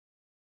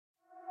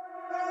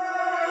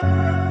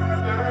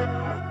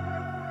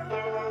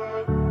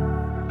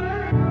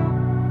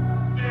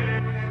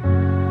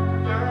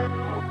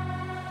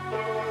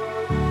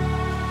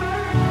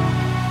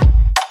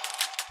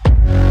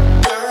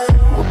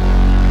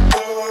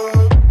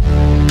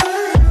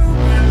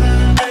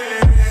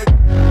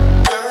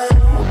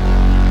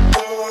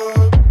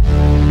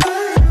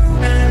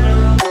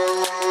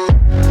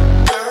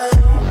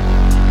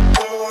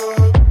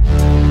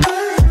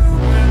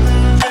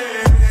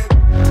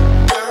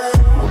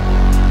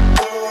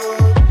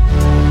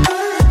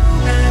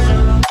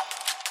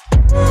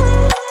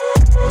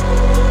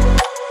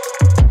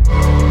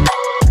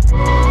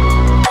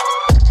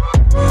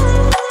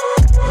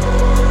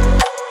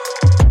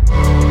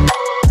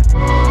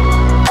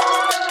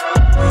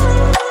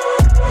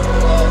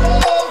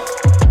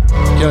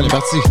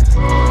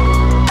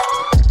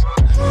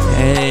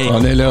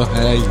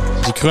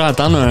J'ai cru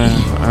entendre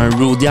un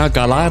roadie en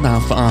colère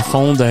en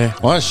fond de...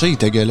 Ouais, je sais, il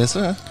t'a gueulé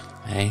ça, hein?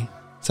 Hey,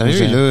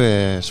 sérieux,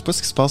 là, je sais pas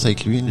ce qui se passe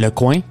avec lui. Le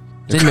coin.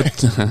 Tu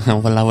sais, on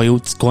va l'envoyer au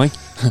petit coin.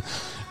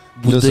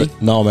 Là,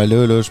 non, mais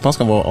là, je pense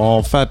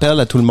on fait appel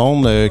à tout le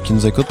monde qui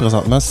nous écoute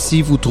présentement.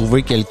 Si vous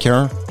trouvez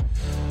quelqu'un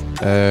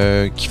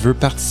qui veut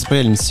participer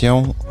à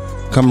l'émission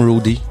comme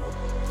roadie.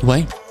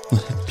 Ouais.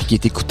 Puis qui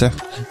est écoutant.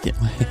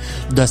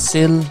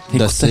 Docile,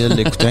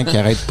 écoutant, qui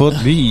arrête pas.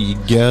 Lui, il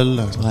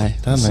gueule. Ouais.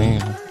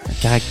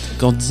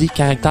 Qu'on dit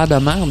caractère de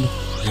merde.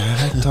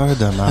 Caractère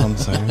de merde,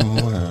 sérieux,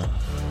 moi.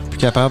 Plus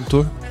capable,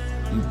 toi?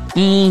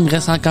 Il me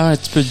reste encore un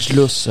petit peu de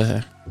lousse.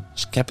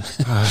 Je suis capable.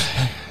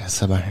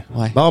 C'est bien.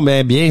 Ouais. Bon,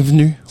 ben,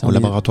 bienvenue au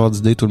laboratoire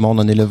d'idées, tout le monde.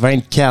 On est le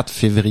 24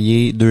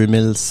 février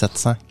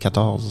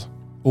 2714.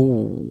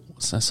 Oh,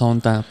 ça sonne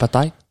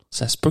peut-être.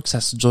 Ça se peut que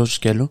ça se dure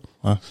jusque-là.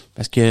 Ouais.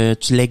 Parce que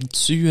tu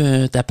lègues-tu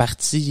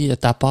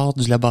ta part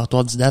du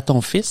laboratoire d'idées à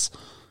ton fils?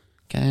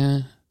 Quand,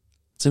 tu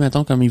sais,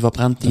 mettons, comme il va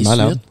prendre tes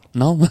suites.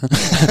 Non?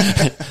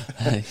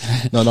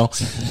 Non.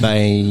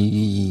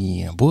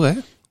 Ben, on pourrait.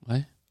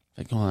 Ouais.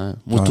 Fait que, moi,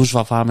 tout, je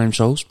vais faire la même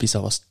chose, puis ça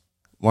va se...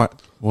 Ouais.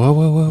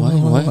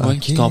 Okay.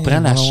 Tu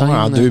comprends la chaîne?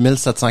 En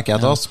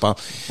 2714, tu penses.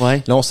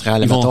 Ouais. Là, on serait à,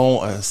 mettons,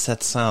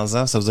 700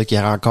 ans. Ça veut dire qu'il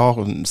y aurait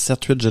encore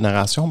 7-8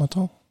 générations,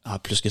 mettons. Ah,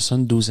 plus que ça,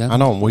 une douzaine. Ah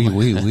non, oui.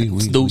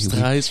 12,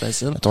 13,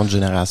 facile. Mettons une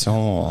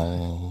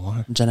génération,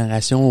 Une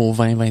génération aux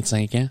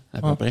 20-25 ans,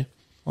 à peu près.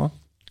 Ouais.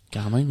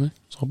 Quand même, hein.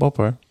 Ça sera pas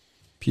peur.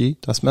 Puis,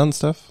 ta semaine,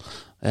 Steph?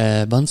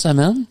 Bonne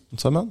semaine. Bonne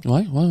semaine?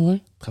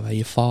 Ouais.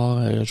 Travailler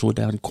fort, jouer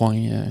dans le coin.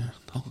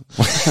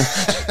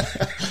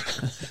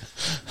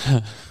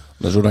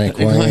 On a joué dans un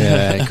coin,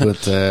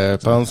 écoute,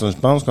 je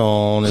pense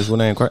qu'on a joué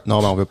dans un coin.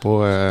 Non, mais on veut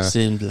pas...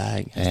 C'est une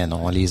blague.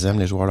 Non, on les aime,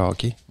 les joueurs de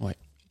hockey. Ouais.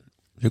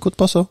 J'écoute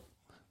pas ça.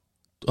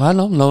 Ah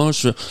non,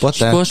 je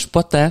suis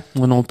pas tant,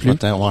 moi non plus.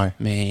 Pas tant, ouais.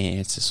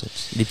 Mais c'est ça,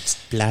 des petites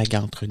blagues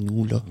entre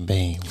nous, là.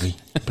 Ben oui,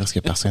 presque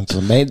personne.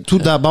 Ben, tout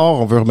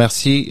d'abord, on veut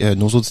remercier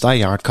nos auditeurs.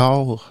 Il y a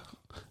encore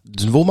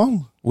du nouveau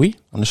monde. Oui.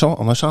 On est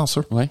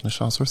chanceux. Ouais. On est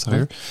chanceux,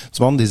 sérieux.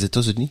 Du monde des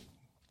États-Unis.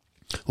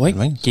 Oui,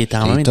 qui est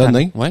en même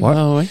étonné.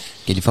 Ouais.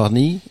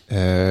 Californie,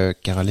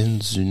 Caroline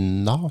du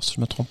Nord, si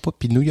je me trompe pas,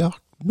 puis New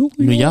York.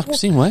 New York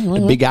aussi, ouais.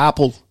 Big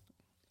Apple.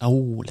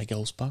 Oh, la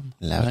grosse pomme.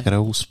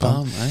 Grosse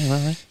pomme.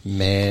 Ouais.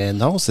 Mais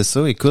non, c'est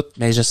ça, écoute.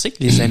 Mais je sais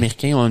que les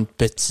Américains ont un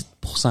petit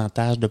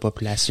pourcentage de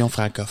population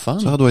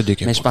francophone. Ça doit être des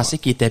Mais je pensais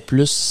qu'ils étaient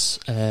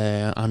plus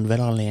en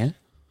Nouvelle-Orléans,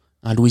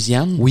 en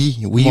Louisiane. Oui,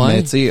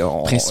 mais tu sais,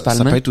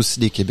 principalement. Ça peut être aussi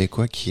des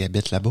Québécois qui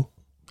habitent là-bas.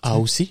 Ah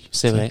aussi,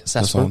 c'est vrai.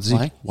 Ça se peut. Dit,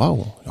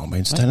 wow, ils ont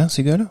bien du talent,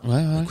 ces gars-là.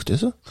 Ouais. Écoutez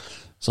ça.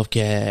 Sauf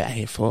que,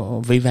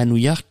 faut vivre à New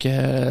York,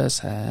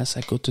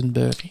 ça coûte une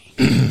beurrée.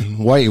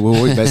 Oui.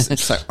 Ben, c'est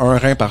un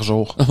rein par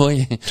jour.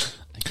 Oui.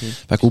 Okay.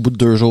 Fait qu'au bout de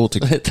 2 jours,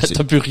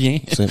 t'as plus rien.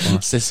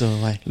 C'est ça,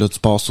 ouais. Là, tu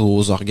passes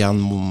aux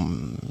organes,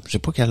 je sais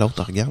pas quel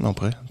autre organe, on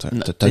pourrait.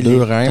 T'as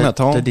 2 reins,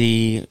 mettons. T'as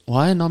des,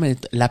 ouais, non, mais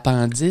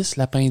l'appendice,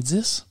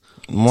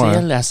 moi,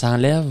 elle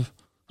s'enlève.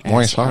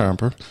 Moins cher, un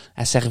peu.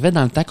 Elle servait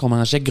dans le temps qu'on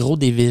mangeait gros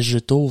des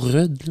végétaux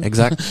rudes. Là.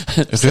 Exact.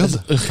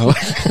 Rudes?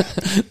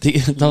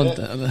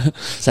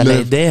 Ça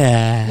l'aidait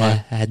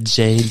à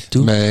digérer le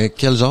tout. Mais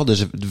quel genre de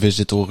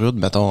végétaux rudes,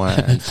 mettons,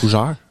 une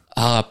fougère?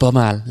 Ah, pas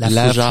mal. La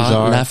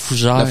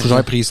fougère. La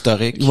fougère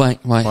préhistorique. Ouais.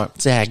 Tu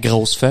sais, à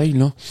grosses feuilles,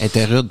 là. Elle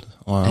était rude.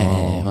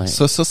 Ouais.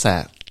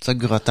 Ça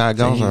grottait à la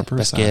gorge un peu.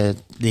 Parce que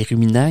les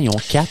ruminants, ils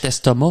ont 4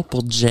 estomacs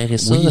pour digérer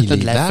ça. Oui, de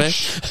les la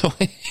vaches.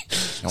 Ouais.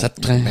 Ça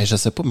te prend. Mais je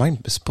sais pas même.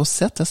 C'est pas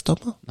 7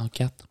 estomacs? Non,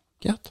 4.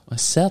 4?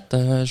 7,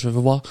 je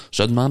veux voir.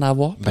 Je demande à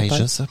voir. Ben,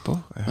 je sais pas.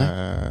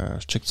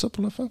 Je check ça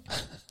pour le fun.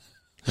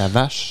 La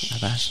vache.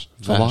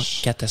 Tu vas voir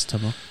 4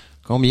 estomacs.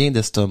 Combien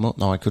d'estomacs?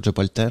 Non, écoute, j'ai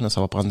pas le temps, là,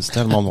 ça va prendre du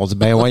temps. Le monde va dire,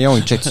 ben voyons,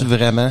 il check-tu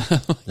vraiment?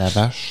 La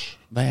vache?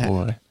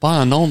 Ben, pas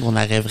en nombre, on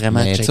aurait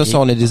vraiment checké. Ça, si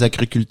on a des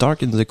agriculteurs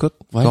qui nous écoutent,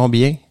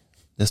 combien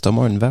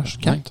d'estomacs une vache?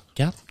 4?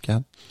 4.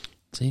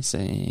 Tu sais,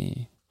 c'est...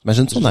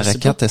 Imagine si on aurait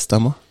 4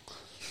 estomacs.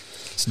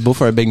 Tu te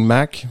bouffes un Big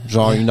Mac,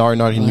 genre 1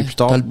 heure et demie plus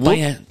tard.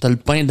 T'as le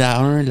pain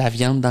dans un, la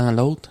viande dans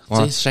l'autre. Tu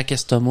sais, chaque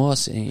estomac,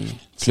 c'est...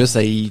 Puis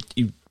là,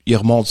 il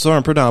remonte ça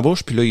un peu dans la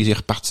bouche, puis là, il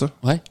repart ça.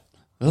 Ouais.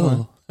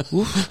 Oh.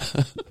 Ouf.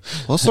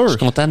 Pas sûr. Je suis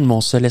content de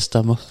mon seul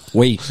estomac.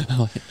 Oui.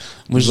 Ouais.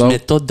 Moi, je mets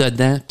tout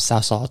dedans, puis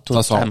ça sort tout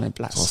à la même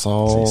place. Ça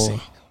sort.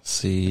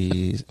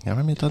 C'est quand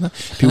même étonnant.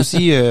 Puis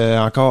aussi,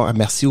 encore,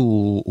 merci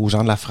aux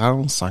gens de la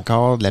France,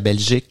 encore de la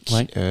Belgique,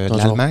 de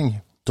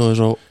l'Allemagne.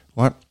 Toujours.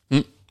 Ouais.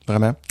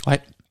 Vraiment.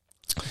 Ouais.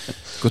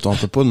 Écoute, on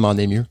peut pas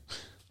demander mieux.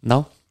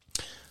 Non.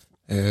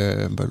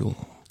 Ben là,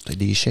 t'as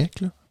des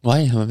chèques, là?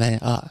 Ouais, ben,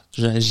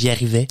 j'y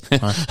arrivais. Ouais.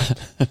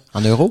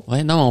 En euros?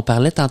 Ouais, non, on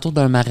parlait tantôt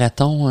d'un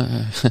marathon,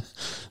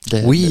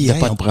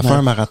 on pourrait faire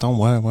un marathon,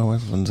 ouais,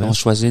 vous me dire. On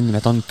choisit,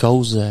 mettons, une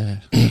cause,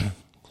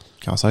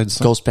 Cancer du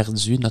sang. cause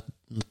perdue,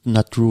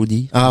 notre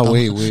Rudy. Ah donc,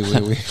 oui.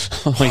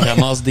 on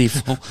ramasse des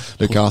fonds.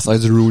 Le cancer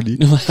du Rudy.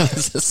 Ouais,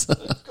 c'est ça.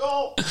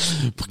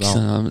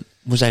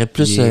 Moi, j'aurais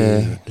plus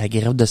la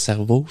grève de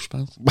cerveau, je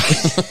pense.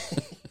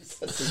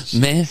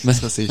 Mais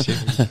ça, c'est chiant.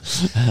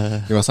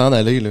 Il va s'en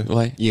aller, là.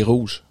 Ouais. Il est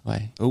rouge.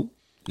 Ouais. Oh.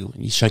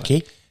 Il est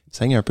choqué. Il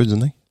saigne un peu du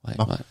nez. Ouais,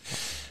 bon. ouais.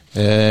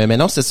 Mais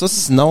non, c'est ça.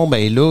 Sinon,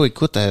 ben là,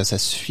 écoute, ça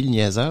suffit le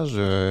niaisage.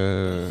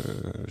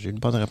 J'ai une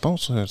bonne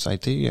réponse. Ça a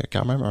été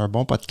quand même un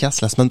bon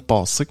podcast la semaine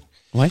passée.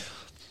 Ouais.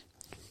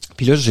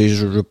 Puis là,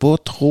 je veux pas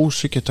trop. Je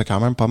sais que t'as quand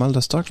même pas mal de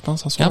stock, je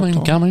pense, à soir.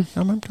 Quand même.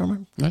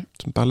 Ouais.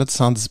 Tu me parlais de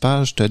 110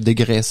 pages, t'as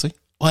dégraissé.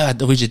 Ouais,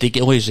 oui, j'ai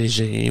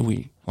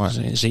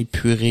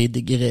épuré,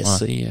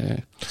 dégraissé,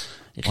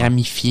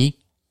 ramifié.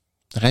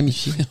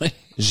 Ramifié. Ouais.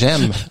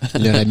 J'aime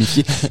le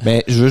ramifié.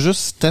 Mais je veux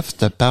juste, Steph,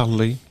 te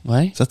parler.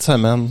 Ouais. Cette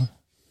semaine,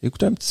 j'ai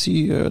écouté un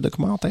petit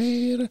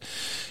documentaire.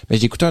 Mais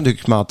j'ai écouté un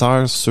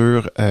documentaire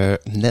sur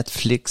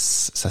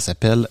Netflix. Ça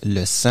s'appelle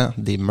Le sang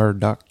des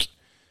Murdoch.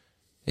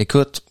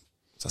 Écoute,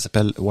 ça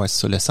s'appelle, c'est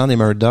ça, Le sang des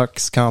Murdoch,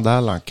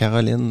 scandale en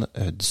Caroline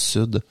du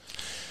Sud.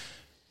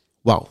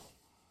 Wow.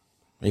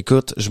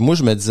 Écoute, moi,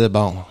 je me disais,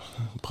 bon,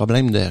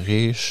 problème de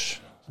riches.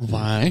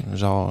 Ouais.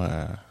 Genre,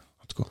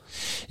 en tout cas.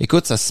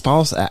 Écoute, ça se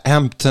passe à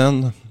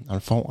Hampton, dans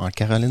le fond, en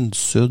Caroline du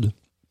Sud.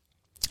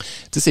 Tu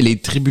sais, c'est les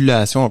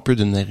tribulations un peu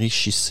d'une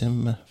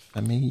richissime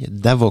famille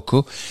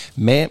d'avocats.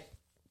 Mais,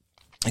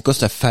 écoute,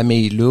 cette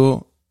famille-là,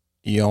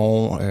 ils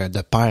ont,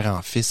 de père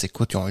en fils,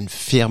 écoute, ils ont une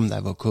firme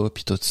d'avocats,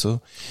 puis tout ça.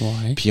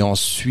 Ouais. Puis on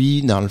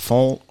suit, dans le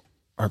fond,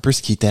 un peu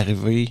ce qui est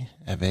arrivé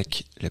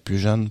avec le plus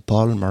jeune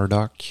Paul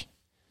Murdoch.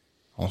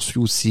 On suit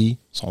aussi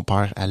son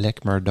père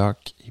Alec Murdoch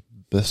et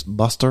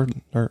Buster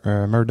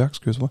Murdoch,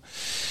 excuse-moi.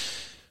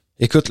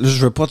 Écoute, là,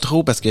 je veux pas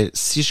trop parce que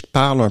si je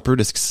parle un peu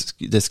de ce qui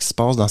se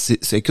passe dans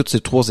écoute,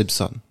 c'est 3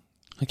 épisodes.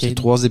 Okay. C'est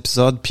 3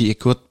 épisodes, puis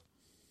écoute,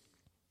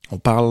 on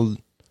parle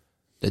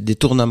de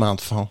détournement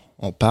de fonds.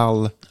 On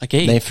parle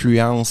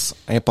d'influence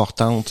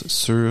importante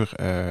sur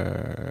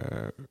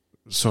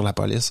la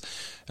police.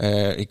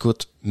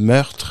 Écoute,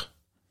 meurtre,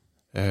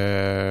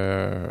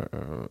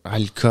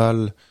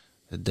 alcool,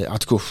 en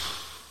tout cas.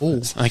 Au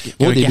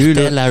début,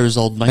 là, à eux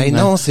autres mêmes. Ben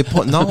non, c'est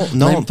pas,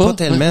 non, pas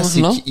tellement.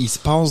 C'est non? qu'il se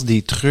passe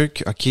des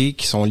trucs, qui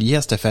sont liés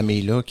à cette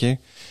famille-là, Puis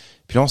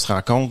là, on se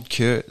rend compte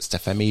que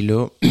cette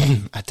famille-là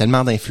a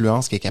tellement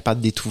d'influence qu'elle est capable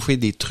d'étouffer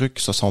des trucs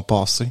qui se sont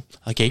passés.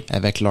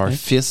 Avec leur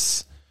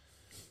fils,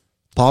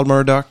 Paul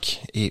Murdoch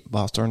et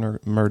Buster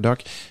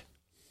Murdoch.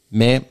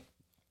 Mais,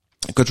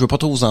 écoute, je veux pas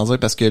trop vous en dire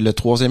parce que le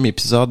 3e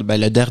épisode,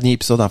 le dernier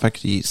épisode, en fait,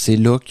 c'est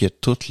là qu'il y a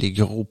tous les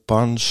gros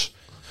punchs.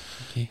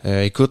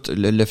 Écoute,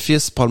 le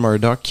fils Paul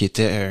Murdoch, qui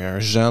était un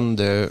jeune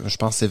de, je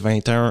pense c'est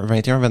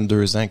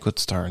 21-22 ans, écoute,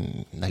 c'est un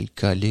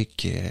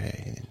alcoolique,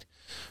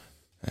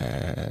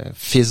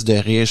 fils de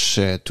riche,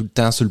 tout le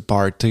temps sur le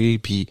party,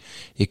 puis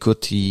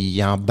écoute,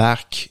 il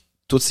embarque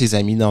tous ses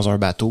amis dans un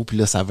bateau, puis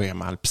là, ça va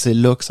mal. Puis c'est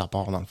là que ça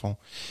part, dans le fond.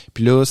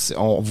 Puis là,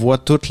 on voit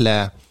toute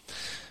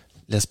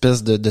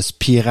l'espèce de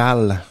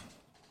spirale,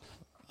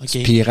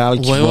 qui va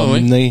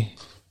mener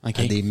à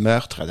des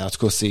meurtres. En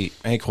tout cas, c'est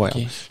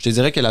incroyable. Je te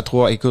dirais que la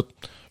 3, écoute,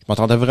 je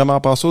m'entendais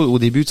vraiment pas ça. Au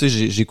début, tu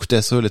sais,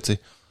 j'écoutais ça, là, tu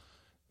sais.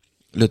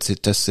 Là,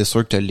 c'est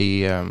sûr que t'as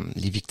les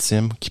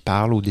victimes qui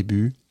parlent au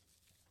début.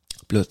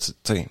 Puis là, tu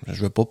sais,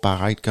 je veux pas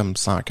paraître comme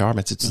sans cœur,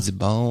 mais tu dis,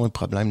 bon,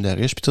 problème de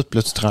riche, puis tout. Puis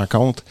là, tu te rends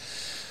compte,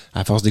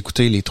 à force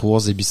d'écouter les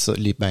 3 épisodes,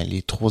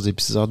 les 3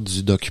 épisodes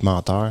du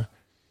documentaire,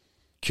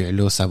 que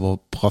là, ça va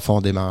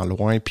profondément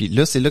loin. Puis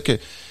là, c'est là que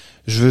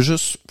je veux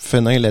juste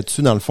finir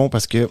là-dessus, dans le fond,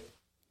 parce que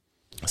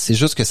c'est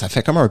juste que ça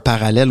fait comme un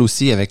parallèle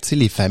aussi avec, tu sais,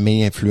 les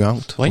familles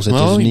influentes aux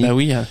États-Unis.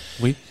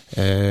 Oui.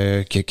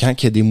 Que quand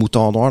il y a des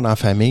moutons noirs dans la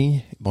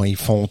famille, bon, ils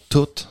font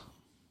tout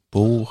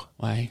pour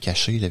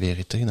cacher la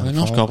vérité. Dans le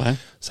fond, je comprends.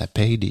 Ça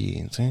paye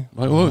des, tu sais,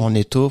 on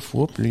étouffe,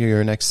 il y a eu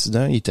un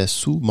accident, il était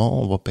sous, bon,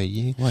 on va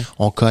payer. Ouais.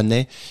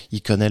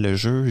 Il connaît le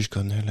juge, il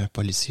connaît le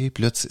policier,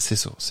 puis là, c'est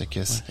ça. C'est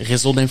que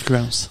réseau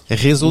d'influence.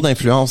 Réseau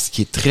d'influence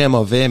qui est très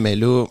mauvais, mais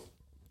là,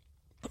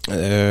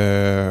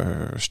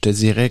 je te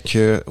dirais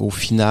que au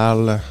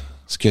final,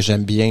 ce que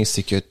j'aime bien,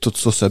 c'est que tout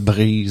ça se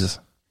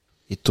brise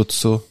et tout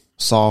ça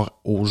sort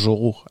au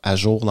jour à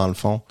jour dans le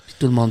fond. Puis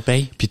tout le monde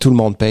paye.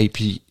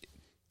 Puis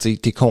tu sais,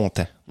 t'es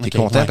content.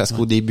 Parce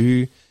qu'au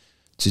début,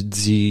 tu te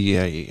dis,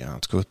 en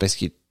tout cas, parce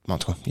qu'il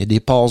y a des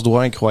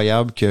passe-droits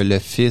incroyables que le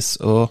fils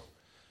a.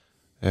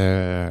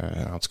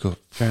 En tout cas,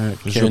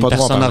 je veux pas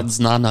personne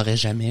ordinaire n'aurait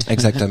jamais.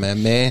 Exactement,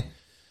 mais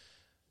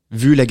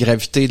vu la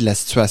gravité de la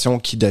situation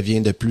qui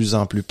devient de plus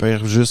en plus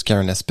pire,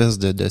 jusqu'à une espèce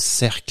de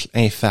cercle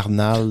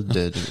infernal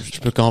Je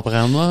peux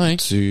comprendre, moi, hein.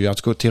 En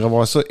tout cas, tu iras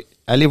voir ça.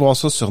 Allez voir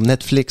ça sur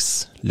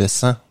Netflix, Le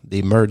sang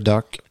des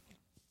Murdoch.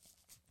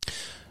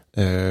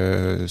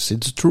 C'est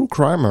du true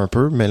crime un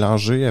peu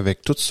mélangé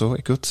avec tout ça.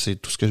 Écoute, c'est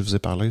tout ce que je vous ai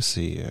parlé.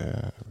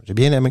 J'ai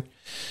bien aimé.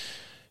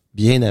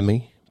 Bien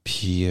aimé.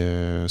 Puis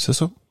c'est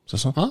ça.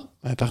 Ah,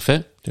 ben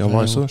parfait. Tu vas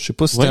voir ça. Je sais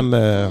pas si t'aimes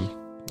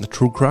le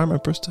true crime un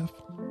peu, Steph.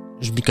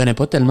 Je m'y connais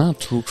pas tellement en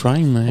true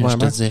crime, je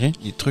te dirais.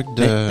 Les trucs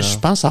de... Mais je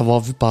pense avoir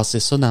vu passer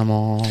ça dans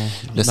mon...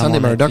 Le sang des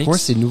Murdoch, ouais,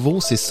 c'est nouveau.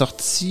 C'est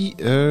sorti...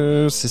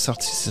 Je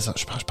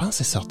pense que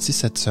c'est sorti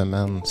cette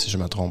semaine, si je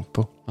me trompe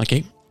pas.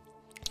 OK.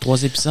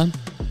 3 épisodes?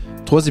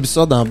 3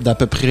 épisodes d'à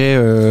peu près,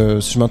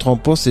 si je me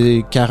trompe pas,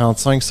 c'est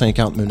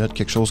 45-50 minutes,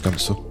 quelque chose comme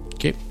ça.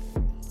 OK.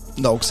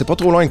 Donc, c'est pas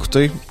trop long à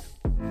écouter.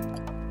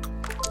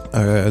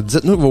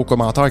 Dites-nous vos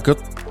commentaires. Écoute,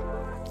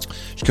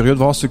 je suis curieux de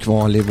voir ceux qui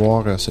vont aller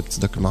voir ce petit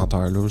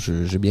documentaire-là.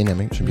 J'ai bien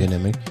aimé.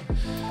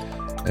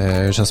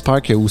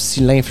 J'espère que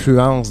aussi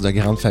l'influence de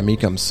grandes familles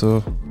comme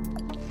ça.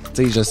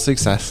 Tu sais, je sais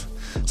que ça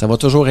va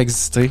toujours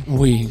exister.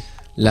 Oui.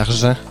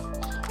 L'argent.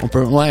 On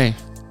peut, ouais.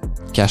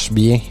 Cache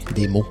bien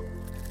des mots.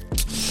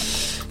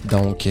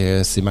 Donc,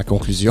 c'est ma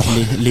conclusion.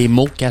 Les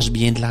mots cachent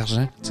bien de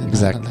l'argent.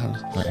 Exact.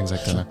 Ouais,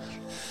 exactement.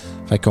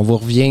 Fait qu'on vous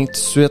revient tout de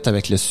suite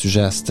avec le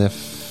sujet à Steph.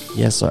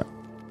 Yes, sir.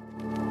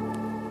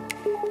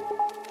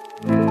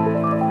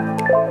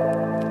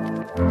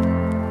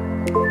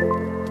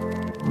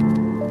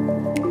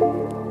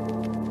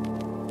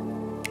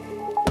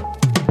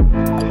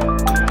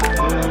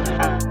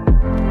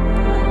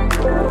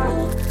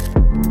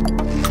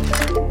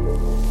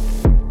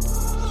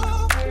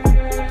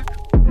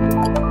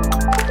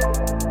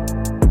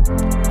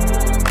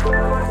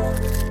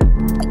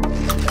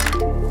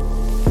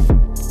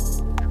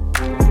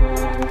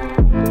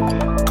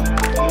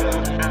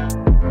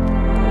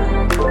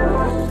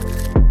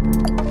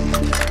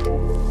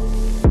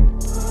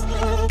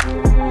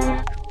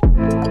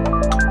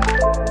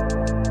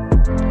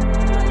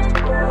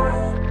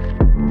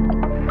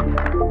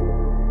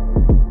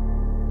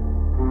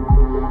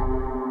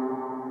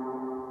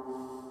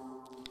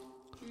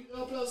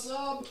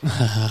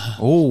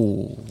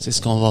 Oh! C'est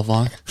ce qu'on va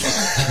voir.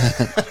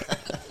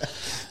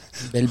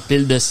 Belle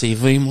pile de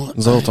CV, moi.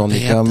 Nous autres, on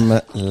est comme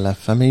la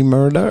famille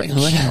Murdoch.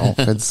 Ouais. On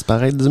fait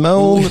disparaître du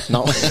monde. Oui.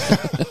 Non.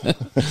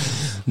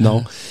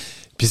 Non.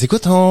 Puis c'est quoi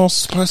ton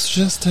super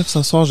sujet, Steph,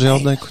 ce soir? J'ai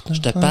hâte d'écouter.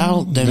 Je te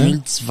parle de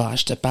multivers,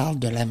 je te parle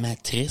de la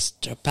matrice,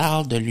 je te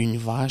parle de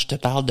l'univers, je te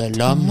parle de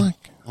l'homme.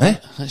 Hein?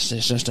 Ouais,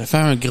 je te fais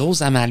un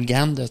gros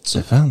amalgame de ça.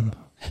 Stéphane,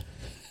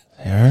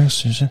 c'est un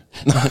sujet.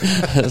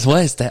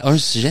 Ouais, c'était un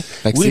sujet.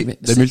 Fait que oui,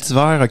 c'est de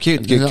multivers, OK,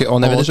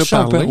 on avait déjà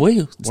parlé.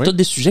 Oui, c'est tous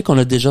des sujets qu'on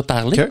a déjà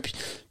parlé. Okay.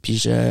 Puis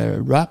je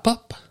wrap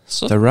up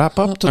ça. Tu wrap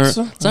up tout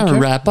ça? Tu sais, un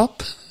wrap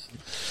up?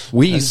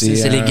 Oui,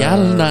 c'est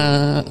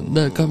légal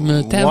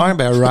comme terme. Ouais,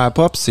 ben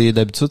wrap-up,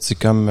 d'habitude, c'est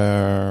comme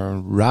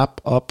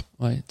wrap-up.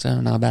 Ouais, tu sais,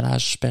 un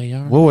emballage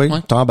supérieur. Oui,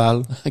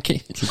 t'emballes.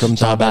 OK. C'est comme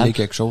t'emballer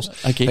quelque chose.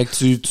 OK. Fait que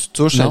tu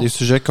touches à des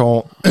sujets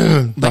qu'on...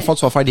 dans le fond,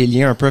 tu vas faire des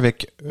liens un peu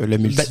avec le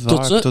multivers.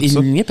 Tout ça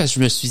est lié parce que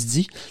je me suis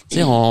dit, tu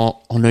sais,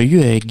 on a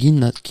eu Guy,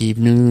 qui est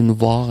venu nous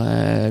voir,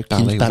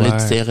 qui nous parlait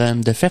du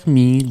théorème de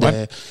Fermi,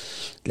 de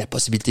la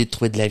possibilité de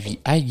trouver de la vie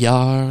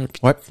ailleurs.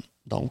 Ouais.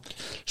 Donc,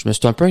 je me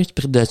suis un peu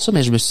inspiré de ça,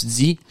 mais je me suis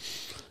dit,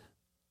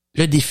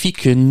 le défi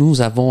que nous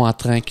avons en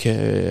tant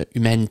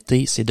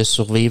qu'humanité, c'est de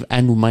survivre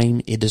à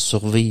nous-mêmes et de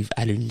survivre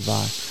à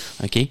l'univers.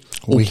 OK? Oui.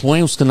 Au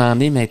point où ce qu'on en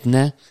est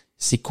maintenant,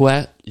 c'est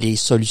quoi les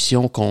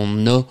solutions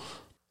qu'on a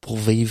pour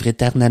vivre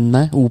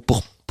éternellement ou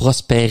pour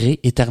prospérer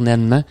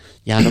éternellement?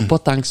 Il y en a pas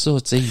tant que ça,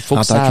 tu sais. Il faut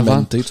que ça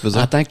avance. Tu veux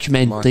dire? En tant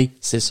qu'humanité,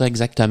 c'est ça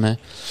exactement.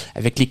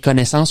 Avec les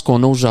connaissances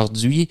qu'on a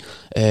aujourd'hui,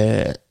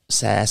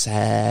 ça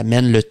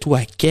amène le tout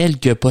à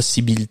quelques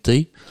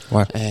possibilités.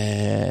 Ouais.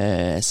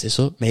 C'est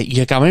ça. Mais il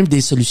y a quand même des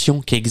solutions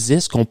qui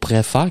existent, qu'on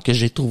pourrait faire, que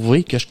j'ai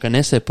trouvé, que je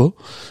connaissais pas.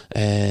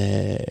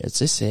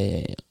 Tu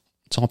sais,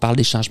 on parle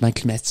des changements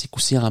climatiques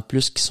aussi, en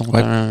plus, qui sont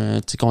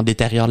qu'on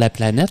détériore la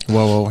planète.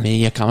 Ouais. Mais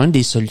il y a quand même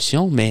des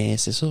solutions, mais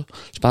c'est ça.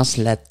 Je pense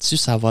que là-dessus,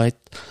 ça va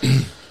être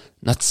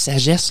notre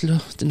sagesse, là.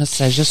 Notre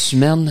sagesse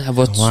humaine, elle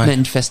va-tu se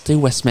manifester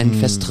ou elle se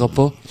manifestera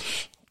pas?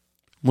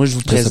 Moi, je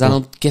vous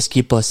présente qu'est-ce qui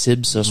est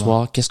possible ce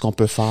soir, qu'est-ce qu'on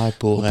peut faire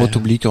pour... Faut pas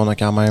t'oublier qu'on a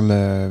quand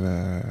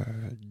même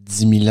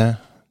 10 000 ans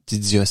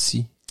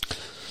d'idiotie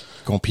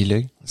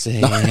compilés.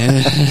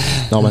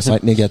 Non, mais ça va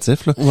être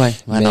négatif, là. Ouais,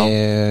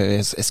 mais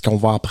est-ce qu'on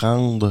va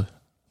apprendre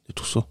de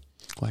tout ça?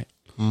 Ouais.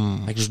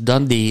 Fait que je vous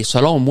donne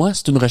selon moi,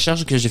 c'est une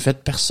recherche que j'ai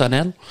faite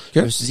personnelle.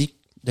 Je me suis dit,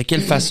 de quelle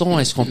façon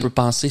est-ce qu'on peut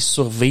penser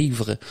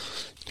survivre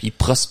puis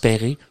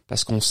prospérer,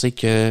 parce qu'on sait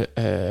que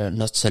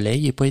notre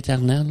soleil est pas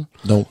éternel.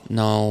 Donc,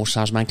 non, au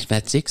changement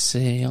climatique,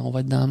 on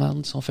va être dans la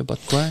merde si on fait pas de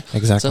quoi.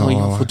 Exactement.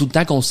 Il faut tout le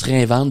temps qu'on se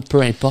réinvente,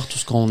 peu importe où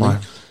ce qu'on est.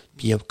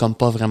 Puis il y a comme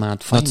pas vraiment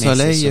de fin. Notre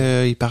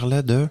soleil, il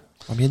parlait de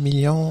combien de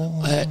millions?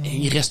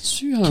 Il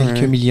reste-tu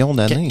quelques millions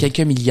d'années?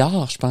 Quelques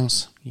milliards, je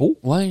pense. Oh.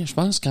 Ouais, je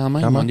pense quand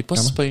même. On n'est pas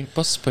si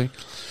peu.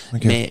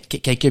 Ok. Mais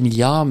quelques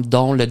milliards,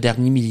 dont le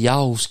dernier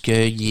milliard où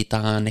il est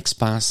en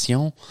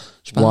expansion,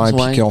 je pense.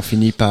 Puis qu'on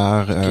finit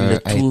par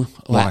tout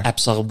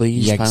absorber,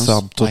 il je pense.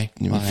 absorbe tout,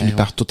 il finit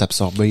par ouais. tout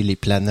absorber les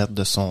planètes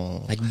de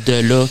son... Fait que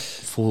de là,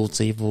 faut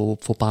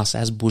penser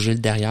à se bouger le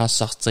derrière,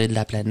 sortir de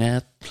la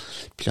planète.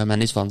 Puis là, à un moment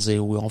donné, tu vas me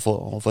dire, oui,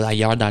 on va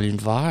ailleurs dans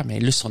l'univers. Mais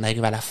là, si on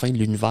arrive à la fin de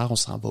l'univers, on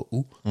s'en va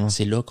où?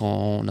 C'est là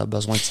qu'on a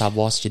besoin de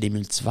savoir s'il y a des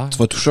multivers. Tu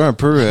vas toucher un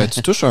peu,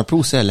 tu touches un peu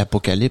aussi à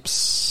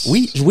l'apocalypse.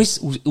 Oui,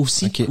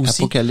 aussi. Okay.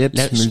 Aussi. Apocalypse,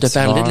 je te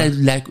parlais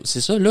de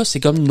c'est ça, là, c'est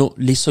comme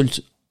les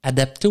solutions,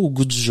 adaptées au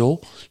goût du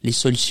jour, les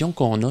solutions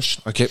qu'on a,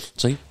 tu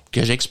sais,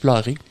 que j'ai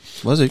explorées.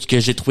 Vas-y. Que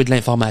j'ai trouvé de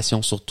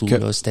l'information surtout,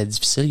 là. C'était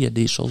difficile, il y a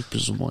des choses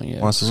plus ou moins.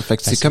 Ouais, c'est ça. Fait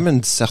que c'est comme une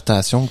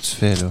dissertation que tu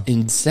fais, là.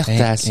 Une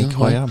dissertation.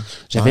 Incroyable.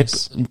 Ouais. J'avais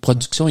une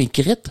production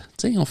écrite,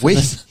 tu sais, on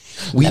faisait ça.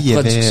 Oui,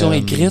 la production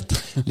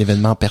écrite.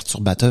 L'événement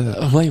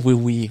perturbateur. Oui.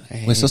 Oui,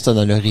 ça, c'était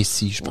dans le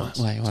récit, je pense.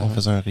 Ouais, on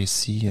faisait un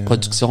récit.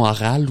 Production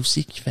orale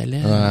aussi qu'il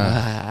fallait.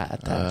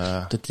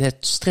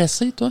 T'étais-tu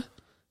stressé, toi?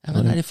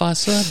 Avant d'aller faire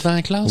ça devant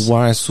la classe?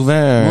 Ouais,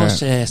 souvent. Moi,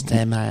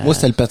 c'était ma... Moi,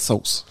 c'était le pet de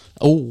sauce.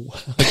 Oh!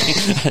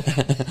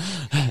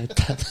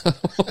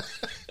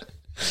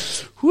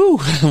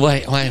 Ouh!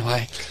 Ouais.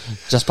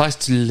 J'espère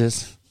que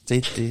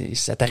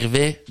ça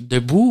t'arrivait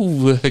debout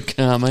ou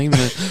quand même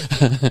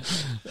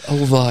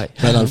ouvert?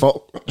 Ben, dans le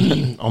fond,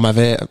 on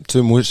m'avait, tu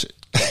sais, moi,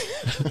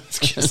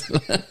 excuse-moi.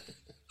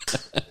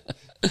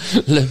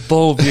 Le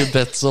bon vieux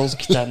pet de sauce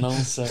qui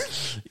t'annonce.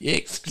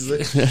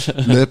 Excusez.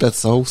 Le pet de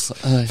sauce.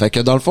 Ouais. Fait que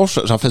dans le fond,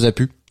 j'en faisais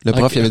plus. Le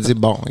prof, il avait dit,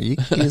 bon, tu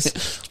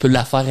peux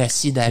la faire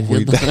assis,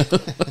 David. Oui,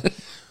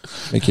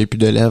 fait qu'il n'y a plus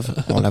de lèvres,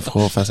 on la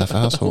fera face à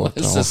face. On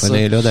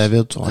finit là,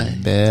 David, tu auras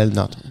une belle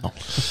note. Bon.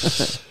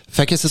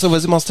 Fait que c'est ça,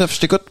 vas-y, mon Steph, je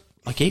t'écoute.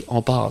 OK,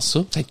 on passe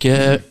ça. Fait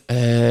que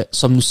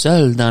sommes-nous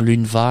seuls dans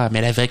l'univers? Mais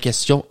la vraie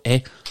question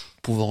est,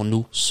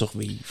 pouvons-nous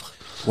survivre?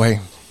 Ouais.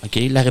 OK,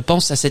 la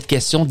réponse à cette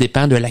question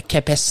dépend de la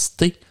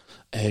capacité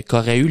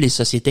qu'auraient eu les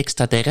sociétés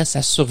extraterrestres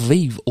à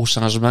survivre aux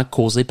changements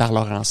causés par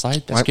leurs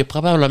ancêtres, parce que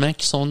probablement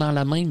qu'ils sont dans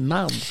la même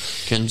marde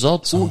que nous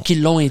autres, ou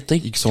qu'ils l'ont été. Et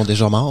qu'ils sont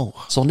déjà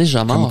morts. Ils sont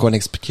déjà morts. Comme qu'on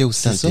expliquait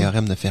aussi dans le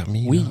théorème de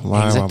Fermi. Oui,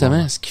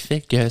 exactement. Ce qui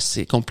fait que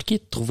c'est compliqué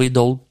de trouver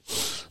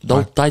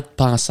d'autres têtes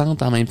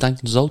pensantes en même temps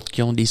que nous autres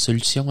qui ont des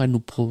solutions à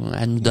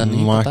nous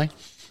donner, peut-être.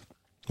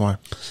 Ouais.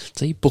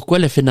 T'sais, pourquoi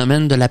le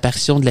phénomène de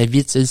l'apparition de la vie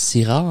est-il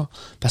si rare?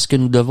 Parce que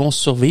nous devons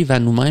survivre à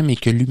nous-mêmes et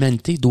que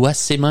l'humanité doit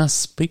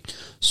s'émanciper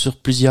sur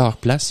plusieurs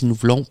plans si nous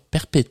voulons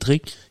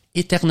perpétrer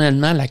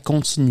éternellement la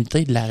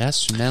continuité de la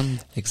race humaine.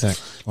 Exact.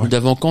 Ouais. Nous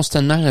devons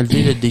constamment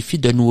relever le défi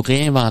de nous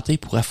réinventer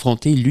pour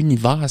affronter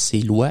l'univers,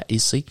 ses lois et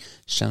ses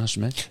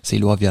changements. Ses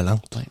lois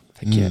violentes. Ouais.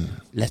 Fait que,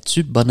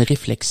 là-dessus, bonne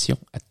réflexion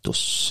à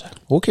tous.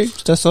 OK,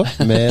 c'était ça.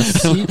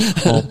 Merci.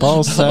 On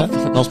passe à...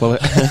 Non, c'est pas vrai.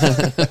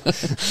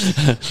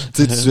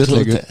 Tu sais, tout de suite,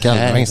 le gars,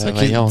 calme, ça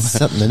fait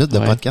 17 minutes de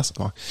podcast.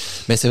 Ouais.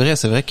 Mais c'est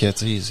vrai que,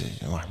 tu sais,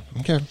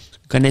 OK.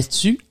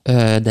 Connais-tu,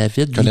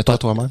 David? Connais-toi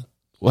toi-même?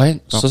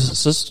 Ouais, ça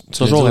c'est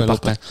toujours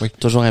important. Oui.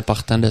 Toujours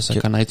important de se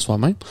connaître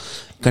soi-même.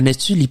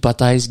 Connais-tu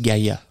l'hypothèse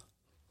Gaïa?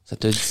 Ça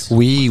te dit?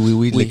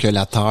 Oui. Que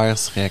la Terre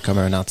serait comme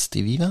une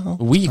entité vivante.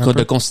 Oui,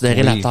 de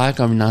considérer la Terre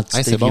comme une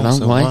entité vivante.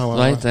 Bon,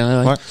 ouais.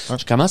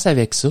 Je commence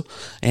avec ça.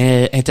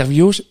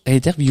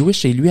 Interviewé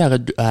chez lui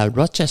à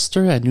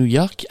Rochester, à New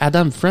York,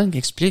 Adam Frank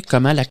explique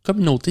comment la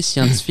communauté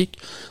scientifique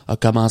a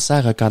commencé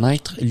à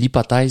reconnaître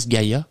l'hypothèse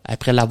Gaïa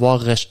après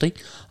l'avoir rejetée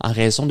en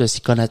raison de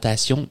ses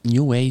connotations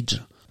New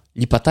Age.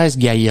 L'hypothèse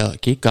Gaïa,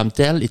 comme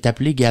telle, est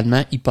appelée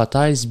également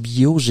hypothèse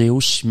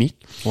biogéochimique.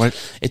 Ouais.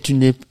 Est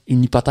une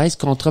hypothèse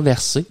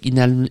controversée,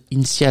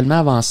 initialement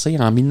avancée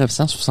en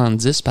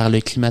 1970 par le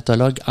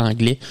climatologue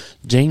anglais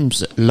James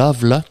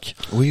Lovelock,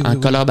 en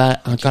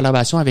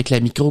collaboration avec la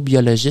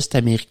microbiologiste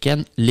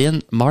américaine Lynn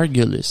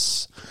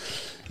Margulis.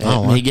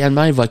 Mais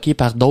également évoquée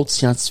par d'autres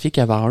scientifiques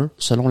avant eux,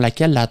 selon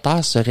laquelle la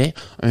Terre serait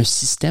un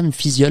système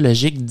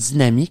physiologique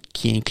dynamique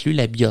qui inclut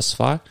la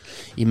biosphère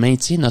et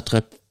maintient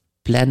notre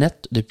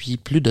planète depuis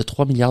plus de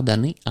 3 milliards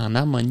d'années en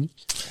harmonie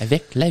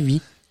avec la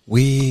vie.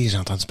 Oui, j'ai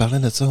entendu parler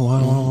de ça.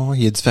 Ouais.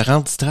 Il y a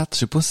différentes strates. Je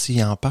sais pas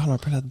s'il en parle un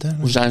peu là-dedans.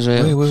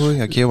 Là.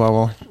 Oui. OK,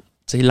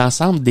 ouais.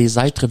 L'ensemble des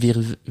êtres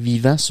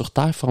vivants sur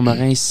Terre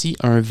formerait ainsi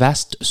un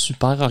vaste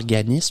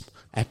super-organisme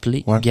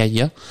appelé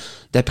Gaïa,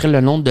 d'après le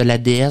nom de la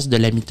déesse de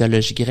la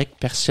mythologie grecque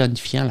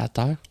personnifiant la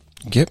Terre.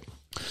 OK.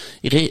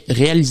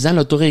 Réalisant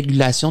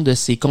l'autorégulation de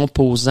ses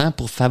composants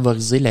pour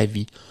favoriser la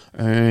vie.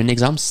 Un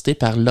exemple cité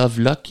par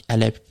Lovelock à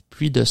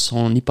l'appui de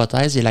son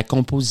hypothèse est la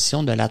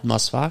composition de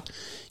l'atmosphère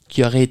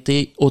qui aurait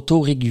été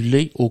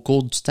autorégulée au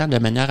cours du temps de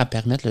manière à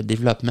permettre le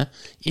développement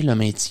et le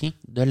maintien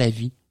de la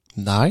vie.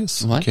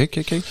 Nice. Ouais.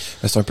 OK.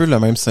 C'est un peu le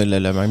même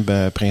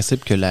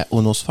principe que la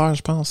onosphère,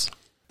 je pense.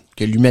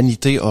 Que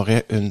l'humanité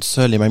aurait une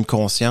seule et même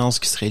conscience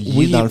qui serait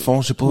liée dans le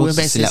fond. Je sais pas,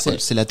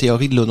 c'est la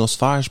théorie de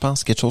l'onosphère, je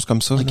pense, quelque chose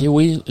comme ça. OK, là.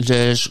 oui.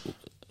 Je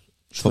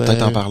faut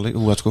peut-être en parler,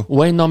 ou en tout cas.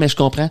 Oui, non, mais je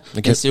comprends.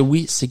 Okay.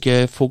 C'est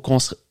que faut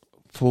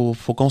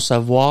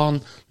concevoir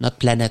notre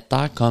planète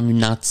Terre comme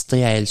une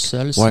entité à elle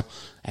seule,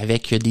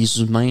 avec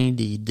des humains,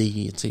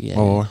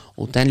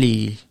 autant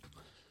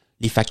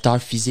les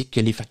facteurs physiques que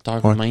les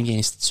facteurs humains et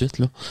ainsi de suite,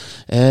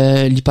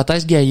 là.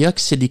 L'hypothèse Gaïa,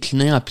 qui s'est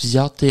déclinée en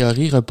plusieurs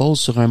théories, repose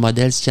sur un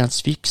modèle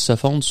scientifique qui se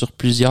fonde sur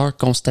plusieurs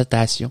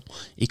constatations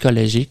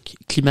écologiques,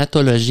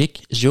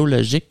 climatologiques,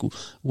 géologiques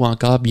ou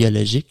encore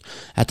biologiques,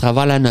 à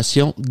travers la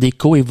notion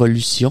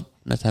d'éco-évolution,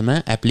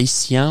 notamment appelée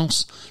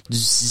science du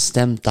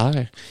système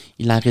Terre.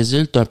 Il en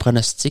résulte un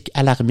pronostic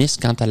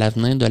alarmiste quant à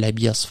l'avenir de la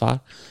biosphère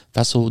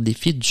face aux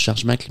défis du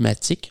changement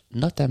climatique,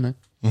 notamment.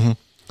 Mm-hmm.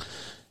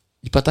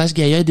 L'hypothèse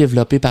Gaïa est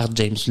développée par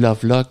James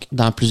Lovelock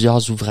dans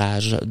plusieurs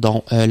ouvrages,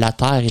 dont La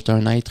Terre est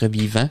un être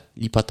vivant.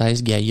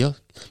 L'hypothèse Gaïa,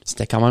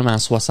 c'était quand même en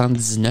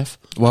 79.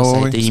 Ça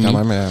a été émis.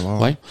 Quand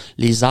même,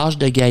 Les âges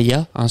de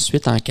Gaïa,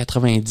 ensuite en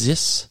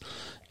 90.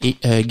 Et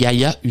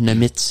Gaïa, une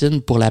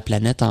médecine pour la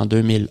planète en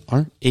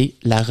 2001. Et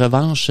La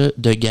revanche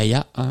de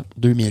Gaïa en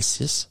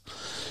 2006.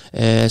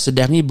 Ce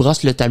dernier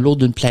brosse le tableau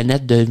d'une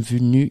planète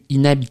devenue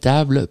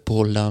inhabitable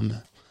pour l'homme.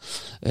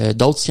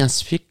 D'autres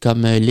scientifiques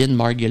comme Lynn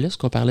Margulis,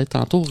 qu'on parlait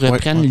tantôt,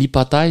 reprennent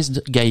l'hypothèse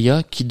de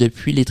Gaïa qui,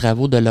 depuis les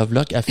travaux de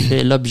Lovelock, a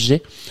fait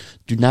l'objet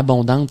d'une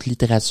abondante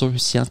littérature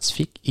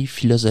scientifique et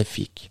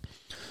philosophique.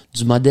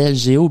 Du modèle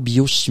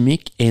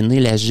géo-biochimique est née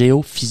la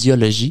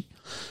géophysiologie,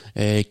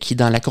 qui,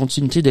 dans la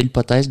continuité de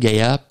l'hypothèse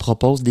Gaïa,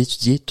 propose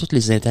d'étudier toutes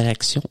les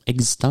interactions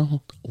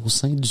existantes au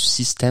sein du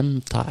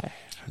système Terre.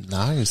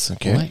 Nice,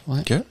 ok.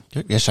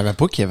 Je savais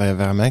pas qu'il y avait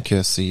vraiment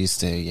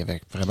il y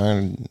avait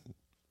vraiment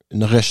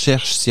une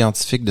recherche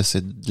scientifique de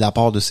la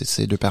part de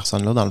ces deux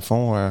personnes-là, dans le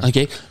fond.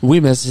 OK. Oui,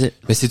 mais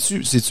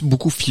c'est-tu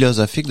beaucoup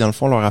philosophique, dans le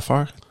fond, leur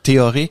affaire?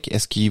 Théorique?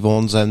 Est-ce qu'ils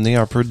vont nous amener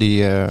un peu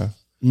des...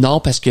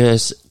 Non, parce que,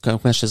 comme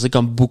je disais,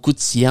 comme beaucoup de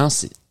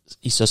sciences,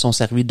 ils se sont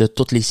servis de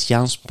toutes les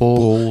sciences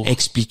pour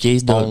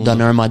expliquer,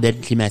 donner un modèle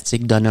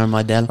climatique, donner un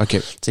modèle.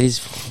 Okay. Tu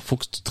sais, faut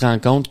que tu te rends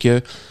compte que,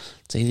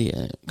 tu sais,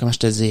 comment je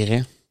te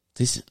dirais,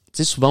 tu sais,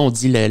 souvent on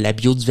dit la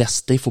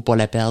biodiversité, faut pas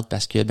la perdre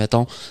parce que,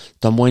 mettons,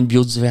 t'as moins de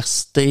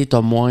biodiversité,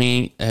 t'as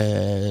moins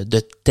de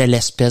telle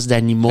espèce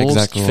d'animaux,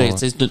 ce qui fait,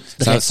 tu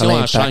sais, ça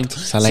l'impacte.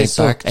 Ça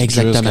l'impacte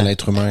exactement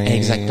l'être humain.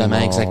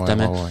 Exactement.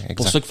 Exact.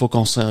 Pour ça qu'il faut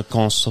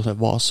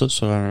concevoir ça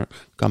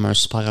comme un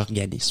super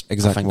organisme.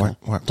 Exact.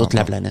 Toute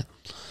la planète.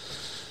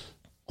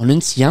 On a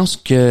une science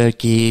qui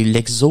est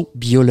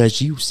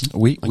l'exobiologie aussi.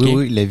 Oui,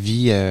 la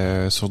vie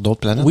sur d'autres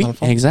planètes, dans le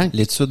fond. Exact.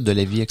 L'étude de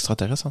la vie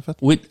extraterrestre, en fait.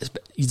 Oui,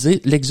 il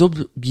dit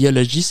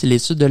l'exobiologie, c'est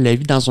l'étude de la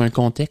vie dans un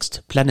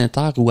contexte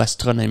planétaire ou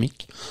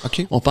astronomique.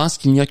 Okay. On pense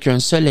qu'il n'y a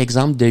qu'un seul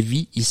exemple de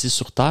vie ici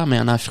sur Terre, mais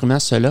en affirmant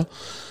cela,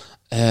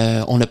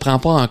 on ne prend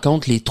pas en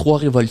compte les 3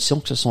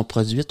 révolutions qui se sont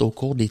produites au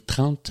cours des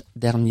 30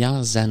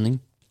 dernières années.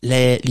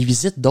 Les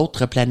visites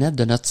d'autres planètes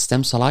de notre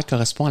système solaire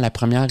correspondent à la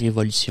première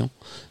révolution.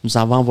 Nous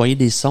avons envoyé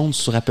des sondes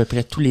sur à peu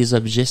près tous les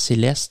objets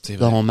célestes,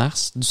 dont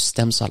Mars, du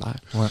système solaire.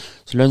 Ouais.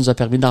 Cela nous a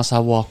permis d'en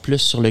savoir plus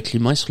sur le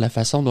climat et sur la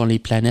façon dont les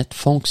planètes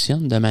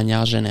fonctionnent de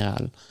manière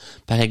générale.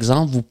 Par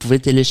exemple, vous pouvez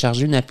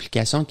télécharger une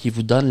application qui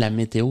vous donne la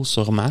météo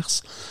sur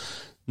Mars.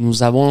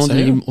 Nous avons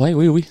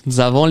Nous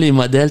avons les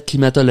modèles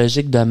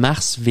climatologiques de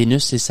Mars,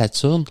 Vénus et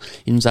Saturne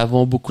et nous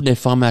avons beaucoup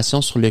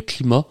d'informations sur le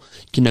climat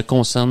qui ne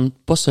concerne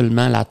pas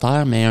seulement la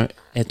Terre, mais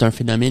est un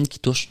phénomène qui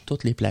touche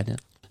toutes les planètes.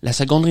 La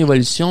seconde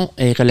révolution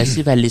est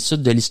relative à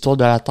l'étude de l'histoire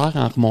de la Terre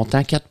en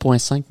remontant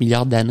 4,5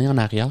 milliards d'années en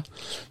arrière.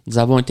 Nous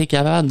avons été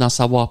capables d'en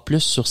savoir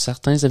plus sur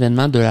certains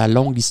événements de la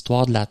longue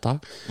histoire de la Terre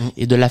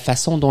et de la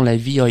façon dont la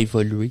vie a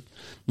évolué.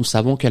 Nous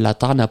savons que la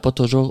Terre n'a pas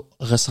toujours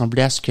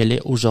ressemblé à ce qu'elle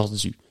est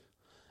aujourd'hui.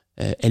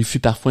 Elle fut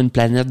parfois une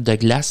planète de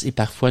glace et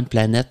parfois une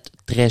planète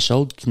très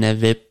chaude qui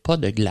n'avait pas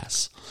de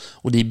glace.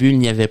 Au début, il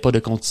n'y avait pas de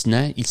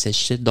continent. Il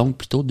s'agissait donc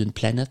plutôt d'une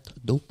planète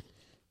d'eau.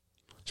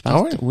 Je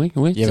pense oui.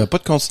 Il n'y avait pas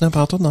de continent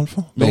partout, dans le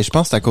fond? Ben, je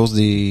pense que c'est à cause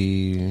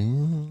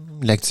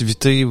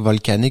l'activité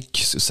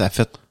volcanique, ça a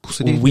fait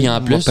pousser des... Oui,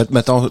 en plus.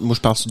 Mettons, moi,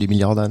 je parle sur des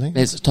milliards d'années.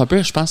 Mais c'est un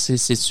peu, je pense,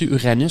 c'est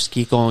Uranus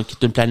qui est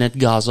une planète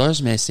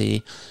gazeuse, mais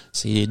c'est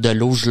de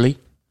l'eau gelée.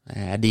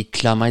 À des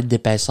kilomètres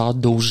d'épaisseur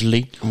d'eau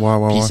gelée.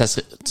 Puis ça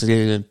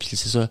puis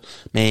c'est ça.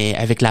 Mais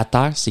avec la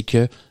Terre, c'est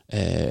que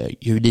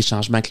il y a eu des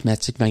changements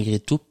climatiques malgré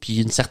tout,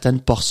 puis une certaine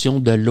portion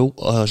de l'eau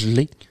a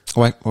gelé.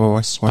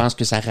 Je pense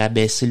que ça a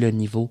rabaissé le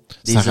niveau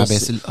des océans.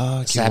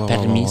 Ça a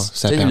permis.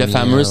 Le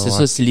fameux, c'est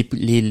ça, si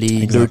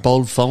les deux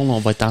pôles fondent, on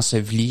va être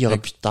enseveli, il n'y aura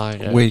plus de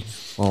terre.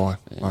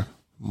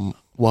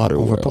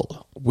 Waterworld.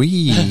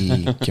 Oui,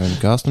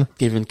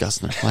 Kevin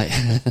Costner, ouais.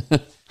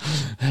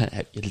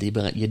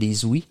 Il y a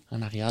des ouïes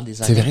en arrière des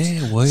C'est vrai,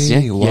 oui.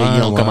 Ils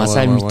ont commencé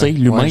à muter.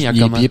 L'humain, il a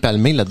commencé. Il est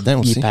palmé là-dedans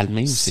aussi. Il est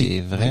palmé aussi. C'est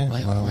vrai.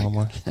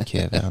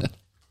 Kevin.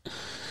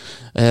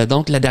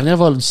 Donc, la dernière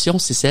évolution,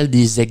 c'est celle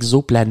des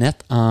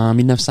exoplanètes. En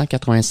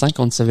 1985,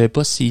 on ne savait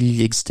pas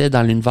s'il existait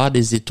dans l'univers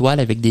des étoiles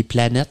avec des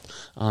planètes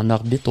en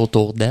orbite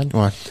autour d'elles.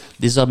 Ouais.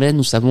 Désormais,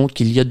 nous savons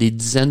qu'il y a des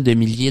dizaines de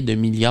milliers de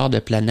milliards de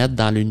planètes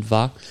dans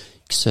l'univers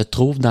qui se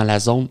trouvent dans la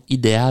zone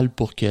idéale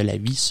pour que la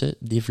vie se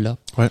développe.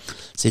 Ouais.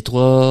 Ces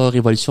 3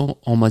 révolutions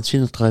ont modifié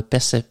notre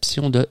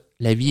perception de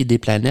la vie et des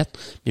planètes,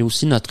 mais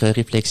aussi notre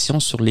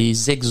réflexion sur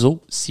les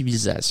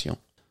exocivilisations.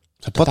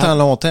 Ça fait pas tant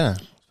longtemps.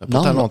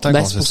 Pas tant longtemps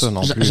qu'on sait ça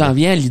non plus. J'en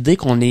viens à l'idée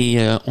qu'on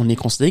est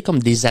considérés comme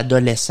des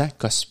adolescents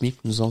cosmiques,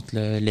 nous autres,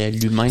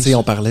 l'humain. Tu sais,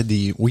 on parlait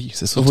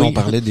c'est ça. Oui. On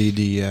parlait des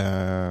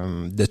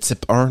de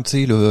type 1, tu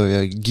sais,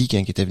 là, Guy, quand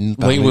il était venu nous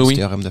parler du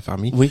théorème de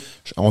Fermi. Oui.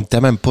 On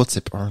n'était même pas de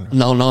type 1. Là.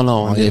 Non.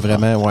 On est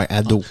vraiment,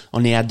 ado.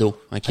 On est ado,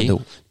 OK?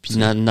 Ado. Puis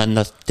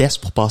notre test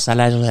pour passer à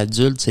l'âge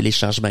adulte, c'est les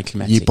changements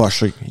climatiques.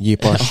 Il est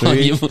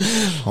poché.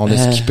 On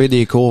a skippé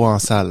des cours en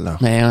salle, là.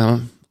 Mais,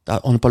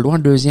 on n'a pas le droit à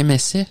un deuxième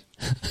essai.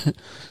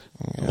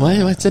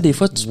 Ouais, tu sais, des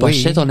fois, tu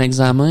pochais ton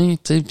examen,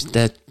 tu sais, pis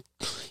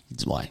il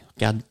dit,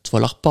 regarde, tu vas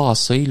le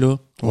repasser, là,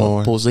 tu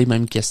vas poser les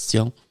mêmes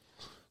questions.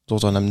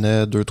 D'autres, on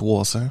amenait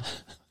 200-300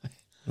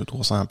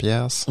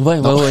 piastres.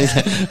 Ouais.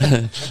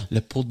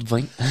 Le pot de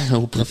vin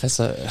au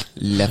professeur.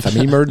 La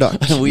famille Murdoch.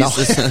 Oui,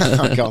 c'est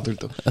ça. Encore tout le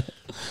temps.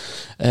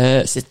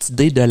 Cette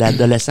idée de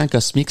l'adolescent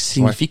cosmique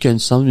signifie que nous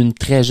sommes une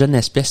très jeune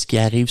espèce qui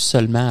arrive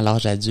seulement à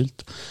l'âge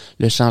adulte.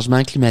 Le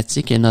changement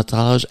climatique est notre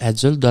âge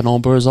adulte. De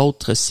nombreuses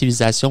autres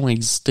civilisations ont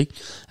existé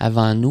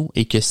avant nous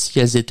et que si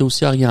elles étaient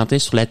aussi orientées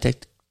sur la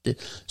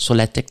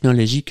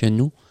technologie que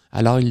nous,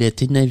 alors il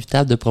est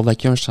inévitable de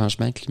provoquer un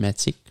changement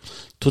climatique.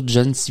 Toute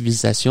jeune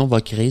civilisation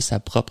va créer sa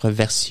propre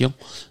version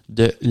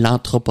de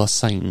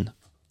l'anthropocène.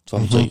 Tu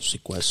vas me dire,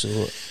 c'est quoi ça?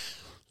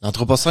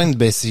 L'anthropocène,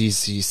 ça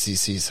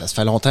se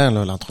fait longtemps,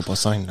 là,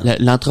 l'anthropocène.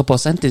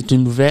 L'anthropocène est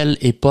une nouvelle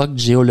époque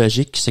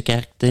géologique qui se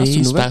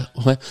caractérise par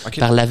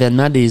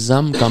l'avènement des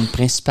hommes comme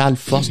principale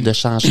force de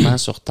changement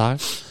sur Terre,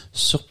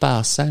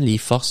 surpassant les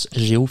forces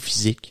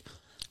géophysiques.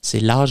 C'est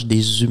l'âge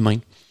des humains,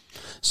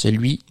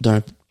 celui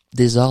d'un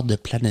désordre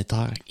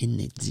planétaire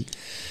inédit.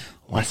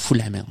 On fout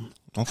la merde.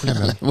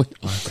 Oui.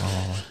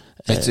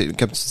 Mais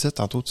comme tu disais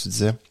tantôt, tu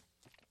disais,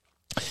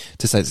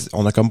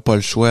 on a comme pas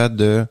le choix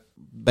de...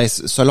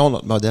 selon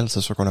notre modèle,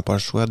 c'est sûr qu'on n'a pas le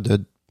choix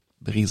de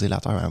briser la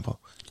Terre, même pas.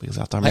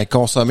 Mais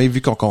consommer,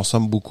 vu qu'on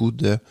consomme beaucoup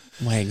de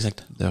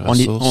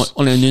ressources,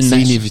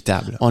 c'est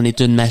inévitable. On est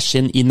une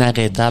machine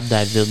inarrêtable,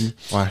 David.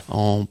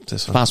 C'est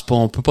ça. Je pense pas,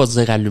 on peut pas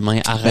dire à l'humain,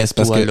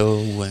 arrête-toi là.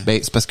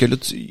 C'est parce que là,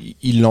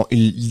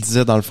 ils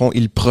disaient, dans le fond,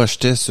 ils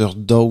projetaient sur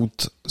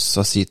d'autres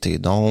sociétés.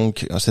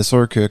 Donc, c'est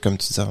sûr que, comme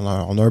tu disais,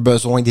 on a un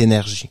besoin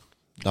d'énergie.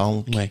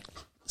 Donc,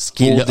 ce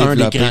qui est un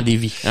des grands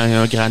défis.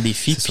 Un grand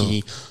défi,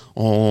 puis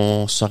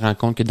on se rend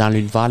compte que dans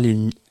l'univers,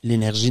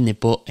 l'énergie n'est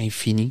pas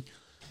infinie.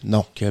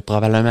 Non. Que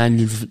probablement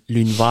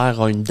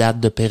l'univers a une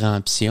date de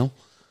péremption.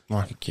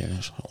 Que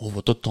on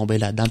va tous tomber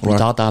là-dedans plus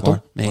tard tantôt,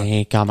 mais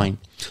quand même.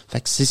 Fait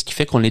que c'est ce qui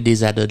fait qu'on est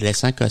des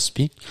adolescents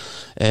cosmiques.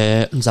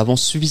 Nous avons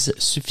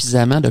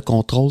suffisamment de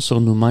contrôle sur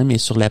nous-mêmes et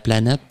sur la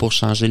planète pour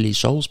changer les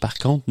choses. Par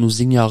contre,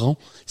 nous ignorons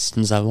si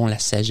nous avons la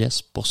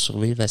sagesse pour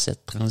survivre à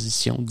cette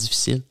transition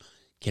difficile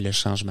qu'est le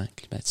changement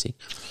climatique.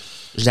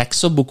 J'axe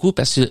ça beaucoup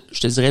parce que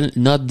je te dirais,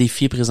 notre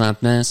défi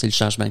présentement, c'est le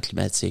changement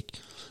climatique.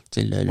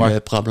 C'est le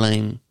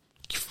problème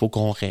qu'il faut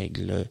qu'on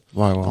règle.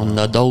 On en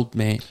a d'autres,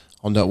 mais...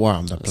 On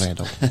a plein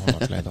d'autres.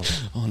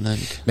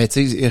 Mais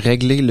tu sais,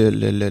 régler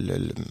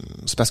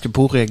c'est parce que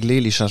pour régler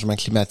les changements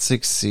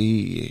climatiques,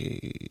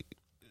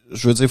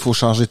 je veux dire, il faut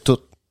changer tout.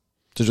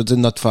 Je veux dire,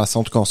 notre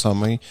façon de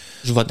consommer.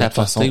 Je vais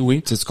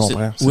t'apporter, tu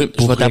comprends? Oui,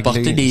 je vais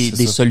t'apporter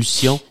des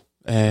solutions.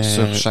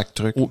 Sur chaque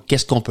truc.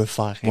 Qu'est-ce qu'on peut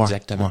faire,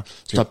 exactement.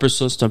 C'est un peu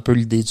ça, c'est un peu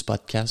l'idée du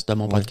podcast, de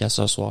mon podcast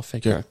ce soir. Fait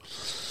que...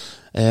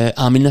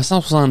 en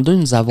 1962,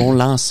 nous avons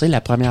lancé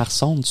la première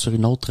sonde sur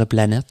une autre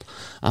planète,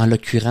 en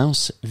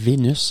l'occurrence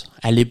Vénus.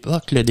 À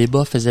l'époque, le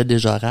débat faisait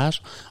déjà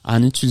rage.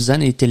 En utilisant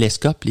les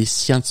télescopes, les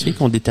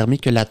scientifiques ont déterminé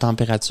que la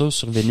température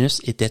sur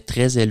Vénus était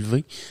très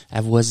élevée,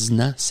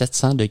 avoisinant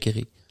 700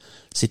 degrés.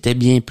 C'était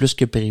bien plus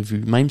que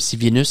prévu. Même si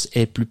Vénus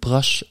est plus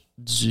proche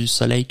du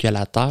Soleil que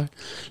la Terre,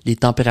 les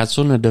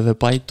températures ne devaient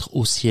pas être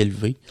aussi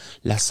élevées.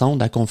 La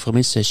sonde a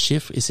confirmé ce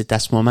chiffre et c'est à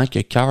ce moment que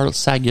Carl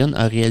Sagan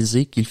a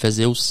réalisé qu'il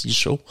faisait aussi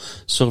chaud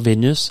sur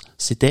Vénus.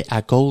 C'était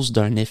à cause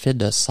d'un effet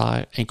de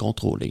serre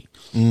incontrôlé.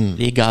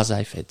 Les gaz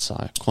à effet de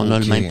serre, qu'on a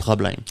le même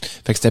problème.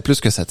 Fait que c'était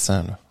plus que 700,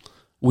 là.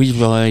 Oui,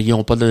 ils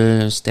ont pas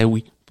de... C'était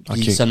oui.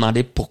 Ils se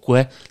demandaient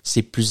pourquoi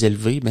c'est plus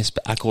élevé, mais c'est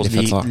à cause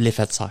de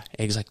l'effet de serre.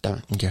 Exactement.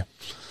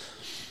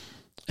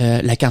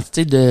 La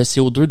quantité de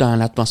CO2 dans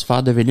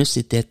l'atmosphère de Vénus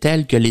était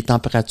telle que les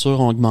températures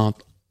ont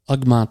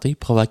augmenté,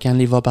 provoquant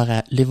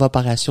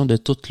l'évaporation de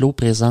toute l'eau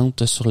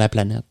présente sur la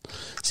planète.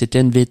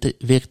 C'était une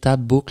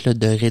véritable boucle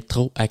de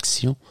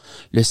rétroaction.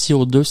 Le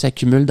CO2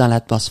 s'accumule dans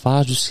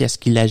l'atmosphère jusqu'à ce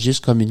qu'il agisse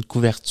comme une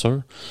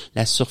couverture.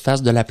 La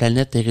surface de la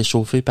planète est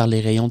réchauffée par les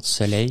rayons du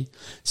soleil.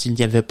 S'il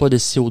n'y avait pas de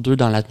CO2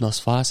 dans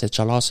l'atmosphère, cette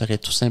chaleur serait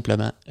tout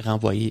simplement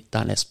renvoyée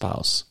dans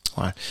l'espace.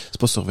 C'est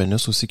pas sur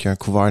Vénus aussi qu'il y a un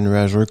couvert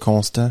nuageux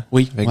constant?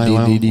 Oui.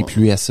 Avec des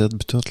pluies acides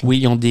et tout, là. Oui,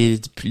 ils ont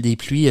des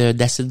pluies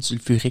d'acide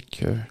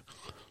sulfurique.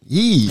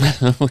 Oui.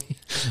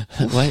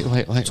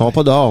 Ouais. Ils sont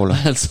pas dehors, là.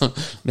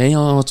 Mais tu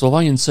vas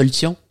voir, il y a une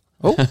solution.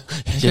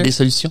 Il y a des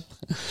solutions.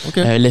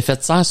 L'effet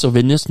de serre sur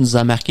Vénus nous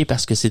a marqué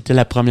parce que c'était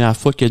la première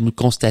fois que nous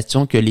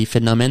constations que les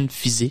phénomènes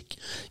physiques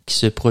qui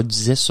se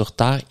produisaient sur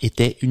Terre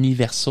étaient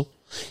universaux.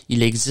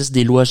 Il existe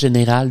des lois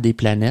générales des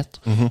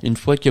planètes. Une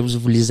fois que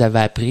vous les avez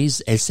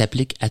apprises, elles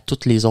s'appliquent à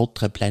toutes les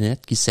autres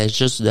planètes, qu'il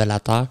s'agisse de la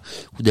Terre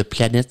ou de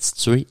planètes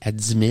situées à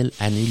 10 000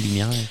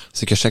 années-lumière.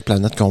 C'est que chaque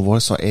planète qu'on voit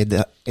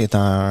est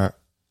à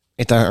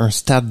un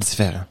stade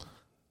différent.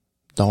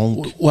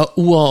 Donc...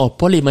 Ou a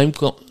pas les mêmes...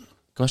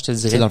 Comment je te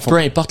dirais? Peu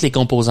importe les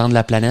composants de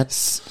la planète,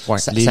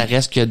 ça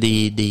reste que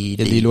il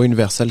y a des lois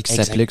universelles qui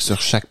s'appliquent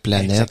sur chaque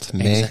planète,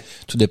 mais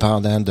tout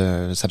dépendant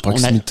de sa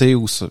proximité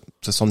ou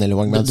de son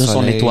éloignement du soleil.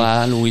 De son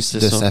étoile, oui,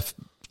 c'est ça.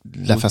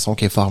 De la façon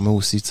qu'elle est formée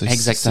aussi, tu sais.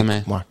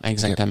 Exactement.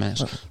 Exactement.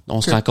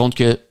 On se rend compte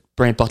que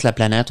peu importe la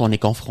planète, on est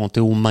confronté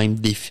au même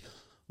défi,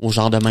 au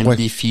genre de même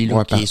défi,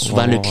 là, qui est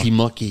souvent le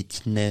climat qui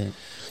est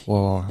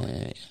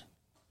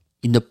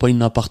il n'a pas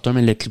inopportun,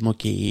 mais le climat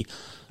qui est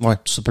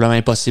tout simplement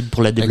impossible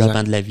pour le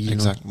développement de la vie.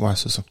 Exact. Ouais,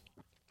 c'est ça.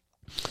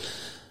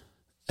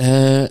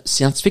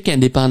 Scientifique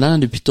indépendant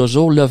depuis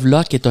toujours,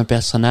 Lovelock est un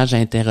personnage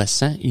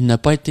intéressant. Il n'a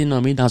pas été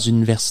nommé dans une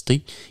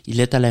université. Il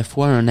est à la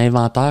fois un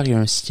inventeur et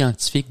un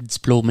scientifique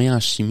diplômé en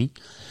chimie.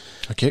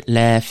 Okay.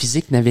 La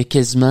physique n'avait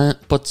quasiment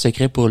pas de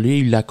secret pour lui.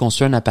 Il a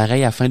conçu un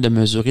appareil afin de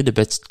mesurer de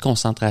petites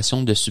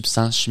concentrations de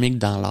substances chimiques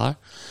dans l'air.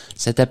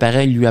 Cet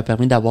appareil lui a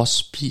permis d'avoir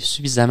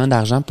suffisamment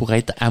d'argent pour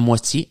être à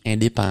moitié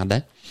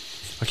indépendant.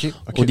 Okay.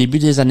 Au début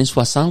des années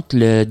 60,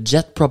 le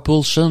Jet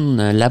Propulsion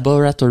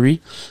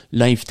Laboratory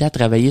l'a invité à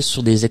travailler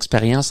sur des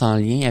expériences en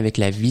lien avec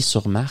la vie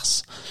sur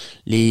Mars.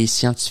 Les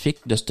scientifiques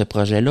de ce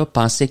projet-là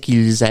pensaient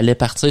qu'ils allaient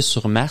partir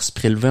sur Mars,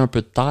 prélever un peu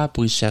de terre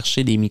pour y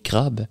chercher des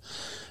microbes.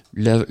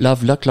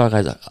 Lovelock leur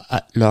a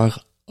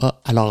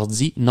alors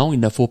dit « Non, il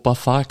ne faut pas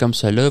faire comme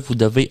cela, vous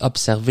devez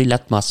observer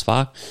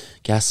l'atmosphère,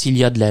 car s'il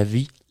y a de la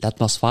vie,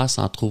 l'atmosphère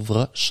s'en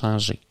trouvera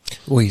changée. »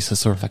 Oui, c'est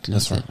sûr. Fait que là,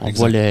 on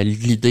voit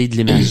l'idée de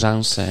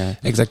l'émergence.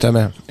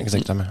 Exactement.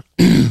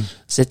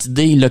 Cette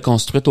idée, il l'a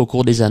construite au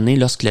cours des années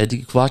lorsqu'il a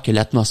découvert que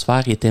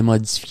l'atmosphère était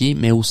modifiée,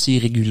 mais aussi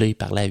régulée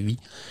par la vie.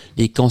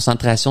 Les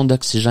concentrations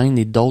d'oxygène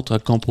et d'autres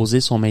composés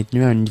sont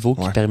maintenues à un niveau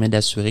qui permet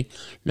d'assurer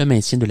le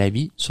maintien de la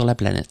vie sur la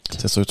planète.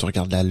 C'est sûr, tu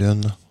regardes la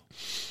Lune.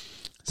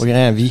 Pas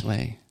grand vie.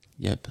 Ouais.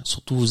 Il y a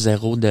surtout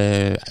zéro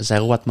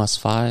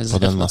atmosphère. Pas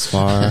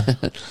d'atmosphère.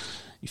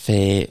 Il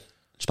fait...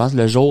 Je pense que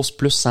le jour, c'est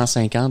plus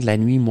 150, la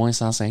nuit, moins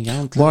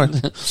 150. Là. Ouais,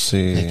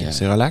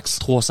 c'est relax.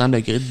 300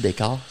 degrés de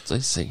décor, tu sais,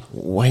 c'est...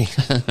 Oui,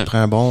 prends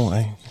un bon,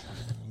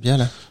 bien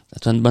là. Ça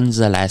te fait une bonne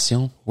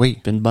isolation. Oui.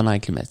 Puis une bonne air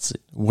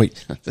climatique. Oui,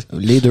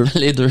 les deux.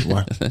 Les deux.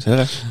 Ouais,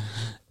 c'est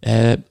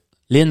vrai.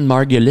 Lynn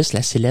Margulis,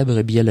 la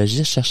célèbre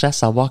biologiste, cherchait à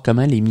savoir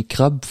comment les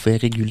microbes pouvaient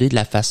réguler de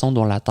la façon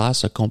dont la Terre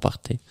se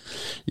comportait.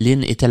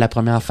 Lynn était la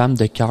première femme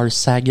de Carl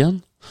Sagan.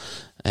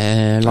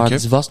 Leur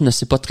divorce ne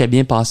s'est pas très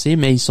bien passé,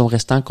 mais ils sont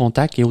restés en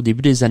contact et au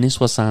début des années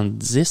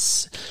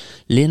 70,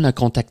 Lynn a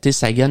contacté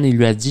Sagan et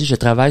lui a dit « Je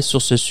travaille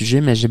sur ce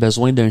sujet, mais j'ai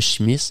besoin d'un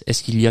chimiste.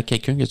 Est-ce qu'il y a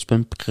quelqu'un que tu peux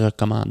me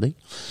recommander? »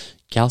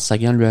 Carl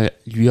Sagan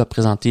lui a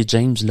présenté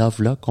James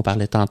Lovelock, qu'on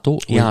parlait tantôt,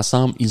 et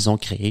ensemble, ils ont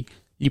créé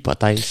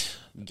l'hypothèse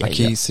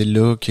Gaia. OK, c'est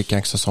là que quand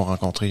ils se sont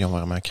rencontrés, ils ont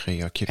vraiment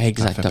créé. OK.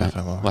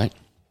 Exactement. Ouais.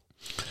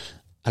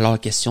 Alors, la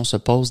question se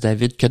pose,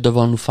 David, que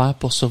devons-nous faire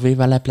pour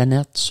survivre à la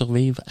planète,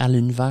 survivre à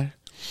l'univers?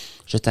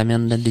 Je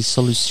t'amène des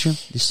solutions.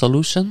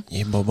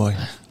 Yeah, boy.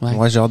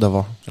 Ouais, j'ai hâte de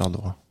voir.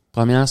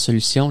 Première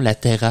solution, la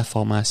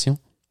terraformation.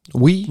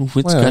 Oui.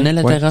 Tu connais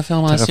la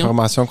terraformation?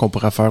 Terraformation qu'on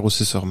pourrait faire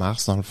aussi sur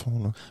Mars, dans le fond.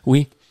 Là.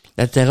 Oui.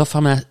 La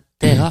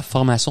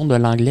terraformation de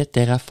l'anglais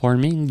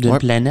terraforming d'une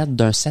planète,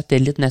 d'un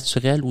satellite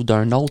naturel ou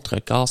d'un autre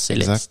corps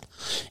céleste. Exact.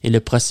 Et le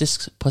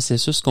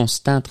processus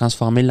consistant à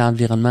transformer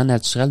l'environnement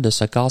naturel de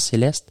ce corps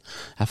céleste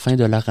afin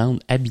de le rendre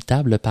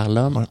habitable par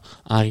l'homme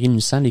en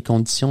réunissant les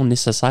conditions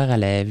nécessaires à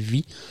la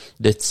vie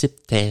de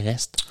type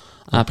terrestre.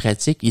 En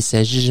pratique, il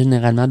s'agit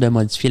généralement de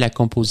modifier la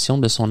composition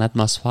de son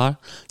atmosphère,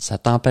 sa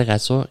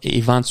température et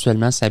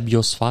éventuellement sa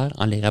biosphère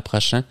en les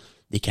rapprochant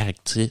des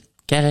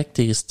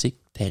caractéristiques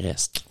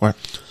terrestres. Ouais.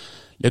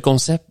 Le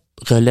concept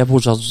relève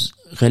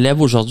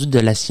aujourd'hui de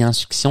la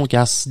science-fiction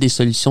car si des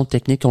solutions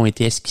techniques ont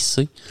été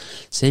esquissées,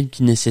 celles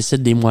qui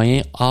nécessitent des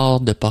moyens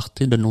hors de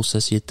portée de nos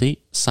sociétés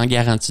sans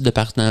garantie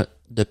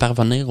de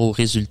parvenir aux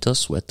résultats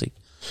souhaités.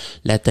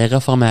 La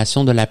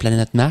terraformation de la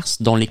planète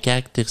Mars, dont les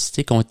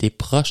caractéristiques ont été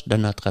proches de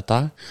notre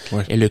Terre,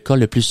 est le cas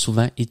le plus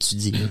souvent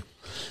étudié.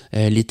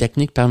 Les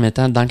techniques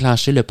permettant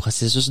d'enclencher le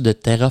processus de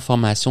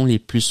terraformation les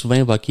plus souvent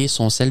évoquées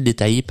sont celles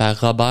détaillées par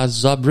Robert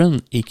Zubrin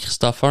et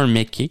Christopher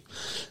McKay.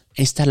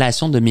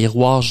 Installation de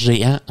miroirs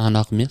géants en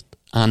orbite,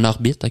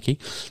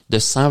 de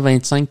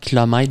 125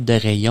 km de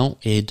rayon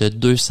et de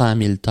 200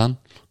 000 tonnes,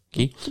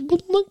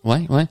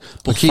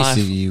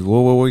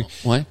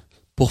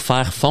 pour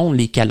faire fondre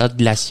les calottes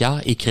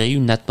glaciaires et créer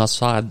une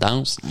atmosphère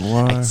dense,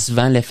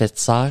 activant l'effet de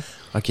serre.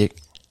 OK. Fait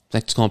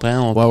que tu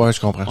comprends? Je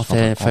comprends. On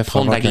fait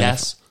fondre la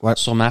glace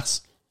sur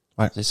Mars.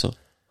 Ouais. C'est ça.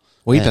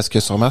 Oui, parce que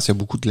sur Mars, il y a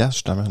beaucoup de glace,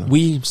 justement. Là.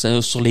 Oui,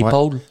 c'est sur les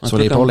pôles. Sur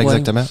les pôles,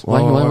 exactement.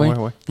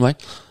 Ouais.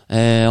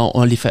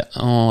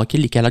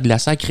 Les calottes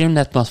glaciaires créent une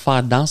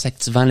atmosphère dense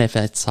activant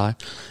l'effet de serre.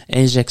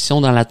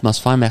 Injection dans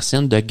l'atmosphère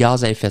martienne de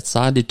gaz à effet de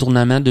serre,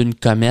 détournement d'une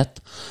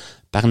comète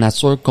par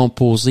nature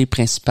composée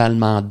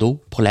principalement d'eau,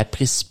 pour la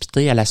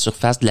précipiter à la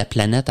surface de la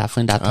planète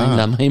afin d'atteindre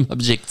le même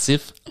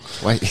objectif.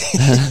 Ouais.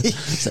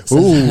 Ça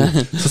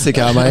c'est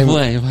quand même.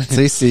 Ouais.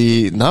 Tu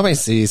sais,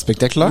 c'est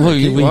spectaculaire.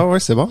 Oui, okay. oui. Ouais,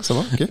 c'est bon.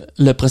 OK.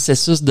 Le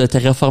processus de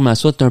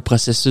terraformation est un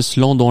processus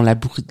long dont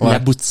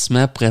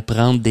l'aboutissement pourrait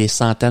prendre des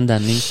centaines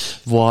d'années,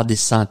 voire des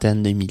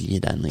centaines de milliers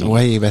d'années.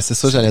 Oui, ben c'est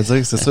ça, j'allais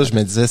dire, c'est ça, je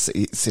me disais,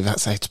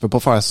 tu peux pas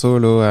faire ça,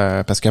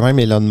 là, parce que même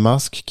Elon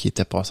Musk, qui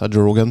était passé à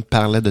Joe Rogan,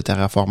 parlait de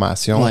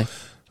terraformation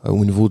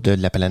au niveau de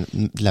la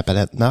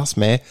planète Mars,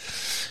 mais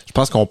je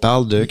pense qu'on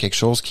parle de quelque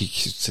chose qui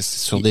c'est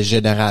sur des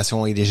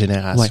générations et des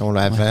générations,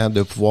 là, avant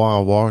de pouvoir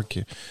avoir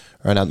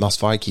une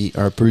atmosphère qui est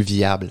un peu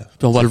viable.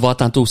 Puis on va le voir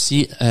tantôt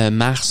aussi,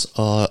 Mars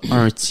a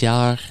un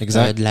tiers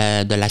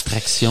de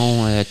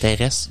l'attraction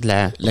terrestre, de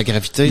la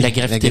gravité. La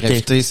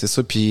gravité, c'est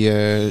ça. Puis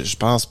je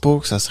pense pas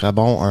que ça serait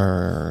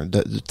bon tu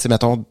sais,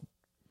 mettons,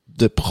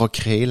 de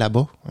procréer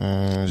là-bas.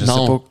 Je sais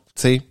pas,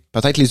 tu sais,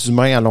 peut-être les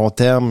humains à long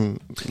terme,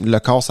 le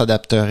corps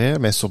s'adapterait,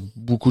 mais sur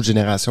beaucoup de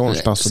générations,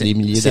 je pense sur des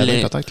milliers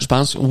d'années peut-être. Je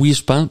pense,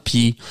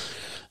 puis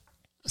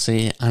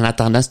c'est en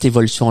attendant cette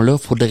évolution-là,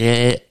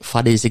 faudrait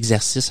faire des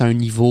exercices à un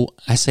niveau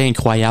assez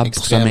incroyable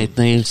pour se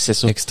maintenir, c'est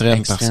ça.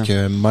 Extrême, parce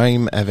que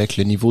même avec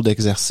le niveau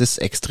d'exercice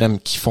extrême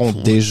qu'ils font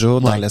déjà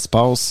dans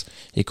l'espace,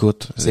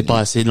 écoute, c'est pas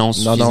assez long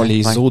suffisant. Non,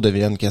 les eaux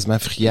deviennent quasiment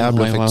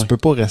friables. Fait que tu peux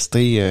pas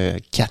rester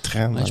 4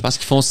 ans. Je pense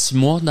qu'ils font 6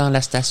 mois dans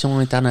la station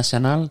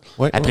internationale.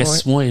 Après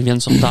 6 mois, ils reviennent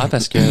sur Terre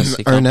parce que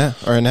c'est un an.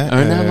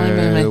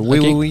 Même.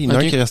 Oui. Il y en a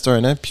un qui reste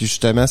un an, puis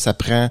justement, ça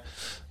prend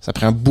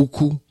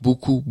beaucoup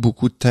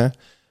de temps.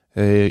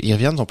 Ils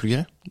reviennent, ils sont plus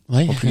grands.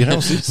 Ils sont plus grands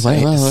aussi.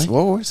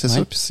 Ouais, c'est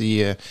ça.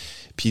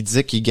 Puis il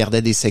disait qu'il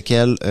gardait des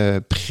séquelles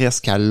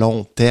presque à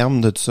long terme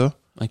de tout ça.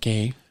 OK.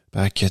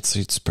 Fait que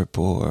tu peux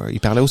pas.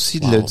 Il parlait aussi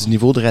du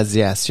niveau de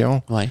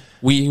radiation. Ouais.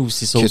 Oui,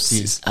 c'est ça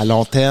aussi. À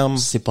long terme,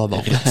 c'est pas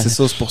bon. C'est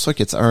ça, c'est pour ça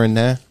que un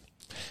an.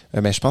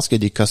 Mais je pense qu'il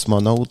y a des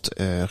cosmonautes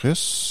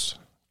russes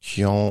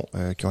qui ont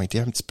été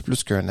un petit peu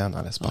plus qu'un an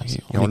dans l'espace.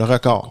 Ils ont le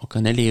record. On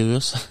connaît les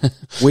Russes.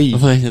 Oui.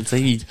 Ouais, tu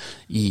sais,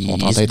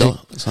 ils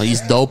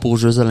se dopent aux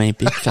Jeux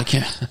Olympiques. Fait que...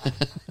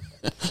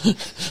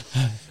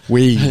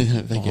 Oui.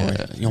 Fait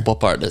que, ils ont pas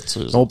peur de ça.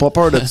 Ils ont pas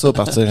peur de ça,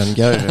 partir à une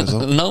guerre, eux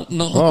autres.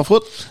 Non. En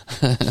foot.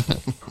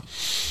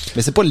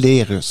 Mais c'est pas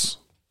les Russes.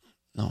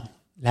 Non.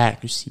 La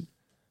Russie.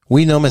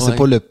 Oui, non, mais c'est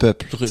pas le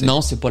peuple.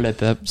 Non, c'est pas le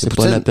peuple. C'est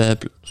pas le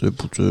peuple. C'est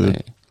Poutine.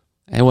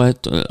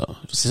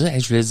 C'est ça,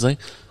 je voulais dire.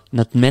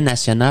 Notre mets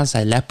national,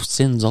 c'est la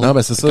poutine, nous autres. Non,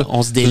 ben c'est ça.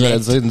 On se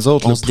délecte. Nous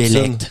autres, on se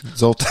délecte.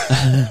 Nous autres.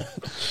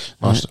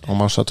 on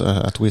mange ça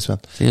à tous les semaines.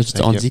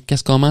 On dit,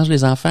 qu'est-ce qu'on mange,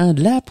 les enfants?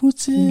 De la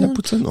poutine. La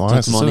poutine,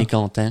 ouais, tout le monde est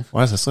content.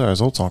 Ouais, c'est ça.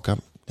 Eux autres sont comme...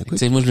 Tu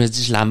sais, moi, je me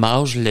dis, je la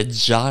mange, je le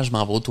digère, je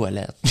m'en vais aux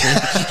toilettes.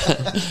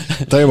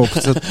 T'as mon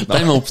poutine.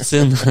 T'as mon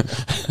poutine.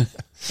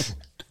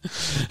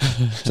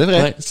 C'est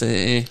vrai. Ouais,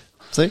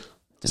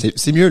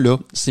 c'est mieux là.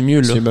 C'est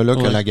mieux là.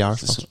 Que la guerre,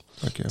 je pense.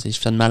 Okay. Je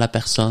fais de mal à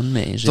personne,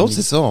 mais nous autres,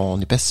 c'est ça, on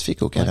est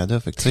pacifique au Canada.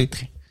 Fait que, tu sais,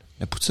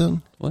 la poutine,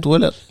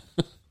 toilette.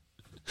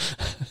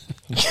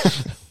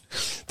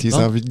 Tes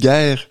envies de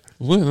guerre.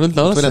 Oui,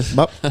 non, toilette.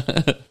 Bon.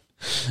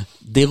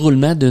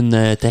 Déroulement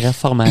d'une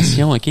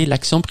terraformation, OK?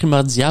 L'action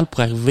primordiale pour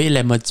arriver à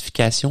la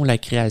modification, la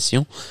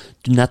création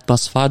d'une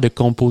atmosphère de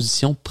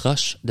composition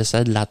proche de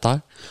celle de la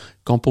Terre,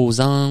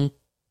 composante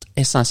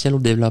essentielle au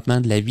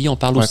développement de la vie. On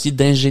parle aussi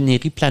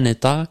d'ingénierie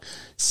planétaire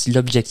si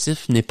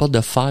l'objectif n'est pas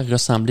de faire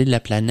ressembler la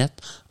planète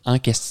en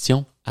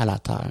question à la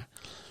Terre.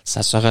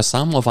 Ça se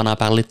ressemble, on va en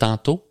parler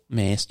tantôt,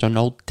 mais c'est une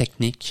autre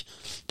technique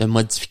de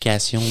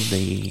modification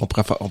des... On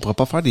pourrait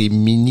pas faire des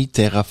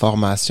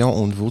mini-terraformations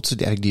au niveau, tu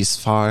sais, avec des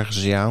sphères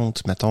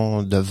géantes,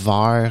 mettons, de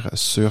verre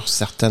sur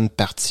certaines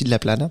parties de la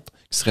planète?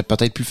 Qui serait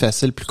peut-être plus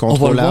facile, plus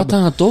contrôlable. On va le voir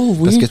tantôt,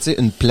 oui. Parce que, tu sais,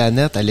 une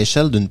planète, à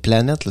l'échelle d'une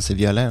planète, là, c'est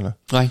violent, là.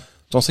 Ouais.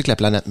 On sait que la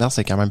planète Mars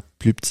est quand même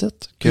plus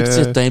petite plus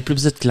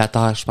petite que la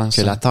Terre, je pense.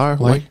 Que la Terre,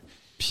 oui.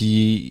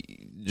 Puis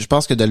je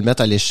pense que de le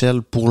mettre à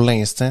l'échelle pour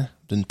l'instant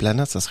d'une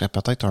planète, ça serait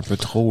peut-être un peu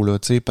trop, là.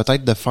 Tu sais,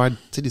 peut-être de faire, tu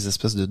sais, des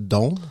espèces de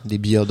dômes, des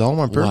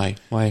biodômes un peu.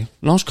 Ouais.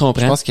 Non, je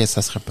comprends. Je pense que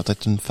ça serait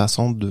peut-être une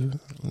façon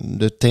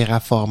de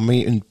terraformer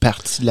une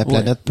partie de la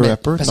planète peu à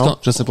peu. Non,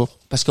 je sais pas.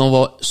 Parce qu'on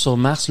va sur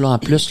Mars, là, en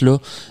plus, là,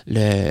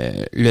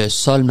 le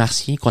sol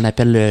martien qu'on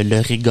appelle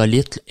le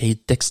régolithe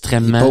est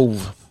extrêmement... Il est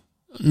pauvre.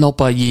 Non,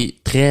 pas, il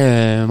est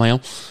très,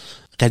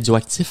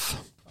 radioactif.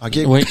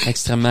 Okay. Oui,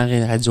 extrêmement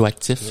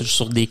radioactif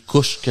sur des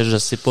couches que je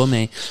sais pas,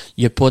 mais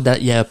il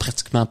y a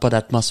pratiquement pas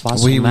d'atmosphère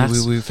sur Mars.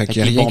 Oui. Fait qu'il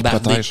y a rien qui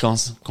bombardé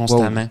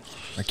constamment.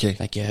 OK.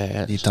 Fait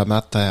que, les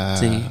tomates,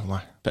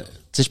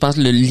 tu sais, je pense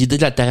que l'idée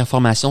de la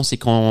terraformation, c'est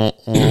qu'on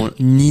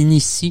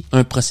initie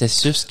un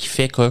processus qui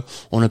fait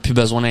qu'on n'a plus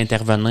besoin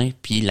d'intervenir,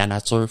 puis la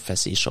nature fait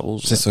ses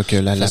choses. C'est ça, que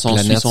la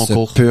planète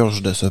se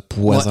purge de ce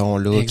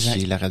poison-là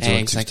qui est la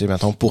radioactivité,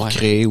 mettons, pour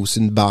créer aussi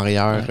une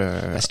barrière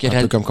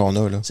un peu comme qu'on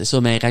a, là. C'est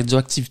ça, mais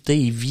radioactivité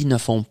et vie ne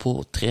font pas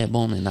très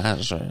bon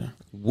ménage.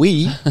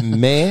 Oui,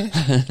 mais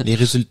les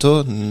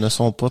résultats ne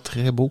sont pas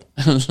très beaux.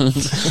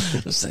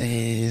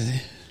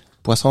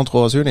 Poisson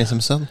 3 yeux dans les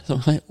Simpsons?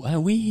 Ouais,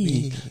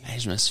 oui. Hey,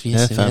 je me souviens,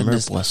 Le c'est vrai. fameux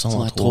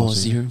poisson à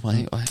 3 yeux.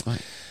 Ouais.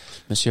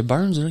 Monsieur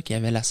Burns, là, qui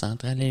avait la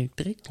centrale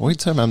électrique. Oui,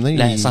 tu sais, m'amener.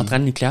 La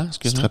centrale nucléaire, Tu te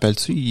excuse-moi.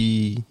 rappelles-tu,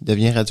 il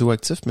devient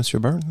radioactif, Monsieur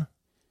Burns?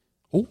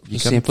 Oh, Il est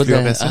je comme sais pas de...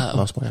 fluorescent. Ah,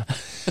 Non, c'est pas grave.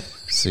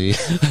 C'est...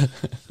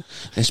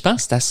 mais je pense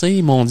que c'est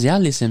assez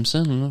mondial, les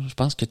Simpsons, là. Je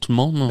pense que tout le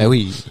monde... Ben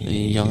oui, c'est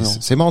mondial.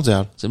 C'est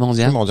mondial. C'est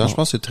mondial. Bon. Je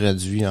pense que c'est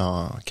traduit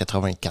en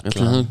 84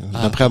 Ah, langues.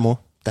 D'après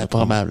moi.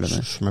 Probablement.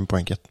 Je suis même pas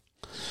inquiète.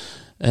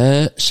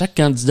 Chaque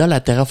candidat à la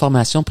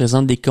terraformation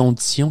présente des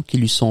conditions qui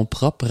lui sont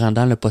propres,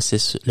 rendant le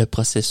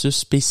processus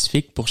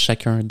spécifique pour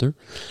chacun d'eux.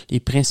 Les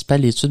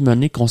principales études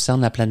menées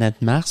concernent la planète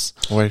Mars.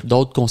 Oui.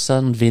 D'autres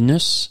concernent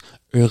Vénus,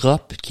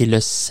 Europe, qui est le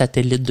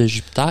satellite de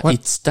Jupiter, Ouais. et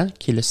Titan,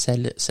 qui est le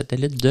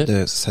satellite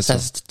de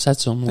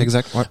Saturne. Oui.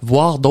 Exact, ouais.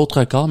 Voire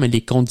d'autres corps, mais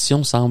les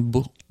conditions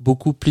semblent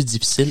beaucoup plus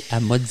difficiles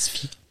à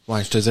modifier.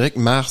 Ouais, je te dirais que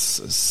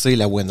Mars, c'est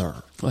la winner.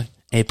 Ouais.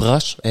 Elle est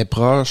proche. Elle est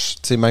proche,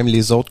 tu sais, même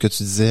les autres que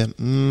tu disais,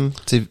 tu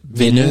sais,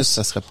 Vénus,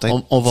 ça serait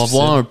peut-être On va difficile.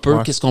 voir un peu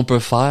Ouais. qu'est-ce qu'on peut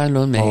faire,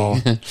 là, mais Oh.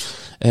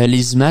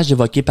 les images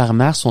évoquées par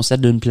Mars sont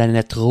celles d'une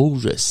planète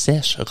rouge,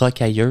 sèche,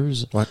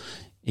 rocailleuse, Ouais.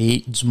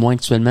 et du moins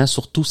actuellement,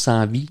 surtout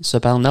sans vie.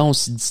 Cependant,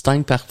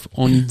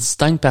 on y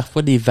distingue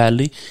parfois des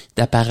vallées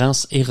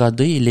d'apparence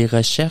érodée, et les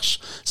recherches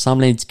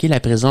semblent indiquer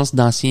la présence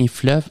d'anciens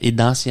fleuves et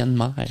d'anciennes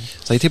mers.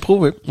 Ça a été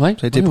prouvé. Ouais,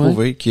 Ça a été ouais,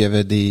 prouvé qu'il y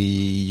avait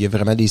il y a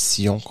vraiment des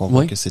sillons qu'on voit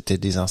Ouais. que c'était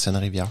des anciennes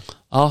rivières.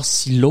 Or,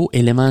 si l'eau,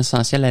 élément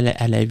essentiel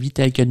à la vie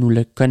telle que nous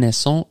le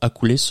connaissons, a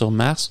coulé sur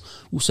Mars,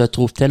 où se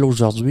trouve-t-elle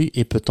aujourd'hui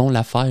et peut-on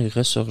la faire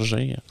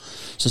ressurgir?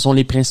 Ce sont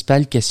les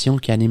principales questions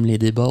qui animent les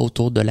débats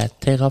autour de la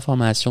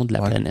terraformation de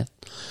la planète.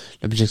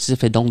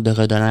 L'objectif est donc de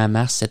redonner à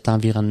Mars cet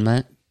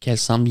environnement qu'elle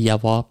semble y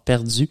avoir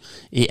perdu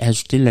et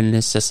ajouter le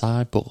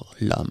nécessaire pour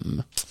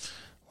l'homme.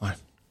 Ouais.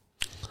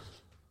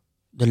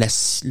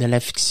 De la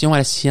fiction à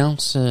la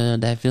science,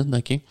 David,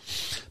 OK.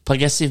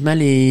 Progressivement,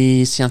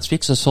 les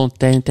scientifiques se sont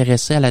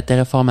intéressés à la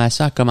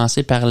terraformation, à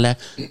commencer par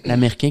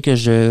l'Américain que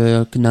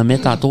je nommais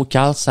tantôt,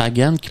 Carl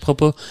Sagan,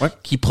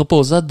 qui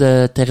proposa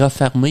de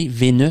terraformer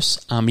Vénus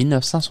en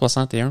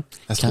 1961.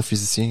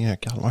 Astrophysicien,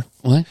 Carl, ouais.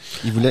 Ouais.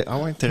 Il voulait,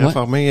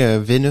 terraformer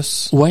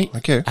Vénus. Ouais.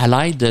 OK. À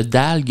l'aide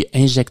d'algues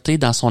injectées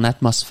dans son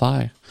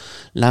atmosphère.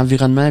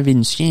 L'environnement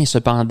vénusien est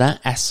cependant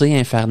assez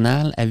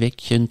infernal,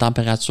 avec une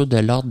température de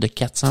l'ordre de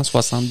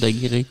 460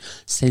 degrés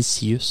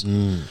Celsius.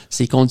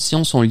 Ces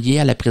conditions sont liées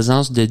à la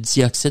présence de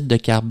dioxyde de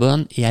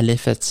carbone et à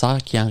l'effet de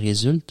serre qui en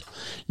résulte.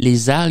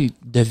 Les algues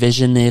devaient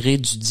générer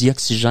du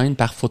dioxygène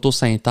par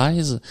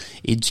photosynthèse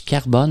et du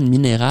carbone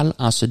minéral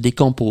en se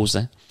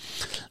décomposant.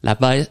 La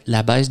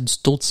baisse du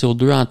taux de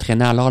CO2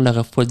 entraînait alors le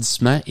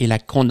refroidissement et la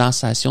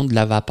condensation de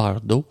la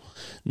vapeur d'eau.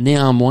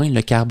 Néanmoins,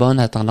 le carbone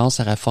a tendance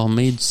à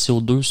reformer du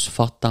CO2 sous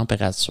forte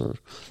température.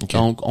 Okay.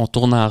 Donc, on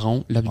tourne en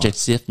rond.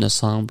 L'objectif ne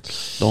semble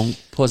donc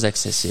pas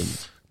accessible.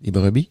 Les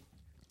brebis?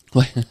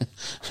 Ouais.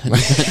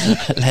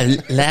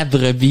 la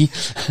brebis.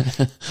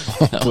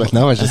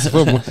 Non, je sais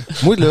pas,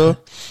 moi là,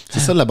 c'est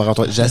ça le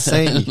laboratoire.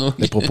 J'essaye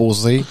de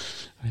proposer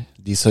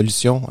des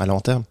solutions à long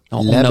terme.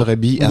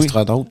 Brebis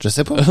astronaute, je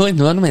sais pas. Oui,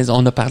 non, mais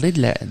on a parlé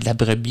de la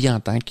brebis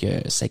en tant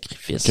que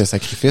sacrifice. Que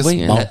sacrifice?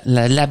 Oui, bon,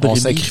 la brebis. on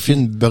sacrifie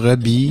une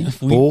brebis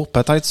pour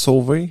peut-être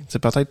sauver, c'est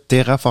peut-être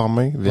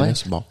terraformer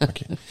Vénus. Bon,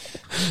 OK.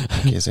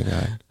 OK, c'est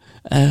correct.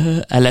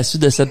 À la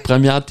suite de cette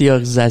première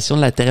théorisation,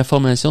 la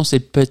terraformation s'est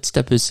petit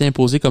à petit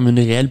imposée comme une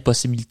réelle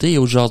possibilité, et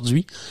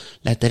aujourd'hui,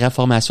 la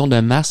terraformation de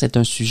Mars est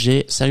un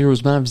sujet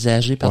sérieusement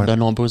envisagé par de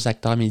nombreux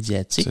acteurs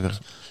médiatiques. C'est vrai.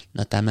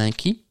 Notamment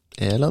qui?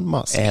 Elon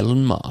Musk. Elon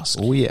Musk.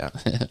 Oh yeah.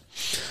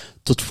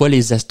 Toutefois,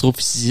 les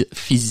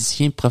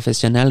astrophysiciens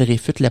professionnels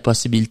réfutent la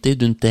possibilité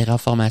d'une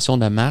terraformation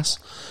de Mars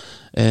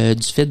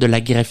du fait de la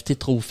gravité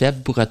trop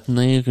faible pour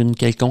retenir une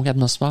quelconque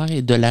atmosphère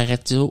et de la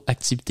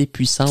radioactivité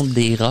puissante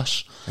des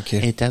roches,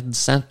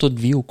 interdisant toute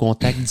vie au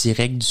contact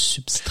direct du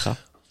substrat.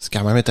 C'est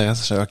quand même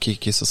intéressant. OK,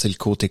 ça c'est le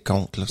côté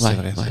contre, là. C'est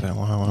vrai, c'est vrai.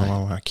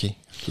 Ouais, OK.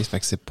 Ça fait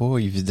que c'est pas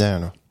évident,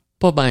 là.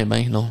 Pas ben,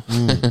 non.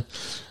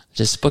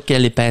 Je sais pas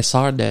quelle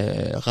épaisseur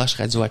de roche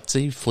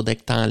radioactive faudrait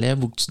que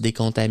t'enlèves ou que tu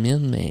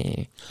décontamines,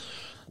 mais...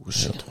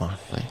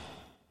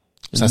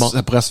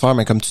 Ça pourrait se faire,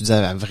 mais comme tu disais,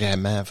 à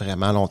vraiment,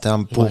 vraiment long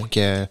terme pour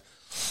que...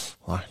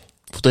 Ouais.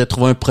 Faudrait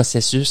trouver un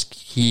processus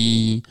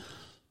qui...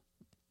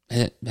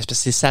 parce que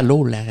c'est ça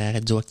l'eau, la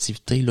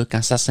radioactivité, là.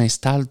 Quand ça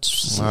s'installe,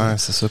 Ouais,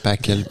 c'est ça.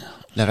 Puis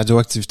la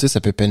radioactivité, ça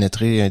peut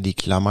pénétrer des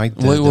kilomètres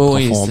de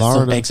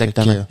profondeur. Là,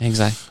 exactement.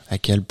 Exact. À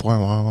quel point,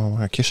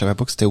 OK, je savais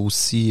pas que c'était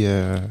aussi...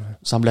 Il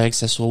semblerait que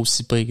ça soit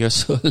aussi près que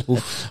ça.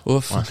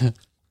 Ouf. Ouais.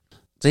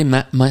 Tu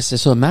sais, c'est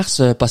ça.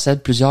 Mars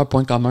possède plusieurs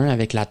points communs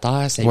avec la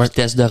Terre, sa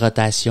vitesse de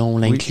rotation,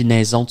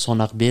 l'inclinaison de son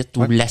orbite,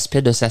 ou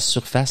l'aspect de sa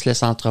surface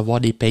laisse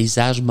entrevoir des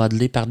paysages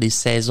modelés par des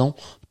saisons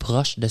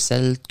proches de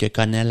celles que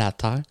connaît la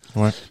Terre.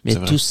 Ouais, mais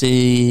tous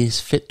ces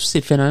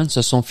phénomènes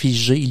se sont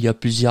figés il y a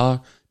plusieurs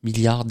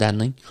milliards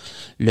d'années.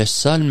 Le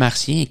sol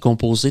martien est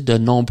composé de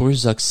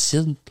nombreux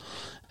oxydes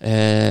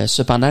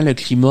Cependant, le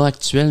climat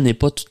actuel n'est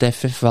pas tout à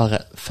fait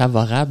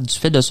favorable du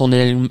fait de son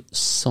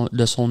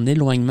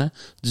éloignement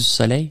du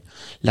soleil.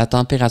 La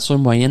température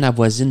moyenne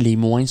avoisine les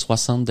moins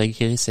 60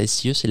 degrés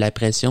Celsius et la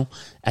pression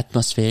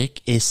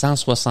atmosphérique est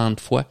 160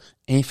 fois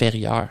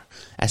inférieure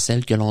à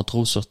celle que l'on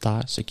trouve sur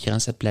Terre, ce qui rend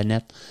cette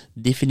planète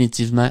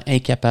définitivement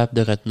incapable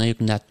de retenir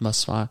une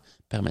atmosphère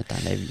permettant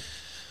la vie.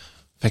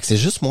 Fait que c'est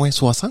juste moins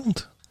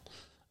 60?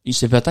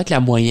 C'est peut-être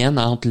la moyenne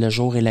entre le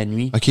jour et la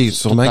nuit. OK,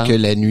 sûrement que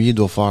la nuit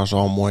doit faire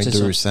genre moins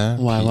 200.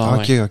 OK.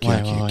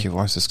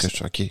 Ouais, c'est ce que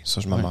je... OK, ça,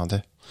 je me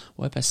demandais.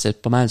 Ouais, parce que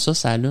c'est pas mal ça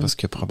allume. Parce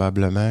que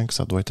probablement que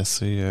ça doit être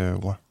assez...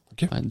 ouais.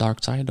 OK.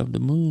 Dark Side of the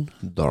Moon.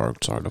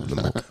 Dark Side of the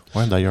Moon.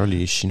 Ouais, d'ailleurs,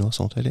 les Chinois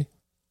sont allés.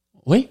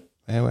 Oui?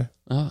 Ouais.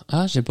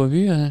 J'ai pas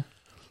vu.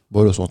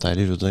 Bon, là, ils sont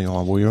allés, je veux dire, ils ont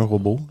envoyé un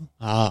robot.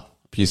 Ah.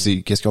 Puis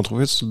qu'est-ce qu'ils ont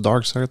trouvé sur le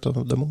Dark Side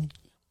of the Moon?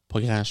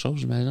 Pas grand-chose,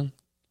 j'imagine.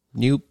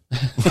 Nope.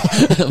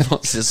 Bon,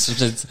 c'est ça,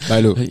 je dis. Ben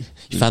là,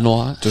 il fait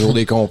noir. Toujours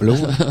des complots.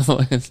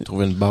 Ouais.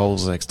 Trouver une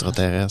base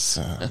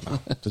extraterrestre.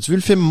 T'as-tu vu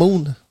le film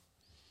Moon?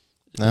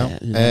 Non?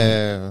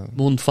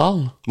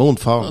 Moonfall?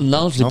 Moonfall.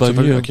 Non, je l'ai pas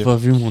vu. Okay. Pas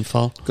vu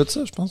Moonfall. Écoute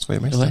ça, je pense que tu vas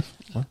aimer ça.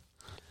 Ouais.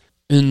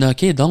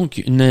 Donc,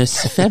 une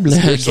si faible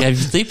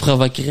gravité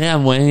provoquerait à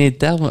moyen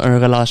terme un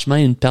relâchement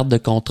et une perte de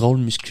contrôle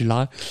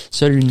musculaire.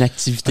 Seule une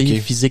activité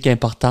physique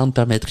importante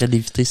permettrait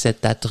d'éviter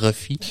cette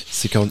atrophie.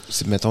 C'est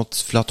mettons,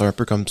 tu flottes un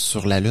peu comme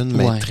sur la Lune,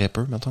 mais très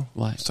peu, mettons.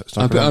 Ouais. C'est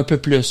un peu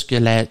plus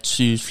que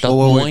tu flottes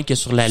moins que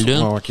sur la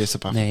Lune. OK, c'est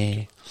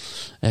parfait.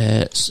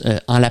 Mais,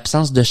 en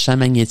l'absence de champ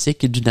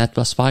magnétique et d'une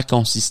atmosphère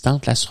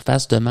consistante, la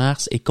surface de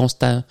Mars est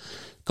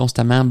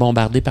constamment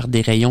bombardée par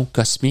des rayons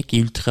cosmiques et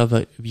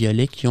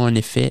ultraviolets qui ont un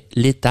effet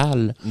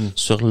létal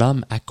sur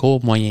l'homme à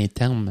court moyen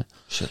terme.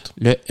 Shit.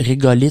 Le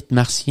régolithe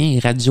martien est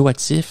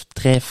radioactif,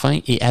 très fin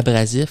et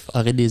abrasif,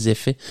 aurait des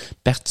effets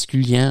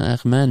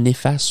particulièrement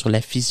néfastes sur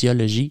la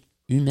physiologie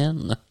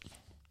humaine.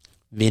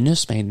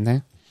 Vénus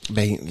maintenant.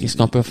 Qu'est-ce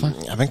qu'on peut faire?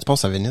 Avant que tu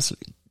passes à Vénus,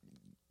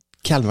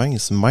 Calvin,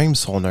 même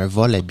si on a un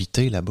vol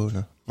habité là-bas,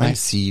 là, même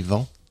s'ils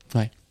vont, tu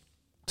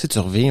sais, tu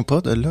reviens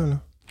pas de là.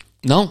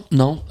 Non.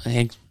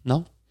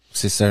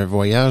 C'est un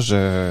voyage,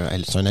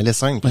 c'est un aller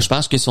simple. Mais je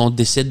pense que si on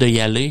décide d'y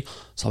aller,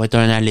 ça va être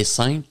un aller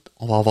simple.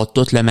 On va avoir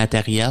tout le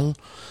matériel.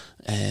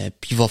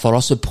 Puis il va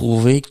falloir se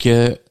prouver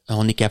que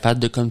on est capable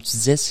de, comme tu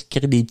disais,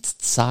 créer des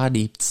petites serres,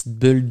 des petites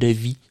bulles de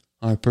vie,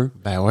 un peu.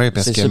 Ben ouais,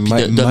 parce que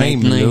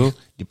même là,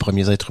 les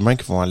premiers êtres humains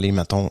qui vont aller,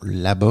 mettons,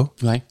 là-bas,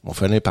 vont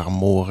finir par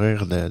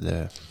mourir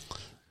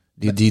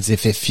des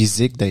effets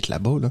physiques d'être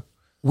là-bas, là.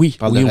 Oui,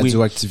 parle de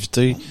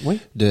radioactivité,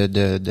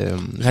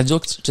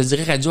 je te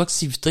dirais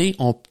radioactivité,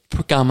 on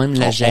peut quand même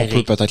la gérer.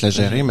 On peut peut-être la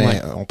gérer,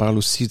 mais on parle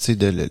aussi, tu sais,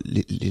 de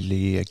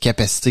les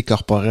capacités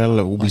corporelles,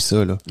 oublie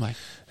ça, là.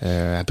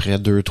 Après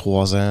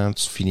 2-3 ans,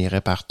 tu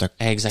finirais par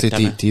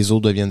tes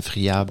os deviennent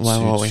friables,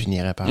 tu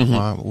finirais par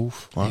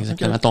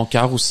Exactement. Ton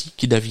cœur aussi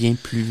qui devient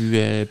plus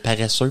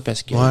paresseux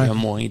parce qu'il y a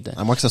moins de...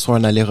 À moins que ce soit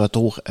un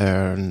aller-retour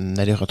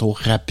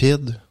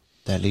rapide.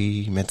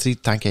 D'aller, mais tu sais,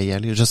 tant qu'à y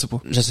aller, je sais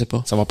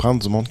pas. Ça va prendre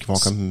du monde qui vont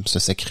comme se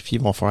sacrifier,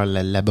 vont faire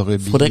la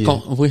brebis. Faudrait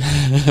qu'on,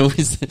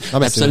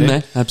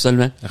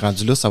 absolument.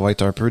 Rendu là, ça va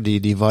être un peu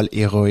des vols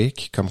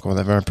héroïques, comme qu'on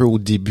avait un peu au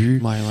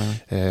début. Quand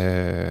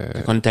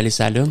on est allé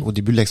sur la Lune. Au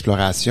début de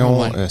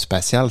l'exploration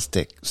spatiale,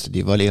 c'était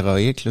des vols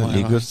héroïques, là.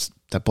 Les gars,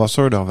 t'es pas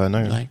sûr de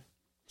revenir.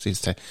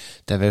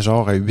 T'avais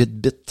genre 8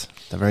 bits.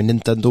 T'avais un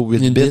Nintendo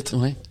 8 bits.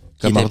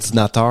 Comme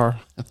ordinateur.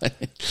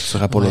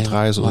 Sur Apollo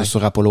 13 ou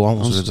sur Apollo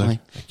 11, je veux dire.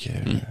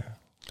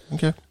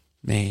 OK.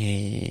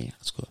 Mais,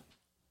 en tout cas.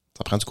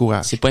 Ça prend du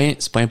courage. C'est pas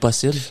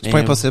impossible. C'est pas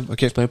impossible, OK.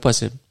 C'est pas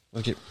impossible.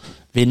 OK.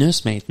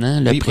 Vénus, maintenant.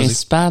 Le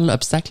principal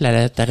obstacle à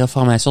la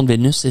terraformation de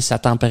Vénus est sa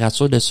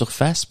température de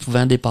surface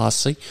pouvant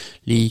dépasser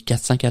les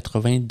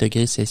 480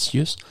 degrés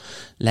Celsius.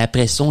 La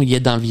pression y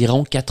est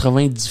d'environ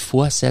 90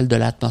 fois celle de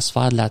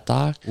l'atmosphère de la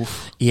Terre.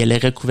 Ouf. Et elle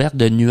est recouverte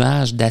de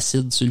nuages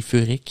d'acide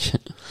sulfurique.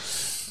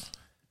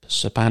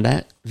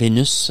 Cependant,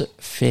 Vénus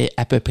fait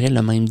à peu près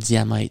le même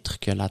diamètre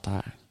que la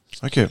Terre.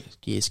 OK.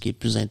 Ce qui est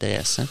plus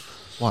intéressant.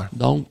 Ouais.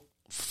 Donc,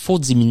 faut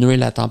diminuer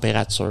la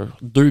température.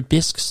 2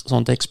 pistes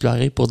sont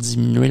explorées pour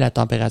diminuer la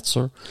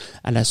température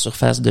à la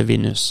surface de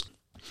Vénus.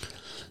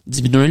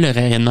 Diminuer le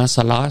rayonnement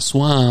solaire,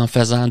 soit en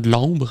faisant de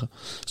l'ombre,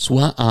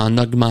 soit en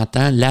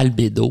augmentant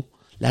l'albédo.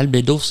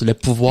 L'albédo, c'est le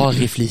pouvoir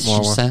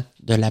réfléchissant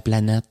de la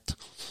planète.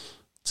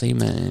 Tu sais,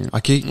 mais...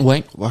 OK.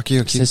 Ouais. OK.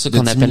 C'est ça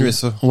qu'on appelle...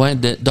 Ça. Ouais,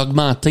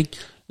 d'augmenter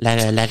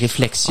la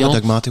réflexion.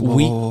 D'augmenter,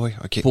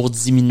 OK. Pour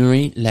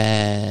diminuer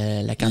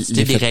la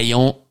quantité des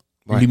rayons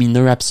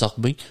lumineux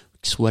absorbés,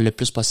 qui soient le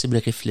plus possible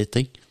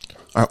reflétés.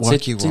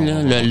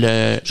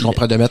 Je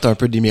comprends de mettre un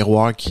peu des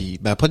miroirs qui...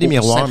 Ben, pas des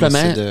miroirs,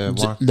 mais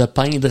c'est de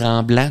peindre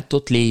en blanc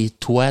tous les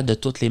toits de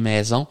toutes les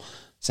maisons.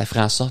 Ça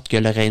ferait en sorte que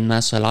le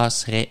rayonnement solaire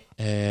serait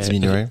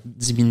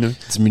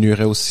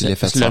diminuerait aussi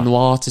l'effet de le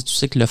noir, tu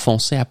sais que le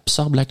foncé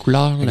absorbe la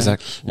couleur.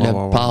 Exact.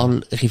 Le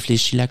pâle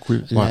réfléchit la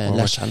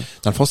chaleur.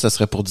 Dans le fond, ça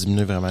serait pour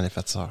diminuer vraiment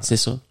l'effet de serre. C'est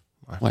ça.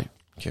 Ouais.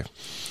 OK.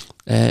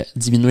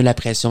 Diminuer la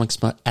pression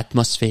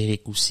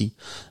atmosphérique aussi.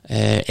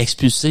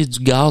 Expulser du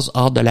gaz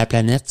hors de la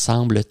planète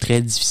semble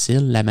très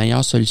difficile. La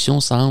meilleure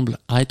solution semble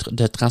être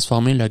de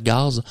transformer le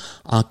gaz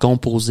en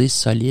composé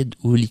solide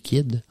ou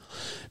liquide.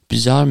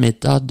 Plusieurs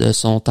méthodes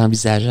sont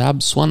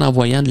envisageables, soit en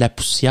envoyant de la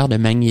poussière de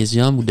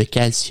magnésium ou de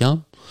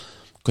calcium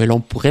que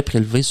l'on pourrait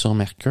prélever sur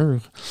Mercure,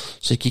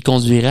 ce qui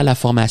conduirait à la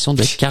formation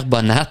de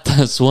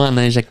carbonate, soit en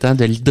injectant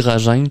de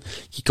l'hydrogène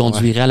qui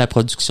conduirait à la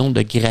production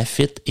de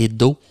graphite et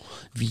d'eau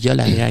via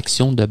la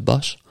réaction de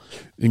Bosch.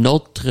 Une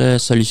autre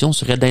solution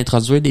serait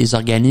d'introduire des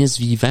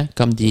organismes vivants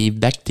comme des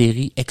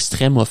bactéries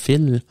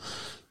extrémophiles.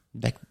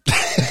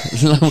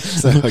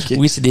 Okay.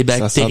 Oui, c'est des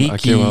bactéries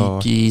qui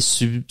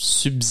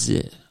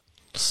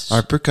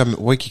un peu comme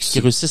qui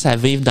réussissent à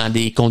vivre dans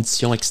des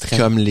conditions extrêmes.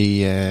 Comme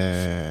les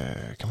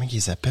comment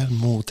ils appellent,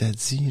 t'as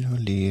dit là,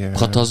 les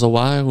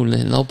protozoaires ou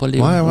les non pas les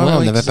on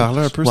avait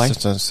parlé un peu, ouais.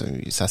 ça se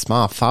met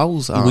en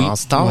phase, en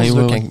stase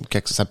là,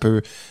 quand ça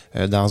peut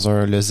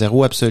dans le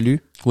zéro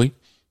absolu. Oui.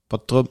 Pas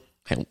de trouble.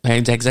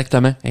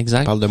 Exactement,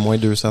 exact. On parle de moins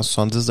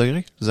 270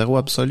 degrés, zéro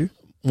absolu.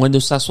 Moins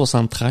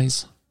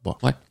 273. Bon.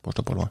 Ouais. Bon,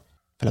 j'étais pas loin.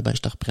 Fallait bien que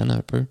je te reprenne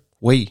un peu.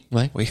 Oui.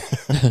 Ouais. Oui.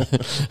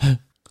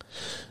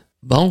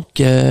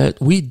 Donc,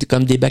 oui,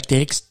 comme des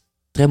bactéries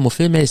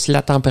extrémophiles, mais si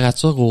la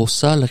température au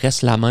sol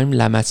reste la même,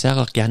 la matière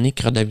organique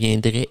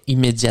redeviendrait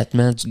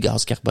immédiatement du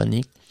gaz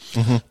carbonique.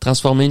 Mm-hmm.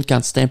 Transformer une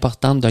quantité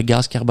importante de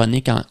gaz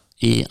carbonique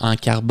en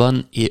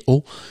carbone et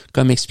eau,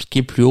 comme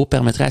expliqué plus haut,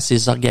 permettrait à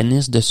ces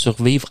organismes de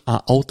survivre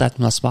en haute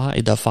atmosphère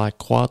et de faire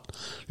croître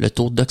le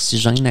taux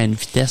d'oxygène à une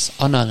vitesse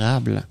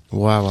honorable.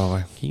 Ouais.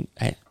 Okay.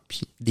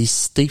 Puis des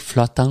cités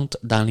flottantes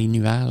dans les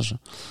nuages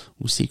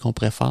aussi qu'on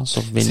pourrait faire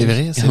sur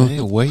Vénus. C'est vrai.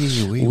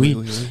 Oui.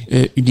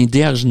 Une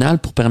idée originale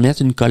pour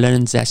permettre une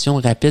colonisation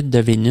rapide de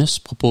Vénus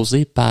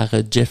proposée par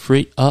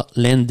Jeffrey A.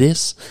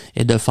 Landis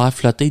est de faire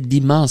flotter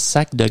d'immenses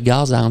sacs de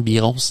gaz à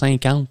environ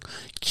 50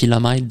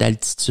 km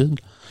d'altitude,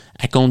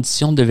 à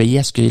condition de veiller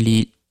à ce que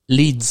les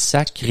 10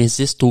 sacs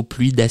résistent aux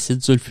pluies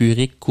d'acide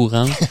sulfurique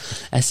courantes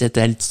à cette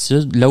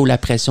altitude, là où la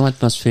pression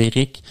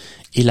atmosphérique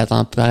et la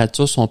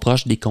température sont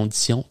proches des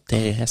conditions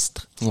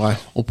terrestres. Ouais.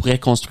 On pourrait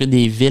construire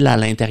des villes à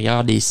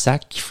l'intérieur des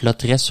sacs qui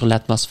flotteraient sur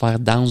l'atmosphère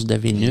dense de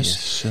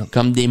Vénus,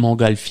 comme des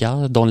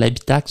montgolfières, dont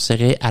l'habitacle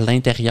serait à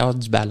l'intérieur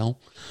du ballon.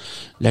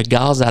 Le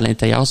gaz à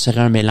l'intérieur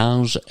serait un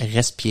mélange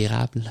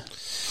respirable.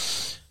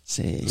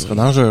 Ce serait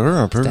dangereux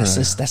un peu.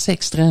 C'est assez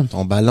extrême.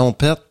 Ton ballon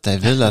pète, ta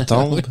ville elle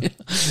tombe. Oui.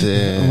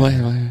 C'est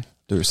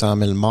 200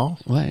 000 morts.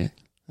 Ouais.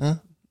 Hein?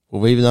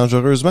 Faut vivre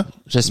dangereusement.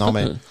 J'espère. Non,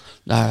 mais...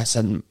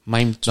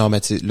 même. Non,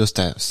 mais là,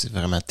 c'est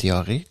vraiment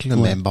théorique, là,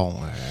 mais bon,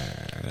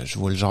 je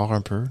vois le genre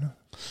un peu, là.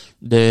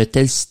 De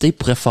telles cités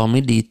pourraient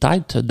former des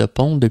têtes de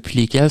pont depuis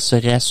lesquelles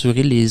seraient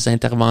assurées les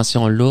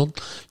interventions lourdes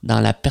dans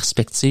la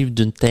perspective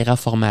d'une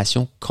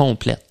terraformation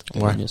complète.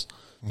 Ouais.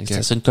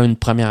 Okay. C'est comme une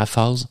première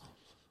phase.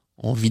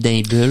 On vit dans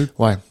une bulle.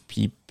 Ouais.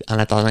 Puis en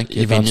attendant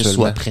que Vénus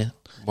soit prête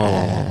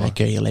à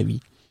accueillir la vie.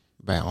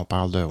 Ben, on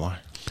parle de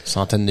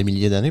centaines de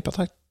milliers d'années,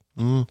 peut-être.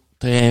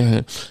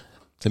 Très.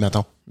 C'est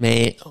mettons.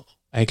 Mais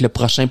avec le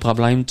prochain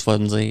problème, tu vas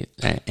me dire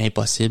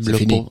impossible. C'est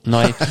fini.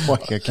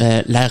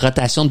 La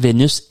rotation de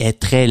Vénus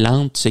est très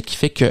lente, ce qui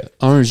fait que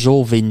un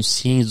jour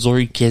vénusien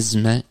dure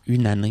quasiment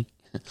une année.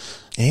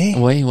 Hein?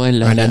 Oui.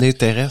 Une année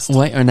terrestre?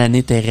 Oui, une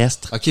année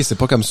terrestre. OK, c'est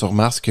pas comme sur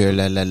Mars que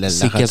la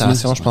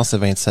rotation, je pense, c'est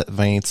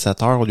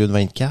 27 heures au lieu de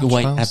 24,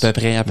 oui, je pense. à peu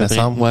près. Ouais, si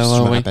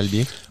je me rappelle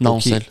bien. Non,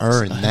 okay,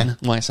 un an.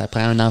 Ouais, ça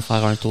prend un an de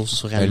faire un tour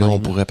sur elle. Là, on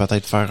pourrait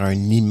peut-être faire un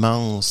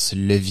immense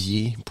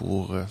levier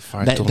pour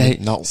faire tourner.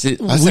 Non.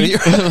 Sérieux?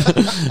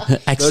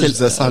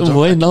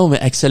 Oui, non, mais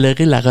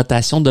accélérer la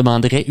rotation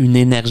demanderait une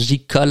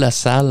énergie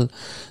colossale,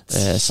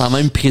 sans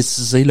même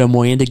préciser le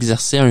moyen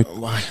d'exercer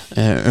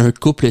un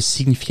couple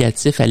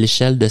significatif à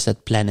l'échelle de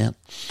cette planète.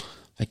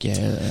 Fait que,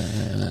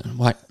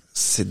 ouais.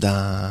 C'est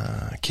dans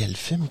quel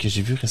film que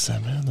j'ai vu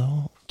récemment,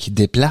 non? Qui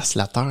déplace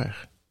la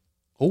Terre.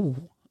 Oh!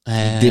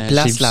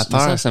 Déplace la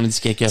Terre. Ça me dit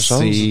quelque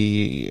chose.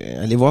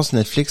 Allez voir sur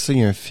Netflix, il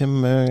y a un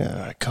film,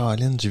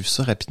 Colin, j'ai vu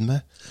ça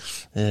rapidement.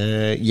 Sur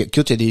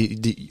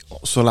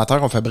la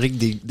Terre, on fabrique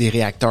des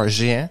réacteurs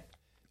géants,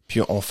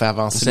 puis on fait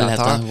avancer la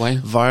Terre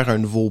vers un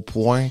nouveau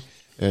point.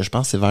 Je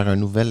pense que c'est vers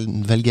une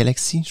nouvelle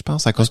galaxie, je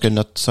pense, à cause que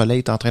notre Soleil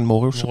est en train de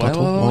mourir, je sais pas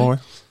trop. Ouais.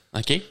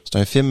 OK. C'est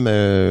un film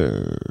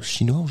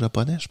chinois ou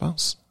japonais, je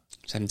pense.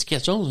 Ça me dit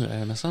quelque chose,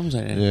 me semble. Ça,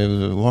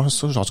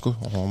 en tout cas,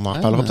 on en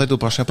reparlera peut-être au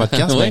prochain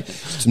podcast, mais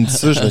tu me dis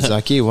ça, je me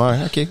dis,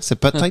 OK, c'est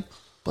peut-être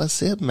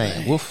possible, mais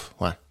ouf,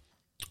 ouais.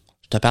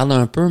 Je te parle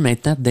un peu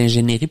maintenant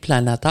d'ingénierie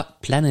planétaire.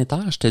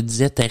 Je te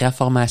disais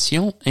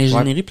terraformation,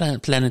 ingénierie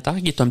planétaire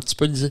qui est un petit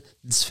peu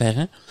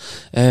différent.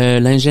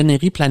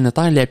 L'ingénierie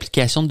planétaire est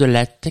l'application de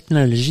la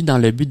technologie dans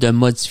le but de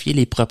modifier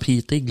les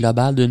propriétés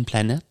globales d'une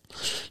planète.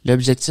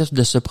 L'objectif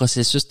de ce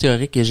processus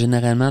théorique est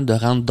généralement de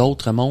rendre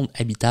d'autres mondes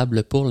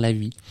habitables pour la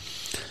vie.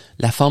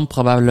 La forme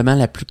probablement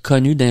la plus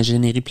connue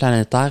d'ingénierie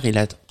planétaire est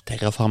la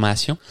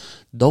terraformation.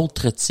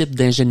 D'autres types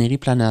d'ingénierie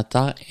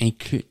planétaire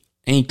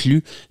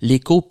inclut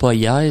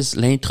l'écopoïèse,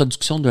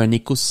 l'introduction d'un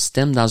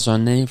écosystème dans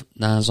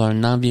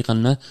un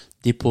environnement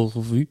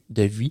dépourvues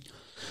de vie.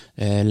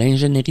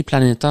 L'ingénierie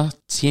planétaire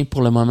tient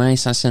pour le moment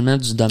essentiellement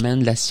du domaine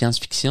de la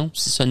science-fiction,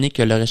 si ce n'est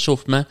que le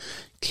réchauffement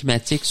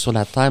climatique sur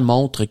la Terre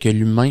montre que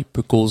l'humain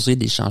peut causer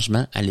des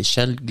changements à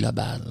l'échelle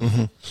globale.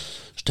 Mm-hmm.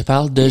 Je te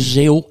parle de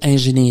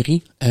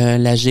géo-ingénierie.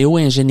 La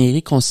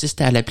géo-ingénierie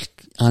consiste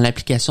en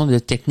l'application de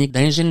techniques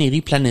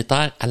d'ingénierie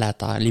planétaire à la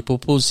Terre. Les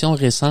propositions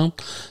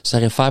récentes se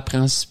réfèrent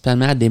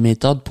principalement à des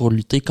méthodes pour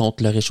lutter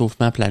contre le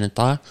réchauffement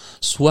planétaire,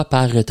 soit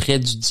par retrait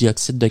du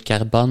dioxyde de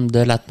carbone de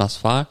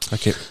l'atmosphère,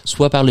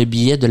 soit par le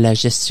biais de la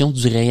gestion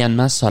du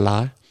rayonnement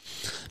solaire,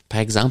 par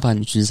exemple en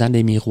utilisant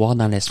des miroirs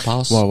dans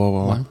l'espace,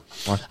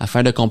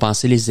 afin de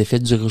compenser les effets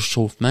du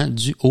réchauffement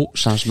dû au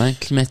changement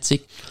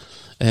climatique.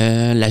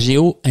 La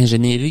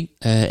géo-ingénierie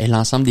est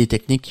l'ensemble des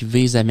techniques qui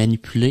visent à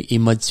manipuler et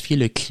modifier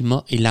le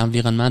climat et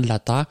l'environnement de la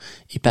Terre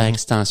et par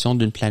extension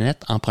d'une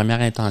planète en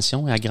première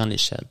intention et à grande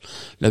échelle.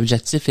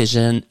 L'objectif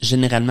est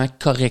généralement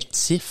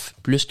correctif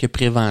plus que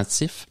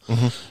préventif.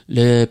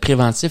 Le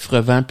préventif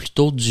revêt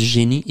plutôt du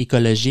génie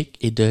écologique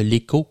et de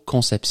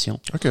l'éco-conception.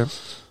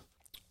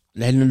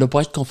 Elle ne doit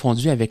pas être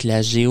confondue avec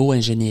la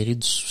géo-ingénierie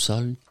du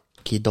sous-sol,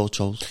 qui est d'autres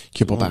choses.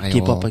 Qui est pas pareil. Qui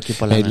est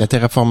pas la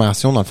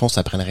terraformation, dans le fond,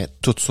 ça prendrait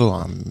tout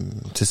ça.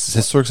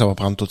 C'est sûr que ça va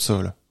prendre tout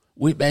ça, là.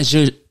 Oui,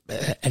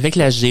 avec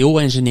la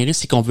géo-ingénierie,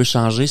 c'est qu'on veut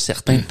changer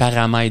certains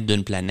paramètres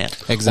d'une planète.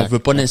 Exact. On veut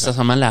pas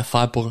nécessairement la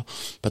faire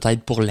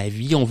peut-être pour la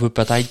vie. On veut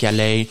peut-être qu'elle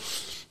ait...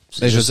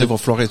 je sais, il va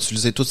falloir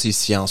utiliser toutes ces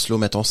sciences-là,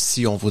 mettons,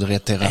 si on voudrait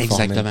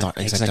terraformer.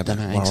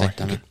 Exactement.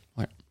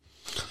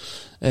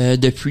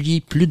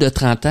 Depuis plus de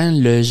 30 ans,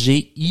 le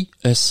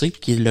GIEC,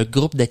 qui est le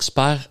groupe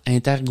d'experts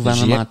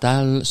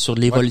intergouvernemental sur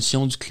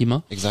l'évolution du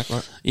climat,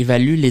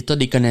 évalue l'état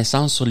des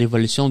connaissances sur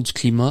l'évolution du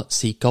climat,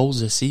 ses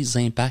causes, ses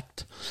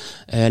impacts.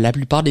 La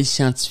plupart des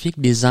scientifiques,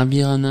 des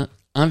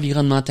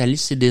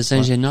environnementalistes et des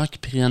ingénieurs qui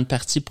prennent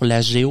parti pour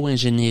la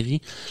géo-ingénierie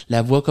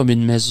la voient comme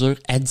une mesure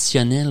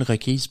additionnelle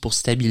requise pour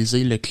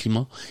stabiliser le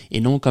climat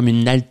et non comme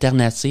une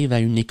alternative à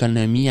une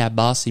économie à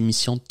basse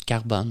émission de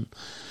carbone.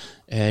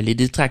 Les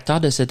détracteurs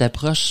de cette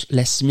approche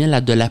l'assimilent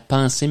à de la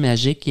pensée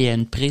magique et à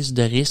une prise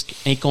de risque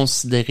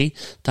inconsidérée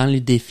tant les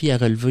défis à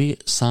relever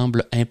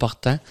semblent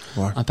importants,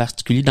 en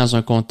particulier dans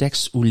un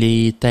contexte où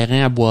les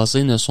terrains à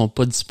boiser ne sont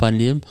pas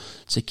disponibles,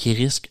 ce qui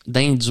risque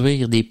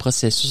d'induire des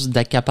processus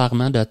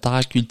d'accaparement de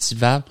terres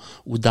cultivables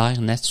ou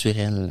d'air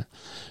naturel.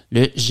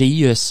 Le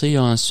GIEC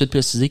a ensuite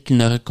précisé qu'il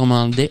ne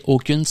recommandait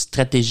aucune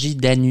stratégie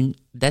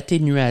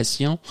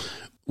d'atténuation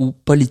ou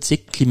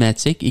politique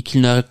climatique et qu'il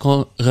ne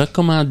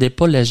recommandait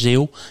pas la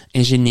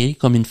géo-ingénierie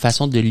comme une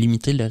façon de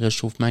limiter le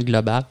réchauffement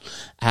global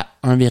à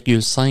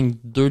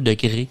 1,5-2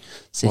 degrés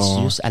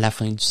Celsius à la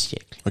fin du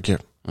siècle.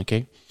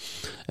 OK.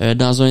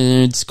 Dans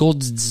un discours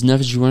du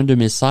 19 juin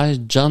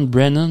 2016, John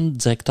Brennan,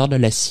 directeur de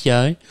la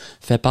CIA,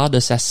 fait part de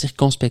sa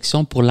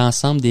circonspection pour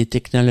l'ensemble des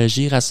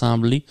technologies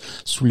rassemblées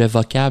sous le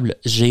vocable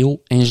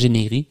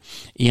géo-ingénierie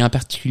et en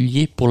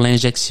particulier pour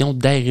l'injection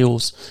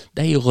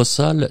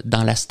d'aérosols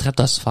dans la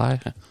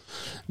stratosphère.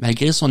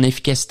 Malgré son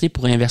efficacité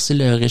pour inverser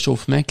le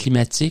réchauffement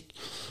climatique,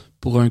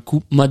 pour un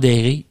coût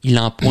modéré, il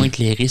en pointe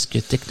les risques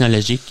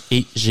technologiques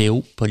et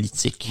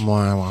géopolitiques.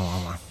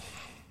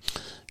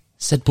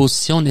 Cette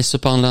position n'est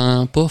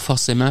cependant pas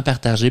forcément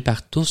partagée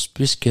par tous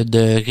puisque de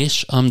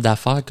riches hommes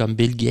d'affaires comme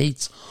Bill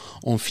Gates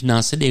ont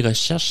financé des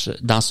recherches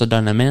dans ce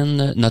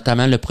domaine,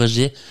 notamment le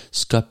projet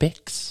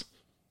Scopex.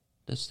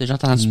 As-tu déjà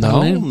entendu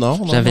parler?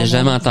 Non. J'avais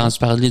jamais entendu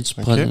parler du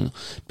projet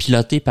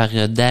piloté par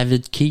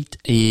David Keith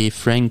et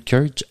Frank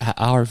Kirch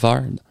à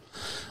Harvard.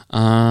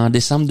 En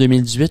décembre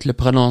 2018, le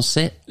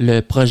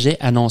projet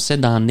annonçait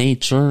dans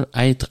Nature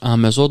être en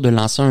mesure de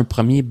lancer un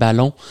premier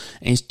ballon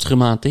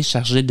instrumenté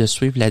chargé de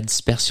suivre la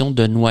dispersion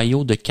de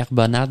noyaux de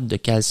carbonate de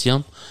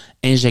calcium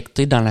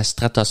injectés dans la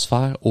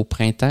stratosphère au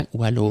printemps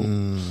ou à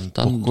l'automne.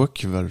 Pourquoi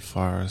qu'ils veulent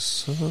faire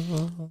ça?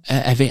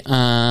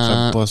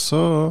 J'aime pas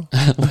ça.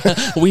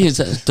 Oui,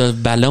 t'as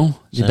ballon.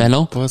 J'ai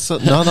ballon. Pas ça.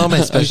 Non,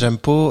 mais c'est parce que j'aime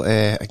pas.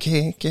 OK,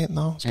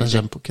 non, c'est parce que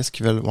j'aime pas. Qu'est-ce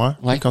qu'ils veulent?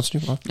 Ouais.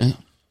 Continue.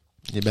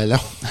 Les ballons.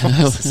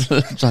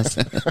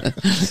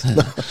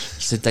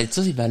 C'est peut-être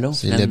ça, les ballons.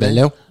 C'est les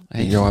ballons.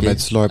 Ils ont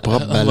abattu leur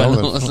propre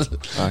ballon.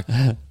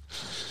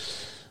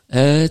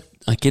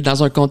 OK.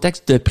 Dans un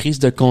contexte de prise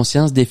de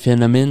conscience des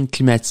phénomènes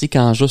climatiques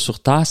en jeu sur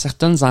Terre,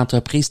 certaines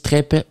entreprises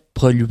très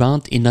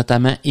polluantes et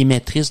notamment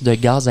émettrices de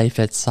gaz à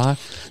effet de serre,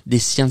 des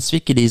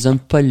scientifiques et des hommes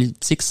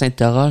politiques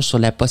s'interrogent sur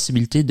la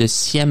possibilité de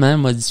sciemment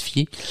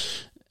modifier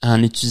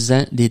en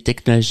utilisant des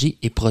technologies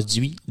et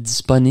produits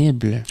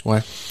disponibles.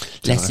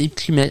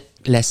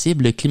 La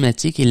cible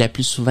climatique est la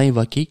plus souvent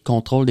évoquée,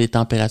 contrôle des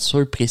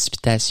températures,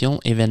 précipitations,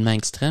 événements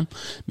extrêmes,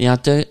 mais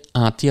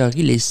en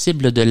théorie, les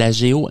cibles de la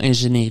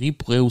géo-ingénierie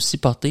pourraient aussi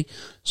porter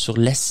sur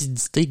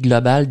l'acidité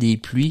globale des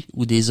pluies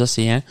ou des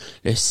océans,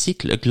 le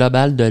cycle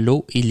global de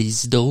l'eau et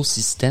les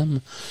hydrosystèmes,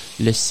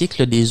 le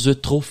cycle des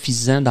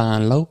eutrophisants dans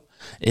l'eau,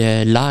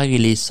 l'air et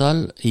les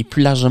sols, et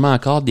plus largement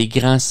encore des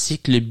grands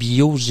cycles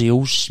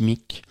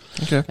bio-géochimiques.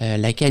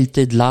 La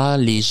qualité de l'air,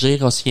 les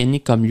gires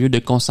océaniques comme lieu de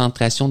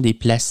concentration des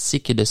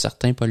plastiques et de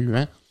certains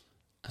polluants.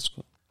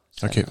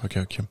 OK.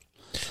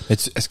 Mais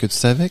est-ce que tu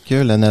savais que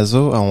la NASA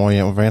ont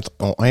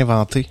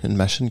inventé une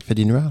machine qui fait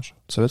des nuages?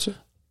 Tu savais-tu?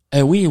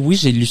 Oui,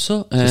 j'ai lu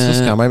ça. Ça,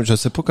 c'est quand même, je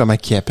sais pas comment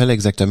ils appellent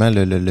exactement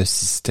le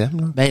système,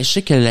 là. Ben, je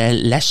sais que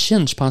la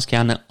Chine, je pense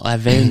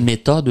avait une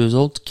méthode, eux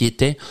autres, qui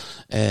était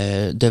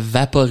de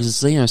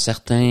vaporiser un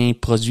certain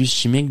produit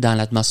chimique dans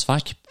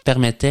l'atmosphère qui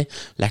permettait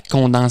la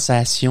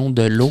condensation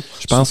de l'eau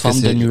sous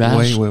forme de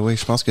nuages. Oui,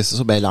 je pense que c'est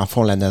ça. Ben, en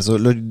fond, la NASA,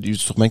 là,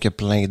 sûrement qu'il y a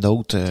plein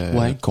d'autres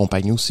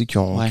compagnies aussi qui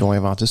ont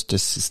inventé ce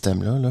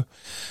système-là, là.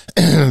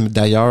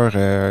 D'ailleurs,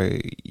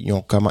 ils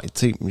ont commencé,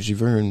 tu sais, j'ai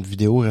vu une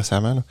vidéo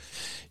récemment, là.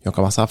 Ils ont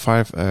commencé à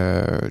faire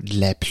de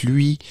la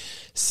pluie.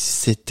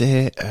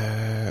 C'était,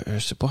 je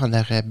sais pas, en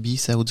Arabie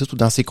Saoudite ou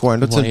dans ces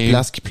coins-là, tu sais, une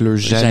place qui pleut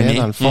jamais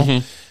dans le fond.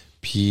 Mm-hmm.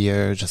 Puis,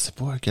 je sais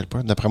pas à quel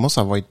point. D'après moi,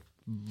 ça va être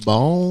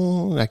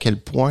bon. À quel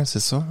point, c'est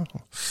ça?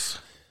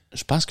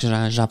 Je pense que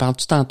j'en parle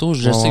tout tantôt.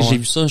 Je sais que j'ai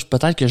vu ça.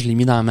 Peut-être que je l'ai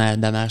mis dans ma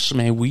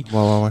mais oui.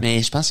 Ouais.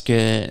 Mais je pense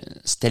que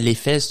c'était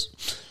l'effet,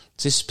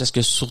 tu sais, parce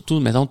que surtout,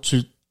 mettons,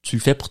 tu le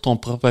fais pour ton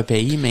propre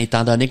pays, mais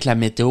étant donné que la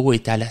météo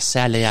est assez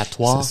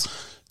aléatoire,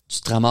 tu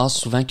te ramasses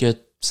souvent que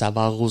ça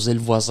va arroser le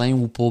voisin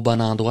ou pas au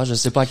bon endroit. Je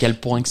sais pas à quel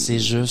point que c'est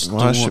juste.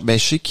 Ouais,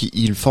 je sais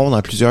qu'ils le font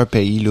dans plusieurs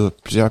pays, là.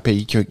 Plusieurs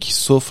pays qui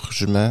souffrent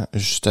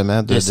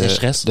justement de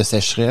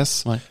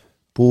sécheresse. Ouais.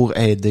 Pour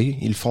aider.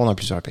 Ils le font dans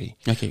plusieurs pays.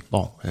 OK.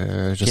 Bon,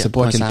 je sais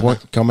pas à quel point,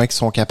 comment ils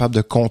sont capables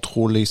de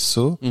contrôler ça.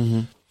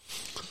 Mm-hmm.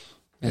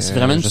 C'est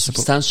vraiment une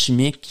substance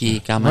chimique qui est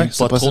quand même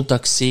pas trop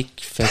toxique,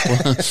 qui fait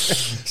pas.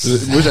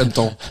 Moi, j'aime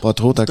ton pas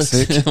trop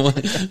toxique.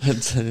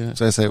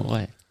 C'est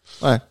ouais.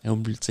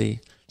 Oublie, tu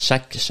sais.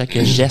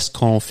 Chaque geste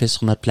qu'on fait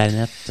sur notre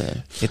planète,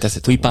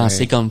 faut y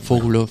penser comme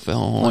faut, là.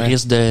 On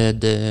risque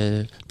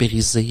de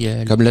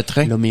périser comme le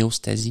train.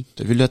 L'homéostasie.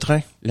 T'as vu le train?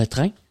 Le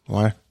train?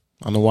 Ouais.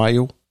 En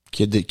Ohio,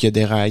 qui a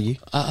déraillé.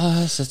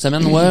 Cette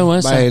semaine,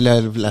 ouais.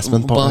 La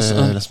semaine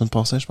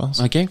passée, je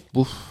pense. OK.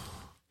 Ouf.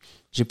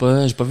 J'ai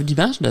pas vu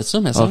d'image de ça,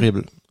 mais ça.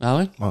 Horrible. Ah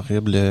ouais?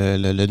 Horrible.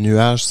 Le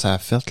nuage, ça a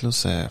fait, là,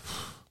 c'est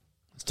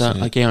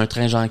un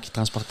train genre qui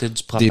transportait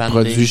du propane. Des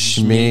produits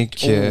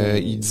chimiques.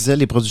 Il disait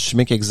les produits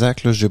chimiques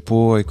exacts, là,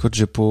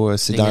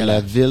 c'est dans la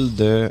ville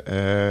de,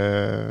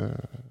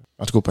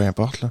 en tout cas, peu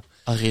importe, là.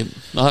 Horrible.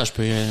 Je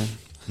peux,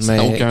 mais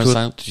aucun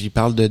sens. Il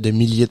parle de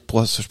milliers de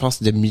poissons, je pense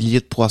que de milliers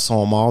de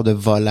poissons morts, de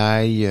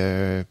volailles,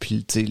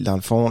 puis, tu sais, dans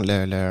le fond,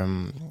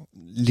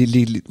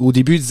 au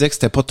début, il disait que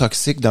c'était pas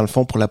toxique, dans le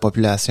fond, pour la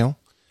population.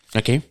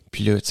 OK.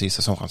 Puis là, tu sais, ils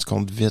se sont rendus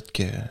compte vite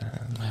que,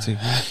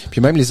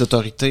 puis même les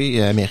autorités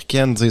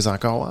américaines disent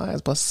encore,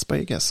 c'est pas si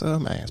pire que ça,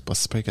 mais c'est pas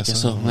si pire que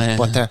ça.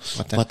 Pas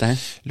tant.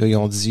 Là, ils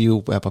ont dit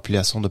à la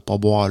population de pas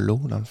boire l'eau,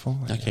 dans le fond.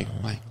 OK,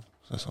 ouais.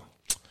 C'est ça.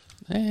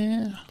 Tu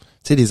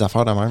sais, des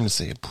affaires de même,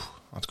 c'est,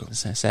 en tout cas.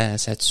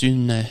 Ça tue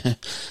une,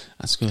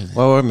 en tout cas.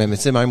 Ouais, mais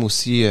tu sais, même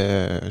aussi,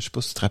 je sais pas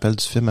si tu te rappelles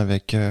du film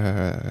avec,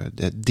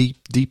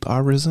 Deep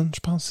Horizon, je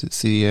pense.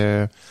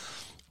 C'est,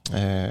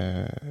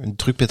 une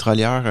truc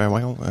pétrolière,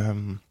 un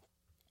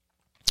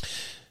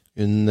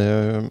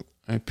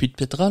puits de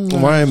pétrole, là.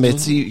 Ouais, mais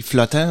tu sais,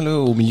 flottant, là,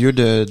 au milieu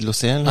de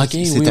l'océan, là.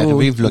 Okay, c'est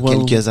arrivé il y a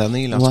quelques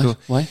années, là, en tout cas.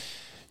 Ouais.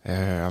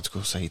 En tout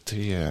cas, ça a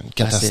été une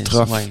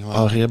catastrophe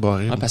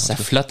horrible. Parce que ça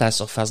flotte à la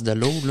surface de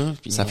l'eau, là.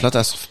 Ça flotte à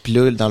la surface. Puis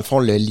là, dans le fond,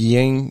 le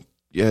lien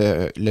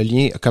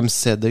a comme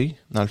cédé,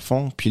 dans le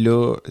fond. Puis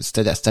là,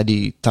 c'était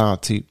des temps,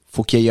 tu sais,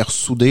 faut qu'il ait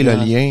ressoudé le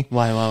lien.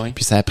 Ouais.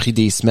 Puis ça a pris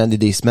des semaines et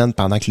des semaines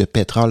pendant que le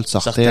pétrole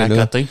sortait à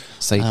là. Côté.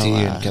 Ça a été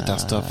une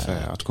catastrophe.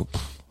 En tout cas,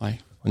 ouais.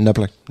 On en a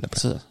plein.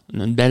 Ça,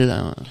 une belle...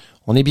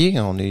 On est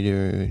bien, on est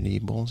les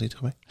bons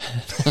êtres humains.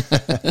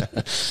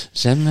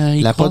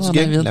 J'aime la pas du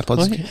game.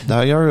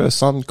 D'ailleurs,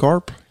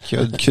 Suncorp qui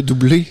a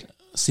doublé.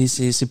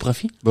 C'est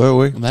profit?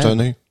 Oui,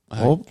 tenez.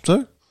 Oh, ça?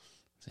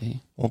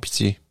 Oh,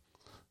 pitié.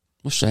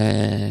 Moi,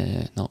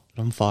 non,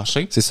 je vais me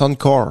fâcher. C'est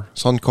Suncorp,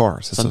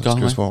 c'est ça.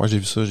 Excuse-moi, ouais. Moi, j'ai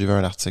vu ça, j'ai vu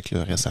un article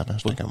là, récemment.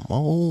 J'étais comme,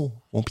 oh,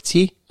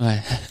 pitié.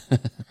 Ouais.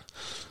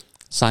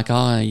 C'est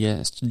encore,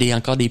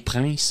 encore des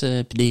princes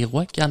puis des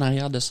rois qui en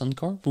arrière de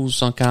Suncorp ou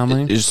sont quand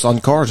même...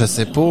 Suncorp, je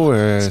sais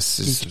pas.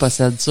 Qui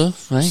possède ça?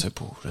 Ouais.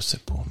 Je sais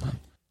pas, man.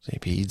 Et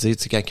puis ils disent,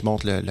 tu sais, quand ils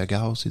montent le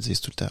gaz, ils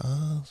disent tout le temps,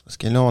 c'est parce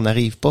que là, on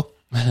n'arrive pas.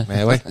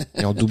 Mais ouais,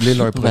 ils ont doublé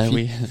leur profit. Ben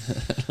oui.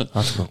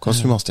 En tout cas,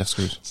 continue mon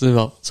excuse. C'est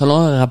bon. Selon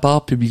un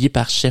rapport publié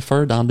par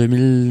Sheffer en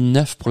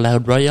 2009 pour la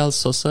Royal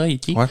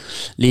Society,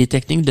 les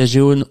techniques de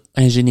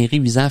géo-ingénierie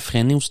visant à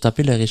freiner ou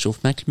stopper le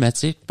réchauffement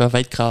climatique peuvent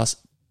être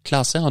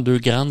classées en deux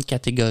grandes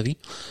catégories.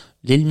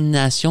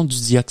 L'élimination du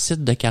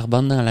dioxyde de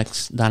carbone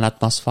dans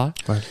l'atmosphère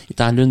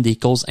étant l'une des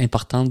causes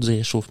importantes du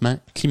réchauffement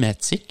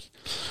climatique.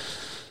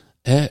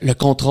 Le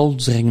contrôle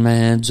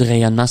du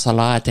rayonnement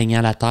solaire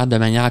atteignant la Terre de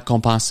manière à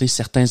compenser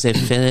certains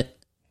effets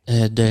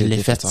de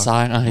l'effet de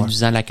serre en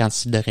réduisant la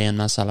quantité de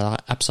rayonnement solaire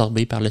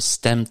absorbée par le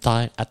système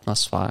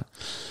Terre-atmosphère.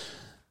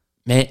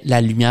 Mais la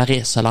lumière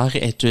solaire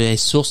est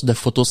source de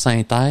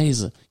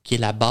photosynthèse, qui est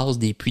la base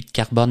des puits de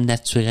carbone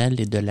naturels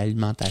et de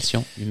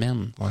l'alimentation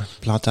humaine. Ouais.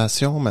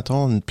 Plantation,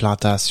 mettons, une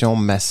plantation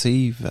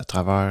massive à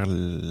travers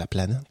la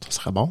planète, ça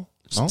serait bon?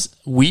 Non?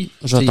 Oui,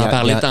 je vais t'en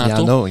parler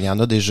tantôt. Il y en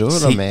a déjà,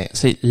 là, mais...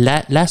 C'est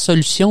la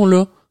solution,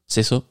 là,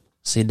 c'est ça.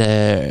 C'est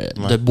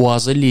de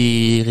boiser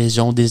les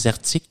régions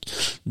désertiques,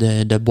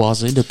 de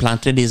boiser, de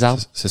planter des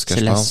arbres. C'est ce que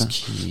je pense.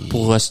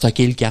 Pour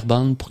stocker le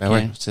carbone.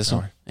 C'est ça.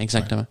 Ouais.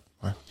 Exactement.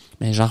 Ouais.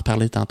 Mais j'en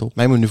reparlais tantôt.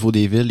 Même au niveau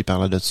des villes, il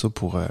parlait de ça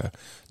pour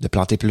de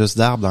planter plus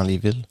d'arbres dans les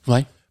villes.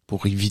 Ouais.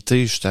 Pour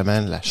éviter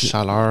justement la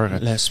chaleur.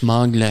 Le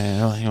smog,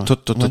 Tout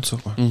ça.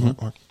 Ouais. Mm-hmm.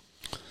 Ouais.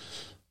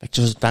 Fait que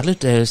je vais te parler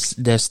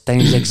de cette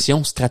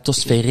injection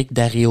stratosphérique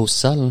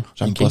d'aérosol.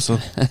 J'aime pas ça.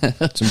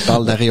 Tu me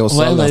parles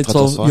d'aérosol dans la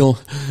stratosphère.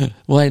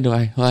 Ouais.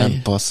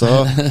 J'aime pas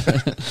ça.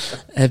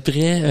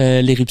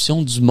 Après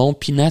l'éruption du mont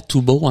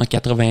Pinatubo en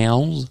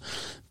 91,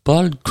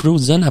 Paul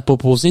Cruzen a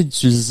proposé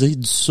d'utiliser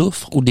du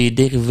soufre ou des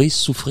dérivés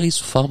soufrés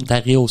sous forme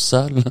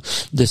d'aérosol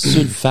de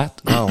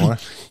sulfate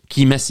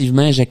qui,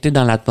 massivement injectés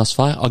dans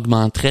l'atmosphère,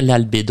 augmenterait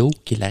l'albédo,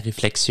 qui est la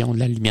réflexion de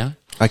la lumière.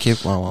 OK,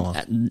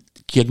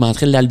 Qui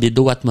augmenterait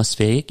l'albédo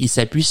atmosphérique. Il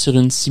s'appuie sur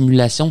une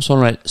simulation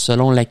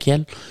selon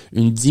laquelle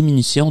une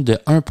diminution de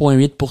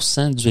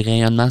 1,8% du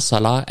rayonnement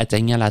solaire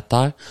atteignant la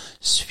Terre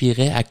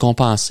suffirait à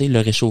compenser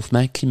le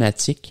réchauffement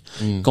climatique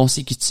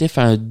consécutif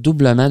à un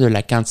doublement de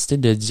la quantité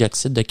de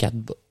dioxyde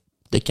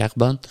de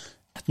carbone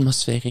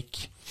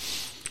atmosphérique.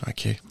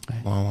 OK. Ouais.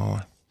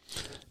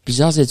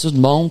 Plusieurs études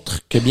montrent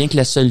que bien que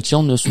la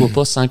solution ne soit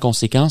pas sans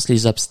conséquences,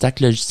 les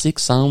obstacles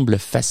logistiques semblent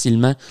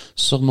facilement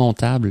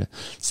surmontables.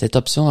 Cette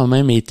option a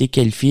même été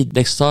qualifiée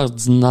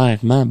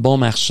d'extraordinairement bon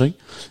marché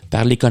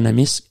par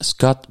l'économiste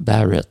Scott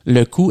Barrett.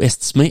 Le coût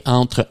estimé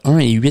entre 1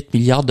 et 8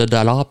 milliards de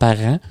dollars par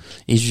an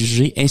est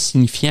jugé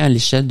insignifiant à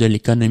l'échelle de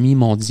l'économie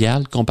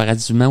mondiale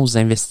comparativement aux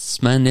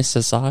investissements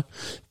nécessaires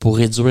pour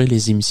réduire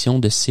les émissions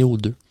de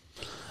CO2.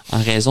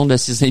 En raison de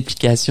ses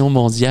implications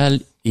mondiales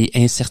et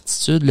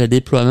incertitudes, le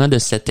déploiement de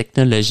cette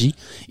technologie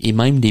et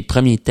même des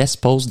premiers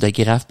tests posent de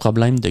graves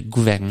problèmes de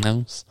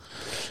gouvernance.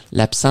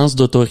 L'absence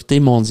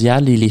d'autorité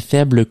mondiale et les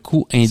faibles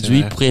coûts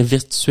induits pourraient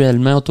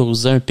virtuellement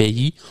autoriser un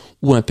pays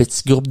ou un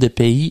petit groupe de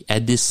pays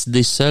à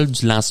décider seul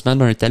du lancement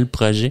d'un tel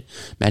projet,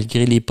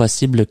 malgré les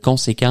possibles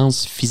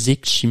conséquences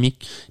physiques,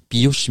 chimiques,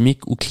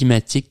 biochimiques ou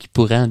climatiques qui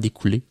pourraient en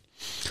découler.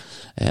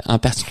 En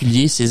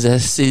particulier,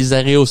 ces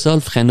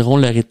aérosols freineront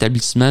le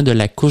rétablissement de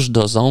la couche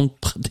d'ozone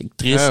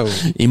protectrice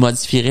et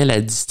modifieraient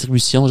la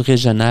distribution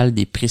régionale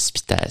des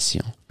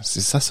précipitations.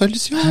 C'est sa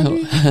solution,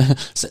 lui?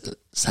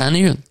 Ça en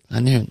est une.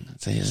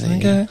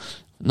 Okay.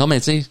 Non, mais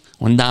tu sais,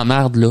 on est dans la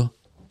merde, là.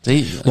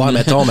 T'sais,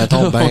 mettons, ben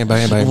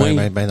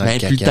dans le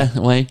caca.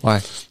 Ouais.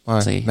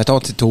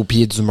 Mettons, t'es au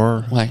pied du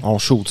mur. Ouais. On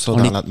shoot ça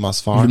dans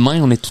l'atmosphère. L'humain,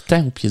 on est tout le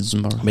temps au pied du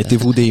mur.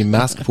 Mettez-vous des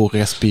masques pour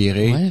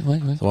respirer. Ouais.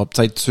 Ça va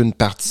peut-être tuer une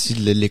partie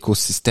de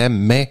l'écosystème,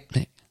 mais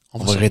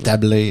on va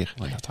rétablir.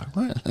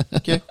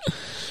 OK.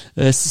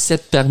 Si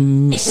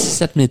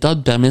cette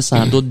méthode permet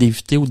sans doute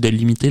d'éviter ou de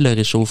limiter le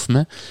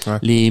réchauffement,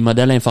 les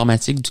modèles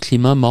informatiques du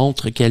climat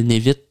montrent qu'elle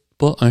n'évite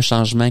pas un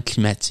changement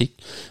climatique.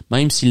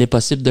 Même s'il est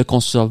possible de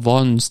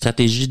concevoir une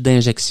stratégie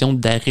d'injection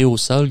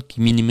d'aérosol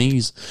qui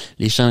minimise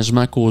les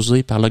changements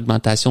causés par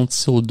l'augmentation de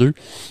CO2,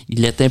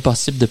 il est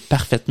impossible de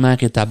parfaitement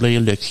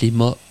rétablir le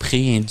climat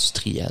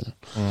pré-industriel.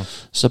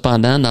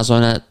 Cependant, dans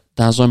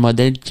un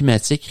modèle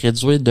climatique,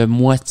 réduire de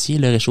moitié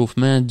le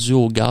réchauffement dû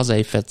aux gaz à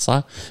effet de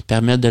serre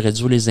permet de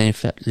réduire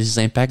les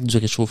impacts du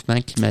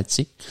réchauffement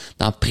climatique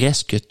dans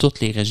presque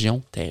toutes les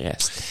régions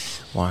terrestres.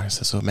 Ouais,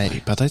 c'est ça. Mais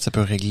peut-être ça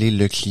peut régler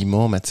le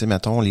climat, mais tu sais,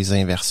 mettons, les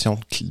inversions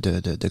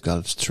de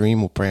Gulf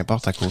Stream ou peu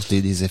importe à cause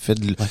des effets,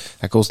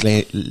 à cause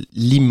de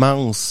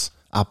l'immense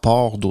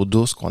apport d'eau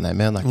douce qu'on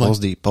amène à cause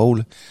des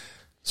pôles.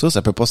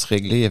 Ça peut pas se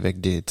régler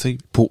avec des, tu sais,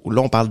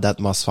 là, on parle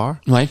d'atmosphère.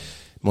 Ouais.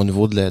 Mais au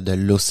niveau de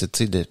l'eau,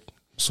 c'est de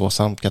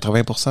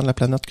 80% de la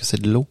planète que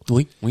c'est de l'eau.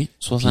 Oui.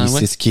 60,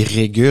 c'est ce qui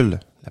régule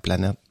la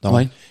planète.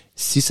 Donc,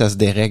 si ça se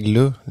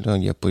dérègle là,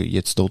 y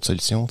a-tu d'autres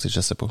solutions? Tu sais,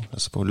 je sais pas.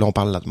 Là, on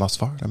parle de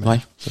l'atmosphère. Là,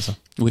 c'est ça.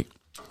 Oui.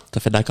 Tout à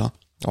fait d'accord.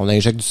 On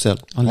injecte du sel.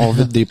 On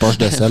vide des poches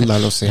de sel dans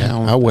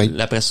l'océan.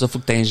 Après ça, faut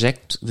que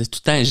t'injectes. Tout le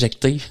temps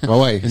injecté.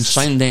 Une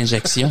chaîne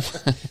d'injection.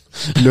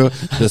 Puis là,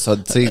 de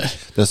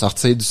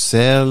sortir du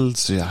sel,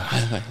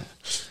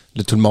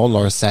 là, tout le monde a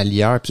un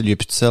salière, puis il n'y a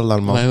plus de sel dans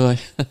le monde.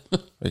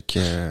 Fait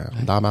que,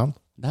 dans la merde.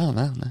 Dans la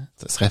merde, hein.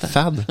 Ça serait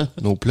fade,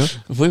 nos plats.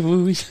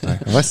 Oui.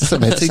 Ouais, c'est ça.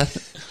 Mais tu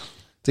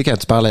sais, quand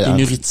tu parles...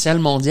 Pénurie de sel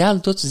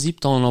mondiale, toi, tu dis,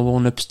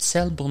 on a plus de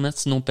sel pour mettre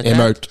sur nos patates.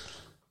 Émeute.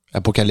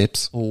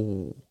 Apocalypse.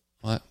 Oh.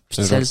 Ouais. Plus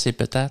de sel, c'est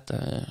peut-être...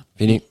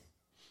 Fini.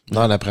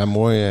 Non, d'après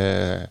moi,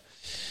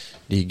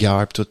 les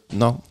guerres pis tout.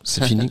 Non,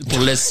 c'est fini. Pour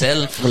le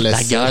sel.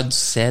 La guerre du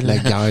sel. La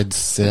guerre du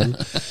sel.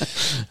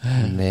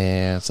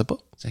 Mais, je sais pas.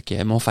 C'est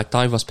que mon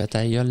facteur, il va se péter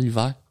à la gueule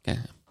l'hiver.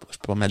 Je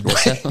peux pas mettre de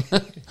sel.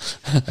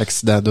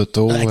 Accident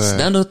d'auto.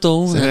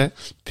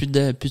 Plus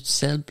de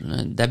sel,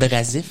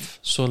 d'abrasif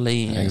sur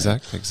les,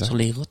 exact. sur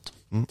les routes.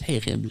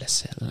 Terrible, le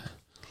sel.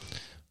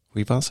 Faut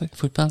y penser.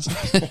 Faut y penser.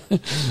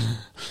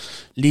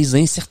 Les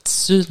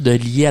incertitudes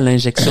liées à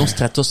l'injection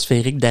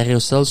stratosphérique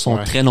d'aérosols sont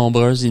très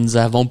nombreuses et nous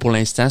avons pour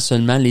l'instant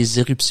seulement les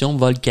éruptions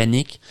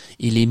volcaniques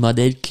et les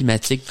modèles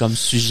climatiques comme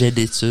sujet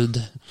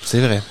d'étude. C'est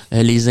vrai.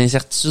 Les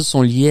incertitudes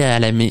sont liées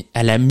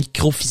à la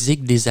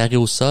microphysique des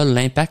aérosols,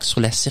 l'impact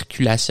sur la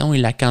circulation et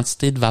la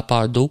quantité de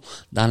vapeur d'eau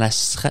dans la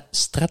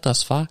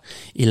stratosphère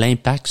et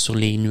l'impact sur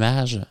les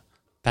nuages,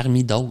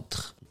 parmi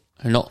d'autres.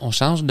 On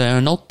change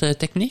d'une autre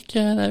technique,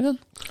 David?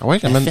 Oui,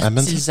 la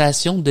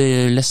fertilisation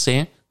de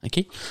l'océan.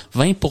 OK?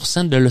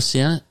 20% de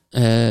l'océan,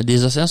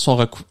 des océans sont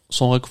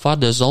recouverts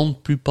de zones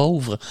plus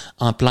pauvres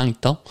en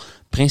plancton,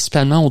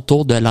 principalement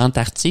autour de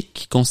l'Antarctique,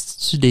 qui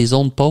constitue des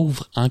zones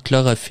pauvres en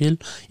chlorophylle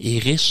et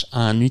riches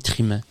en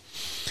nutriments.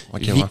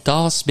 Okay,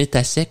 Victor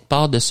Smetasek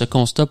part de ce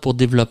constat pour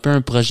développer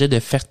un projet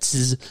de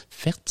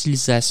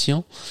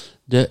fertilisation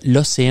de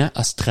l'océan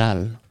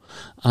austral.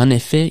 En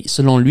effet,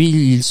 selon lui,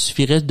 il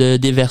suffirait de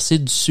déverser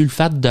du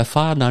sulfate de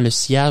fer dans le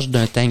sillage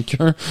d'un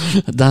tanker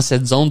dans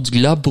cette zone du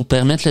globe pour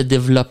permettre le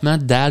développement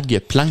d'algues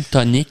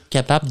planctoniques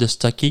capables de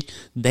stocker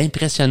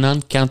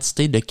d'impressionnantes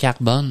quantités de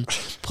carbone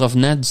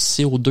provenant du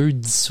CO2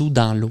 dissous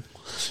dans l'eau.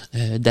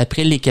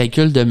 D'après les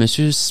calculs de M.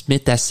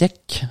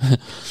 Smetasek,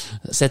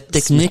 cette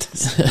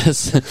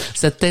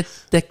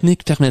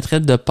technique permettrait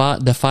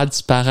de faire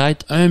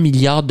disparaître 1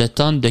 milliard de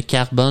tonnes de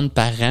carbone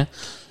par an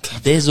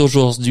dès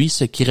aujourd'hui,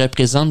 ce qui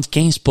représente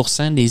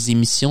 15% des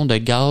émissions de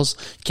gaz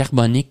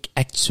carbonique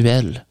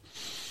actuelles.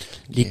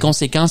 Les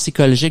conséquences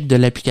écologiques de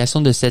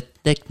l'application de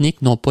cette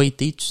technique n'ont pas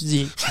été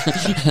étudiées.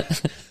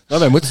 Non,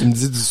 mais moi, tu me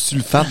dis du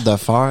sulfate de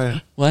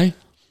fer. Ouais.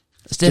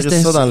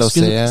 C'était ça dans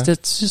l'océan.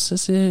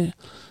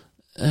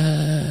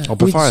 On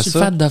peut faire ça.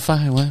 Sulfate de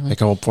fer, ouais. Fait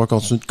qu'on va pouvoir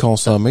continuer de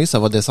consommer, ça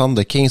va descendre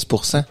de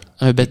 15%.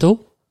 Un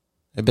béto?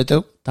 Un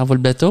béto. T'envoies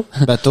le béto?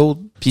 Bateau,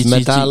 puis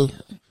métal.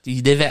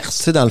 Ils déversent.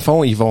 Tu sais, dans le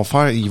fond, ils vont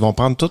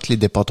prendre tous les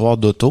dépotoirs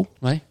d'auto.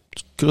 Ouais.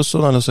 Tu creuses ça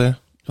dans l'océan.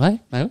 Ouais,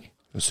 ben oui.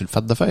 Le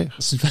sulfate de fer.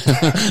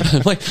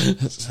 Ouais.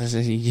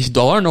 Il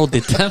doit y avoir une autre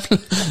étape.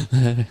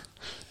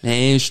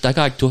 Mais je suis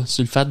d'accord avec toi.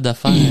 Sulfate de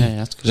fer.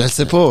 Je le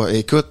sais pas.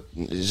 Écoute,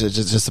 je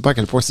sais pas à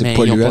quel point c'est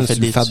polluant le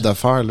sulfate de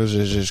fer. Là,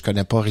 je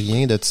connais pas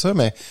rien de ça,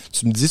 mais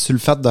tu me dis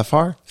sulfate de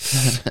fer,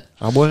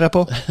 j'en boirais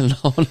pas.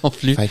 Non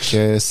plus. Fait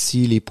que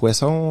si les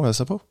poissons, je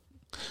sais pas.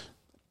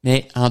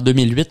 Mais en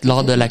 2008,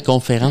 lors de la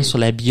conférence sur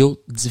la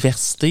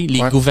biodiversité, les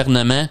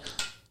gouvernements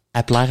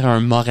appelèrent un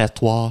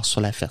moratoire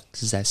sur la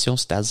fertilisation,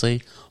 c'est-à-dire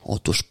on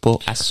touche pas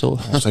à ça.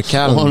 On se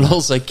calme.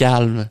 On se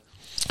calme.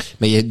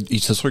 Mais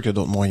c'est sûr qu'il y a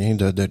d'autres moyens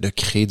de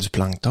créer du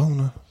plancton,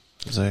 là.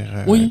 Je veux dire,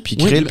 oui. Puis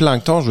créer le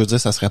plancton, je veux dire,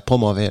 ça serait pas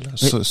mauvais. Là.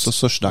 Oui. Ça,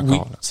 je suis d'accord. Oui,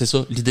 là. c'est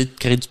ça. L'idée de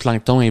créer du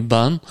plancton est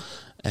bonne.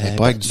 Mais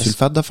pas avec du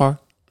sulfate de fer.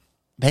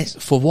 Ben,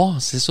 faut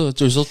voir, c'est ça.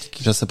 Eux autres,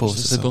 je sais pas.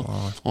 Ouais.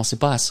 On sait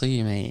pas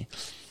assez, mais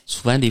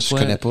souvent, des fois,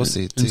 connais pas,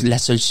 la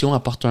solution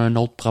apporte un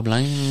autre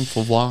problème.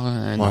 Faut voir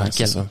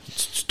c'est ça.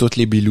 Tu toutes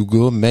les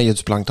belugas, mais il y a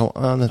du plancton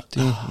en notre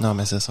Non,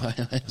 mais c'est ça. Ouais.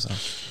 C'est ça.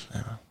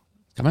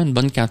 Quand même une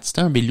bonne quantité,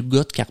 un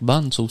beluga de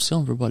carbone, ça aussi,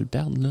 on veut pas le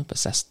perdre, là,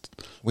 parce que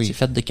c'est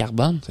fait de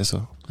carbone. C'est ça.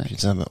 Ouais. Puis,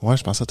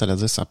 je pensais que t'allais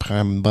dire ça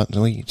prend une bonne,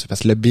 oui,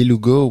 parce que le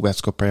beluga, ou en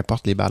tout cas, peu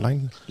importe les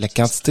baleines, la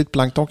quantité de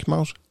plancton qu'ils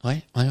mangent.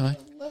 Ouais.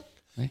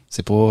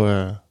 C'est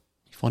pas,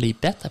 Ils font des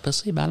pets après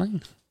ça, les baleines.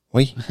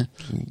 Oui.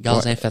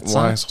 Gaz à effet de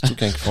serre. Ouais, surtout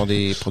quand ils font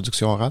des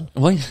productions orales.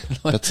 Oui.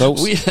 Pet sauce.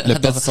 Oui. Le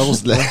pet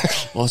sauce.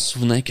 On se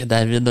souvient que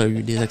David a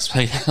eu des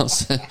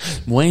expériences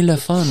moins le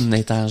fun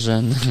étant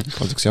jeune.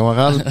 Production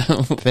orale.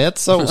 Pet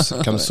sauce.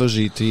 Comme ça,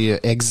 j'ai été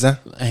exempt.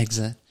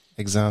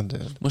 Exempt de...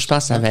 Moi, je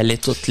pense que ça valait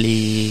toutes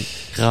les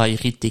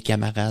railleries de tes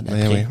camarades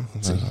après.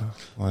 Oui.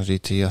 Moi, j'ai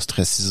été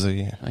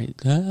ostracisé.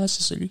 Ah,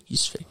 c'est celui qui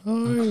se fait.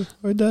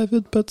 Ouais,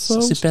 David, pet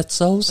sauce. Ça, c'est pet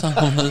sauce, en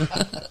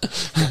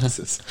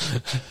C'est ça.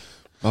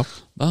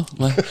 Bon,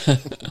 ouais.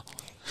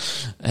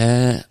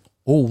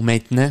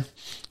 Maintenant,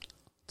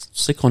 tu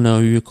sais qu'on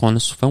a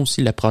souvent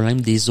aussi le problème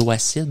des eaux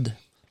acides.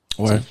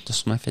 Ouais. T'as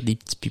souvent fait des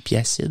petits pupilles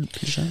acides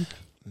plus jeune.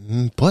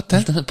 Pas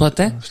tant. Pas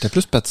tant? J'étais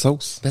plus pet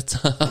sauce. Non.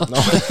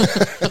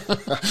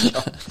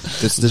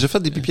 T'as-tu déjà fait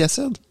des pupilles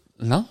acides?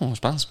 Non, je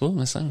pense pas,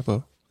 mais ça.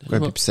 Pas. Quoi,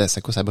 un pipi, ça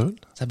brûle?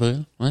 Ça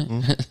brûle, ouais.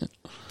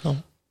 Non.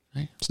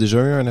 Ouais. Tu as déjà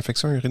eu une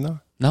infection urinaire?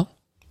 Non.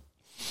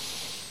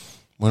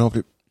 Moi non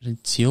plus. J'ai le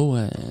tuyau,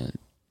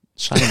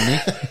 chardonnay.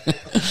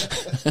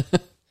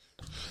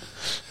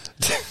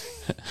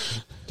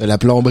 De la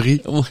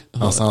plomberie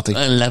en santé.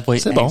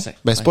 C'est bon.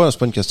 Ben, c'est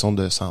pas une question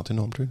de santé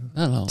non plus.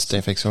 Non. Petite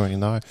infection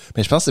urinaire.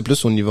 Mais je pense que c'est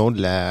plus au niveau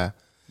de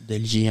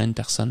l'hygiène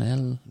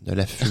personnelle. De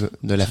la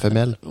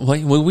femelle.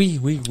 Oui.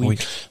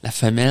 La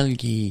femelle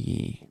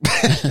qui...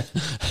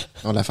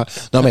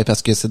 Non, mais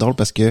parce que c'est drôle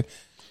parce que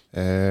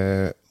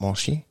mon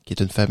chien, qui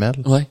est une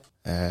femelle,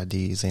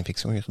 des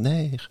infections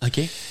urinaires.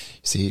 OK.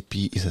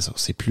 Puis c'est ça.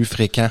 C'est plus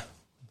fréquent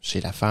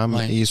chez la femme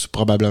et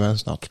probablement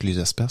dans toutes les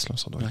espèces, là.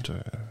 Ça doit être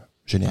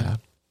général.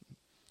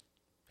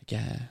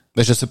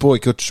 Ben, je sais pas,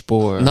 écoute, je suis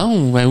pas...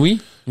 Non, ben oui.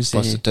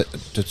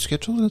 T'as-tu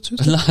quelque chose là-dessus?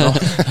 Non.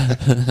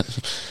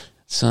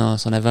 Si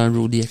on avait un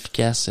roadie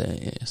efficace,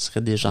 ce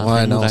serait déjà...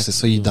 Ouais, non, c'est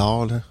ça, il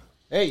dort, là.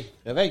 Hey,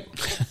 réveille!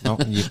 Non,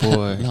 il est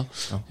pas... non.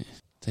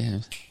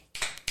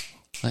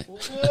 Ouais.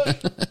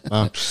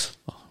 Ah.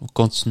 On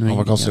continue. On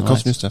va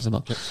continuer, c'est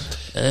bon.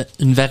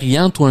 Une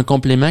variante ou un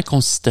complément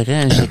consisterait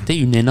à injecter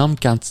une énorme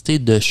quantité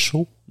de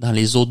chaux dans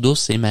les eaux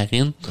douces et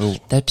marines,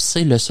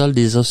 tapisser le sol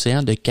des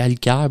océans de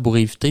calcaire pour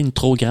éviter une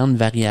trop grande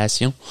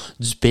variation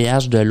du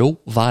pH de l'eau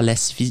vers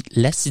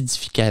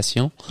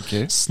l'acidification,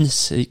 qui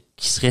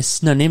serait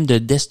synonyme de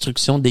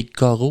destruction des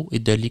coraux et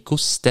de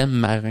l'écosystème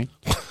marin.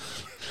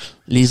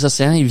 Les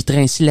océans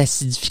éviteraient ainsi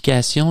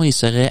l'acidification et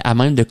seraient à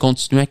même de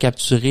continuer à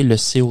capturer le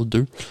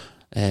CO2.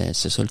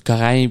 C'est ça, le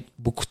corail,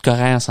 beaucoup de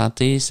corail en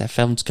santé, ça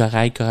ferme du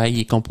corail. Le corail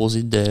est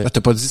composé de... T'as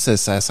pas dit que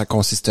ça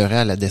consisterait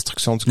à la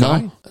destruction du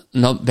corail?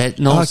 Non,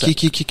 Ah,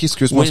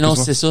 excuse-moi. Oui, non,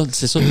 c'est ça.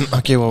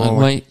 Ok,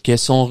 ouais. Que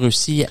si on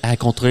réussit à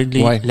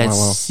contrôler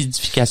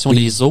l'acidification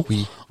des eaux,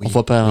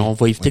 on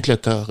va éviter que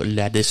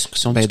la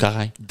destruction du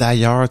corail.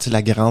 D'ailleurs, tu sais,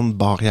 la grande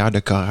barrière de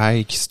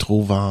corail qui se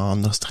trouve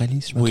en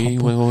Australie, si je me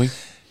trompe pas. Oui.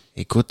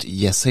 Écoute,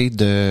 ils essayent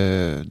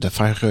de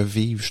faire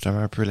revivre justement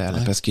un peu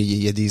parce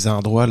qu'il y a des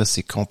endroits là,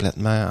 c'est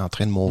complètement en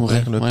train de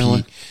mourir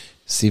puis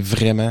c'est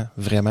vraiment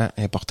vraiment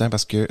important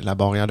parce que la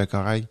barrière de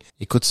corail,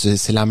 écoute,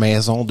 c'est la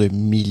maison de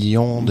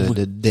millions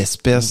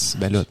d'espèces.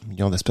 Ben là,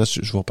 millions d'espèces,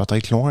 je vais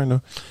peut-être loin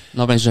là.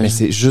 Non, mais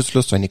c'est juste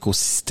là, c'est un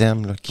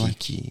écosystème là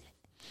qui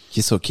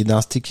est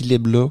dans cet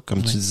équilibre là,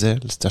 comme tu disais,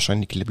 cette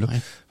chaîne d'équilibre là.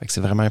 Fait que c'est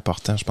vraiment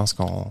important, je pense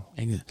qu'on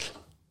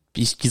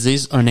Puis ce qu'ils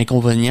disent, un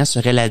inconvénient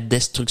serait la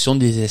destruction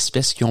des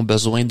espèces qui ont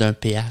besoin d'un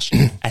pH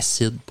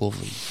acide pour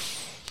vivre.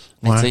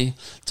 Mais tu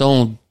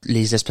sais,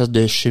 les espèces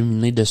de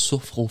cheminées de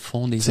soufre au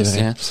fond des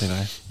océans. C'est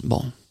vrai.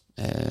 Bon.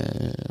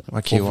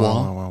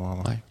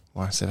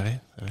 Ouais, c'est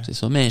vrai. C'est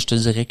ça, mais je te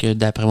dirais que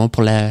d'après moi,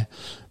 pour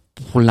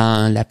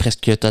la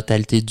presque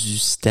totalité du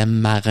système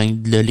marin,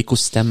 de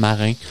l'écosystème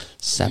marin,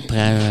 ça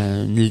prend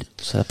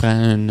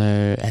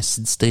une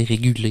acidité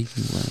régulée.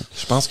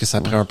 Je pense que ça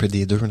prend un peu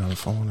des deux dans le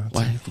fond. Là,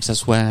 faut que ça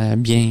soit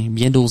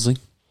bien dosé.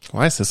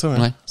 Ouais, c'est ça.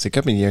 Hein? Ouais. C'est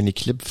comme il y a un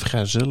équilibre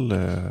fragile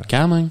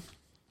quand même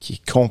qui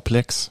est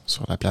complexe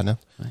sur la planète.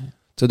 Ouais.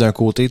 Tu sais, d'un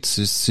côté,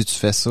 si tu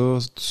fais ça,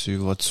 tu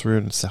vas tuer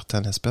une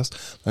certaine espèce.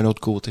 D'un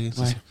autre côté,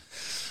 c'est ça.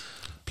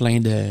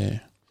 Plein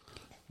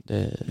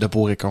de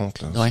pour et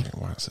contre. Là. Ouais,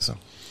 c'est ça.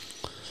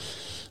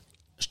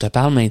 Je te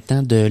parle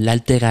maintenant de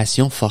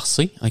l'altération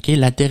forcée.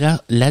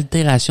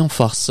 L'altération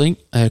forcée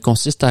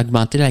consiste à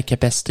augmenter la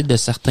capacité de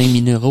certains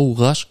minéraux ou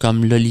roches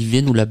comme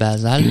l'olivine ou le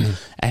basalte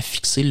à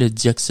fixer le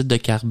dioxyde de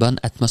carbone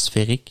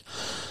atmosphérique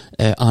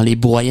en les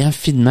broyant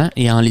finement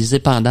et en les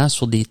épandant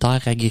sur des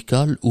terres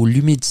agricoles où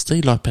l'humidité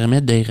leur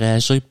permet de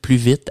réagir plus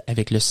vite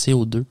avec le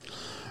CO2.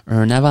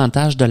 Un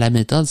avantage de la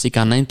méthode, c'est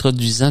qu'en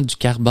introduisant du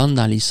carbone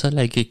dans les sols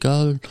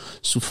agricoles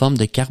sous forme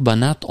de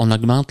carbonate, on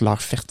augmente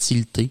leur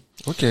fertilité.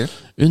 Okay.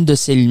 Une de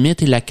ces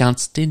limites est la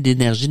quantité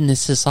d'énergie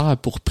nécessaire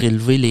pour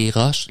prélever les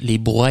roches, les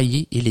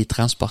broyer et les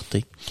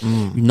transporter.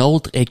 Une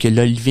autre est que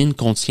l'olivine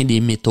contient des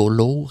métaux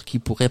lourds qui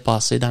pourraient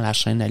passer dans la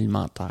chaîne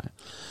alimentaire.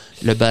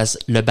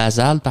 Le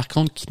basalte, par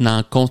contre, qui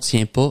n'en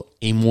contient pas,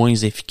 est moins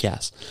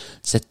efficace.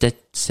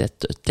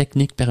 Cette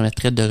technique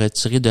permettrait de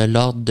retirer de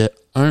l'ordre de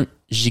 1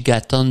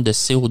 gigatonne de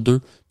CO2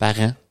 par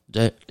an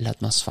de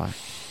l'atmosphère.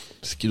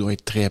 Ce qui doit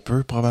être très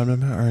peu,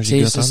 probablement, 1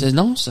 gigatonne.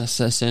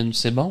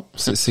 C'est bon.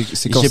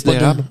 C'est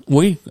considérable?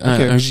 Oui,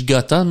 un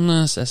gigatonne,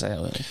 Non, c'est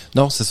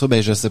ça,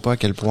 je sais pas à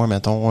quel point,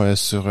 mettons,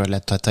 sur la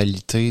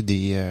totalité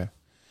des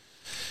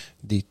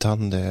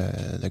tonnes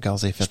de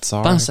gaz à effet de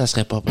serre. Je pense que ça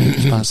serait pas bon.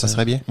 Je pense ça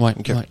serait bien? Ouais.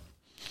 Okay. Ouais.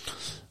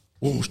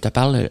 Je te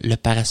parle le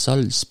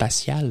parasol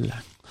spatial.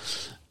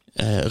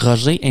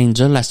 Roger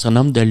Angel,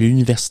 astronome de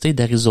l'Université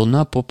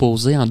d'Arizona, a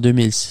proposé en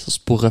 2006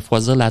 pour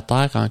refroidir la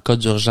Terre en cas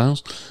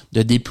d'urgence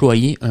de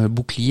déployer un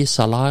bouclier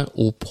solaire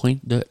au point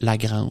de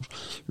Lagrange.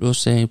 Là,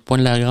 c'est un point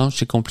de Lagrange,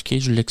 c'est compliqué,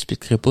 je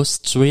l'expliquerai pas.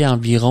 Situé à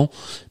environ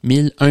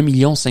 1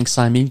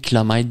 500 000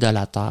 km de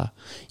la Terre.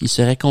 Il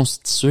serait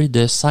constitué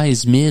de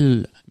 16 000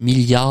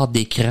 milliards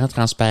d'écrans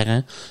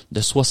transparents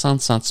de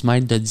 60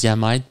 cm de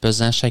diamètre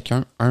pesant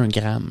chacun 1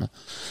 gramme.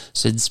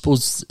 Ce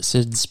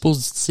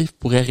dispositif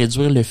pourrait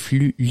réduire le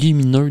flux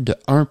lumineux de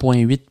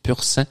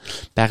 1,8%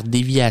 par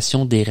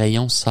déviation des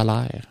rayons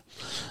solaires.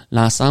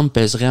 L'ensemble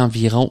pèserait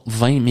environ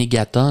 20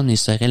 mégatonnes et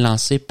serait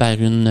lancé par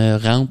une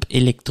rampe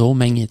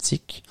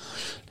électromagnétique.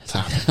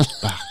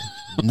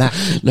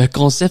 Le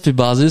concept est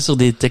basé sur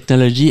des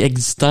technologies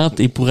existantes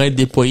et pourrait être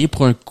déployé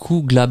pour un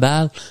coût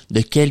global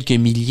de quelques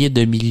milliers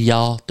de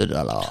milliards de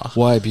dollars.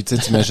 Ouais, puis tu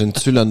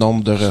t'imagines-tu le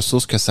nombre de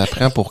ressources que ça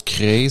prend pour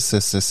créer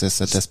cette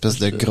espèce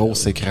de gros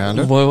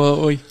écran-là?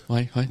 Oui.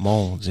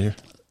 Mon Dieu.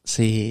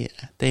 C'est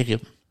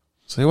terrible.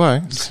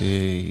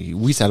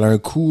 Oui, ça a un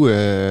coût,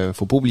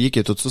 faut pas oublier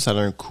que tout ça, ça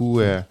a un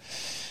coût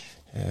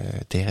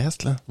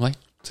terrestre, là. Ouais.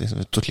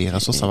 Toutes les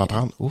ressources, ça va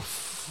prendre.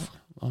 Ouf.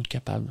 On est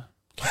capable.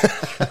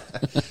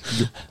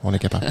 On est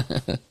capable.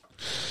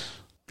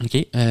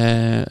 OK.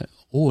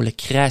 La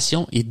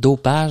création et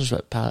dopage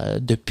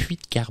de puits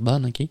de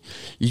carbone. OK.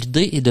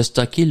 L'idée est de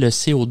stocker le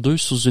CO2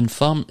 sous une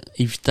forme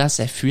évitant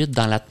sa fuite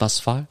dans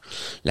l'atmosphère.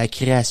 La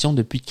création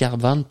de puits de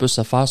carbone peut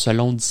se faire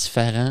selon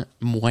différents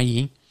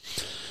moyens.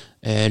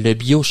 Le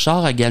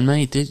biochar a également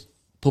été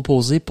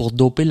proposés pour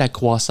doper la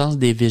croissance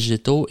des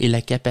végétaux et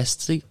la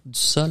capacité du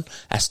sol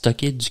à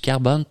stocker du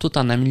carbone tout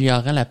en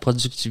améliorant la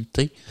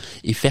productivité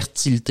et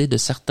fertilité de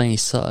certains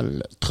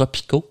sols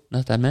tropicaux,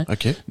 notamment.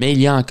 OK. Mais il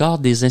y a encore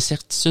des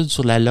incertitudes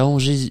sur la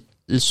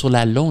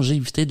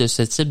longévité de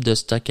ce type de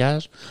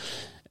stockage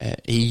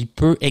et il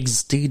peut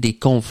exister des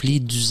conflits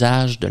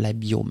d'usage de la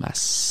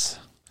biomasse.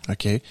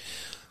 OK.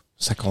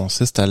 Ça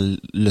consiste à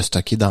le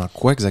stocker dans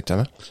quoi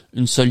exactement?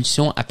 Une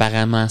solution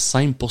apparemment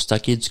simple pour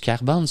stocker du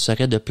carbone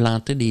serait de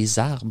planter des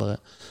arbres.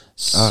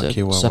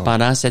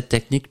 Cependant, cette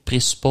technique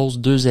présuppose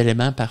 2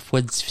 éléments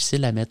parfois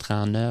difficiles à mettre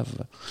en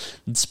œuvre.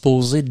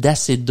 Disposer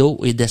d'assez d'eau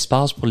et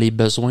d'espace pour les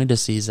besoins de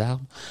ces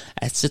arbres.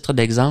 À titre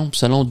d'exemple,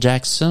 selon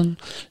Jackson,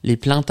 les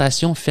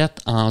plantations faites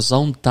en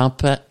zone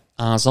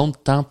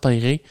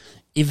tempérée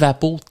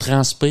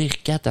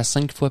évapotranspirent 4 à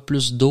 5 fois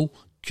plus d'eau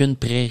qu'une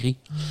prairie.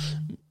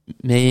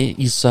 Mais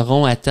ils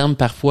seront à terme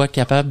parfois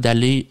capables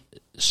d'aller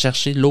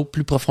chercher l'eau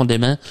plus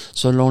profondément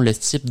selon le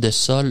type de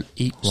sol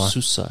et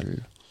sous-sol.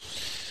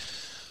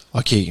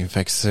 OK,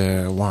 fait que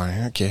c'est...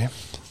 Ouais, OK.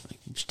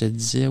 Je te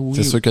disais, oui.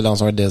 C'est sûr que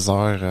dans un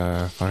désert,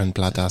 faire une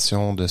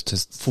plantation de ce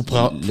type...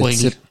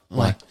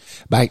 Ouais.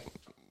 Ben,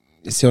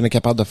 si on est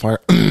capable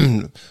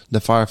de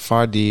faire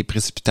faire des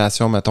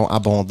précipitations, mettons,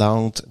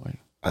 abondantes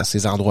à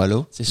ces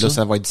endroits-là,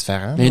 ça va être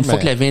différent. Mais une fois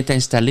que la vie est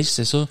installée,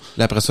 c'est ça.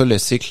 Là, après ça, le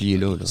cycle, il est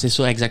là. C'est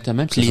ça,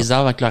 exactement. Puis les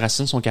arbres avec leurs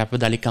racines sont capables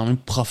d'aller quand même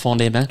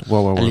profondément,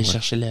 aller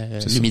chercher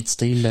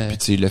l'humidité. Puis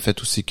tu sais, le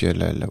fait aussi que,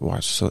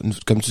 c'est ça.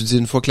 Comme tu dis,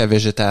 une fois que la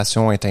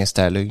végétation est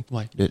installée,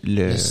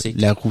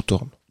 la roue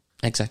tourne.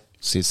 Exact.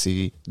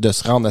 C'est de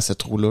se rendre à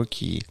cette roue-là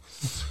qui...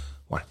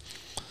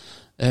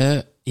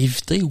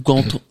 Éviter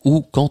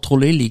ou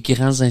contrôler les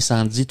grands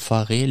incendies de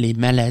forêt, les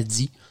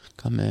maladies,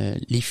 comme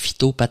les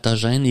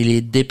phytopathogènes et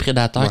les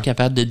déprédateurs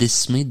capables de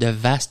décimer de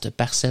vastes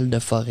parcelles de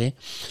forêt,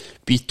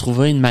 puis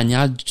trouver une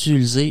manière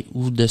d'utiliser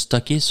ou de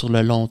stocker sur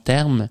le long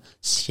terme,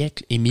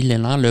 siècles et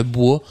millénaires, le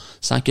bois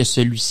sans que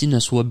celui-ci ne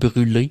soit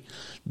brûlé,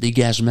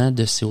 dégagement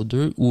de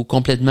CO2 ou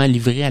complètement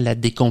livré à la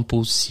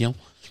décomposition,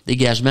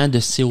 dégagement de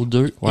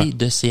CO2 et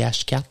de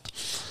CH4,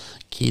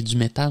 qui est du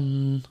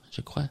méthane,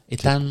 je crois,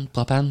 éthane,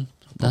 propane,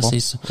 dans ces...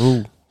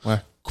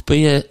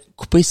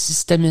 Couper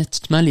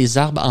systématiquement les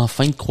arbres en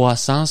fin de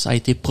croissance a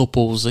été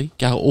proposé,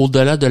 car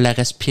au-delà de la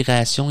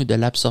respiration et de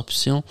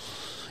l'absorption,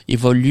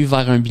 évolue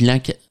vers un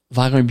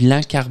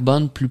bilan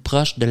carbone plus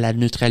proche de la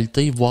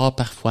neutralité, voire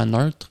parfois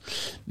neutre.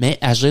 Mais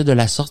agir de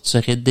la sorte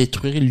serait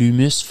détruire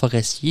l'humus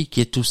forestier, qui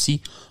est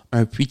aussi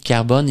un puits de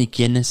carbone et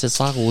qui est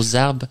nécessaire aux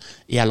arbres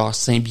et à leur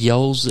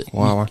symbiose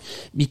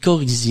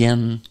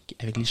mycorhizienne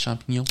avec les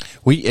champignons.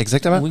 Oui,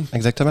 exactement. Oui.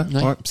 Exactement.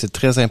 Ouais. C'est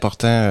très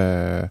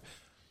important.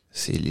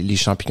 C'est les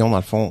champignons, dans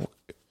le fond,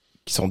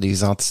 qui sont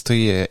des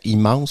entités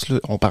immenses. Là.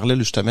 On parlait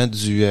justement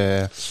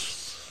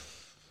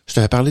je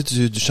t'avais parlé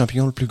du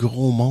champignon le plus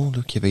gros au monde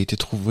là, qui avait été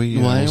trouvé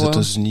aux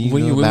États-Unis.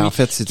 En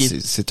fait,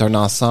 c'est un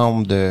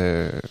ensemble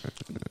de...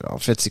 En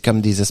fait, c'est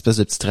comme des espèces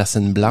de petites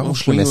racines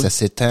blanches, mais ça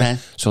s'étend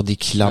sur des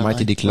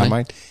kilomètres et des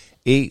kilomètres.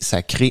 Et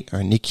ça crée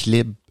un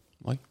équilibre.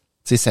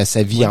 Tu sais,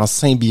 ça vit en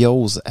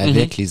symbiose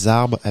avec les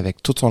arbres,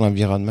 avec tout son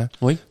environnement.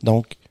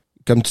 Donc,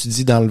 comme tu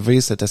dis, d'enlever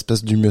cette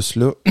espèce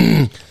d'humus-là...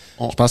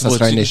 je pense que ça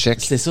serait un échec.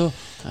 C'est ça.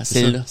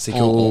 C'est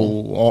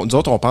nous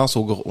autres, on pense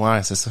au gros...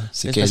 Ouais, c'est ça.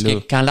 C'est parce que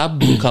quand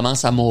l'arbre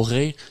commence à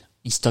mourir,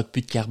 il stocke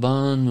plus de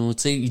carbone ou,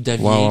 tu sais, il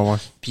devient...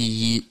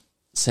 Puis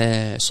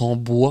son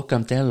bois,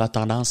 comme tel, a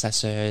tendance à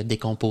se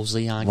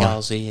décomposer en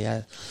gaz et...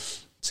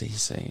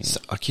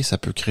 OK, ça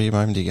peut créer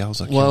même des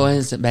gaz.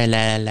 Okay.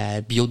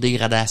 La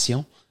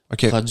biodégradation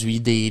produit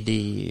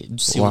du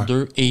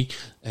CO2 et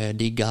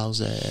des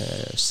gaz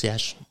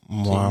CH,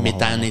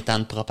 méthane,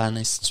 éthane, propane,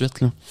 ainsi de suite,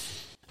 là.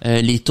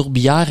 Les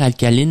tourbières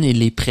alcalines et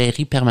les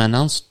prairies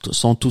permanentes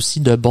sont aussi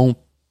de bons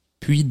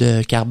puits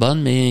de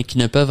carbone, mais qui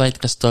ne peuvent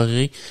être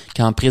restaurés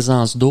qu'en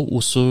présence d'eau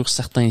ou sur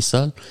certains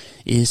sols.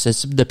 Et ce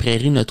type de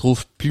prairie ne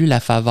trouve plus la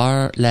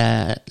faveur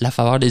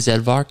des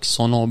éleveurs qui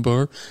sont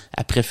nombreux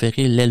à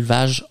préférer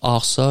l'élevage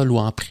hors sol ou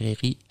en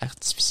prairie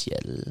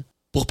artificielle.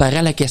 Pour parer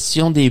à la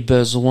question des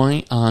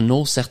besoins en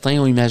eau, certains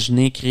ont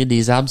imaginé créer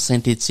des arbres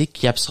synthétiques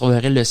qui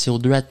absorberaient le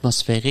CO2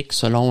 atmosphérique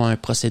selon un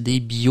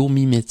procédé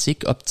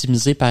biomimétique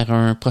optimisé par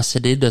un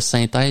procédé de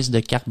synthèse de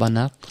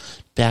carbonate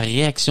par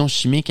réaction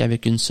chimique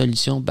avec une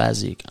solution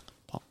basique.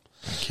 Bon.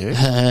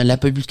 La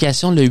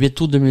publication le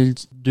 8 août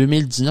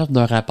 2019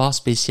 d'un rapport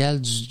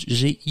spécial du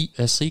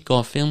GIEC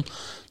confirme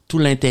tout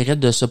l'intérêt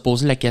de se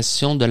poser la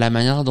question de la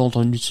manière dont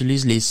on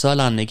utilise les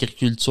sols en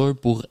agriculture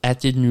pour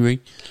atténuer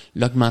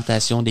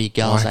l'augmentation des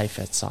gaz à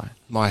effet de serre.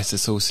 Ouais, c'est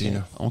ça aussi.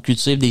 Là. On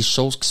cultive des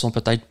choses qui sont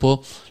peut-être pas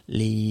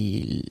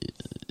le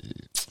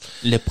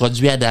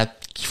produit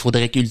qu'il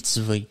faudrait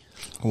cultiver.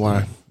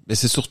 Ouais. Mais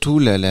c'est surtout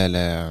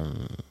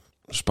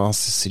je pense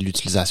que c'est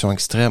l'utilisation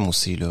extrême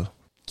aussi, là,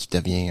 qui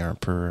devient un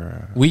peu...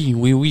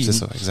 Oui. C'est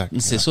ça, exact.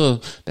 C'est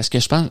ça. Parce que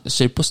je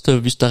sais pas si tu as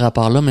vu ce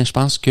rapport-là, mais je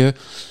pense que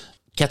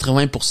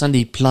 80%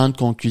 des plantes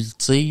qu'on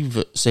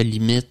cultive se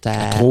limitent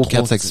à 3 ou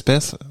 4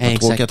 espèces.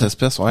 3 ou 4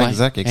 espèces,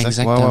 exact.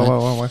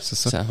 Ouais, c'est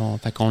ça.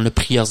 Fait qu'on a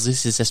priorisé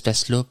ces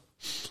espèces-là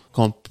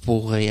qu'on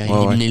pourrait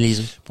éliminer les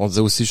œufs. On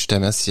disait aussi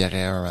justement s'il y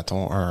aurait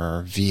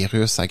un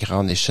virus à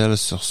grande échelle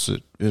sur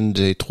une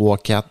des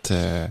 3-4...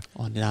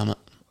 On est dans la...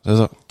 C'est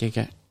ça.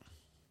 Quelqu'un.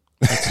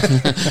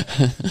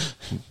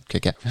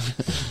 Caca.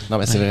 Non,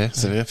 mais c'est vrai.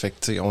 Fait que,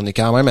 tu sais, on est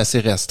quand même assez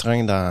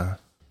restreint dans...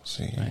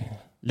 Ouais.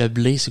 Le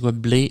blé, c'est quoi?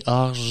 Blé,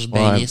 orge,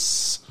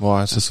 maïs.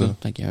 Ouais, c'est ça.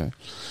 Fait que,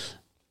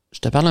 je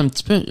te parle un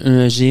petit peu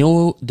de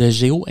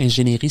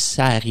géo-ingénierie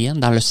saharienne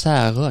dans le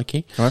Sahara, OK?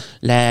 Ouais.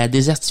 La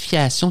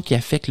désertification qui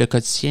affecte le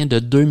quotidien de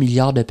 2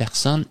 milliards de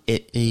personnes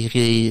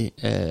est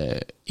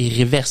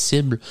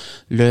réversible.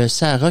 Le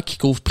Sahara, qui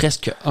couvre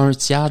presque un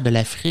tiers de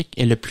l'Afrique,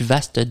 est le plus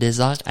vaste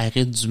désert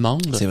aride du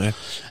monde. C'est vrai.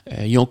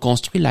 Ils ont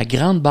construit la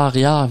grande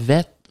barrière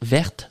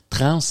verte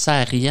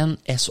transsaharienne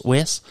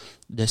SOS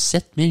de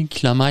 7000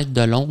 km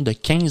de long, de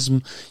 15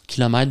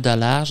 km de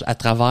large à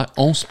travers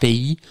 11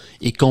 pays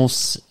et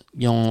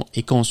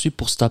est conçu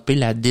pour stopper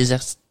la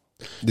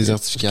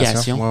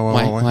Désertification.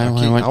 Ouais. Ouais.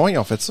 Ah ouais, ils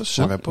ont fait ça, je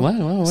savais pas.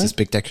 Ouais. C'est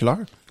spectaculaire.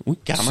 Oui,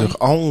 carrément. Sur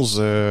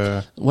 11...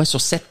 Ouais,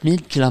 sur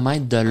 7000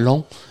 km de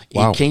long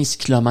et 15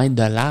 km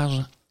de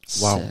large.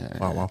 Wow.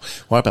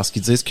 Ouais, parce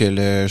qu'ils disent que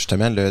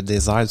le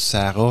désert du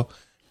Sahara,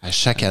 à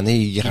chaque année,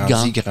 il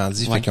grandit.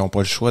 Ouais. Fait qu'ils n'ont pas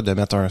le choix de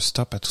mettre un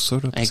stop à tout ça.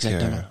 Là,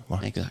 Exactement.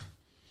 Exact.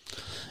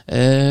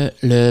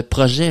 Le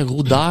projet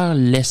Roudeur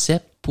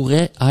l'ESSEP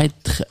pourrait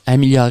être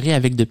amélioré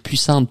avec de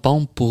puissantes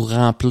pompes pour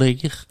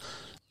remplir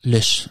le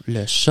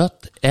shot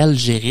El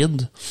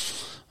Géride,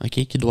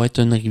 OK, qui doit être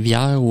une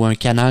rivière ou un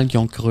canal qu'ils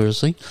ont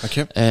creusé.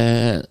 OK.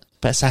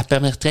 Ça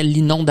permettrait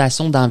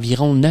l'inondation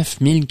d'environ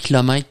 9000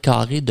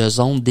 km² de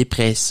zones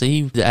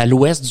dépressives à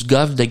l'ouest du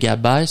golfe de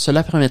Gabay.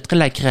 Cela permettrait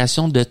la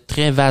création de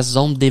très vastes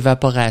zones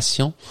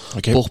d'évaporation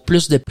pour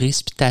plus de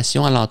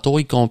précipitations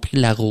alentour, y compris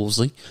la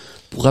rosée.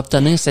 Pour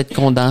obtenir cette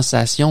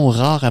condensation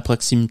rare à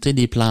proximité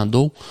des plans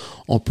d'eau,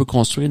 on peut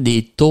construire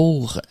des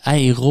tours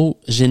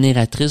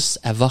aérogénératrices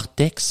à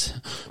vortex,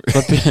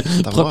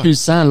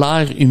 propulsant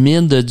l'air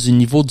humide du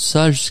niveau du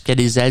sol jusqu'à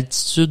des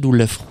altitudes où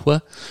le froid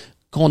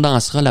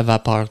condensera la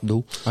vapeur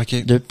d'eau.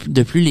 Okay.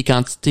 De plus, les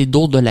quantités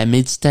d'eau de la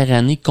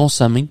Méditerranée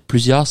consommées,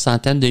 plusieurs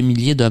centaines de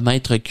milliers de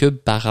mètres cubes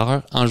par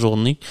heure en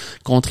journée,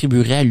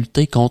 contribueraient à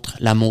lutter contre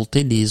la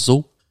montée des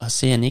eaux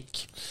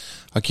océaniques.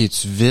 OK,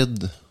 tu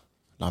vides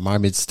la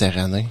mer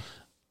Méditerranée.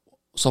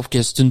 Sauf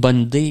que c'est une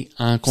bonne idée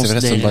en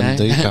considérant... C'est vrai, c'est une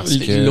bonne idée parce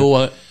que l'eau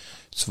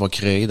tu vas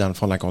créer, dans le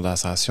fond, de la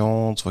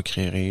condensation, tu vas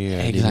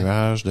créer des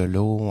nuages, de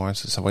l'eau. Ouais,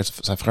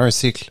 ça ferait un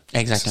cycle.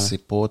 Exactement. C'est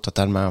pas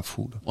totalement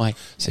fou. Là. Ouais.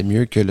 C'est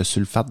mieux que le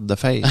sulfate de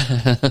fer.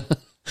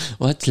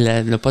 Ouais, tu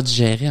l'as pas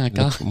digéré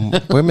encore.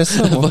 Ouais, mais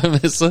ça, moi.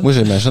 Moi,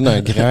 j'imagine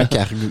un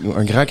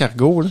grand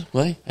cargo, là.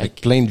 Ouais. Avec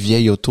plein de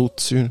vieilles autos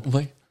dessus.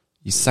 Ouais.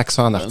 Ils sacent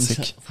ça en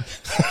Arctique.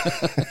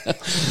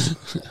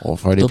 On va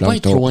faire des planctons. Pas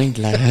être loin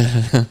de la...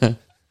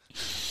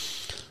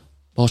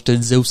 Bon, je te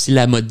disais aussi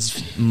la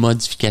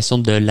modification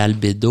de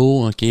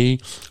l'albédo, OK?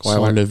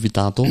 On l'a vu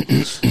tantôt.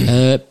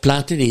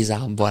 Planter des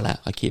arbres, voilà,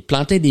 OK.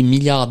 Planter des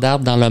milliards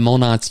d'arbres dans le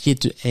monde entier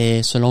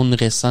est, selon une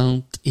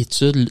récente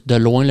étude, de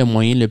loin le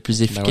moyen le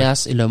plus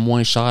efficace et le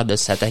moins cher de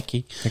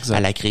s'attaquer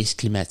à la crise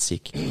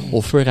climatique.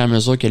 Au fur et à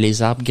mesure que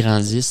les arbres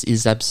grandissent,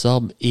 ils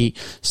absorbent et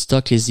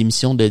stockent les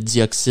émissions de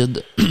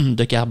dioxyde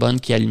de carbone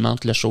qui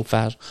alimentent le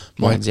chauffage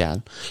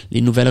mondial.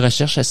 Les nouvelles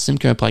recherches estiment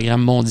qu'un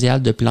programme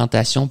mondial de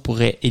plantation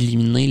pourrait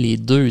éliminer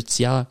les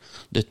 2/3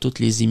 de toutes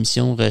les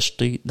émissions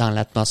rejetées dans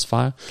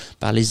l'atmosphère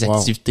par les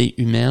activités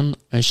humaines,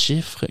 un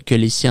chiffre que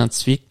les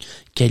scientifiques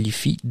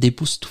qualifient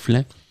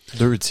d'époustouflant.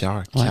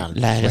 2/3.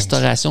 La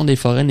restauration des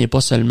forêts n'est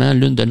pas seulement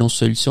l'une de nos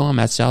solutions en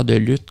matière de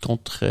lutte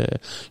contre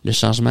le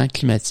changement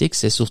climatique,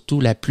 c'est surtout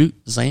la plus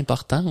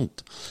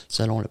importante,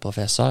 selon le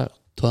professeur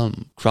Tom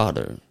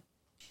Croître.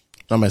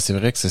 Non, mais c'est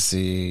vrai que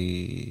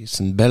c'est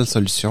une belle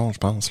solution, je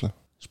pense, là.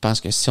 Je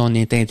pense que si on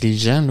est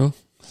intelligent, là,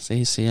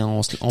 je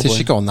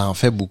sais qu'on en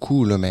fait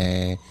beaucoup, là,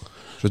 mais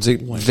je veux dire,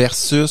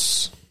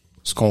 versus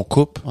ce qu'on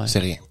coupe, c'est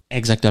rien.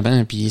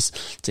 Exactement. Puis,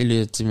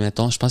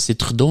 mettons, je pense que c'est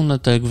Trudeau,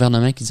 notre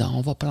gouvernement, qui dit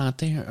on va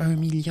planter 1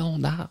 million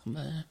d'arbres.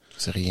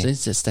 C'est rien.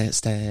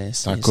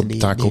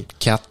 T'en coupes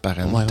 4 par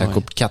année. T'en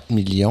coupes 4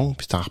 millions,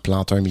 puis t'en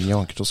replantes 1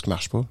 million, quelque chose qui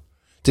marche pas.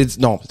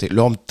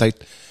 Là,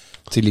 peut-être,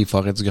 les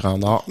forêts du Grand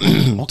Nord.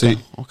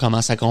 On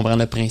commence à comprendre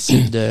le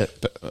principe de...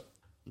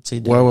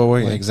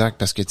 Ouais, exact.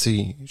 Parce que,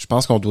 je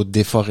pense qu'on doit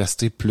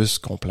déforester plus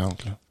qu'on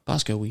plante, là. Je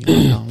pense que oui.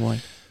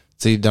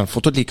 Dans le fond,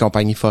 toutes les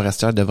compagnies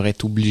forestières devraient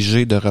être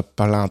obligées de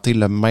replanter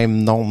le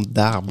même nombre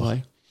d'arbres.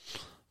 Ouais.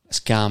 Parce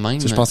que quand même...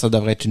 je pense que ça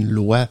devrait être une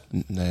loi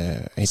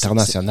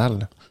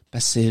internationale.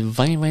 Parce que c'est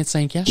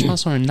 20-25 ans, je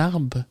pense, un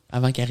arbre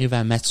avant qu'il arrive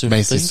à maturité.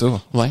 Ben, c'est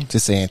ça. Ouais.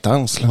 C'est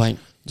intense, là. Ouais.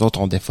 Nous autres,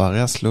 on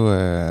déforeste,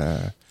 là.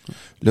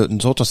 Là,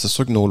 nous autres, c'est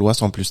sûr que nos lois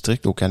sont plus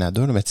strictes au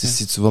Canada, là, mais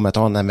si tu vas,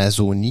 mettons, en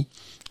Amazonie,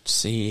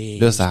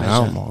 là, ça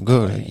rentre, mon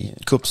gars. Là,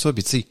 ils coupent ça,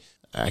 puis tu sais,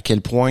 à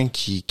quel point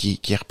qu'ils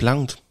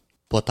replantent.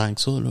 Pas tant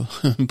que ça, là.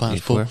 Je pense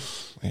pas.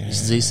 Ils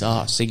se disent,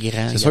 c'est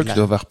grand. C'est sûr qu'ils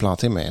doivent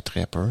replanter, mais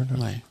très peu, là.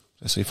 Ouais.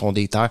 C'est ça, ils font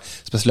des terres.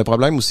 C'est parce que le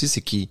problème aussi,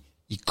 c'est qu'ils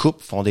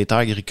coupent, font des terres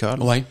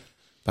agricoles. Ouais.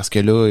 Parce que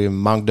là, il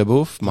manque de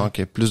bouffe,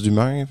 manque plus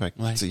d'humains. Fait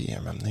que, Ouais. tu sais, à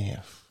un moment donné,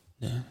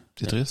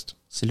 c'est triste.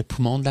 C'est le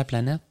poumon de la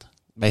planète.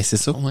 Ben, c'est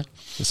ça. Ouais.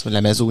 C'est ça.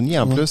 L'Amazonie,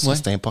 en Ouais, plus, ouais.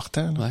 c'est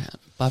important. Là. Ouais,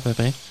 pas à peu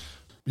près.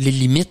 Les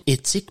limites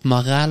éthiques,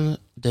 morales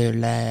de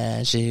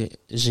la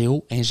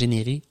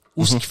géo-ingénierie.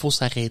 Où est-ce qu'il faut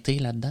s'arrêter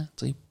là-dedans?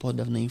 Tu sais, pas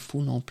devenir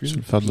fou non plus. Tu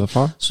le fait de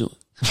faire?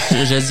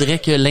 Je dirais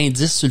que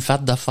l'indice sur le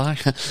fait de faire,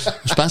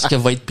 je pense qu'il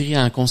va être pris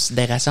en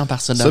considération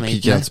par ce Ça, domaine.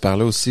 puis quand tu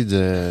parlais aussi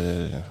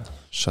de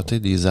shotter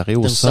des arrêts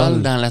au Au sol,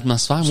 sol. dans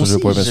l'atmosphère, Ça, moi j'ai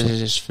aussi, pas aimé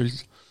ça. je fais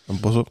J'aime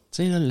pas ça. tu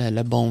sais, là,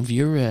 le bon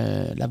vieux,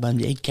 la bonne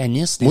vieille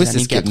canisse des Moi, c'est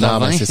années ce que, 80.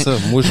 non, mais c'est ça.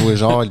 Moi, je jouais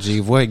genre, j'ai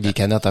vois avec des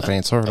canettes à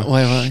peinture, là.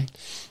 Ouais.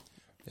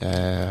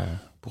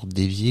 Pour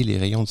dévier les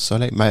rayons du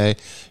soleil. Mais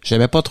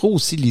j'aimais pas trop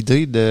aussi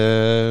l'idée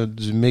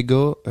du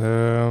méga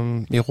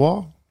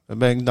miroir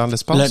ben, dans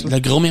l'espace. Le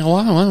gros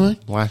miroir, ouais.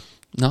 Ouais.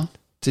 Non?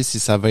 Tu sais, si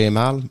ça va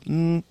mal,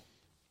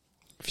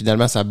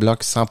 finalement, ça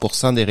bloque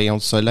 100% des rayons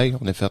du soleil.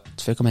 On est fait.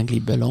 Tu fais comme avec les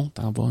ballons,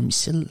 t'envoies un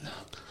missile.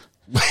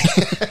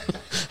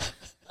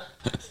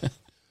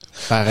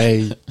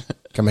 Pareil.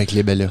 Comme avec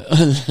les bellas.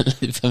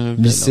 Les fameux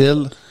ballons.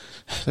 Missile.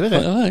 C'est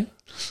vrai. Ouais.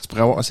 Tu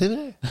pourrais avoir, c'est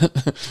vrai. Tu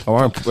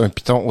pourrais avoir un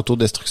piton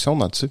autodestruction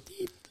dans-dessus.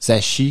 Ça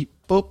chie,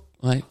 pop.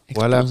 Ouais.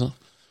 Voilà. Explosant.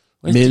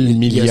 Ouais, 1000 il y a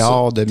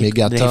milliards ça. de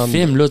mégatonnes. Les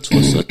films, là, tu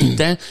vois ça tout le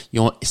temps. Ils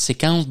ont une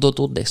séquence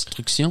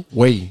d'autodestruction.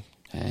 Oui.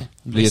 Hein,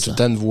 Il y a tout le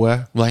temps une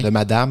voix Ouais. de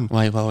madame.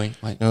 Ouais.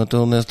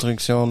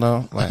 Autodestruction,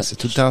 non. Ouais, c'est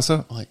tout le temps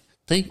ça. Ouais.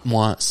 Tu sais,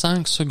 moi,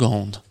 5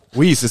 secondes.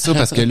 Oui, c'est ça,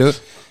 parce que là,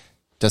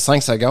 t'as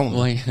 5 secondes.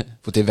 Ouais.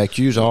 Faut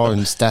t'évacuer, genre,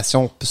 une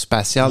station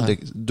spatiale Ouais.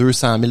 de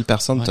 200 000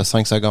 personnes, Ouais. t'as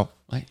 5 secondes.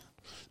 Ouais.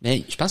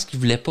 Mais je pense qu'ils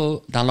voulaient pas,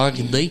 dans leur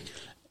idée,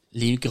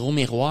 les gros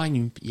miroirs,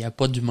 il n'y a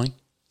pas d'humain.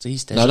 Tu sais,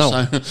 c'était Non,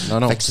 juste non.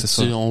 Non, Fait que c'est tu-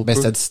 ça. on Ben,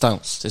 peut- c'est à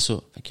distance. C'est ça.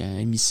 Fait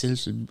qu'un missile,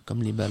 c'est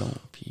comme les ballons.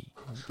 Puis...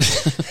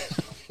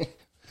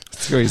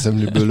 C'est quoi, ils aiment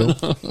les boulots?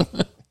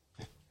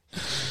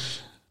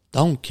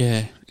 Donc,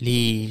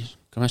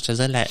 comment je te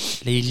disais,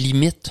 les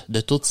limites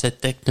de toute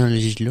cette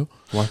technologie-là.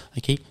 Ouais.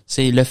 OK?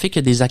 C'est le fait que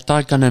des acteurs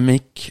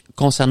économiques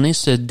concernés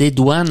se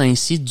dédouanent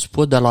ainsi du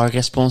poids de leurs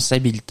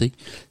responsabilités.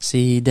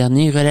 Ces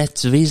derniers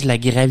relativisent la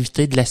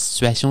gravité de la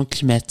situation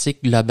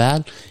climatique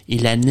globale et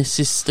la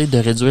nécessité de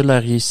réduire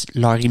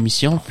leurs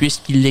émissions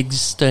puisqu'il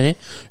existerait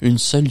une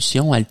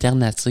solution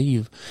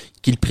alternative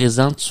qu'ils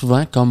présentent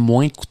souvent comme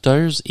moins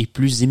coûteuse et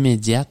plus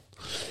immédiate.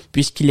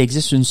 Puisqu'il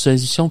existe une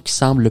solution qui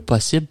semble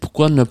possible,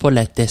 pourquoi ne pas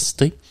la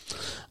tester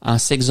en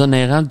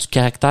s'exonérant du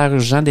caractère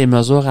urgent des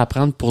mesures à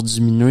prendre pour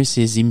diminuer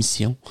ses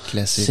émissions?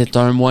 Classique. C'est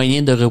un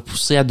moyen de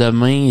repousser à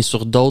demain et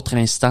sur d'autres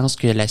instances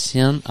que la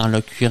sienne, en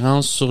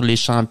l'occurrence sur les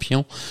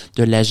champions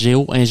de la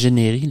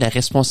géo-ingénierie, la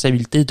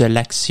responsabilité de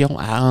l'action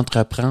à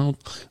entreprendre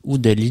ou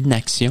de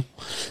l'inaction.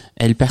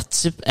 Elle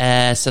participe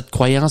à cette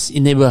croyance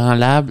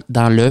inébranlable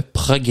dans le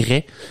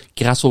progrès,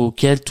 grâce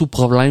auquel tout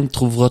problème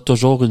trouvera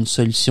toujours une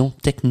solution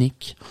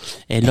technique.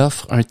 Elle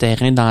offre un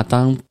terrain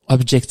d'entente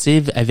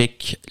objective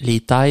avec les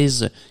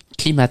thèses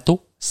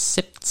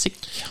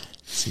climato-sceptiques.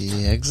 C'est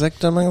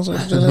exactement ça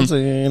que j'allais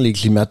dire. Les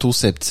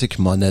climato-sceptiques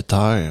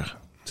monétaires.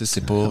 Tu sais,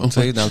 c'est pas, tu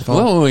sais, dans le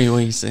fond.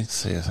 Oui, c'est...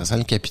 Ça sent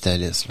le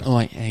capitalisme, là.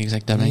 Oui,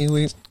 exactement.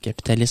 Oui.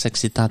 Capitaliste avec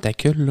ses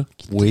tentacules, là.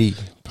 Oui.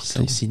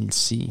 Ça, c'est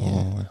ici.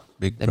 Ouais.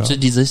 Big Brother.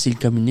 D'habitude, ils disent c'est le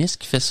communiste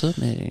qui fait ça,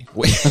 mais...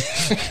 Oui.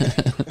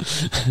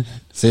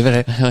 C'est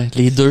vrai. Ouais,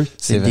 les deux,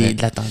 c'est vrai.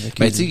 de la tentacule.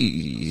 Ben,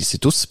 tu sais,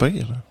 c'est aussi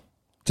pire, là.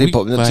 Tu sais, Oui,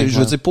 pas, tu sais, ouais, je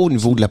veux ouais. dire pas au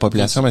niveau de la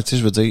population, mais tu sais,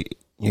 je veux dire,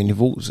 il y a un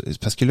niveau, c'est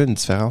parce qu'il y a une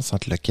différence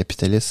entre le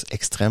capitalisme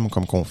extrême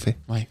comme qu'on fait,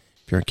 Ouais.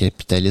 puis un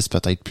capitalisme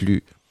peut-être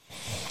plus,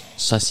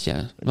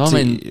 Social. Non, tu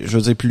sais, mais... je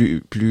veux dire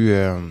plus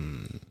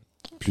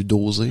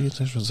dosé, tu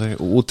sais, je veux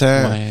dire,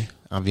 autant Ouais.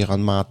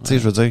 environnemental, tu sais,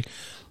 je veux dire,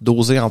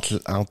 dosé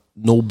entre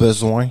nos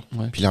besoins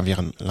Ouais. puis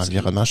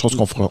l'environnement, chose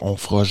qu'on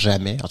fera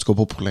jamais, en tout cas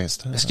pas pour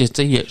l'instant. Parce que,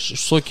 tu sais, je suis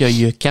sûr qu'il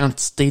y a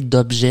quantité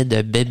d'objets,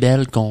 de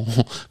bébelles qu'on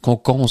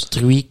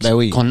construit, Ben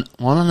oui. qu'on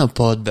on en a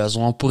pas de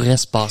besoin. On pourrait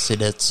se passer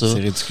de ça. C'est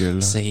ridicule.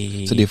 Là. C'est...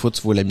 Tu sais, des fois,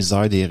 tu vois la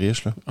misère des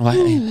riches, là. Ouais.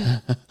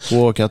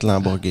 3-4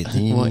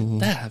 Lamborghini. Ouais.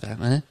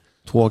 Tabarnak.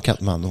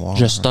 3-4 manoirs.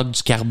 Je stocke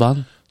du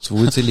carbone. Tu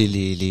vois, tu sais,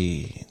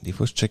 des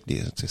fois, je check tu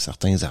sais,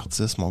 certains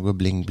artistes, mon gars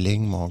bling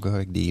bling, mon gars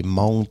avec des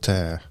montres,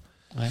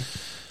 Ouais.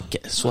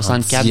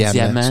 64 en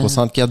diamants.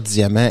 64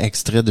 diamants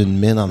extraits d'une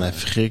mine en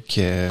Afrique,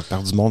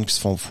 par du monde qui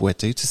se font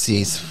fouetter. Tu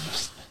sais,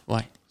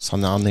 Ouais. ça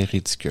en est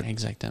ridicule.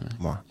 Exactement.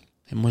 Ouais.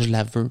 Et moi, je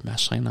la veux, ma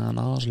chaîne en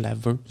or, je la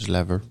veux. Je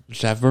la veux.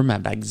 Je la veux, ma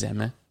bague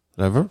diamant.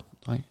 Je la veux?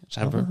 Ouais, je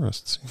la veux.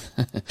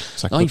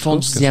 Ça Non, coûte ils font pas,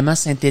 du ce que- diamant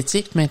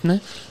synthétique maintenant.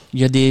 Il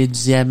y a des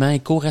diamants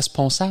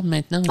éco-responsables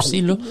maintenant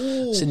aussi, là.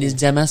 C'est des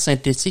diamants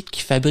synthétiques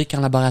qu'ils fabriquent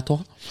en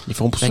laboratoire. Ils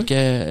font pousser? Fait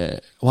que,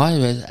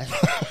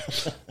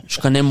 je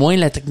connais moins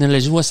la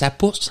technologie où ça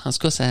pousse. En tout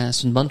cas,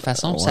 c'est une bonne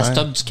façon. Ça Ouais.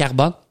 stocke du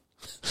carbone.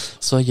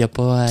 Ça, il y a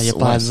pas à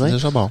Ouais, dire. c'est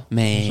déjà bon.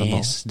 Mais Déjà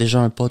bon. c'est déjà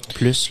un pas de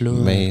plus, là.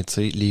 Mais, tu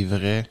sais, les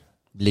vrais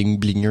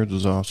bling-blingers,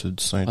 c'est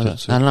du Voilà.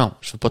 synthé. Non,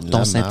 je veux pas de De ton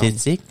la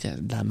synthétique,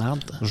 de la merde.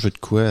 Je veux de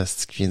quoi?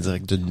 C'est qui vient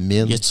direct d'une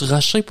mine? Y a-tu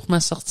rushé pour m'en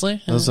sortir?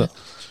 C'est ça.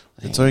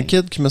 Y'a-tu un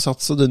kid qui m'a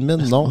sorti ça d'une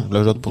mine? Non,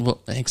 le jette pas.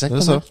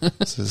 Exactement.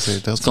 C'est ça.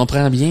 C'est Tu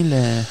comprends bien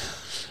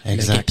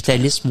le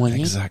capitalisme moyen.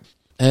 Exact.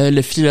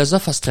 Le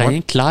philosophe australien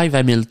Clive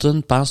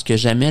Hamilton pense que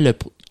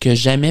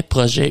jamais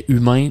projet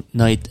humain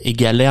n'a été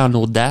égalé en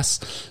audace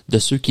de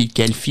ceux qu'il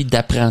qualifie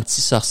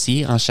d'apprentis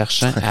sorciers en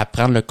cherchant à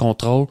prendre le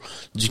contrôle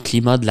du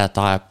climat de la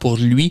Terre. Pour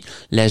lui,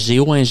 la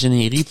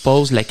géo-ingénierie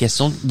pose la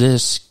question de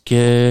ce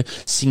que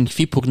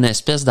signifie pour une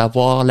espèce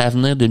d'avoir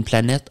l'avenir d'une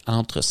planète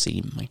entre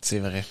ses mains. C'est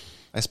vrai.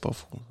 C'est pas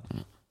faux.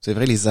 C'est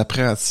vrai, les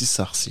apprentis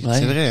sorciers. Ouais.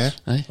 C'est vrai,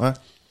 hein? Ouais.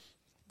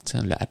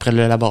 Après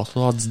le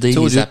laboratoire d'idées,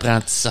 les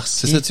apprentis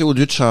sorciers. C'est ça, tu sais, au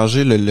lieu de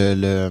changer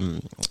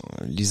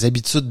les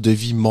habitudes de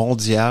vie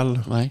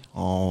mondiales,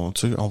 on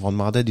va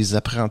demander à des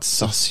apprentis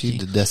sorciers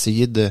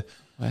d'essayer de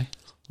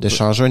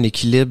changer un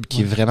équilibre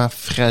qui est vraiment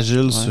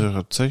fragile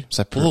sur, tu sais,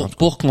 ça peut.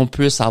 Pour qu'on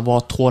puisse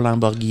avoir 3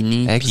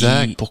 Lamborghini.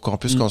 Exact. Pour qu'on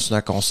puisse continuer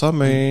à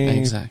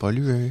consommer.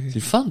 Polluer. C'est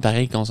le fun,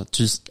 pareil.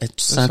 Tu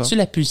sens-tu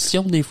la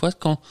pulsion des fois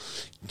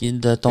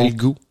de ton. Le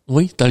goût.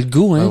 Oui, t'as le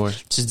goût, hein. Ouais.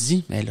 Tu te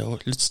dis, mais là,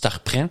 tu te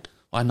reprends.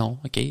 Ah non,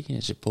 ok,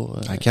 j'ai pas...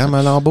 À quand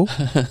ma lambeau?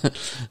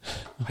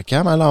 À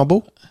quand ma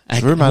lambeau? Je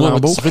veux ma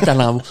lambeau. Tu veux ta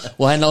lambeau.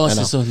 Ouais, non,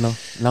 c'est ça,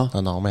 non.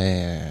 Non,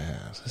 mais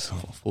c'est ça.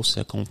 Faut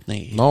se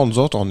contenir. Non, nous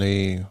autres,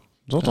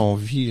 on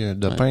vit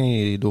de pain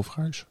et d'eau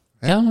fraîche.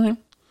 Hein? Quand même.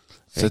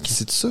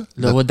 C'est ça?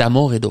 Le roi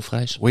d'amour et d'eau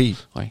fraîche. Oui.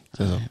 Ouais.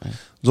 C'est ça.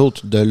 Nous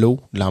autres, de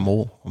l'eau, de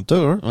l'amour. On est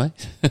heureux. Ouais.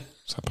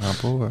 Ça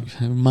prend pas...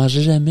 Vous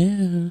mangez jamais?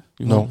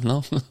 Non.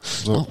 Non.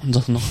 Non.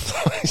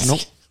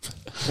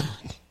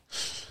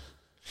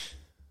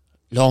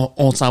 Là,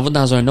 on s'en va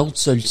dans une autre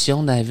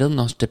solution, David.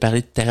 Donc, je te parlais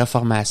de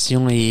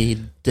terraformation et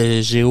de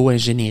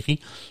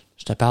géo-ingénierie.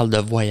 Je te parle de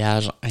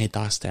voyage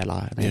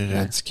interstellaire.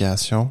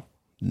 Éradication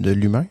de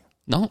l'humain?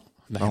 Non.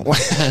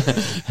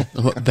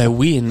 Ben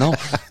oui et non.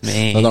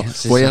 Mais non.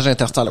 Voyage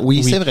interstellaire.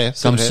 Oui, c'est vrai.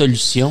 Comme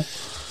solution.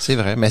 C'est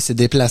vrai, mais c'est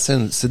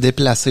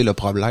déplacer le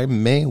problème,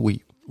 mais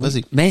oui.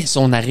 Vas-y. Mais si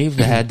on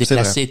arrive à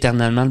déplacer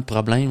éternellement le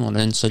problème, on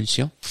a une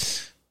solution.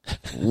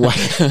 Ouais.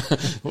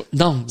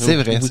 Non. C'est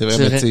vrai, mais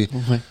tu sais,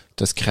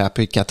 t'as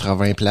scrappé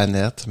 80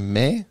 planètes,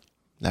 mais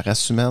la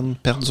race humaine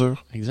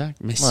perdure. Exact.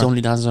 Mais si on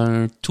est dans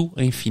un tout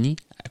infini,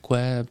 à quoi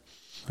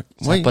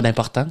ça n'a pas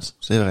d'importance?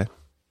 C'est vrai.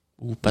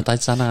 Ou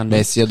peut-être ça en a.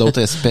 Mais s'il y a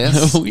d'autres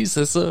espèces oui,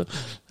 c'est ça.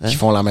 Qui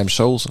font la même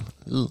chose.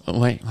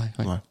 Ouais.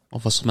 On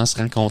va sûrement se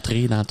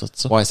rencontrer dans tout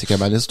ça. Ouais, c'est qu'à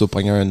Malice, tu dois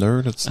pogner un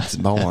nœud, là, tu te dis,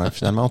 bon,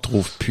 finalement, on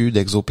trouve plus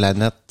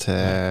d'exoplanètes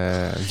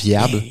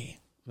viables.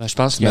 Ben, je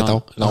pense que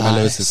mettons. Non,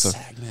 mais là, c'est ça.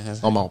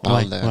 Non, mais on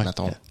parle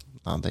mettons,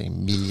 dans des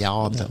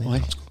milliards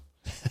d'années.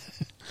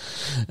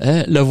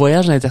 Le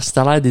voyage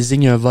interstellaire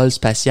désigne un vol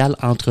spatial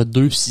entre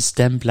 2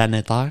 systèmes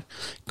planétaires,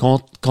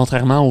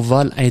 contrairement au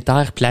vol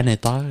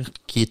interplanétaire,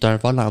 qui est un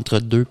vol entre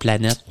 2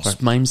 planètes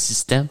du même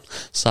système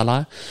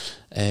solaire.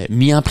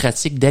 Mis en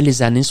pratique dès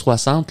les années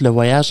 60, le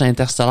voyage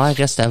interstellaire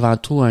reste avant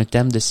tout un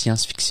thème de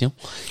science-fiction.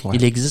 Ouais.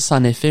 Il existe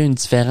en effet une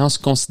différence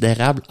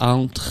considérable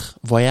entre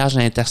voyage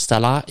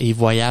interstellaire et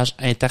voyage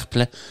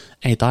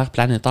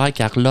interplanétaire,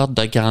 car l'ordre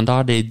de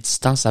grandeur des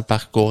distances à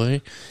parcourir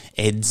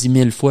est 10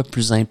 000 fois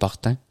plus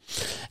important.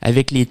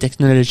 Avec les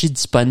technologies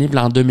disponibles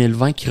en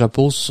 2020 qui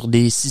reposent sur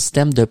des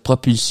systèmes de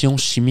propulsion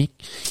chimique,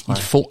 il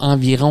faut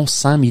environ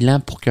 100 000 ans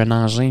pour qu'un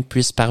engin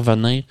puisse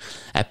parvenir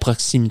à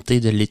proximité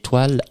de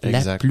l'étoile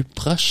la plus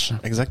proche.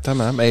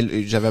 Exactement.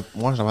 Mais j'avais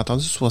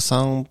entendu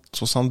 70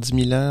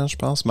 000 ans, je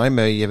pense. Même,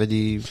 il y avait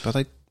des,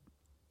 peut-être,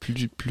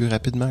 plus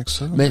rapidement que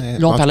ça. Mais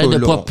là, on parlait de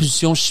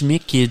propulsion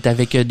chimique qui est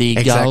avec des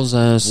gaz.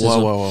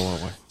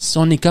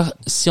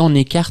 Si on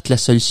écarte la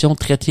solution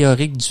très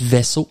théorique du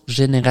vaisseau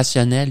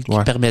générationnel qui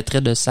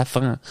permettrait de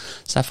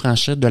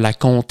s'affranchir de la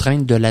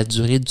contrainte de la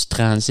durée du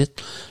transit,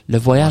 le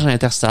voyage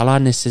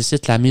interstellaire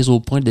nécessite la mise au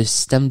point de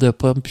systèmes de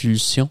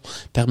propulsion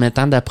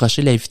permettant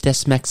d'approcher la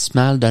vitesse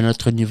maximale de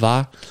notre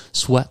univers,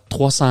 soit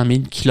 300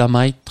 000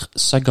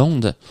 km/s,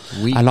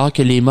 alors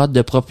que les modes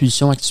de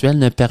propulsion actuels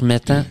ne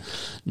permettent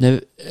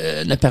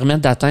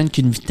d'atteindre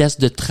qu'une vitesse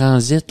de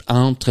transit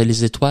entre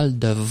les étoiles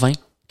de 20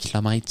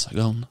 km/s.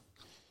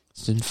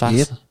 C'est une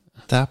farce.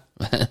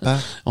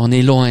 On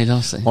est loin,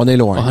 là. On est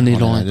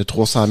loin. De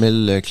 300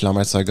 000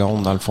 km/s,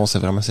 dans le fond, c'est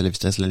la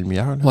vitesse de la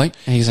lumière. Là. Oui,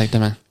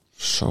 exactement.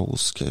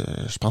 Chose que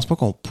je pense pas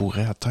qu'on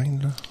pourrait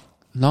atteindre, là.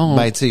 Non.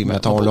 Ben, tu sais,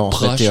 mettons, là, on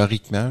serait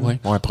théoriquement.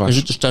 Proche.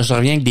 Je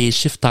reviens avec des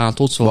chiffres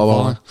tantôt, tu vas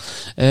voir.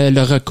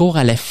 Le recours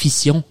à la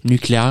fission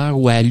nucléaire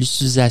ou à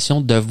l'utilisation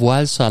de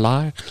voiles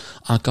solaires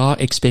encore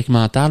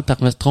expérimentales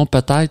permettront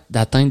peut-être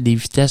d'atteindre des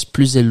vitesses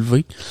plus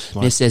élevées,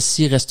 mais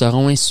celles-ci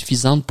resteront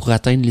insuffisantes pour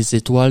atteindre les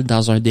étoiles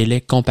dans un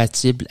délai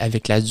compatible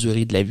avec la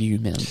durée de la vie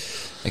humaine.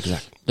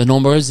 Exact. De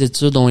nombreuses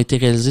études ont été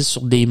réalisées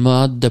sur des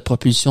modes de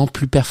propulsion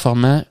plus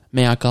performants,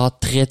 mais encore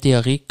très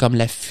théoriques, comme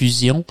la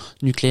fusion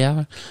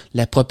nucléaire,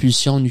 la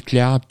propulsion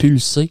nucléaire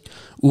pulsée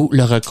ou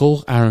le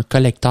recours à un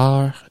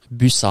collecteur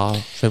bussard.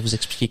 Je vais vous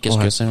expliquer qu'est-ce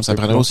que c'est. Ça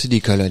prendrait aussi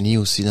des colonies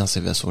aussi dans ces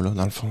vaisseaux-là,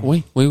 dans le fond.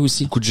 Oui,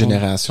 aussi. Beaucoup de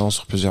générations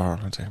sur plusieurs,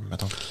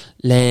 mettons.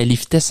 Les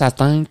vitesses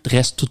atteintes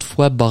restent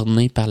toutefois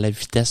bornées par la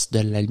vitesse de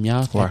la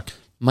lumière.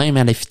 Même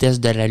à la vitesse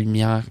de la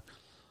lumière,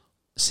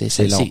 c'est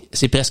long.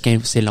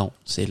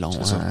 C'est long.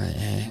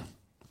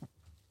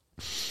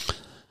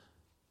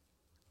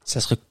 C'est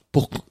ça.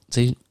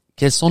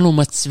 quelles sont nos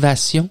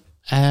motivations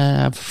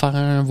à faire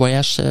un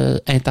voyage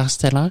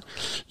interstellaire?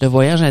 Le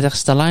voyage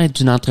interstellaire est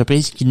une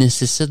entreprise qui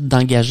nécessite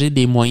d'engager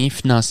des moyens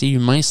financiers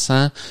humains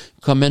sans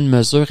commune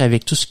mesure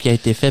avec tout ce qui a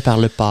été fait par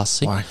le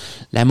passé. Ouais.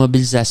 La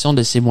mobilisation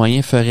de ces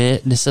moyens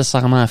ferait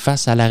nécessairement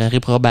face à la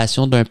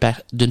réprobation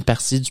d'une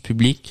partie du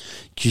public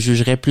qui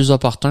jugerait plus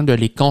opportun de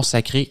les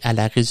consacrer à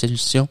la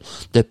résolution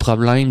de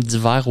problèmes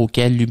divers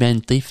auxquels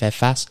l'humanité fait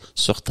face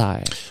sur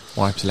Terre.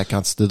 Ouais, puis la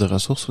quantité de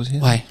ressources aussi.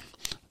 Ouais.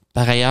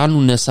 Par ailleurs,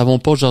 nous ne savons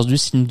pas aujourd'hui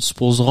si nous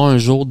disposerons un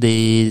jour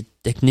des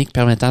techniques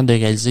permettant de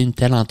réaliser une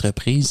telle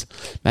entreprise.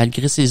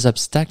 Malgré ces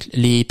obstacles,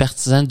 les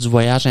partisans du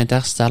voyage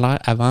interstellaire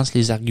avancent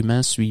les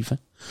arguments suivants.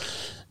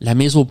 La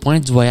mise au point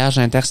du voyage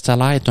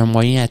interstellaire est un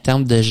moyen à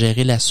terme de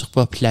gérer la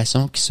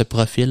surpopulation qui se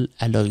profile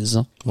à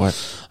l'horizon. Ouais.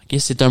 Okay,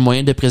 c'est un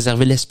moyen de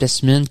préserver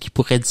l'espèce humaine qui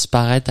pourrait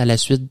disparaître à la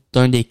suite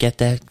d'un des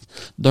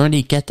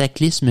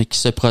cataclysmes qui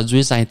se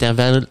produisent à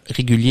intervalles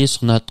réguliers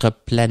sur notre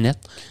planète.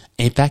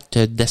 Impact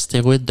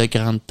d'astéroïdes de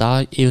grande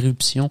taille,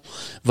 éruptions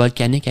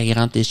volcaniques à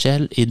grande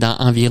échelle et dans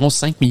environ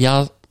 5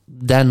 milliards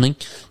d'années,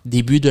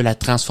 début de la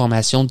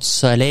transformation du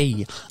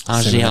Soleil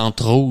en géante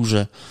rouge.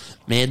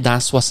 Mais dans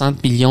 600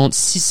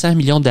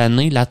 millions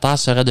d'années, la Terre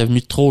serait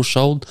devenue trop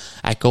chaude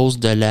à cause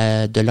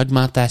de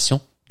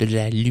l'augmentation de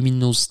la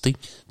luminosité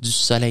du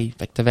Soleil.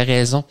 Fait que t'avais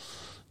raison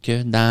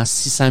que dans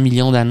 600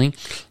 millions d'années,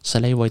 le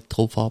Soleil va être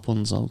trop fort pour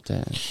nous autres.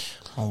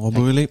 On va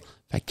brûler.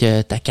 Fait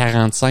que t'as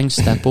 45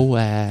 sur ta peau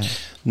à...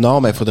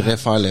 Non, mais il faudrait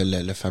faire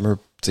le fameux,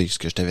 tu sais, ce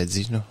que je t'avais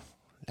dit, là,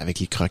 avec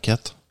les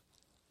croquettes.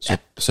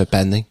 Se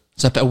paner.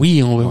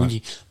 Oui, Ouais.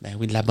 oui. Ben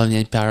oui, de la bonne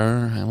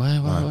power.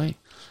 Ouais.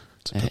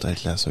 C'est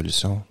peut-être la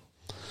solution.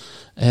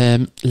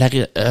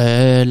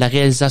 La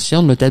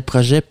réalisation de tel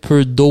projet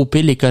peut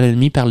doper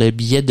l'économie par le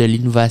biais de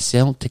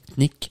l'innovation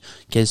technique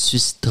qu'elle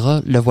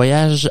suscitera. Le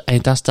voyage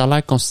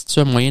interstellaire constitue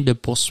un moyen de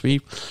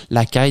poursuivre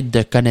la quête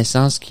de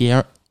connaissances qui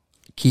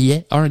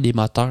est un des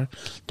moteurs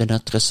de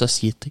notre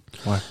société.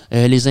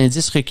 Ouais. Les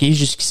indices recueillis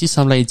jusqu'ici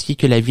semblent indiquer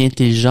que la vie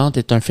intelligente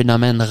est un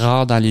phénomène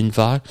rare dans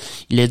l'univers.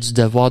 Il est du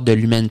devoir de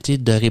l'humanité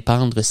de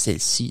répandre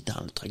celle-ci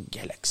dans notre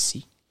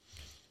galaxie.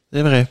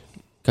 C'est vrai.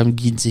 Comme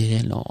Guy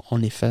dirait, là,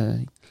 on est fait...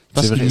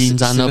 C'est vrai, qu'il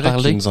nous en a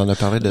parlé. qu'il nous en a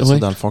parlé de ça,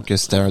 dans le fond, que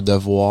c'était un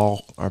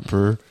devoir un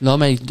peu... Non,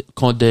 mais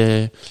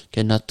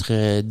que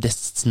notre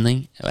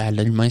destinée à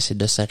l'humain, c'est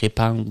de se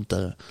répandre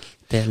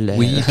tel...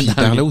 Oui, puis il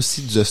parlait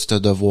aussi de ce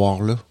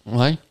devoir-là.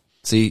 Ouais.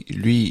 Tu sais,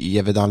 lui, il y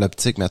avait dans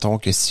l'optique, mettons,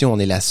 que si on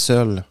est la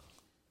seule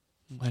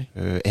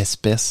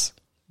espèce...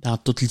 Dans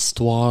toute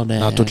l'histoire.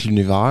 Dans tout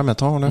l'univers,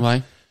 mettons, là.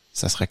 Ouais.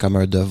 Ça serait comme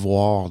un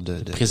devoir de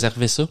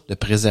préserver ça. De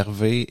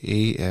préserver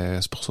et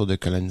c'est pour ça de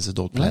coloniser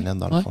d'autres planètes,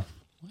 dans le fond.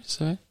 Oui,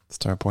 c'est vrai.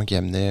 C'était un point qui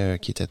amenait,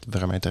 qui était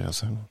vraiment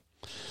intéressant.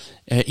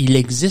 Il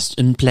existe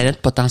une planète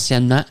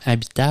potentiellement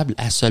habitable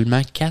à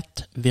seulement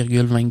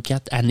 4,24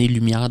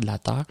 années-lumière de la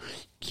Terre,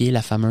 qui est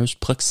la fameuse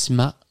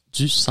Proxima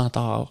du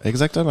Centaure.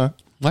 Exactement.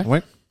 Ouais. Oui.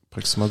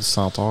 Proxima du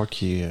Centaure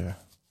qui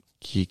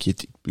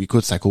est,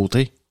 écoute, c'est à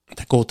côté.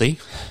 À côté.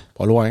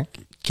 Pas loin.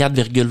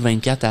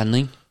 4,24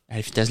 années à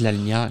la vitesse de la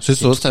lumière. C'est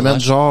ça, c'est à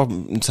mettre genre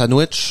une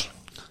sandwich,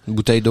 une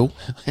bouteille d'eau.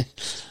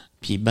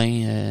 Puis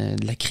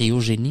de la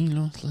cryogénie,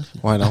 là.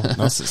 Ouais, non,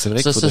 c'est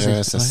vrai qu'il faudrait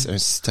un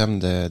système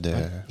de...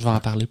 Ouais, je vais en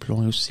parler plus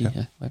loin aussi.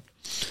 Okay.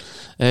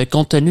 Ouais.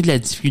 Compte tenu de la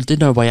difficulté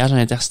d'un voyage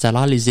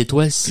interstellaire, les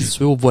étoiles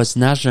situées au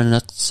voisinage de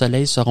notre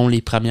Soleil seront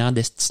les premières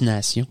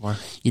destinations. Ouais.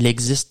 Il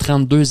existe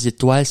 32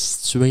 étoiles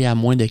situées à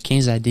moins de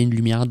 15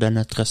 années-lumière de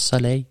notre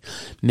Soleil,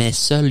 mais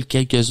seules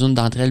quelques-unes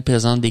d'entre elles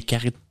présentent des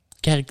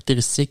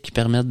caractéristiques qui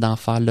permettent d'en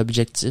faire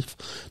l'objectif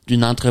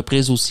d'une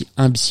entreprise aussi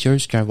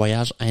ambitieuse qu'un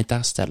voyage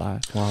interstellaire.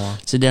 Wow.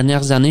 Ces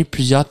dernières années,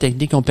 plusieurs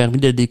techniques ont permis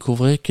de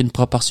découvrir qu'une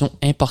proportion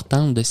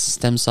importante de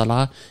systèmes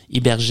solaires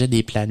hébergeaient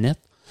des planètes,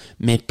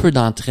 mais peu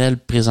d'entre elles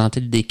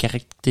présentaient des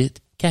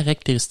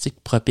caractéristiques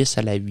propices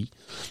à la vie.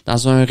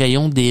 Dans un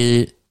rayon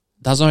des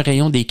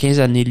 15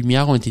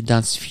 années-lumière ont été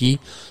identifiés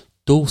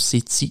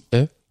Cessent,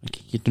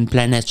 qui est une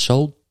planète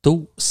chaude,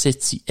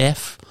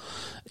 Cessent,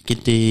 qui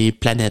est des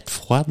planètes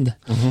froides.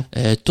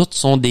 Mm-hmm. Toutes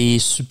sont des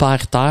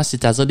super-terres,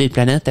 c'est-à-dire des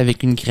planètes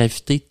avec une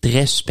gravité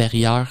très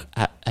supérieure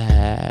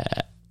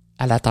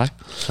à la Terre.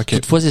 Okay.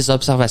 Toutefois, ces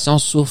observations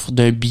souffrent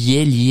d'un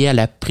biais lié à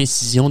la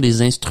précision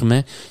des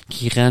instruments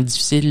qui rend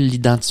difficile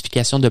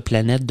l'identification de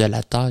planètes de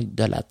la taille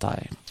de la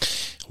Terre.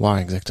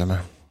 Ouais, exactement.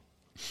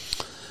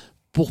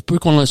 Pour peu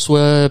qu'on ne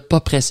soit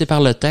pas pressé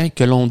par le temps,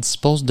 que l'on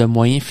dispose de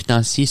moyens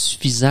financiers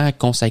suffisants à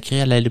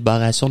consacrer à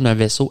l'élaboration d'un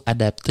vaisseau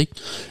adapté,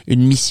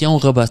 une mission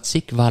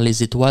robotique vers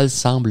les étoiles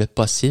semble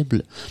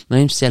possible,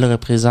 même si elle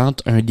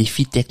représente un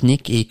défi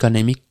technique et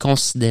économique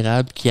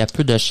considérable qui a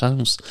peu de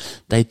chances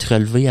d'être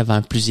relevé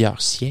avant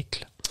plusieurs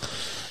siècles.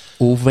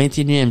 Au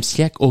 21e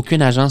siècle,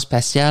 aucune agence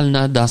spatiale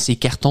n'a dans ses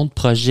cartons de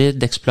projets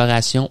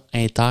d'exploration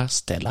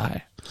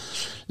interstellaire.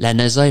 La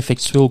NASA a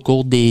effectué au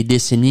cours des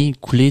décennies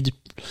écoulées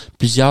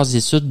plusieurs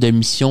études de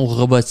missions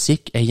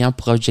robotiques ayant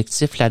pour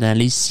objectif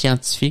l'analyse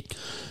scientifique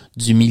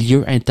du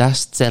milieu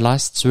interstellaire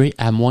situé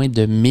à moins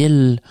de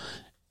 1000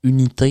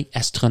 unités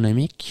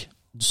astronomiques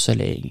du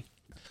Soleil.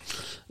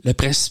 Le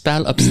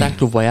principal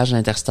obstacle au voyage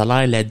interstellaire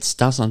est la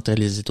distance entre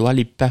les étoiles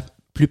et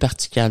plus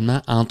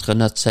particulièrement entre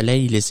notre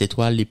Soleil et les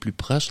étoiles les plus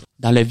proches.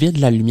 Dans le vide,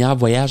 la lumière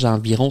voyage à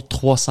environ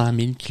 300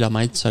 000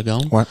 km/s.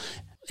 Ouais.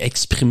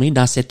 Exprimée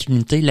dans cette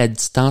unité, la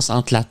distance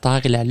entre la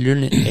Terre et la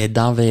Lune est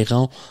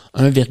d'environ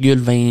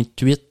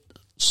 1,28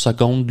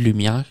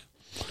 secondes-lumière.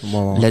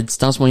 Wow. La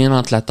distance moyenne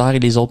entre la Terre et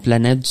les autres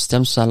planètes du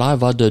système solaire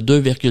va de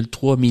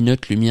 2,3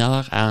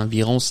 minutes-lumière à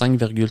environ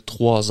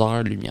 5,3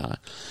 heures-lumière.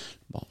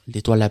 Bon,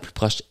 l'étoile la plus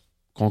proche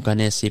qu'on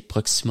connaît, c'est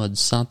Proxima du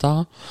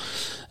Centaure.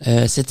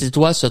 Cette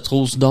étoile se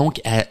trouve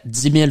donc à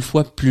 10 000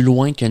 fois plus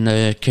loin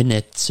que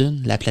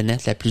Neptune, la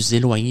planète la plus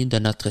éloignée de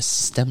notre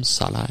système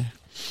solaire.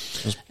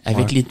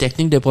 Avec les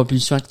techniques de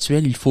propulsion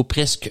actuelles, il faut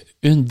presque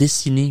une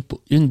décennie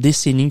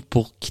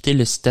pour quitter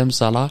le système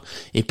solaire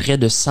et près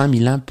de 100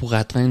 000 ans pour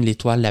atteindre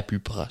l'étoile la plus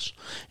proche.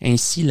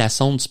 Ainsi, la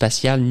sonde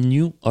spatiale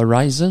New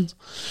Horizons,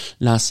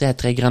 lancée à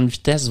très grande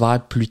vitesse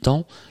vers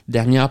Pluton,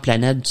 dernière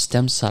planète du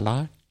système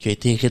solaire, qui a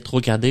été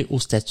rétrogradée au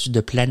statut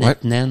de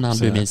planète naine en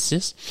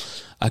 2006,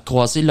 a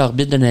croisé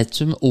l'orbite de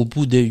Neptune au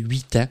bout de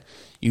 8 ans.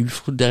 Il lui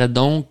faudrait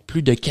donc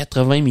plus de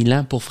 80 000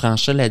 ans pour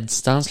franchir la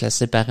distance la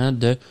séparant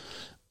de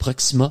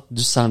Proxima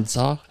du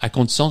Centaure, à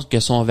condition que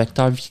son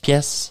vecteur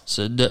vitesse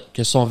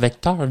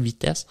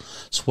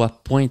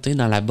soit pointé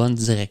dans la bonne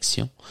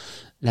direction.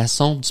 La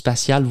sonde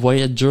spatiale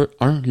Voyager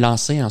 1,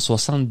 lancée en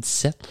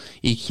 1977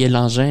 et qui est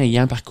l'engin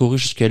ayant parcouru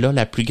jusque-là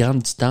la plus grande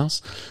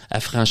distance, a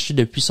franchi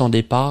depuis son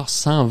départ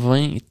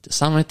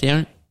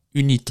 121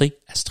 unités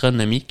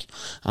astronomiques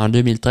en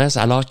 2013,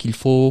 alors qu'il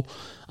faut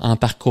en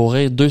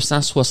parcourir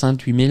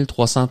 268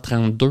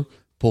 332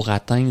 pour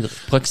atteindre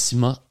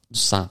Proxima du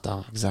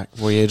Centaure. Exact.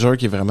 Voyager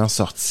qui est vraiment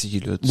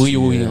sorti là, du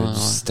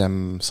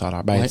système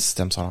solaire. Du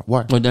système solaire.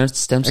 Ouais. Dans le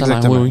système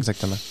solaire, oui.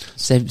 Exactement.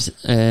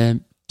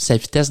 Sa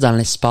vitesse dans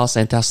l'espace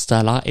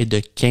interstellaire est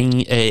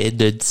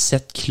de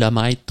 17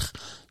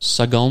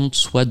 km/s,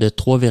 soit de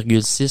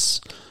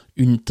 3,6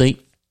 unités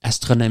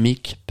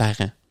astronomiques par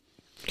an.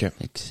 Okay.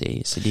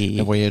 C'est des...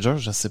 Le Voyager,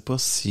 je sais pas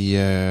si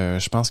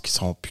je pense qu'ils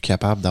seront plus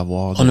capables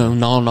d'avoir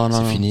non,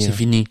 c'est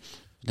fini.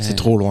 C'est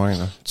trop loin,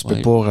 là. Tu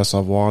peux pas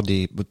recevoir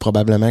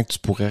probablement que tu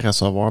pourrais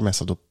recevoir, mais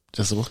ça doit,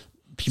 je sais pas.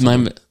 Puis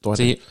même, tu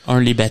sais,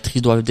 les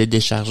batteries doivent être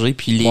déchargées,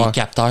 puis les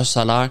capteurs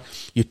solaires,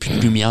 il y a plus de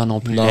lumière non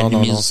plus.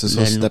 Non, c'est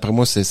ça. D'après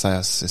moi, c'est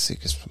ça,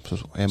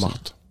 elle est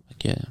morte.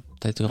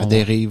 Peut-être elle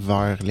dérive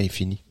vers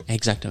l'infini.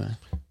 Exactement.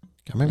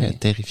 Quand même,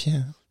 terrifiant,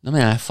 hein? Non,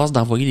 mais à force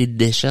d'envoyer des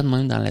déchets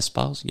même dans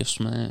l'espace, il y a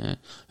sûrement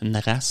une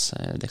race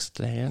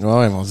d'extraterrestres.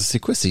 Ouais, ils vont dire, c'est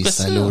quoi ces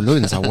salauds-là?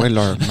 Ils nous envoient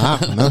leur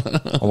marde, non?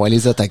 On va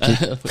les attaquer.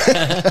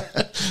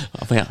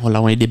 Enfin, on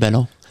leur envoie des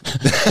ballons.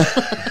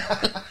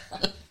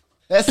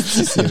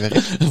 C'est vrai.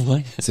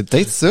 Ouais. C'est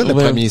peut-être ça, le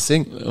premier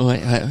signe.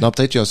 Ouais. Non,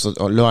 peut-être,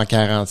 là, en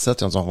 47,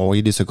 ils ont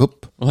envoyé des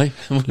secoupes. Ouais.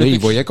 Là, ils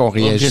voyaient qu'on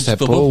réagissait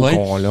pas, ou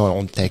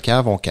on était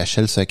cave, on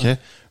cachait le secret.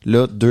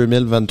 Là,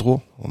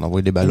 2023, on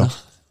envoie des ballons.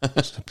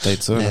 C'est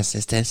peut-être ça.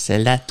 C'est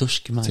la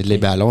touche qui manque. C'est les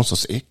ballons, ça,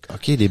 c'est,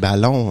 OK, les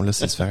ballons, là,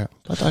 c'est différent.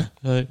 Peut-être.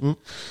 Ouais.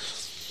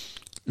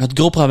 Notre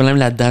gros problème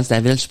là-dedans,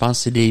 David, je pense,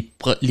 c'est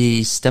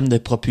les systèmes de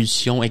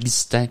propulsion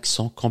existants qui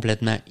sont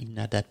complètement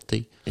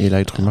inadaptés. Et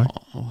l'être humain.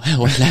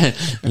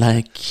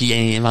 Qui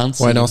invente.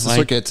 Ouais, non, c'est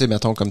sûr que, tu sais,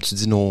 mettons, comme tu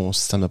dis, nos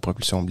systèmes de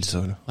propulsion, oublie ça,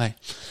 là. Ouais.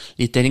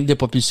 Les techniques de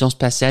propulsion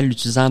spatiale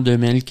utilisées en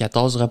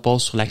 2014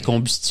 reposent sur la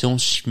combustion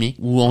chimique,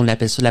 ou on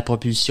appelle ça la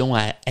propulsion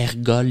à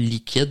ergol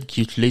liquide,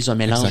 qui utilise un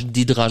mélange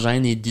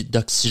d'hydrogène et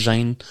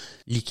d'oxygène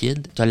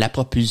liquide. Tu as la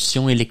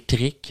propulsion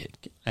électrique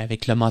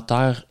avec le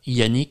moteur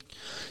ionique,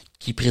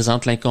 qui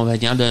présente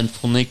l'inconvénient de ne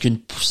fournir qu'une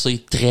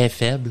poussée très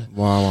faible.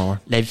 Ouais.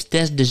 La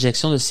vitesse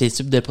d'éjection de ces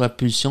types de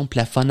propulsion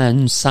plafonne à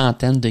une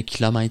centaine de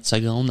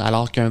km/s,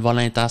 alors qu'un vol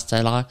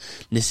interstellaire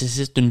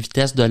nécessite une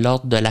vitesse de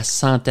l'ordre de la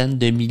centaine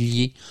de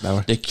milliers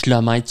de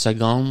km/s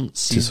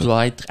s'il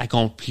doit être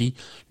accompli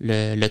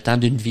le temps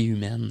d'une vie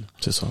humaine.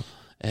 C'est ça.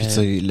 Puis tu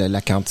sais,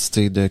 la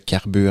quantité de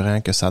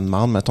carburant que ça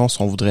demande, mettons, si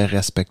on voudrait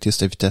respecter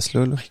cette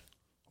vitesse-là, là.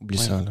 Oublie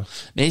ça, là.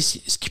 Mais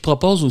ce qu'il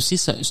propose aussi,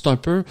 c'est un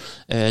peu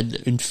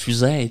une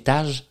fusée à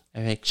étage.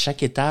 Avec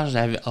chaque étage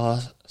a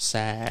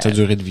sa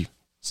durée de vie.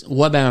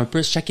 Ouais, un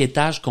peu. Chaque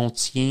étage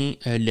contient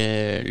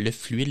le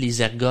fluide,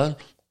 les ergols,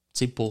 tu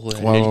sais, pour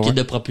le liquide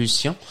de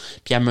propulsion.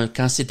 Puis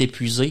quand c'est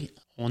épuisé,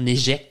 on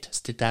éjecte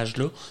cet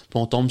étage-là, puis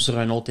on tombe sur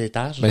un autre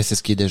étage. C'est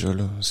ce qui est déjà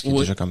là. Ce qui est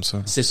déjà comme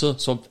ça. C'est ça.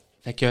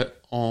 Fait que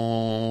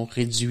on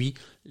réduit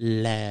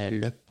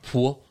le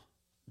poids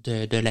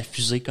de la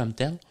fusée comme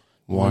telle.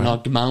 On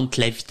augmente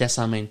la vitesse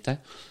en même temps.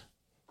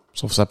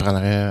 Sauf que ça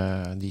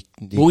prendrait des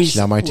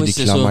kilomètres et des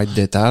kilomètres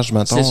d'étage,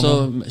 mettons. C'est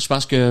ça. Je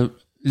pense que,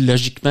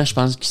 logiquement,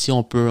 qu'ici,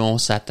 on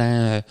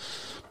s'attend,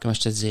 comment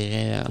je te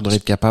dirais... Faudrait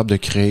être capable de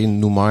créer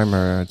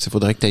nous-mêmes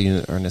faudrait que tu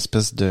aies une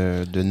espèce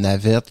de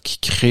navette qui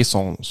crée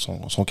son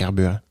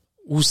carburant.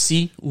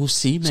 Aussi,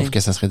 mais... Sauf que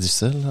ça serait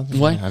difficile, là,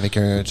 ouais. Avec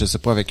une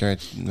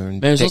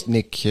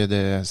technique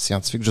de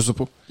scientifique, je sais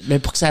pas. Mais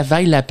pour que ça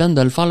vaille la peine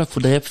de le faire, il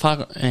faudrait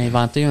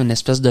inventer une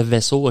espèce de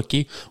vaisseau, OK,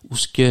 où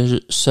ce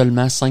que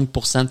seulement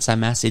 5% de sa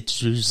masse est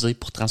utilisée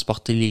pour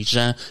transporter les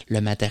gens,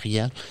 le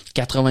matériel.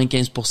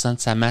 95%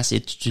 de sa masse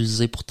est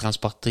utilisée pour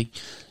transporter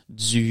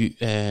du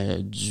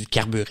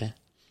carburant.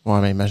 Ouais,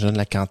 mais imagine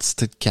la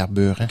quantité de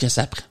carburant. Que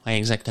ça prend. Ouais,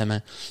 exactement.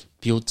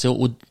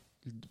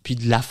 Puis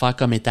de l'affaire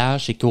comme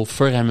étage, c'est qu'au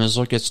fur et à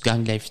mesure que tu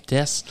gagnes de la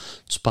vitesse,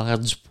 tu perds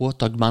du poids,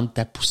 tu augmentes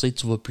ta poussée,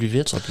 tu vas plus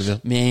vite. Ça va plus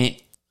vite. Mais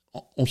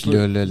on puis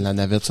peut... la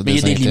navette se mais il y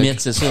a des désintègre. limites,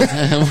 c'est ça.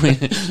 Oui.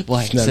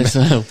 Ouais, c'est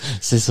ça.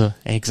 C'est ça,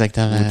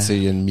 exactement. Ou tu sais,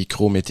 il y a une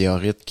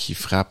micro-météorite qui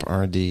frappe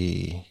un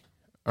des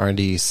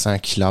 100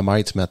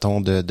 kilomètres,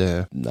 mettons,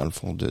 dans le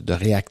fond, de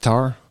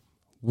réacteur.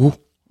 Ouh!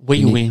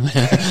 Oui.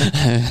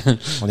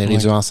 On est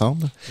réduits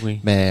ensemble. Oui.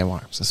 Mais ouais,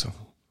 c'est ça.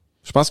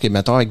 Je pense que,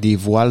 mettons, avec des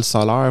voiles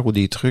solaires ou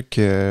des trucs,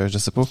 je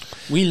sais pas.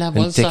 Oui, la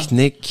voile solaire.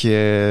 Technique,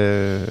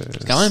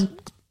 C'est quand même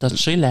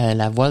touché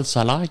la voile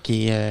solaire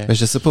qui est... mais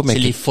je sais pas, mais c'est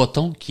les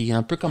photons qui est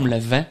un peu comme le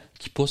vent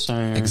qui pousse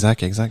un...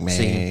 Exact.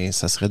 Mais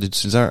ça serait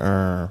d'utiliser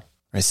un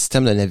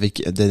système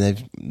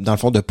dans le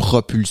fond, de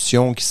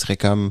propulsion qui serait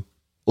comme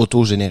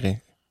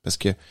autogénéré. Parce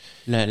que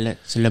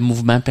c'est le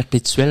mouvement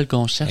perpétuel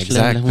qu'on cherche.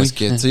 exact, là, parce oui.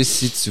 que tu sais,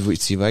 si tu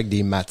y vas avec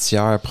des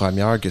matières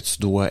premières que tu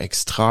dois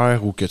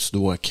extraire ou que tu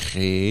dois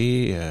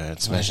créer,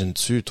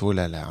 t'imagines-tu, toi,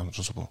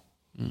 je sais pas.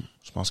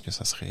 Je pense que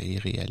ça serait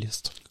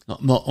irréaliste. Non,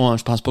 bon,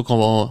 je pense pas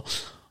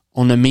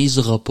on ne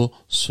misera pas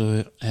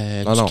sur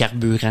du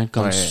carburant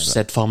comme sous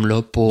cette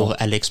forme-là pour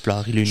aller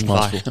explorer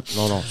l'univers.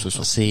 Non, c'est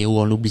ça.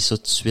 On oublie ça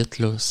tout de suite,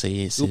 là.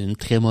 C'est une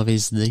très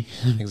mauvaise idée.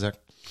 Exact.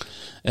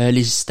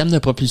 Les systèmes de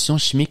propulsion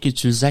chimique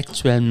utilisés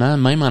actuellement,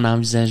 même en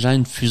envisageant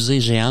une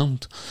fusée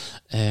géante,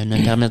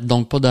 ne permettent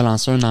donc pas de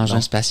lancer un engin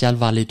spatial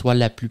vers l'étoile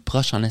la plus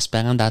proche en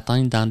espérant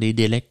d'atteindre dans des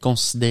délais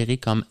considérés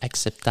comme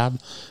acceptables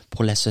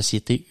pour la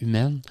société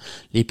humaine.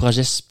 Les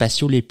projets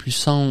spatiaux les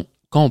plus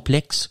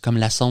complexes, comme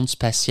la sonde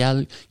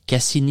spatiale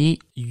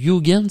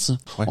Cassini-Huygens,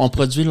 ont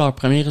produit leurs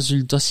premiers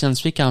résultats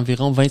scientifiques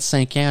environ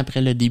 25 ans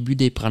après le début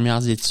des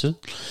premières études,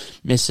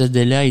 mais ce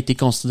délai a été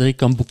considéré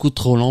comme beaucoup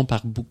trop long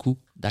par beaucoup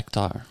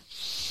d'acteurs.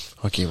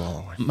 OK,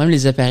 bon. Même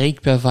les appareils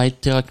qui peuvent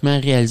être théoriquement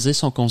réalisés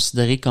sont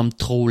considérés comme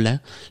trop lents.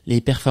 Les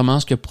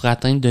performances que pour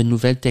atteindre de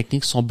nouvelles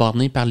techniques sont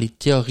bornées par les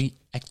théories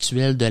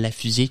actuelles de la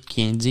physique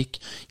qui indiquent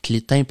qu'il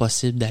est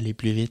impossible d'aller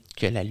plus vite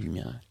que la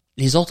lumière.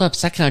 Les autres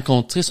obstacles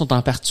rencontrés sont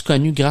en partie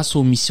connus grâce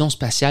aux missions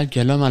spatiales que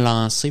l'homme a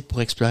lancées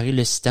pour explorer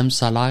le système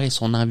solaire et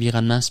son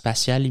environnement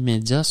spatial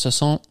immédiat. Ce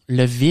sont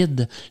le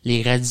vide,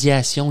 les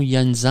radiations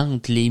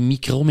ionisantes, les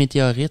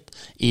micrométéorites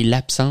et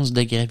l'absence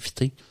de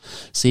gravité.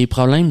 Ces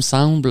problèmes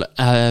semblent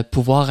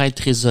pouvoir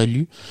être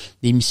résolus.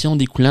 Des missions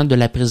découlant de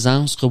la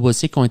présence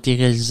robotique ont été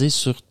réalisées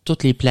sur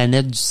toutes les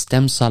planètes du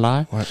système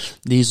solaire. Ouais.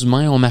 Des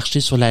humains ont marché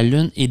sur la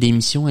Lune et des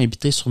missions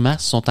habitées sur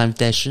Mars sont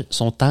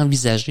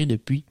envisagées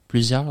depuis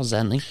plusieurs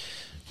années.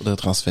 Faudrait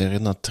transférer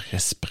notre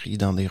esprit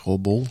dans des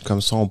robots.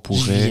 Comme ça, on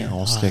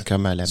serait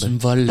comme à la bête. Tu me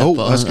voles là.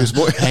 Oh,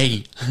 excuse-moi.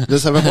 Hey! Là,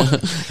 ça va pas.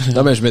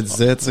 Non, mais je me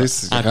disais, tu sais,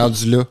 c'est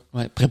rendu là.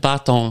 Ouais,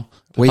 prépare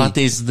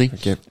tes idées.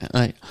 Okay.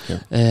 Ouais. Okay.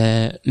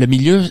 Le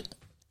milieu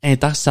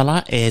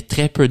interstellaire est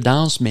très peu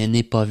dense, mais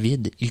n'est pas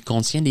vide. Il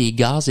contient des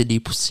gaz et des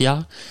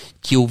poussières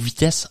qui, aux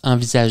vitesses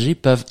envisagées,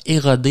 peuvent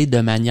éroder de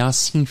manière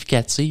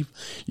significative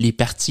les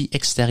parties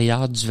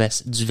extérieures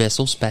du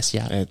vaisseau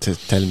spatial.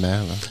 Tellement,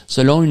 là.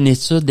 Selon une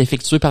étude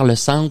effectuée par le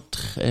centre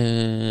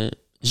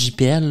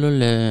JPL, là,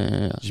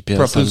 le JPL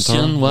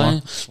Propulsion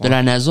de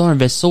la NASA, un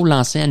vaisseau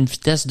lancé à une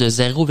vitesse de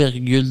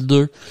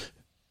 0,2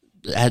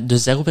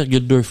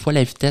 fois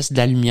la vitesse de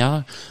la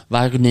lumière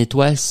vers une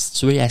étoile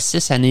située à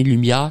 6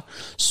 années-lumière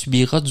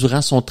subira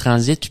durant son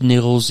transit une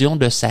érosion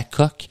de sa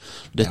coque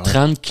de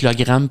 30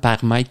 kg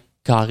par mètre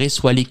carré,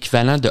 soit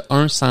l'équivalent de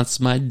 1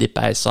 cm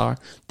d'épaisseur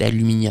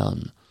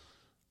d'aluminium.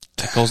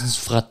 À cause du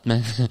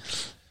frottement.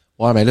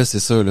 Ouais, mais là, c'est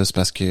ça, là, c'est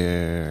parce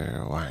que,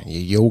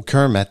 il y a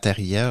aucun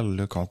matériel,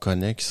 là, qu'on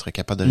connaît qui serait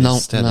capable de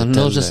résister à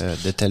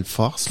de telles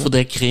forces. Il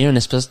faudrait créer une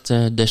espèce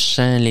de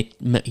champ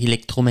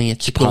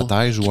électromagnétique. Qui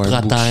protège ou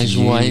un bouclier.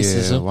 Ouais,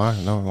 c'est ça. Ouais,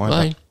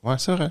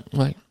 c'est vrai.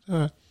 Ouais. C'est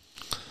vrai.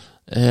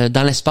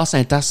 Dans l'espace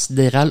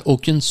intersidéral,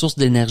 aucune source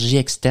d'énergie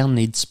externe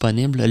n'est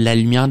disponible. La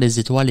lumière des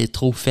étoiles est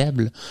trop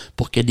faible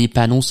pour que des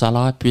panneaux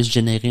solaires puissent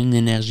générer une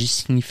énergie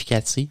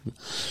significative.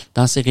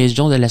 Dans ces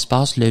régions de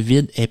l'espace, le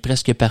vide est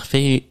presque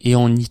parfait et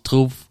on n'y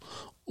trouve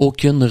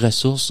aucune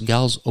ressource,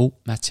 gaz, eau,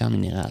 matière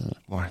minérale.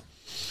 Ouais.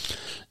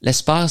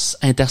 L'espace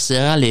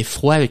intersidéral est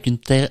froid avec une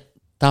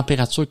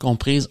température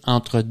comprise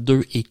entre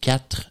 2 et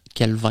 4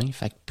 Kelvin,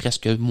 fait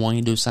presque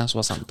moins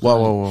 263.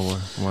 Ouais,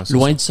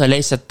 Loin du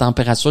soleil, cette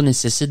température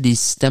nécessite des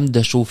systèmes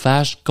de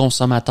chauffage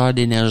consommateurs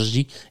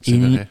d'énergie et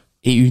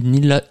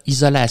une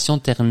isolation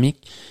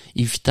thermique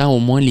évitant au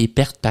moins les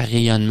pertes par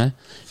rayonnement.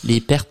 Les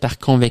pertes par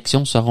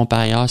convection seront par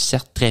ailleurs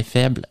certes très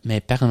faibles,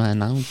 mais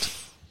permanentes.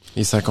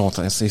 Et sans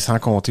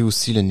compter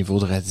aussi le niveau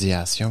de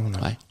radiation.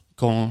 Ouais.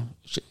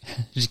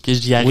 que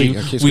j'y arrive.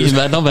 Oui,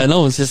 ben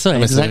non, c'est ça,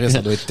 exact. C'est vrai,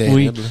 ça doit être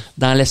terrible. Oui.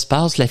 Dans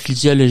l'espace, la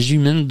physiologie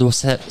humaine doit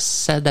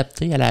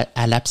s'adapter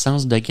à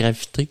l'absence de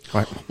gravité.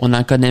 Ouais. On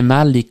en connaît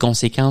mal les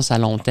conséquences à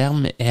long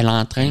terme. Elle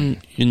entraîne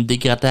une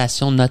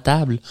dégradation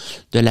notable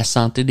de la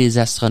santé des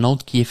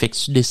astronautes qui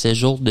effectuent des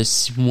séjours de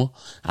 6 mois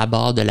à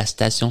bord de la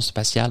Station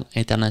spatiale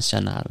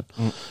internationale.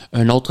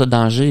 Un autre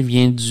danger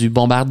vient du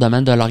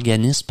bombardement de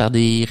l'organisme par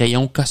des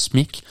rayons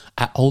cosmiques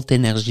à haute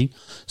énergie,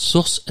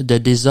 source de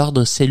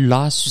désordre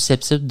cellulaire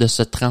susceptible de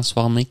se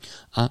transformer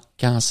en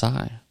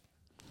cancer.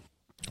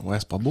 Ouais,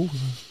 c'est pas beau, ça.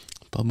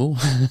 Pas beau.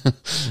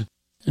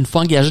 Une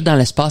fois engagé dans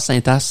l'espace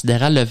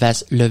intersidéral,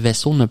 le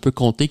vaisseau ne peut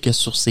compter que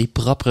sur ses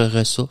propres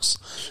ressources.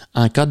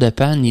 En cas de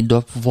panne, il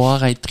doit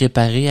pouvoir être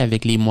réparé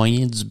avec les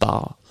moyens du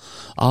bord.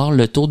 Or,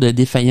 le taux de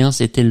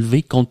défaillance est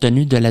élevé compte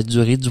tenu de la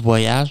durée du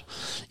voyage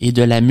et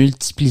de la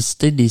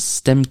multiplicité des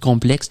systèmes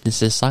complexes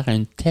nécessaires à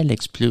une telle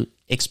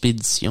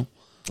expédition.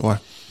 Ouais.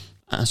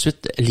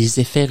 Ensuite, les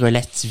effets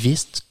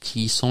relativistes,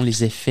 qui sont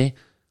les effets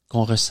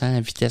qu'on ressent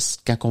à vitesse,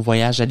 quand on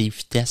voyage à des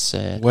vitesses,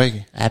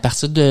 à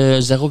partir de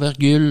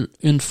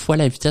 0,1 fois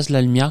la vitesse de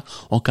la lumière,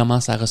 on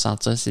commence à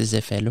ressentir ces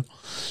effets-là.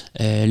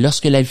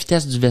 Lorsque la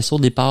vitesse du vaisseau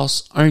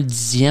dépasse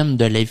 1/10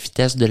 de la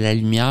vitesse de la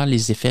lumière,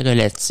 les effets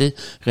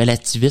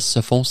relativistes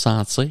se font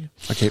sentir.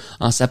 Okay.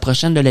 En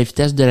s'approchant de la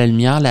vitesse de la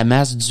lumière, la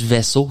masse du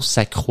vaisseau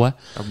s'accroît.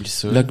 Oublie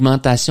ça.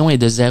 L'augmentation est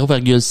de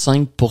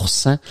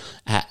 0,5%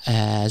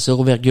 à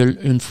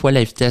 0,1 fois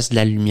la vitesse de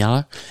la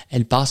lumière.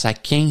 Elle passe à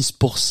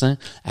 15%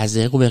 à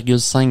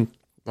 0,5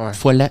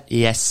 fois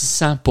et à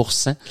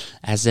 600%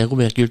 à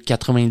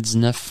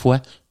 0,99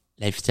 fois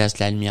la vitesse de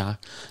la lumière.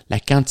 La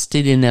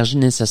quantité d'énergie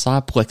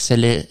nécessaire pour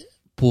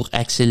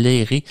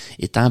accélérer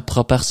étant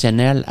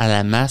proportionnelle à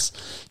la masse,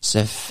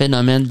 ce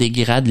phénomène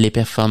dégrade les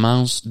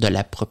performances de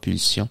la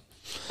propulsion.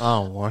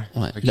 Ah ouais.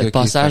 Le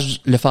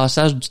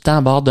passage du temps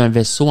à bord d'un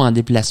vaisseau en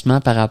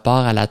déplacement par rapport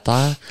à la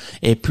Terre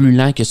est plus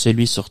lent que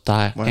celui sur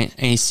Terre. Ouais.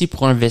 Ainsi,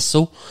 pour un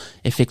vaisseau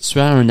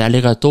effectuant un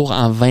aller-retour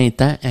en 20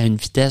 ans à une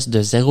vitesse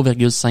de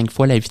 0,5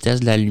 fois la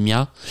vitesse de la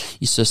lumière,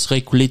 il se sera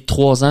écoulé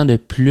 3 ans de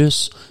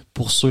plus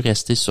pour ceux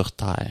restés sur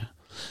Terre.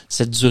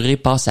 Cette durée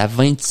passe à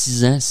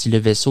 26 ans si le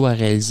vaisseau a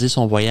réalisé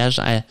son voyage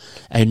à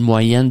une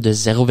moyenne de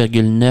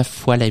 0,9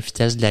 fois la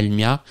vitesse de la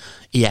lumière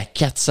et à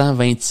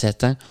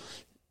 427 ans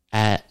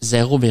à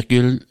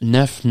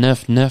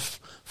 0,999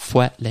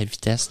 fois la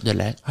vitesse de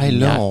la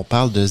lumière. Là, on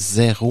parle de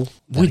 0.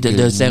 Oui,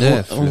 de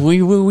 0.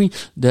 Oui.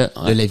 De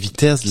la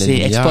vitesse de la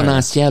lumière. C'est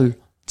exponentiel.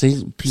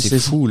 C'est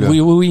fou, là.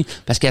 Oui.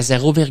 Parce qu'à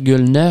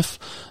 0,9,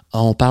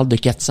 on parle de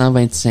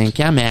 425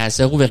 ans, mais à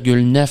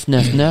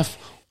 0,999,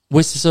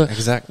 oui, c'est ça.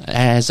 Exact.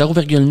 À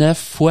 0,9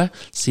 fois,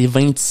 c'est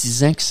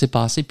 26 ans qui s'est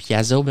passé, puis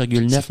à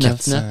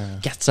 0,999,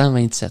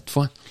 427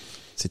 fois.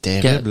 C'est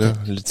terrible, là.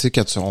 Tu sais,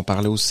 quand on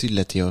parlait aussi de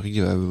la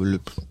théorie,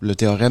 le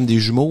théorème des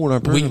jumeaux, là, un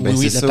peu.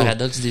 Oui, c'est le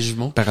paradoxe des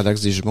jumeaux.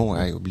 Paradoxe des jumeaux,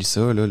 oublie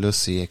ça, là,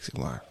 c'est,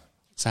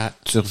 ça,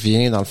 tu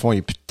reviens, dans le fond, il n'y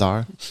a plus de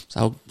terre.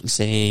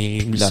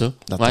 C'est ça.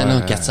 Terre,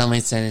 non,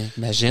 425,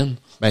 imagine.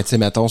 Ben, tu sais,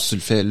 mettons, si tu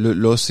le fais,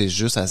 là, c'est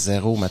juste à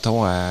 0,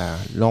 mettons, là,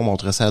 on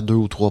montrerait ça à 2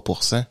 ou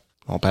 3%.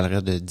 On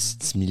parlerait de 10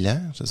 000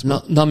 ans, je sais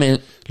pas. Non, mais...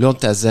 Là, on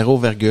est à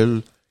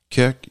 0,9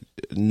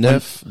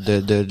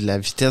 de la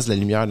vitesse de la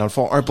lumière. Dans le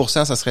fond,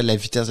 1%, ça serait la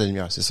vitesse de la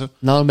lumière, c'est ça?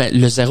 Non, mais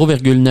le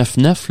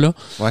 0,99, là,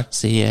 ouais.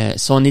 C'est,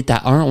 si on est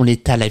à 1, on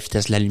est à la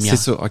vitesse de la lumière.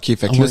 C'est ça, ok.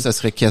 Fait que là, ça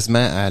serait quasiment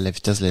à la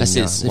vitesse de la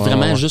lumière. C'est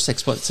vraiment juste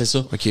c'est ça.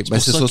 Ok, c'est pour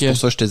ça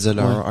que je te disais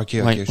le 1. Ok,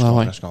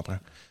 je comprends.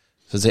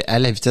 Ça veut dire, à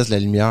la vitesse de la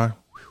lumière,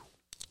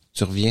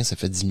 tu reviens, ça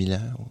fait 10 000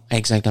 ans.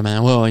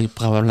 Exactement, oui,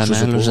 probablement, je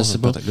sais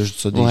pas. Là, je dis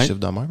ça des chiffres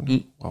de même.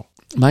 Bon.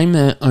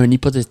 Même un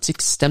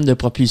hypothétique système de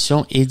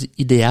propulsion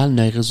idéal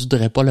ne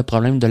résoudrait pas le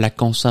problème de la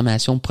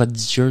consommation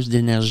prodigieuse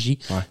d'énergie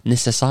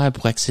nécessaire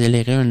pour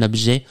accélérer un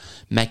objet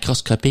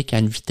macroscopique à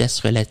une vitesse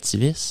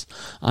relativiste.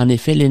 En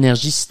effet,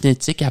 l'énergie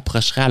cinétique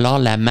approcherait alors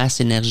la masse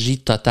énergie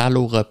totale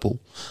au repos.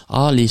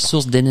 Or, les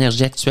sources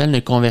d'énergie actuelles ne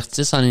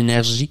convertissent en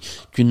énergie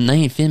qu'une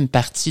infime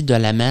partie de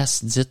la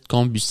masse dite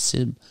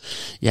combustible.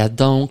 Il y a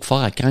donc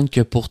fort à craindre que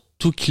pour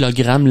tout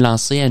kilogramme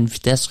lancé à une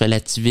vitesse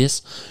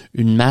relativiste,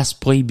 une masse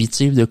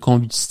prohibitive de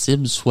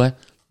combustible soit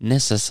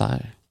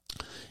nécessaire.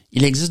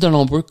 Il existe de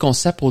nombreux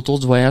concepts autour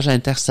du voyage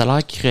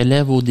interstellaire qui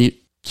relèvent au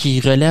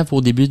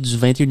début du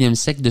 21e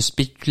siècle de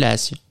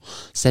spéculation,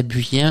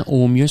 s'appuyant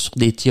au mieux sur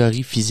des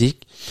théories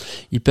physiques.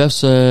 Ils peuvent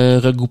se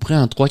regrouper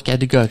en 3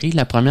 catégories.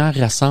 La première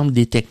rassemble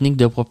des techniques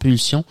de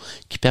propulsion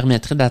qui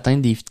permettraient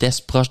d'atteindre des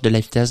vitesses proches de la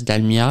vitesse de la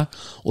lumière,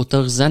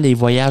 autorisant des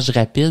voyages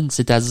rapides,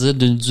 c'est-à-dire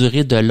d'une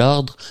durée de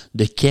l'ordre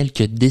de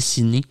quelques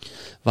décennies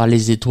vers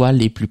les étoiles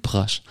les plus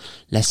proches.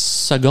 La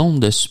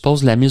seconde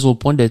suppose la mise au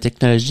point de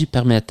technologies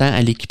permettant à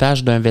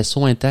l'équipage d'un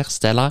vaisseau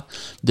interstellaire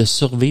de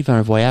survivre à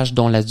un voyage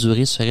dont la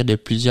durée serait de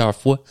plusieurs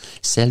fois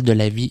celle de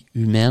la vie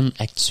humaine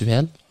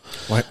actuelle.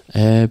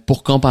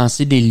 pour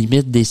compenser les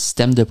limites des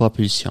systèmes de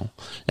propulsion.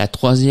 La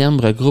troisième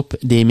regroupe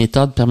des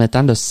méthodes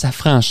permettant de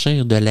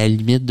s'affranchir de la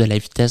limite de la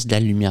vitesse de la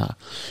lumière.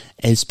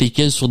 Elle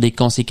spécule sur des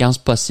conséquences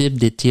possibles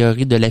des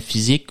théories de la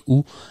physique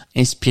ou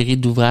inspirée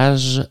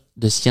d'ouvrages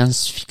de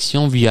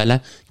science-fiction violant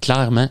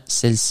clairement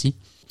celle-ci.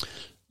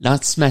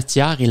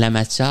 L'antimatière et la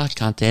matière,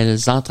 quand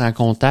elles entrent en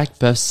contact,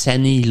 peuvent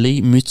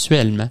s'annihiler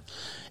mutuellement.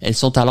 Elles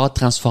sont alors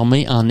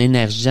transformées en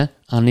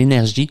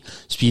énergie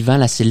suivant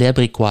la célèbre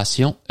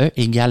équation E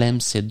égale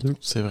mc2.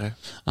 C'est vrai.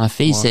 En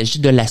fait, il s'agit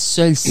de la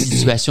seule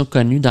situation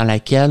connue dans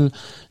laquelle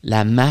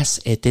la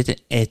masse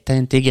est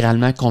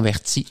intégralement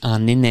convertie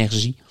en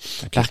énergie.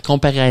 Okay. Par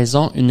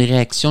comparaison, une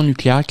réaction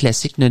nucléaire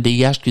classique ne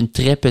dégage qu'une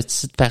très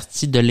petite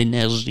partie de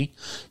l'énergie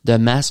de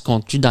masse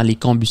contenue dans les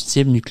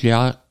combustibles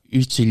nucléaires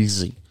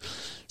utilisés.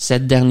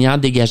 Cette dernière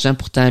dégageant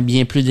pourtant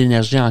bien plus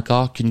d'énergie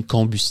encore qu'une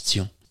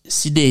combustion.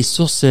 Si des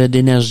sources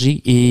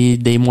d'énergie et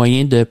des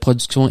moyens de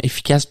production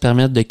efficaces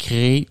permettent de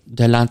créer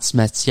de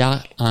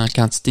l'antimatière en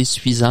quantité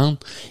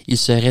suffisante, il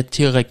serait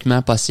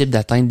théoriquement possible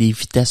d'atteindre des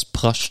vitesses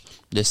proches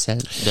de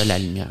celles de la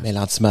lumière. Mais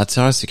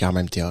l'antimatière, c'est quand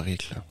même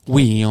théorique, là.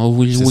 Oui,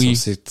 oui.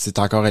 C'est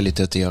encore à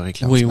l'état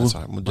théorique,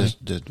 l'antimatière. Oui. Moi,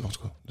 en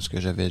tout cas, de ce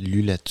que j'avais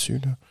lu là-dessus,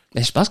 là.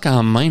 Mais je pense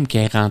quand même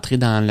qu'elle est rentrée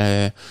dans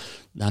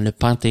le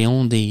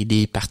panthéon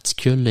des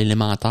particules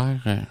élémentaires.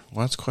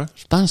 Ouais, tu crois?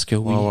 Je pense que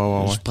oui.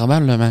 Ouais.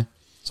 Probablement.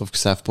 Sauf qu'ils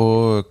savent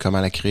pas comment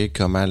la créer,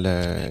 comment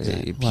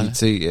et puis, tu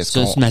sais,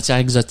 c'est une matière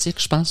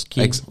exotique, je pense.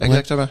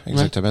 Exactement.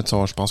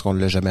 Je pense qu'on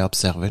l'a jamais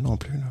observé non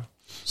plus, là.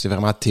 C'est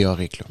vraiment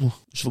théorique, là.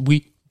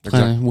 Oui.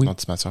 Oui.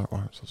 L'antimatière, ouais,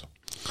 c'est ça.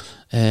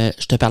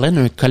 Je te parlais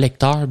d'un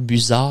collecteur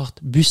Bussard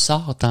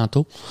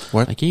tantôt.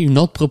 Ouais. Okay? Une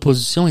autre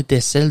proposition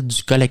était celle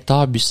du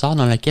collecteur Bussard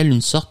dans laquelle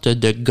une sorte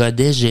de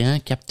godet géant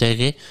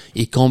capterait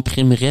et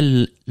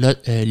comprimerait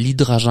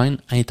l'hydrogène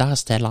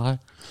interstellaire.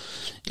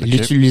 Okay.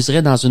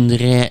 L'utiliserait dans une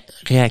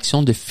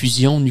réaction de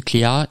fusion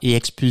nucléaire et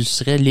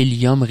expulserait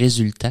l'hélium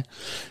résultant.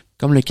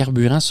 Comme le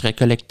carburant serait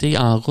collecté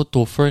en route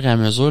au fur et à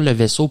mesure, le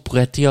vaisseau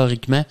pourrait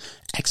théoriquement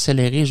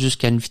accélérer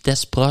jusqu'à une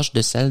vitesse proche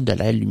de celle de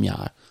la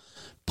lumière.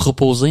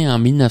 Proposé en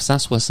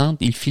 1960,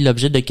 il fit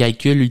l'objet de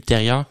calculs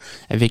ultérieurs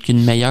avec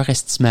une meilleure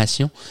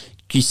estimation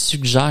qui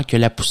suggère que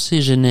la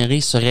poussée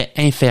générée serait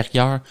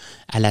inférieure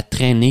à la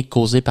traînée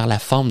causée par la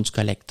forme du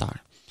collecteur.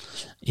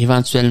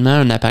 Éventuellement,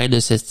 un appareil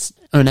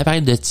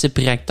de type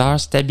réacteur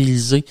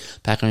stabilisé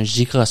par un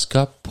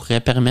gyroscope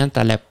pourrait permettre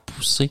à la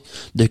poussée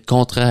de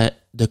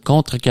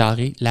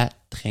contrecarrer la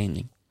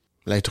traînée.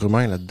 L'être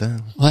humain là-dedans.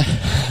 Ouais.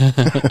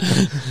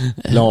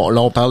 là,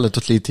 on parle de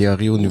toutes les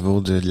théories au niveau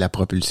de la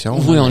propulsion.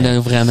 Oui, on a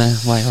vraiment.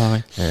 Ouais.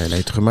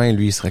 L'être humain,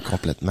 lui, il serait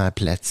complètement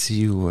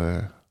aplati ou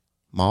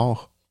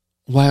mort.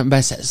 Ouais, ben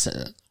à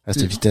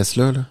cette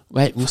vitesse-là, là.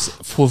 Ouais,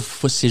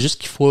 c'est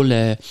juste qu'il faut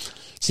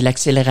c'est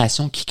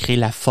l'accélération qui crée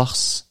la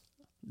force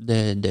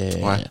de.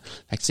 Ouais.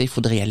 Fait que tu sais, il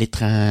faudrait y aller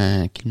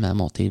tranquillement,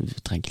 monter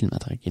tranquillement.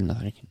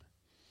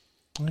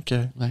 OK.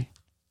 Ouais.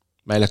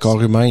 Ben, le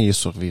corps humain, il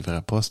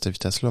survivrait pas à cette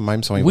vitesse-là,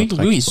 même si on y va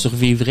tranquille. Oui, il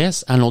survivrait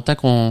en longtemps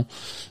qu'on...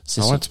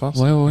 C'est ça. Ouais, tu penses?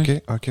 Oui.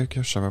 OK,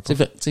 je savais pas.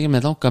 Tu sais,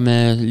 mettons, comme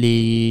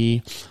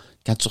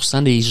quand tu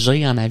ressens des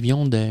jets en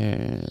avion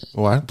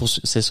Ouais.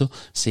 C'est ça.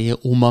 C'est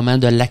au moment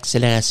de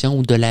l'accélération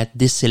ou de la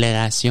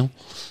décélération.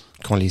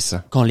 Qu'on les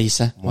sent.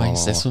 Ouais,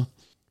 c'est ça.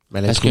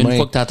 Ben, parce qu'une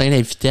fois que tu atteins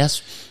la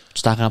vitesse,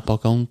 tu t'en rends pas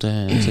compte.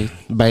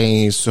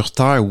 Ben, sur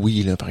Terre,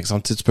 oui, là. Par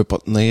exemple, tu peux pas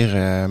tenir,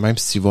 même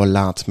si tu vas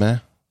lentement.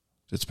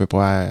 Tu peux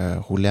pas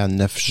rouler à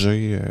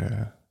 9G.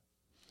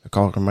 Le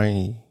corps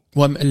humain...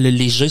 Ouais, mais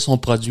les G sont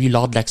produits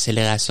lors de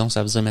l'accélération.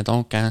 Ça veut dire,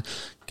 mettons,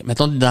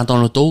 dans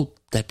ton auto,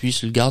 t'appuies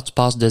sur le gaz, tu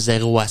passes de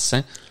 0 à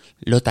 100.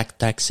 Là, t'as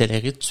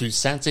accéléré, tu le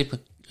sens, tu sais.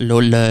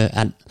 Là,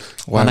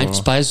 pendant que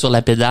tu pèses sur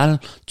la pédale,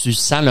 tu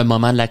sens le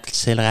moment de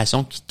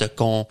l'accélération qui te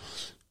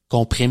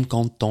comprime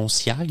contre ton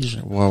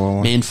siège.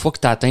 Ouais. Mais une fois que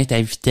tu atteint ta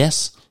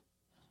vitesse,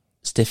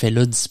 cet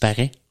effet-là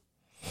disparaît.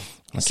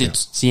 Okay. Si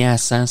tu tiens à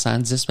 100,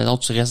 110, mettons,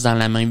 tu restes dans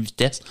la même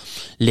vitesse,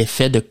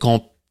 l'effet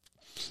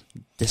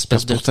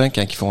d'espèce de... Pourtant,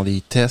 quand ils font des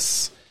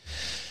tests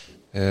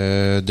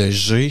de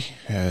G,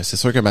 c'est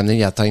sûr que maintenant,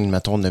 ils atteignent,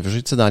 mettons,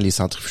 9G. Tu sais, dans les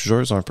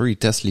centrifugeuses, un peu, ils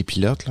testent les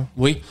pilotes, là.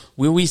 Oui,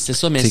 c'est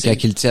ça, mais c'est...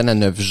 quand ils tiennent à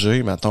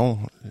 9G, mettons,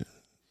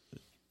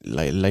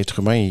 l'être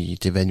humain, il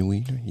est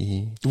évanoui, là.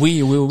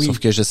 Oui. Sauf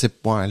que je sais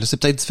pas, là, c'est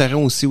peut-être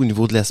différent aussi au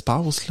niveau de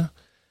l'espace, là.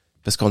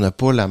 Parce qu'on n'a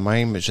pas la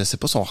même... Je sais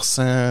pas si on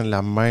ressent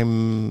la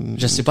même...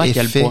 Je sais pas à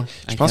quel point.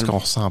 Je pense qu'on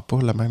ressent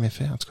pas le même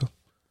effet, en tout cas.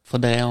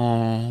 Faudrait...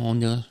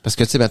 On ira... Parce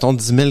que, tu sais, mettons,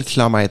 10 000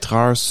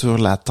 km/h sur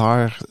la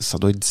Terre, ça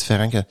doit être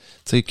différent que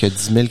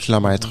 10 000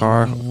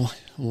 km/h.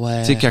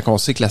 Ouais. Tu sais, quand on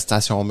sait que la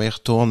station mère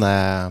tourne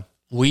à...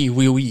 Oui,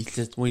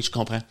 je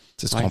comprends.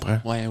 Tu comprends?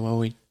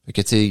 Oui. Fait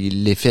que, tu sais,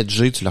 l'effet de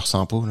G, tu le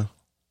ressens pas, là.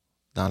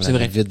 Dans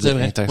la vide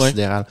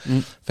intersidérale.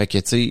 Ouais. Fait que,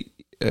 tu sais...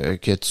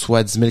 que tu sois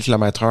à 10 000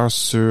 km/h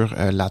sur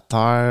la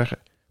Terre,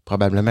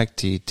 probablement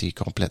que t'es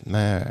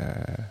complètement...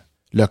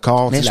 le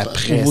corps, la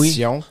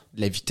pression,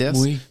 la vitesse,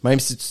 même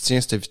si tu tiens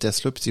cette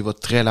vitesse-là puis tu y vas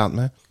très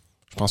lentement,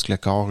 je pense que le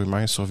corps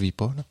humain survit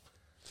pas. Là.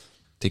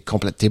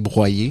 T'es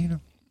broyé. Là.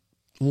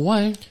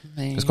 Ouais.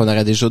 Mais... Parce qu'on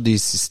aurait déjà des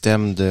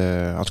systèmes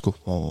de... En tout cas,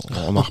 on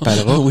en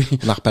reparlera. Oui.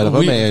 On en reparlera,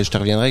 Oui. mais je te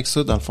reviendrai avec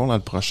ça, dans le fond, dans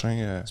le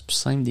prochain... C'est plus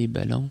simple des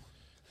ballons.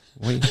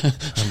 Oui.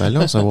 Un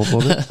ballon, ça va pas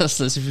vite.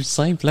 C'est plus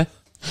simple, hein?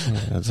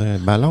 Un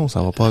ballon,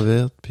 ça va pas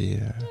vite, puis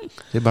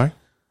c'est bien.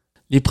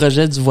 Les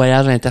projets du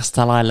voyage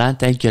interstellaire lent,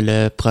 tels que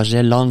le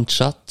projet Long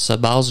Shot, se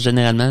basent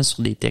généralement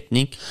sur des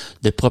techniques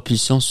de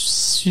propulsion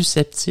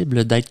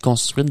susceptibles d'être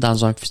construites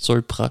dans un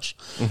futur proche.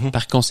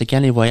 Par conséquent,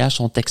 les voyages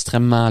sont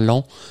extrêmement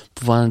longs,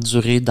 pouvant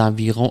durer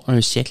d'environ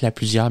un siècle à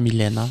plusieurs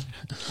millénaires.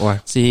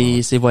 Ouais.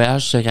 Ces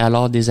voyages seraient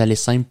alors des allées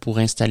simples pour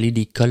installer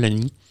des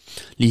colonies.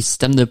 Les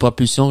systèmes de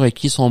propulsion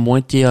requis sont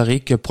moins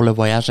théoriques que pour le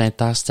voyage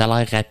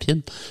interstellaire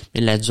rapide,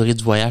 mais la durée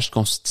du voyage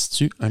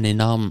constitue un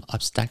énorme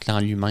obstacle en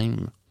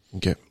lui-même.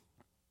 OK.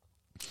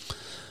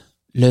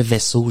 Le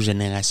vaisseau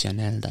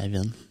générationnel,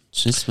 David.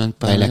 Tu sais, c'est même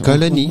pas... Ben, la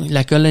colonie.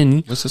 La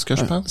colonie. Moi, c'est ce que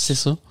je pense. C'est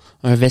ça.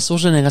 Un vaisseau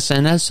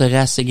générationnel serait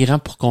assez grand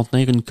pour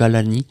contenir une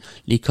colonie.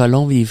 Les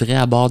colons vivraient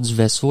à bord du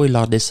vaisseau et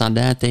leurs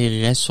descendants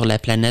atterriraient sur la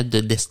planète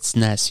de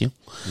destination.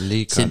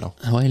 Les colons.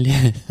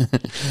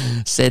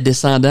 Ces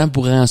descendants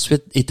pourraient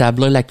ensuite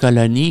établir la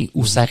colonie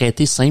ou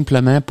s'arrêter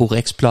simplement pour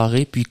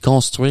explorer puis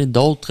construire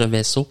d'autres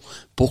vaisseaux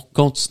pour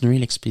continuer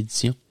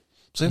l'expédition.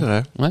 C'est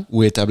vrai. Ouais.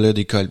 Ou établir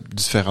des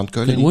différentes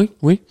colonies.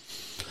 Oui.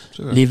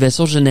 Les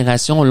vaisseaux de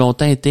génération ont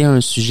longtemps été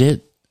un sujet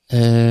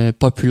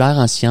populaire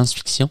en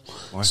science-fiction.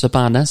 Ouais.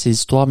 Cependant, ces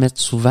histoires mettent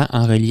souvent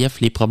en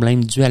relief les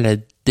problèmes dus à la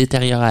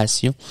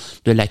détérioration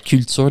de la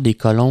culture des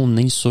colons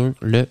nés sur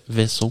le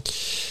vaisseau.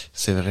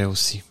 C'est vrai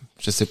aussi.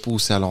 Je sais pas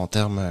aussi à long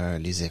terme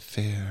les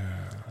effets.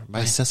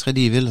 Si ça serait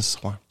des villes, ce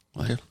serait.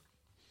 Ouais.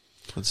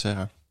 Trop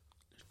différent.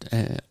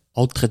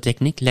 Autre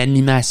technique,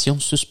 l'animation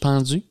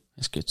suspendue.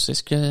 Est-ce que tu sais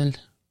ce que...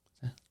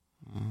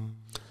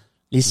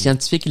 Les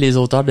scientifiques et les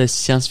auteurs de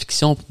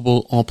science-fiction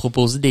ont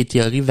proposé des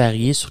théories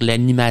variées sur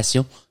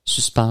l'animation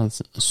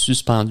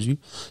suspendue.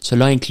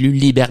 Cela inclut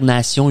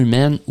l'hibernation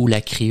humaine ou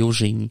la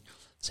cryogénie.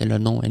 C'est le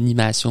nom,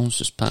 animation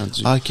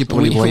suspendue. Ah, ok, pour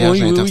les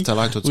voyages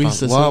interstellaires, tout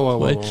c'est ça.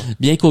 Ouais.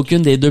 Bien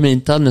qu'aucune des deux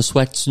méthodes ne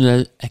soit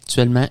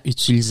actuellement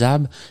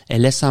utilisable,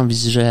 elle laisse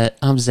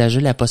envisager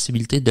la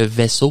possibilité de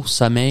vaisseaux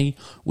sommeil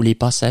où les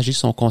passagers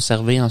sont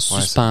conservés en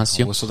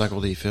suspension on voit ça dans le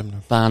cours des films, là.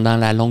 Pendant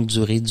la longue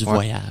durée du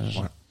voyage.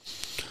 Ouais.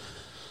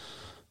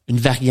 Une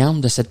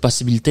variante de cette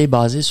possibilité est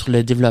basée sur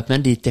le développement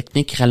des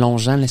techniques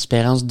rallongeant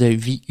l'espérance de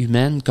vie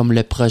humaine, comme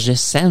le projet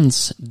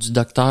Sense du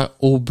docteur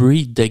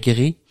Aubrey de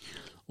Grey.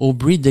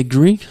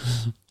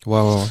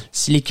 Ouais.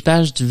 Si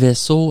l'équipage du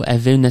vaisseau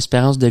avait une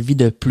espérance de vie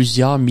de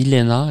plusieurs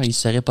millénaires, il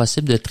serait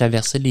possible de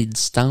traverser les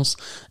distances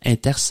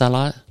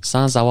interstellaires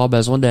sans avoir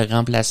besoin de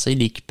remplacer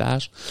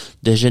l'équipage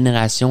de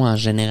génération en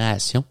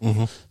génération.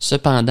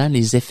 Cependant,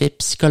 les effets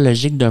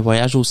psychologiques d'un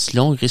voyage aussi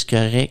long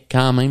risqueraient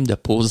quand même de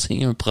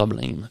poser un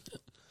problème.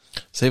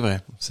 C'est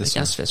vrai, c'est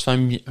ça. Quand ça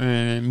fait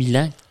un 1000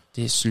 ans que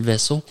t'es sur le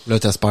vaisseau. Là,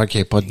 t'espères qu'il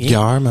n'y ait pas de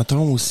guerre,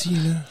 mettons, aussi,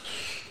 là.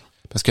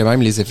 Parce que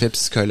même les effets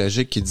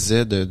psychologiques qu'ils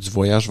disaient du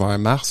voyage vers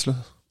Mars, là,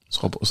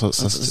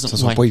 ça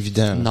sera pas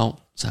évident. Là. Non,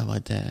 ça va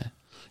être...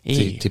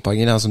 T'es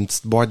pogné dans une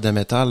petite boîte de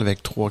métal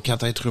avec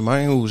 3-4 êtres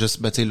humains ou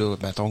juste, tu sais, là,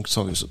 mettons qu'ils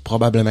sont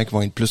probablement qu'ils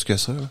vont être plus que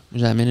ça. Là.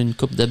 J'amène une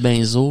coupe de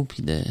benzo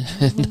puis de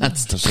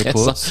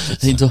d'antidépresseurs.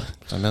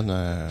 T'amènes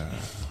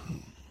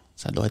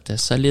ça doit être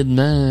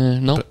solidement...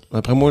 non?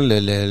 Après moi,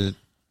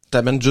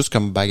 t'amènes juste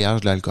comme bagage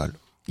de l'alcool.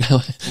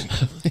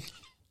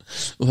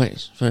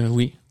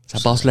 Oui. Ça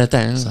passe le temps.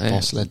 Hein, ça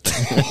passe le temps.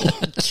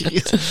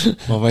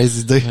 Mauvaise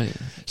idée. Ouais.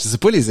 Je sais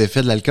pas, les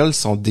effets de l'alcool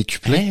sont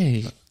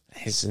décuplés.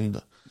 C'est une...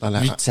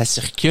 ça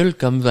circule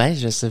comme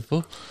je sais pas.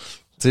 Tu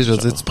sais, je veux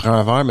dire, tu prends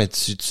un verre, mais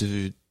tu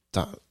sais.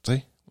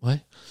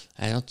 Ouais.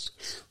 Alors,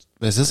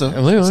 ben, c'est ça.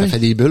 Oui. Ça fait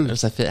des bulles.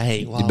 Ça fait,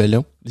 des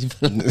ballons.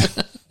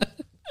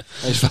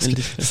 Je pense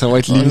que ça va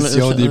être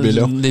l'émission des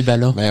ballons. Des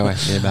ballons. Ben ouais,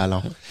 des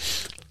ballons.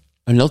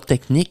 Une autre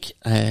technique,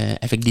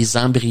 avec des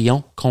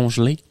embryons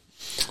congelés.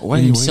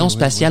 Une mission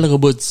spatiale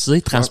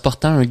robotisée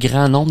transportant un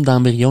grand nombre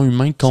d'embryons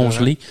humains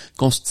congelés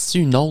constitue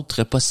une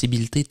autre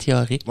possibilité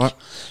théorique. Ouais.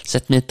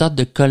 Cette méthode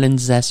de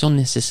colonisation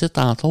nécessite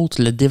entre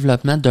autres le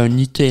développement d'un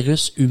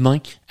utérus humain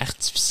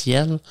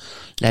artificiel,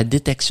 la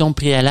détection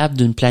préalable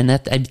d'une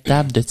planète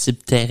habitable de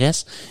type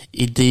terrestre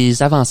et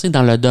des avancées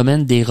dans le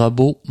domaine des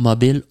robots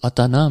mobiles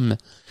autonomes.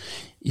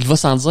 Il va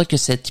sans dire que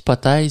cette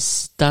hypothèse,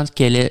 si tant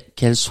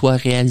qu'elle soit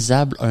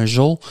réalisable un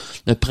jour,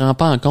 ne prend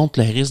pas en compte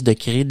le risque de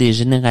créer des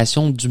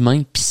générations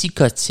d'humains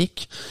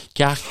psychotiques,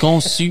 car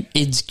conçus,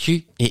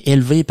 éduqués et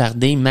élevés par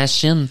des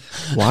machines.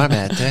 Ouais, mais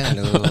attends,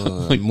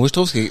 là. Moi, je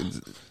trouve que...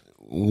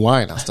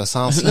 Ouais, dans ce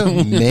sens-là,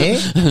 mais...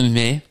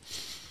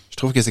 Je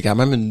trouve que c'est quand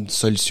même une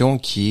solution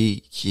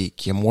qui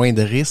a moins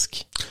de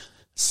risques.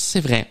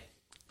 C'est vrai.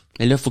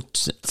 Mais là, faut que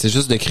tu... C'est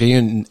juste de créer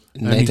une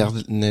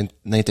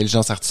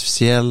intelligence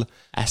artificielle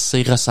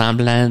assez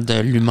ressemblant de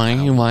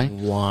l'humain,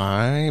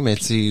 Ouais, mais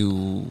tu sais,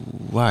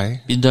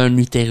 ouais. Puis d'un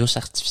utérus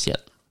artificiel.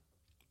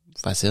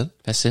 Facile.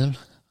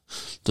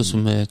 Toi, tu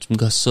me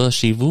gosses ça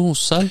chez vous, au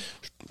sol?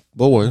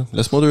 Bon, ouais.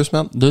 Laisse-moi 2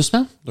 semaines. 2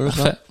 semaines?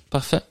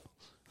 Parfait.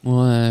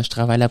 Moi, je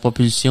travaille la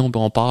propulsion,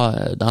 puis on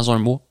part dans un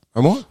mois.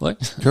 Un mois? Ouais.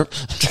 Sure.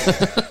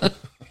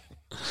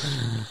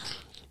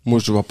 Moi,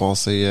 je dois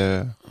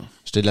passer...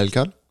 Jeter de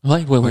l'alcool?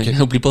 Ouais. Okay.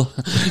 Oublie pas.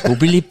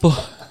 Oubliez pas.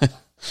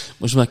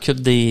 Moi, je m'occupe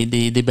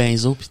des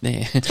benzos pis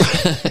des...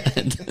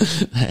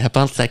 Elle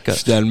pense sa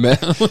coche. Finalement,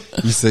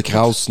 il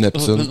s'écrase sur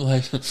Neptune.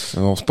 Ouais.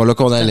 Bon, c'est pas là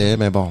qu'on allait,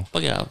 mais bon. Pas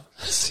grave.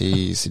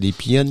 C'est des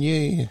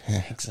pionniers.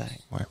 Exact.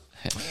 Ouais.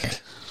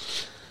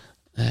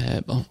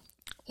 Bon.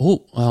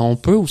 On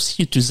peut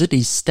aussi utiliser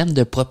des systèmes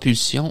de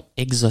propulsion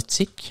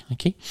exotiques,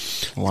 OK?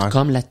 Ouais.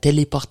 Comme la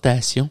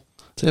téléportation.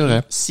 C'est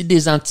vrai. Si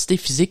des entités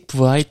physiques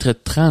pouvaient être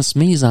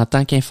transmises en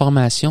tant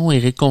qu'information et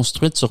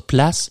reconstruites sur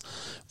place,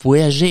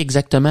 voyager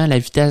exactement à la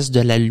vitesse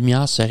de la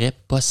lumière serait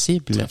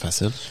possible. C'est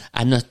facile.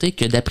 À noter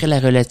que d'après la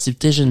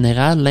relativité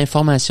générale,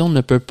 l'information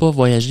ne peut pas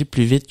voyager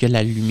plus vite que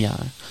la lumière.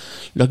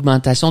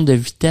 L'augmentation de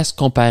vitesse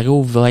comparée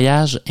au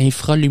voyage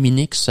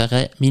infraluminique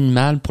serait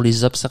minimale pour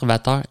les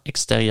observateurs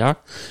extérieurs,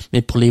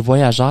 mais pour les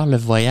voyageurs, le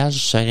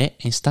voyage serait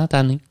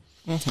instantané.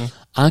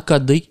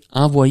 Encoder,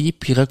 envoyer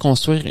puis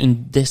reconstruire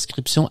une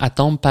description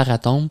atome par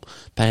atome,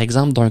 par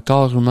exemple d'un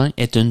corps humain,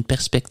 est une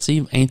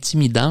perspective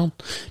intimidante,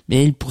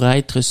 mais il pourrait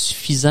être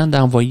suffisant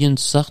d'envoyer une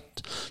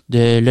sorte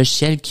de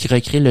logiciel qui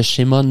recrée le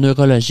schéma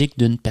neurologique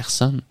d'une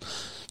personne.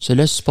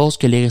 Cela suppose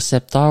que les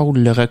récepteurs ou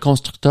le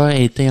reconstructeur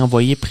aient été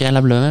envoyés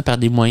préalablement par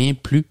des moyens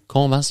plus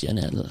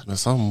conventionnels. Me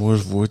semble, moi,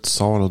 je vois, tu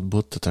sors l'autre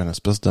bout, t'es un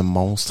espèce de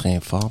monstre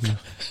informe.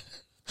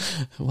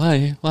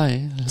 Ouais.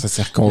 Ça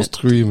s'est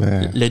reconstruit,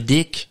 mais... Le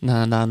dick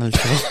dans le show.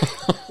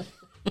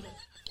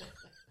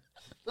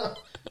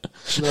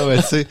 Non, mais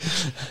tu sais,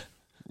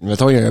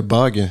 mettons, il y a un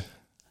bug.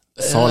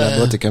 Tu sors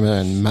là-bas, t'es comme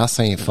une masse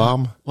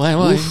informe. Ouais.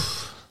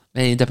 Ouf.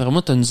 Mais d'après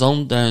moi, t'as une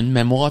zone d'une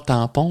mémoire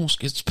tampon, ce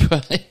que tu peux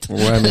être.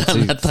 Ouais, mais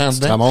tu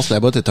te ramasses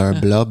là-bas, t'es un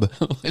blob.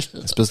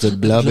 Une espèce de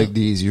blob avec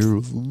des yeux.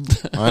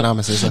 Ouais, non,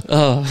 mais c'est ça.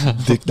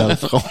 Dick dans le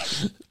front.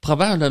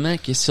 Probablement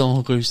que si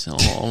on réussit,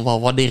 on va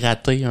avoir des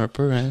ratés un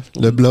peu, hein.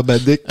 Le blob à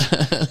dick.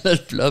 Le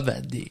blob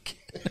à dick.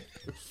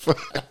 Fuck.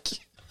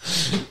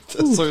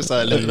 C'est sûr,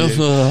 ça allait bien.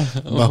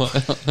 Bon.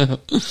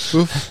 Ouf.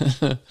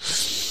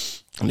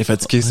 On est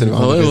fatigué, c'est le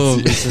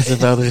vendredi. Ouais, c'est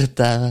vendredi.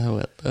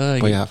 Ouais.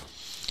 Pas grave.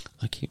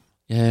 OK.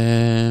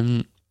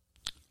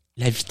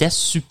 La vitesse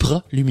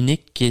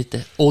supraluminique qui est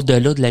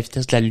au-delà de la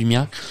vitesse de la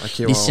lumière.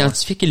 Okay, les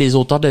scientifiques et les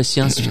auteurs de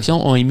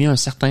science-fiction ont émis un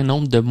certain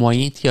nombre de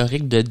moyens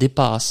théoriques de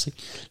dépasser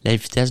la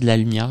vitesse de la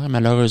lumière.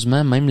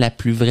 Malheureusement, même la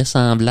plus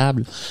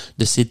vraisemblable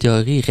de ces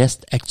théories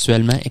reste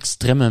actuellement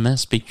extrêmement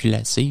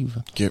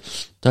spéculative. Okay.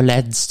 T'as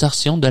la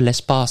distorsion de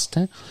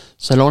l'espace-temps.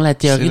 Selon la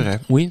théorie...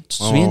 Oui, tu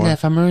te souviens de la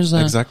fameuse...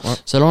 Exact, ouais.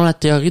 Selon la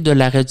théorie de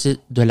la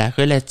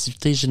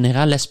relativité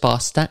générale,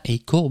 l'espace-temps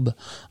est courbe.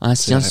 En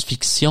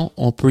science-fiction,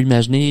 on peut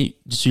imaginer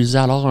d'utiliser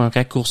alors un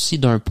raccourci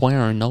d'un point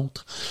à un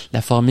autre.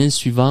 La formule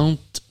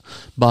suivante,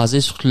 basée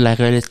sur la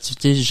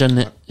relativité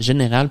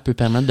générale, peut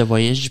permettre de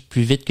voyager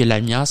plus vite que la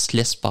lumière si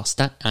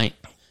l'espace-temps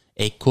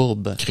est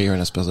courbe. Créer un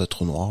espèce de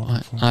trou noir. Ouais.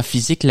 En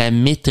physique, la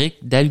métrique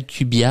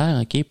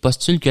d'Alcubierre,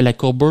 postule que la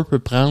courbure peut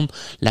prendre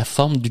la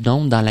forme d'une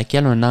onde dans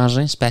laquelle un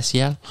engin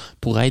spatial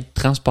pourrait être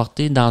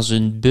transporté dans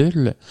une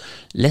bulle,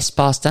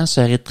 l'espace-temps se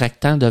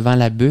rétractant devant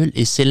la bulle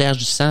et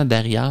s'élargissant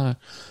derrière.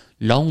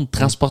 L'onde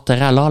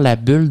transporterait alors la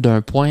bulle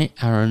d'un point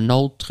à un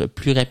autre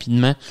plus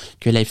rapidement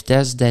que la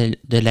vitesse de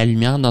la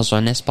lumière dans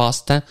un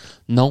espace-temps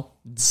non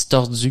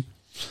distordu.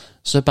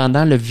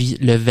 Cependant, le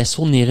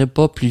vaisseau n'irait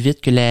pas plus vite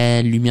que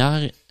la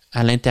lumière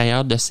à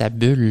l'intérieur de sa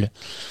bulle.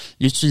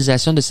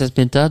 L'utilisation de cette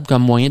méthode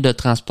comme moyen de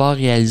transport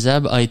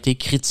réalisable a été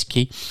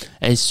critiquée.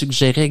 Elle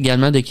suggérait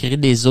également de créer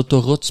des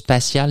autoroutes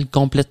spatiales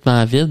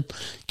complètement vides,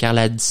 car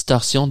la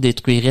distorsion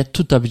détruirait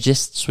tout objet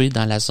situé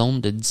dans la zone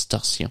de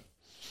distorsion.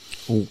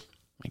 Oh.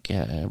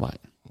 Ouais.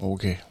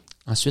 OK.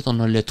 Ensuite, on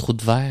a le trou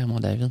de verre, mon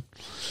David.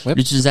 Yep.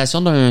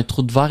 L'utilisation d'un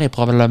trou de verre est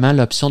probablement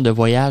l'option de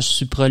voyage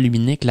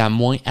supraluminique la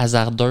moins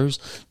hasardeuse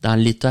dans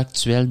l'état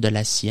actuel de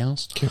la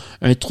science. Okay.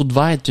 Un trou de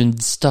verre est une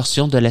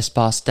distorsion de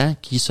l'espace-temps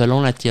qui,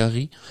 selon la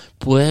théorie,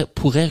 pourrait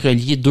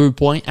relier deux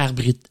points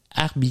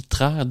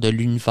arbitraires de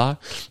l'univers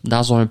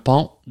dans un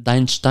pont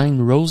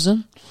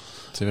d'Einstein-Rosen.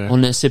 On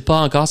ne sait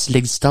pas encore si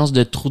l'existence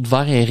de trous de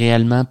verre est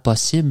réellement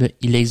possible.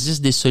 Il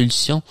existe des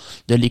solutions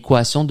de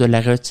l'équation de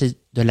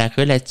la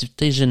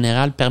relativité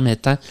générale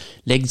permettant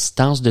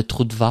l'existence de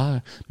trous de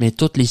verre, mais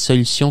toutes les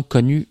solutions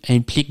connues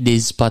impliquent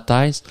des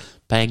hypothèses,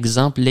 par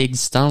exemple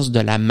l'existence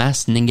de la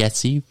masse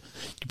négative,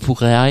 qui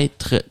pourrait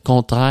être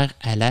contraire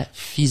à la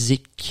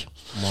physique.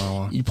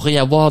 Ouais. Il pourrait y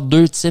avoir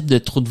deux types de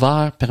trous de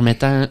verre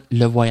permettant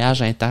le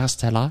voyage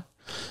interstellaire.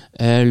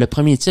 Le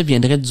premier type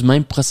viendrait du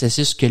même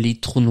processus que les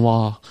trous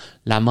noirs,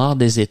 la mort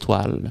des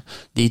étoiles.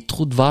 Des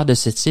trous de verre de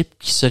ce type,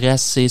 qui seraient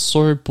assez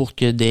sûrs pour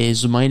que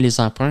des humains les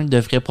empruntent,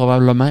 devraient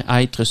probablement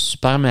être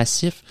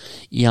supermassifs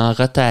et en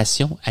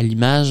rotation, à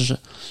l'image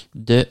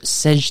de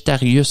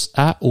Sagittarius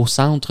A au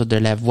centre de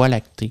la Voie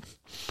lactée.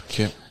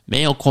 Okay.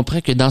 Mais on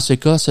comprend que dans ce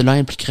cas, cela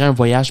impliquerait un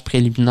voyage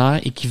préliminaire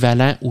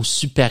équivalent ou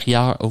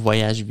supérieur au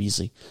voyage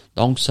visé.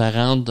 Donc, se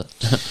rendre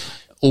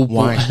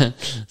Ouais.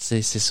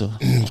 c'est ça.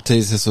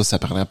 C'est ça, ça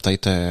prendrait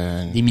peut-être...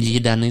 Des milliers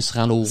d'années se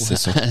rendre au... C'est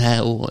ça.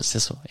 C'est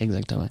ça,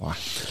 exactement. Ouais.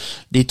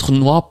 Des trous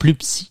noirs plus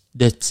petits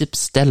de type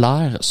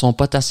stellaire sont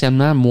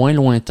potentiellement moins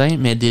lointains,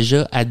 mais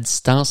déjà à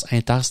distance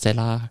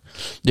interstellaire.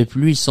 De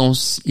plus,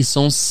 ils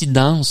sont si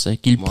denses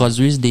qu'ils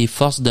produisent des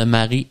forces de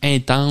marée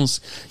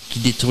intenses qui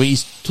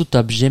détruisent tout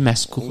objet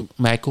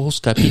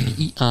macroscopique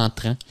y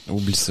entrant.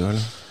 Oublie ça, là.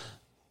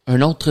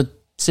 Un autre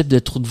type de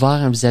trou de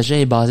verre envisagé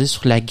est basé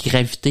sur la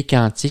gravité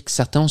quantique.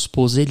 Certains ont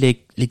supposé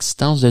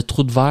l'existence de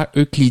trous de verre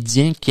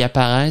euclidiens qui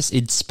apparaissent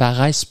et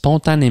disparaissent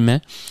spontanément,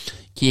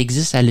 qui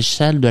existent à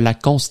l'échelle de la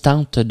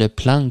constante de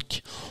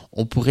Planck.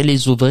 On pourrait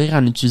les ouvrir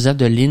en utilisant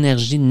de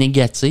l'énergie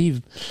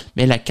négative,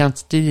 mais la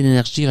quantité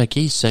d'énergie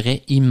requise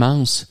serait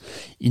immense.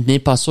 Il n'est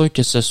pas sûr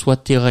que ce soit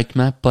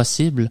théoriquement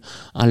possible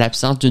en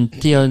l'absence d'une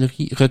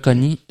théorie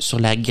reconnue sur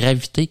la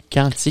gravité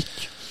quantique.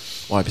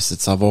 Ouais, puis c'est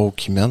de savoir où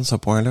qui mène ce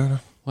point-là, là.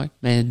 Ouais,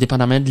 mais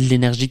dépendamment de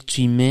l'énergie que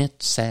tu y mets,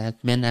 ça te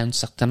mène à un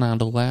certain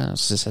endroit.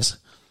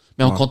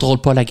 Mais on contrôle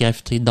pas la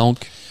gravité,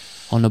 donc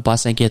on n'a pas à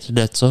s'inquiéter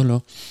de ça,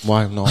 là.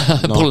 Ouais, non.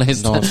 Pour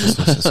l'instant. Non,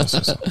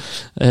 c'est ça.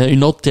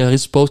 Une autre théorie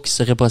suppose qu'il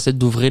serait possible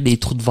d'ouvrir des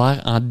trous de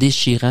verre en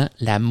déchirant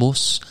la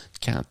mousse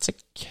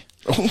quantique.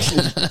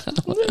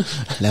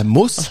 La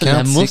mousse quantique.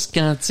 La mousse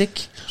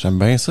quantique. J'aime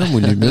bien ça,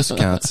 moi, les muscles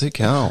quantiques.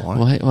 Ah,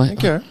 ouais. Ouais.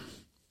 OK.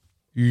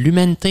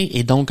 L'humanité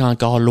est donc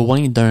encore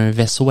loin d'un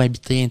vaisseau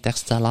habité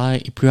interstellaire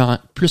et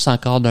plus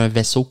encore d'un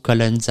vaisseau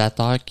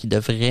colonisateur qui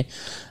devrait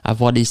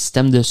avoir des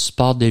systèmes de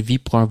support de vie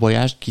pour un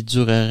voyage qui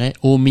durerait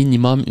au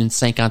minimum une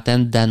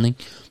 50aine d'années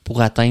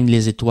pour atteindre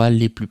les étoiles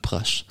les plus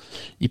proches.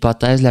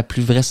 L'hypothèse la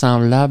plus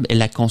vraisemblable est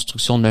la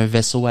construction d'un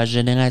vaisseau à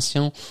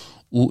génération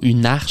ou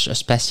une arche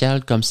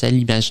spatiale comme celle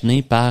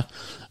imaginée par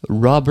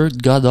Robert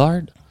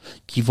Goddard,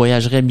 qui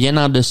voyagerait bien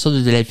en dessous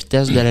de la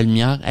vitesse de la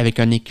lumière avec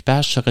un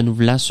équipage se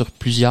renouvelant sur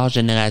plusieurs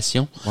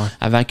générations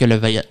avant que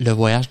le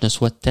voyage ne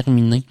soit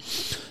terminé.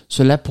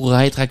 Cela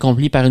pourrait être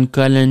accompli par une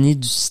colonie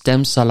du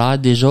système solaire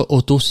déjà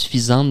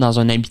autosuffisante dans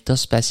un habitat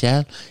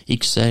spatial et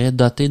qui serait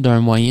dotée d'un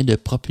moyen de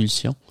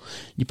propulsion.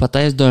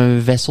 L'hypothèse d'un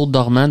vaisseau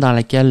dormant dans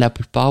lequel la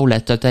plupart ou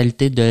la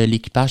totalité de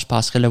l'équipage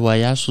passerait le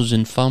voyage sous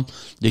une forme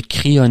de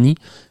cryonie,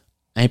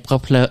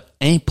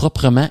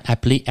 improprement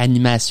appelée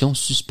animation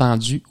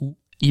suspendue ou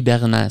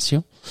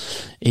hibernation,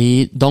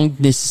 et donc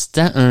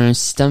nécessitant un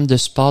système de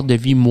support de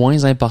vie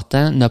moins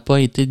important, n'a pas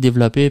été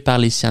développé par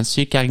les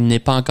scientifiques car il n'est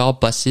pas encore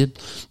possible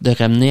de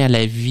ramener à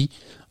la vie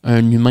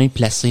un humain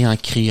placé en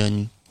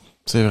cryonie.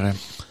 C'est vrai.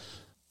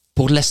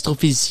 Pour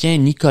l'astrophysicien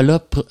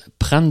Nicolas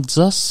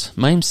Prantzos,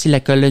 même si la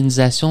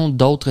colonisation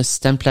d'autres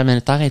systèmes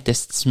planétaires est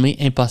estimée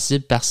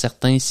impossible par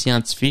certains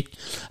scientifiques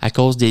à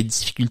cause des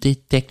difficultés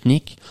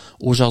techniques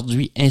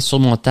aujourd'hui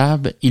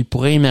insurmontables, il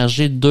pourrait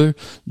émerger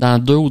dans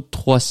 2 ou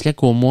 3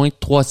 siècles au moins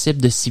 3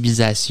 types de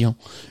civilisations.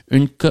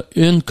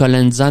 Une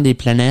colonisant des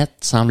planètes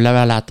semblables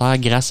à la Terre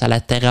grâce à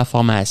la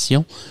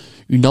terraformation,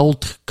 une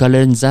autre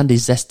colonisant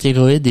des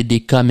astéroïdes et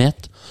des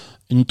comètes,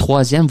 une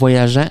troisième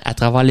voyageant à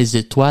travers les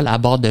étoiles à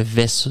bord de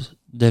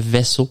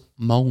vaisseaux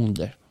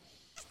mondes.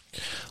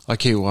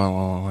 OK, ouais.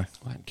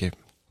 OK. Fait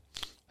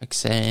que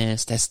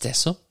c'était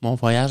ça, mon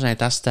voyage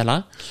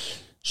interstellaire.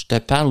 Je te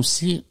parle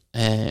aussi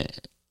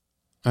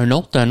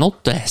un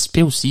autre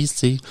aspect aussi, tu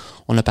sais.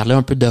 On a parlé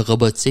un peu de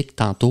robotique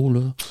tantôt, là.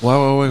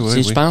 Ouais.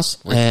 Je pense,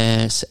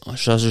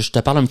 je te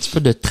parle un petit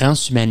peu de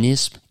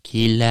transhumanisme,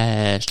 qui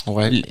est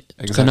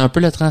tu connais un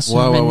peu le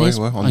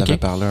transhumanisme? Ouais. On avait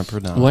parlé un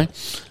peu dans... Ouais.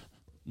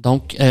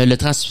 Donc, le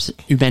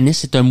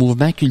transhumanisme est un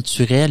mouvement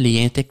culturel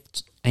et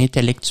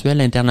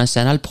intellectuel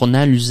international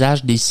prônant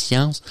l'usage des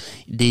sciences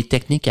et des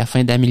techniques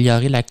afin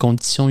d'améliorer la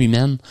condition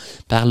humaine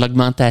par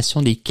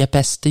l'augmentation des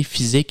capacités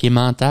physiques et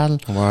mentales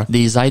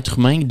des êtres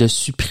humains et de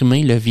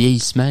supprimer le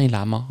vieillissement et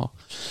la mort.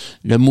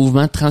 Le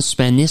mouvement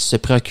transhumaniste se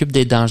préoccupe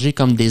des dangers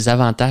comme des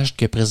avantages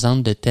que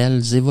présentent de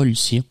telles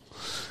évolutions.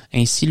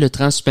 Ainsi, le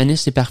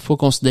transhumanisme est parfois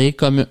considéré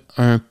comme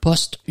un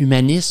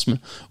post-humanisme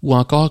ou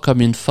encore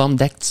comme une forme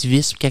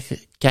d'activisme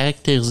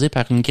caractérisé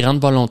par une grande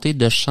volonté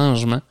de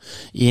changement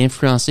et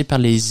influencé par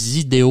les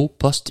idéaux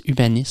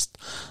post-humanistes.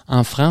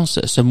 En France,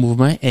 ce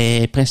mouvement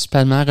est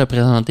principalement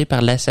représenté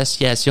par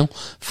l'Association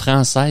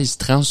française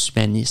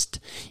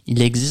transhumaniste.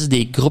 Il existe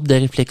des groupes de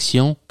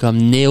réflexion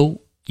comme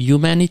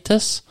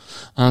Neo-Humanitas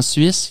en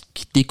Suisse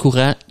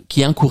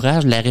qui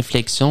encouragent la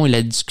réflexion et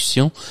la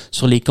discussion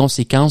sur les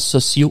conséquences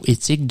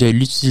socio-éthiques de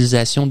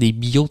l'utilisation des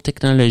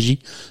biotechnologies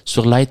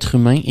sur l'être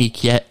humain et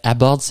qui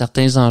abordent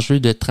certains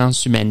enjeux de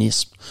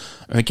transhumanisme.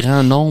 Un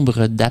grand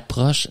nombre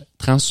d'approches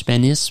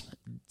transhumanisme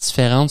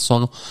différentes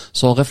sont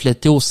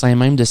reflétées au sein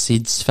même de ces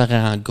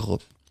différents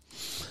groupes.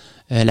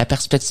 La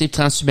perspective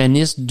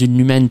transhumaniste d'une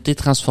humanité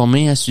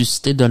transformée a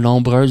suscité de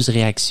nombreuses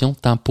réactions,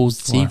 tant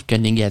positives que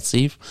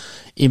négatives,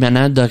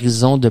 émanant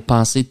d'horizons de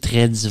pensée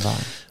très divers.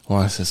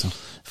 Ouais, c'est ça.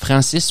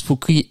 Francis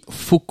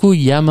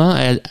Fukuyama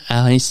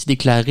a ainsi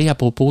déclaré à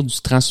propos du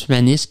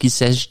transhumanisme qu'il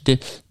s'agit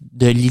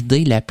de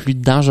l'idée la plus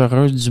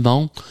dangereuse du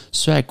monde,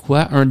 ce à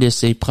quoi un de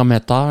ses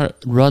prometteurs,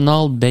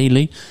 Ronald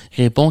Bailey,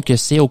 répond que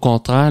c'est au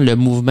contraire le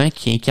mouvement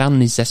qui incarne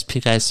les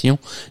aspirations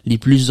les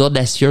plus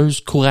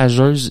audacieuses,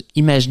 courageuses,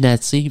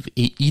 imaginatives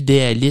et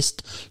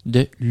idéalistes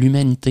de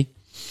l'humanité.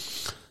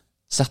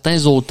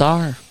 Certains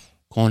auteurs,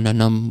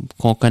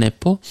 qu'on connaît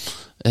pas,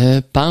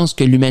 pensent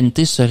que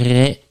l'humanité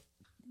serait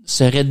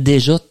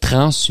déjà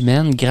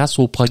transhumaine grâce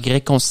au progrès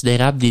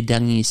considérable des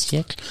derniers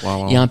siècles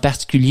et en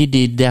particulier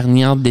des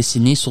dernières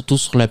décennies, surtout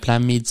sur le plan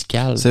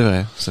médical. C'est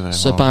vrai.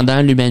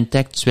 Cependant, l'humanité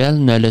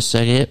actuelle ne le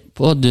serait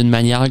pas d'une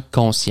manière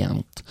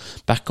consciente.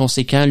 Par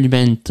conséquent,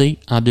 l'humanité,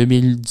 en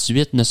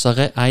 2018, ne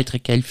saurait être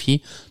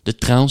qualifiée de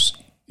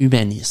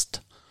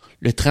transhumaniste.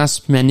 Le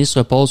transhumanisme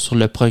repose sur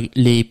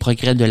les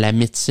progrès de la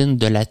médecine,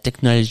 de la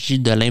technologie,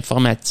 de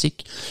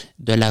l'informatique,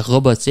 de la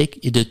robotique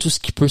et de tout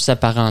ce qui peut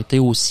s'apparenter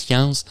aux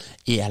sciences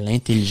et à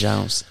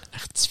l'intelligence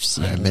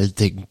artificielle. Un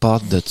melting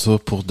pot de ça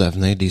pour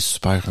devenir des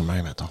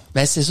super-humains, mettons.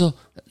 Ben, c'est ça.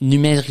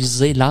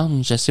 Numériser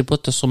l'âme. Je sais pas,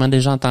 t'as sûrement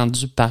déjà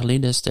entendu parler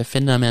de ce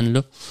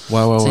phénomène-là.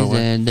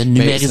 Ouais. De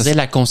numériser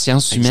la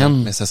conscience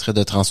humaine. Mais ça serait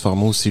de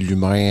transformer aussi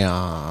l'humain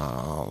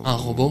en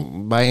robot.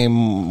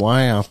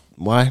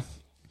 Ouais.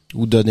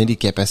 Ou donner des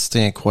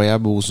capacités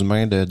incroyables aux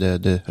humains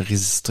de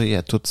résister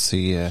à toutes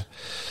ces...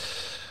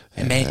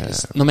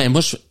 non, mais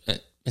moi,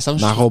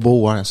 un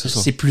robot, ouais, c'est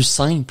ça. C'est plus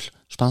simple,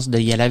 je pense,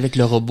 d'y aller avec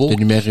le robot. De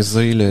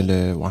numériser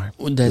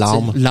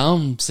l'âme.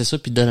 L'âme, c'est ça,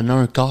 puis de donner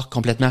un corps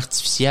complètement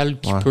artificiel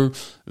qui peut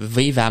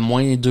vivre à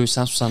moins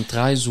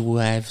 273 ou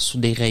sous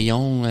des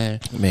rayons.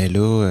 Mais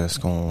là, est-ce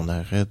qu'on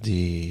arrête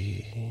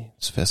des...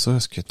 Tu fais ça,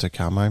 est-ce que tu as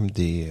quand même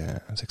des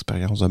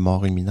expériences de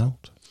mort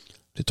imminente?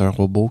 C'est un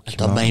robot qui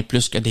t'as bien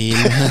plus que des...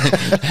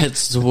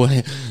 tu vois,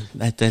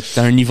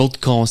 t'as un niveau de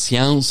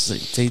conscience.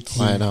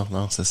 Ouais,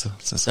 non, c'est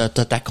ça.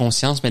 T'as ta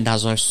conscience, mais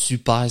dans un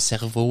super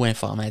cerveau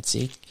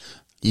informatique.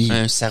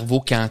 Un cerveau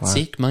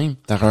quantique, même.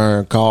 T'as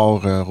un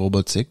corps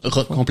robotique.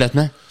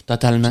 Complètement,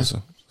 totalement. C'est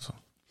ça.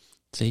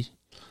 Tu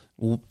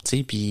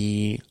sais,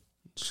 puis...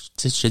 Tu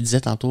sais, je te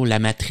disais tantôt, la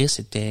matrice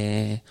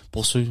était...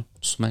 Pour ceux,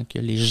 souvent, que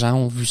les gens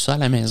ont vu ça à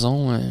la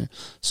maison,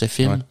 ce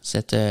film,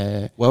 cette...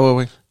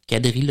 Ouais.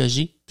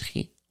 Quadrilogie.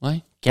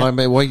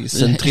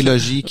 C'est une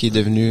trilogie qui est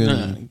devenue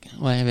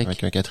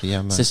avec un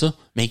quatrième. C'est ça.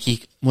 Mais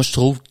moi je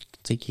trouve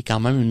qui est quand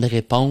même une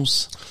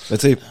réponse. Tu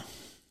sais,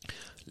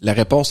 la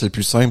réponse la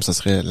plus simple, ça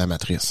serait la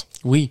matrice.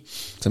 Oui.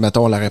 Tu sais,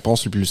 mettons, la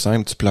réponse la plus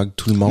simple, tu plugues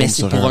tout le monde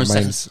sur un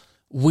même...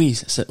 Oui,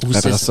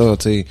 après ça,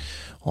 tu sais,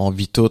 on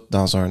vit tous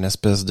dans un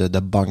espèce de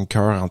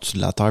bunker en dessous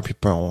de la Terre, puis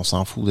on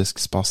s'en fout de ce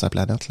qui se passe sur la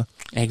planète, là.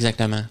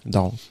 Exactement.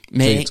 Donc,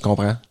 mais tu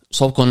comprends?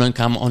 Sauf qu'on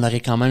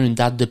aurait quand même une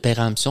date de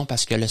péremption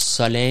parce que le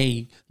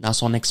soleil, dans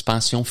son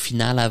expansion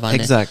finale avant...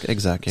 Exact.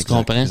 Tu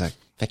comprends? Exact.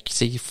 Fait que, tu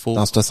sais, il faut...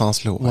 Dans ce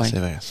sens-là, c'est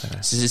vrai.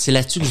 C'est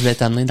là-dessus que je voulais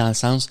t'amener dans le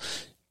sens...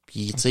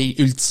 Puis, tu sais,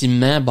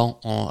 ultimement,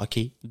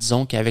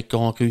 disons qu'avec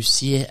on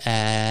réussit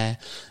à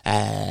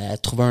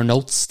trouver un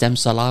autre système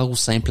solaire où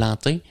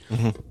s'implanter,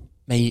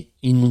 mais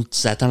il nous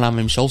attend la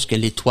même chose, que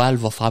l'étoile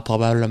va faire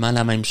probablement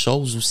la même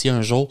chose aussi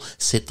un jour,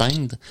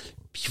 s'éteindre.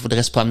 Puis il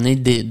faudrait se promener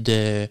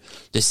de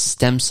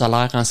système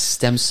solaire en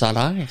système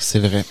solaire. C'est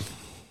vrai.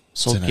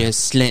 Sauf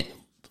que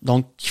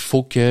donc il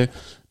faut que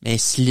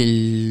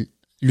si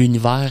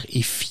l'univers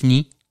est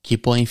fini, qui est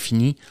pas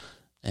infini,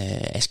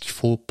 est-ce qu'il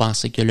faut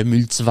penser que le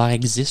multivers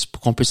existe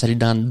pour qu'on puisse aller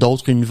dans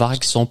d'autres univers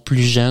qui sont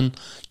plus jeunes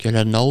que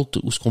le nôtre,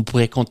 ou est-ce qu'on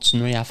pourrait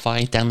continuer à faire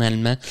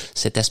éternellement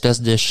cette espèce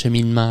de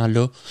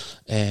cheminement-là?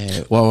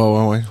 Ouais.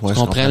 Tu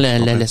comprends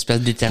l'espèce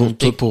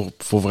d'éternité?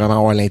 Faut vraiment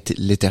avoir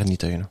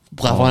l'éternité, là.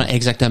 Pour avoir,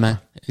 exactement.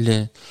 Tu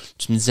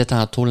me disais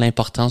tantôt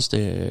l'importance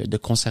de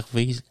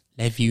conserver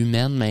la vie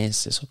humaine, mais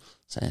c'est ça.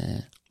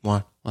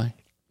 Ouais.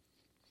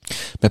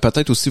 Mais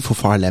peut-être aussi, il faut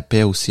faire la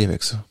paix aussi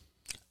avec ça.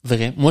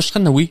 Vrai. Moi, je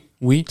serais oui.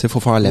 Tu sais, faut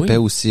faire la paix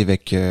aussi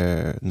avec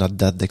notre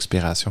date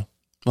d'expiration.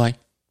 Ouais.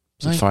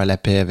 C'est de faire la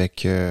paix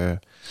avec...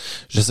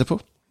 je sais pas.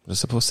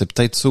 C'est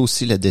peut-être ça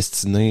aussi la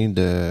destinée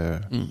de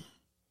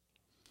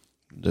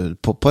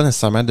pas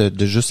nécessairement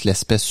de juste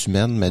l'espèce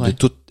humaine, mais de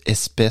toute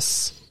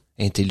espèce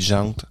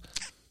intelligente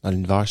dans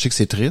l'univers. Je sais que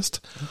c'est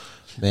triste,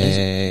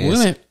 mais... Oui,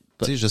 mais...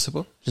 Tu sais, je sais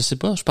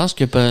pas. Je pense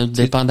que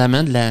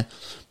dépendamment de la... Tu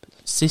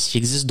sais, s'il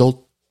existe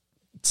d'autres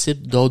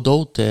types,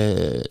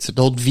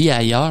 d'autres vies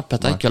ailleurs,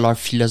 peut-être que leur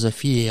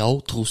philosophie est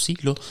autre aussi,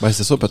 là. Ben,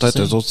 c'est ça, peut-être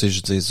eux autres, c'est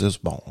juste,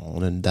 bon,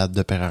 on a une date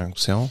de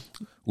péremption.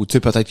 Ou tu sais,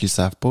 peut-être qu'ils le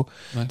savent pas.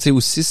 Tu sais,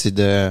 aussi, c'est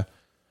de...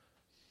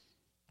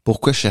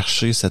 Pourquoi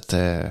chercher cette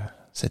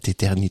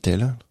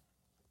éternité-là?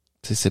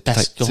 Tu sais, c'est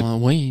peut-être...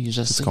 Oui,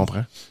 je sais. Tu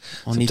comprends?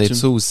 C'est peut-être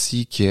ça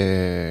aussi qui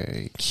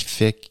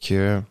fait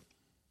que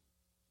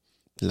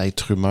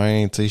l'être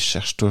humain, tu sais,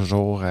 cherche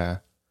toujours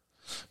à...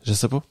 Je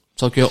sais pas.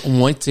 Sauf que au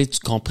moins, tu sais, tu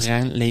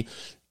comprends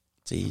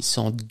si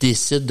on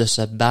décide de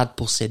se battre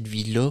pour cette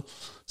vie-là,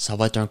 ça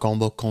va être un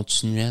combat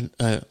continuel,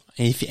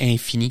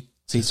 infini.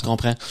 Tu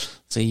comprends?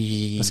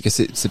 T'sais, parce que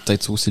c'est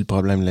peut-être ça aussi le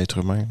problème de l'être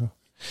humain, là.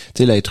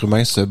 Tu sais, l'être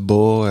humain se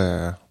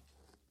bat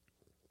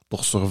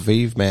pour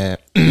survivre, mais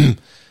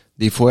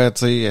Des fois,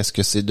 tu sais, est-ce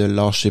que c'est de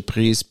lâcher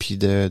prise puis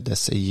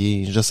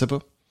d'essayer, je sais pas.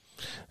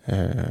 Tu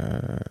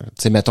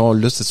sais, mettons,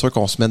 là, c'est sûr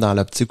qu'on se met dans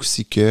l'optique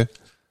aussi que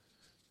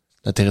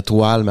notre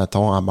étoile,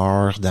 mettons, elle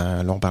meurt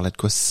dans, là, on parlait de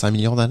quoi, 600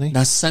 millions d'années?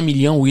 Dans 600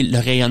 millions, oui, le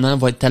rayonnement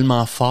va être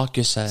tellement fort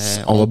que ça...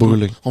 On va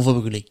brûler. On va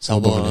brûler. Ça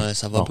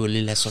va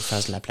brûler la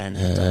surface de la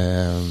planète.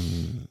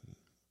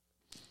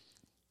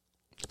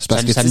 C'est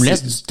parce que ça nous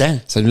laisse du temps.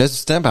 Ça nous laisse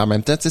du temps, mais en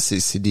même temps, tu sais,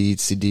 c'est du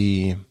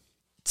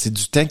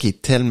temps qui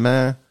est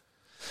tellement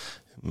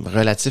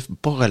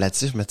pas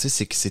relatif, mais tu sais,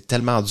 c'est que c'est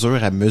tellement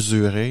dur à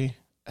mesurer,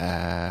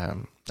 à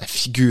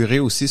figurer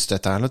aussi ce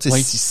temps-là, tu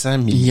sais, 600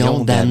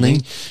 millions d'années,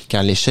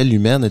 quand l'échelle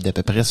humaine est d'à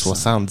peu près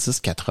 70,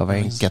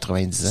 80,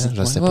 90 ans,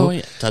 je sais pas.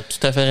 Oui, t'as tout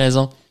à fait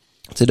raison.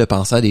 Tu sais, de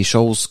penser à des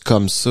choses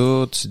comme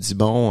ça, tu dis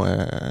bon,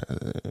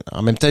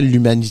 en même temps,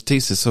 l'humanité,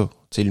 c'est ça.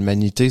 Tu sais,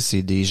 l'humanité,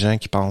 c'est des gens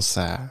qui pensent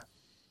à...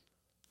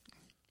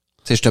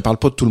 Tu sais, je te parle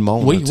pas de tout le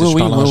monde. Oui, je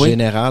parle en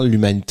général,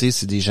 l'humanité,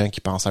 c'est des gens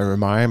qui pensent à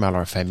eux-mêmes, à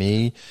leur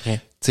famille. Tu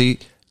sais,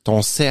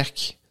 ton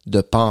cercle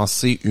de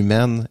pensée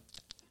humaine,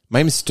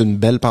 même si c'est une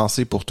belle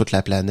pensée pour toute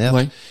la planète,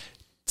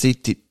 tu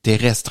sais, t'es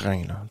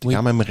restreint, là. T'es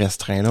quand même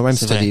restreint, là. Même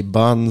si t'as des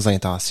bonnes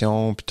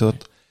intentions pis tout,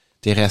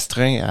 t'es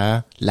restreint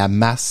à la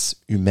masse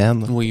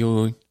humaine.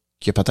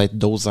 Qui a peut-être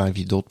d'autres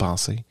envies, d'autres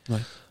pensées.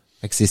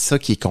 Fait que c'est ça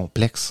qui est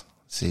complexe.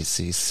 Tu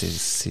sais,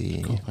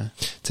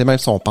 même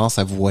si on pense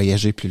à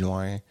voyager plus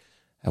loin,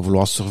 à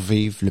vouloir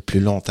survivre le plus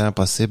longtemps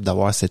possible,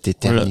 d'avoir cette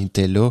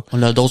éternité-là.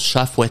 On a d'autres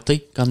chats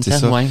fouettés, comme ça.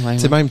 Tu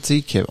sais, même,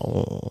 tu sais,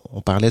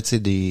 on parlait, tu sais,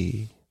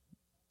 des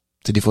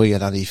fois, il y a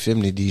dans des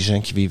films, des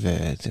gens qui vivent,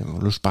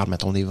 là, je parle,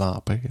 mettons, des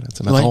vampires, tu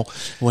sais, mettons.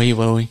 Oui.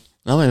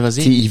 Non, mais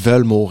vas-y. Ils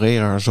veulent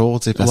mourir un jour,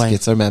 tu sais, parce que,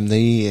 tu sais,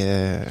 m'amener,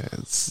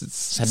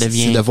 ça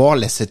devient... C'est de voir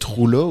cette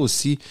roue-là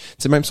aussi. Tu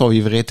sais, même si on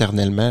vivrait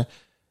éternellement,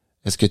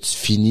 est-ce que tu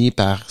finis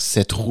par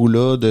cette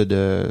roue-là tu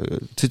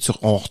sais,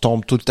 on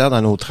retombe tout le temps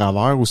dans nos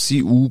travers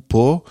aussi, ou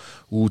pas,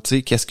 ou tu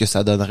sais, qu'est-ce que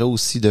ça donnerait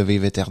aussi de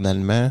vivre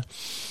éternellement?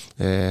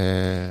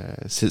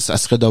 Ça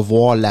serait de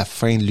voir la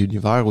fin de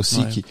l'univers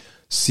aussi,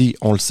 si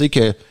on le sait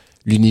que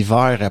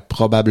l'univers a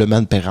probablement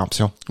une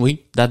péremption.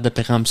 Oui, date de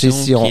péremption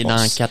qui est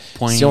dans 4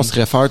 points. Si on se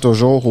réfère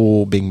toujours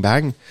au Big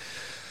Bang,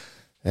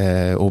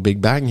 c'est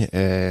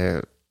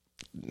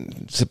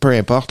peu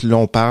importe, là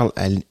on parle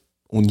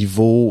au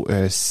niveau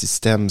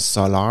système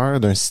solaire,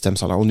 d'un système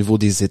solaire, au niveau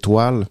des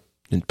étoiles,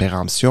 une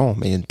péremption,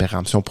 mais il y a une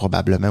péremption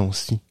probablement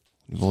aussi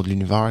au niveau de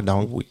l'univers.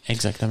 Donc, oui,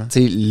 exactement.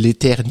 Tu sais,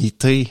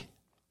 l'éternité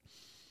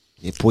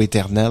n'est pas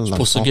éternelle. C'est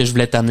pour ça que je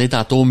voulais t'amener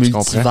tantôt au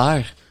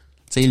multivers.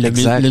 Tu sais, le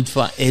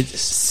multivers.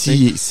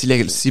 Si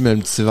le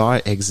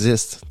multivers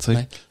existe, tu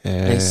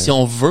sais. Si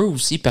on veut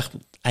aussi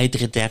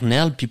être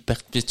éternel puis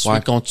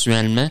perpétuer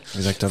continuellement,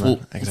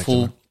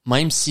 faut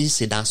même si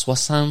c'est dans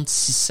 60,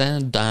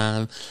 600,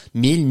 dans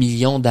 1000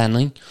 millions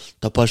d'années,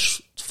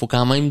 faut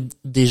quand même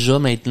déjà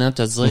maintenant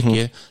te dire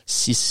que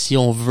si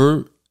on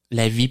veut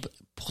la vie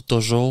pour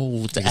toujours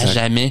ou à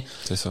jamais,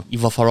 il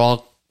va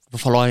falloir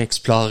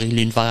explorer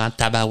l'univers en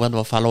tabarouette,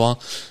 va falloir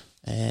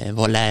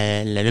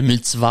le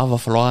multivers va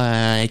falloir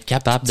être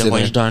capable de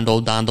voyager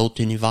dans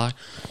d'autres univers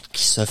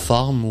qui se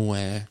forment ou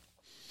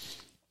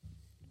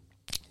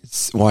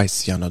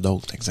s'il y en a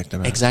d'autres,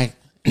 exactement. Exact.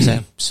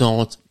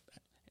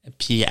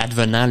 Puis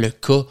advenant le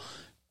cas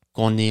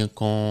qu'on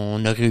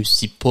ne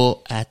réussit pas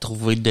à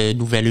trouver de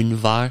nouvel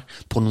univers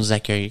pour nous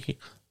accueillir,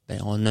 ben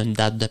on a une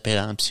date de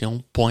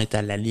péremption, pointe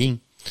à la ligne.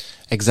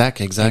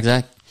 Exact.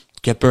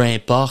 Que peu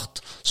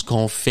importe ce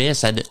qu'on fait,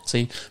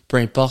 peu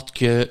importe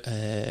que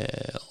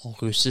on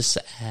réussisse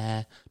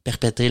à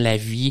perpétrer la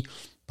vie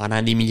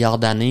pendant des milliards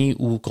d'années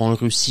ou qu'on le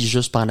réussit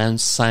juste pendant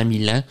 100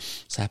 000 ans,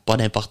 ça n'a pas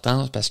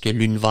d'importance parce que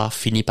l'univers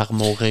finit par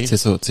mourir. C'est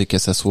ça, tu sais, que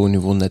ce soit au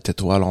niveau de notre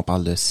étoile, on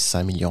parle de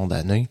 600 millions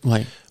d'années.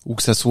 Ou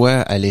que ce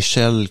soit à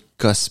l'échelle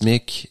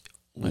cosmique,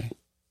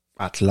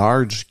 at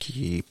large,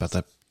 qui est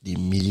peut-être des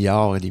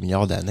milliards et des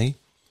milliards d'années.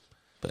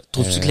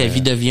 Trouves-tu que la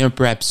vie devient un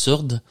peu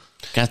absurde?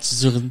 Quand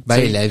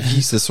la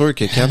vie, c'est sûr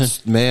que quand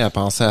tu te mets à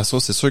penser à ça,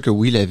 c'est sûr que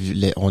oui, la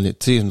vie, on est,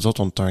 tu sais, nous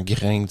autres, on est un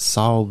grain de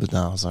sable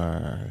dans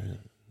un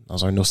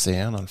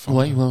océan, dans le fond.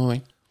 Oui.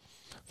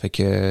 Fait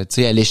que, tu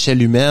sais, à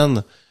l'échelle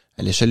humaine,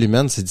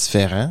 c'est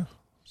différent.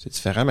 C'est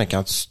différent, mais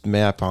quand tu te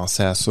mets à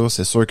penser à ça,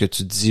 c'est sûr que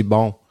tu te dis,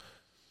 bon,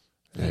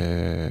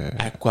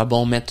 à quoi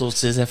bon mettre tous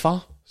ces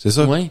efforts? C'est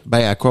ça. Oui.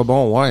 Ben, à quoi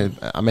bon,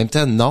 En même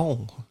temps,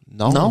 non,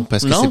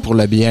 parce que c'est pour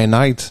le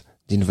bien-être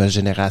des nouvelles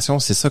générations,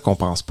 c'est ça qu'on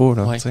pense pas,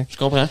 là. Je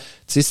comprends. Tu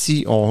sais,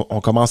 si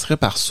on commencerait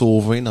par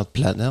sauver notre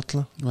planète,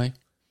 là,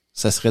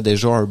 ça serait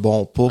déjà un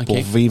bon pas pour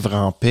vivre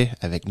en paix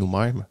avec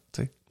nous-mêmes,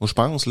 tu sais. Moi, je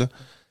pense, là.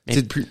 Tu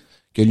sais,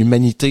 que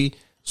l'humanité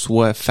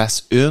soit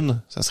face une,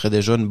 ça serait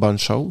déjà une bonne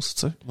chose,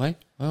 tu sais. Oui.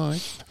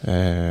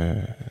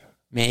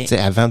 Mais tu sais,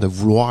 avant de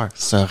vouloir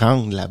se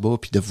rendre là-bas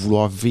puis de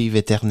vouloir vivre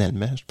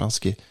éternellement, je pense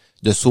que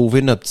de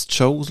sauver notre petite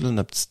chose, là,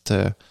 notre petite...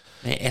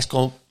 Mais est-ce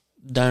qu'on,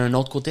 d'un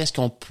autre côté, est-ce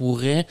qu'on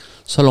pourrait,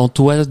 selon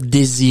toi,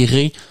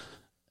 désirer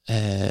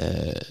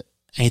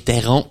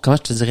interrompre, comment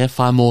je te dirais,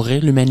 faire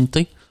mourir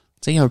l'humanité?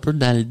 tu sais, un peu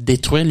dans le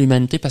détruire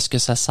l'humanité parce que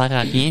ça sert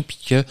à rien puis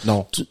que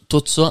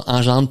tout ça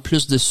engendre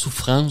plus de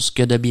souffrance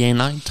que de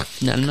bien-être,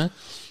 finalement?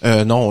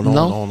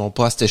 Non,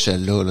 pas à cette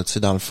échelle-là. Là. Tu sais,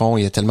 dans le fond,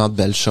 il y a tellement de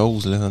belles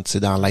choses, là, tu sais,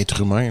 dans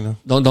l'être humain,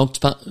 là. Donc, tu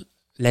penses,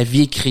 la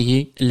vie est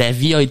créée, la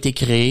vie a été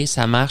créée,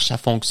 ça marche, ça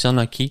fonctionne,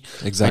 ok.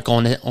 Exact.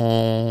 Donc,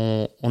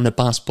 on ne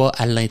pense pas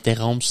à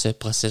l'interrompre, ce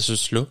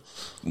processus-là.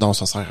 Non,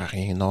 ça sert à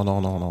rien.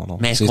 Non.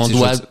 Mais est-ce qu'on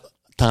doit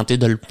tenter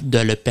de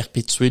le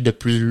perpétuer de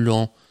plus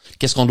long?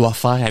 Qu'est-ce qu'on doit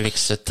faire avec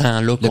ce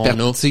temps-là qu'on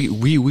a?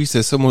 Oui,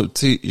 c'est ça. Moi,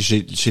 tu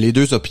sais, j'ai les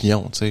deux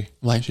opinions, tu sais.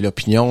 Ouais. J'ai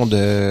l'opinion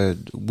de,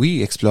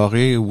 oui,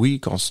 explorer, oui,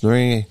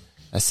 continuer,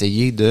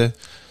 essayer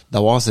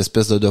d'avoir cette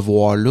espèce de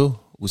devoir-là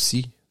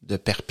aussi, de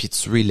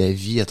perpétuer la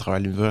vie à travers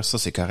l'univers. Ça,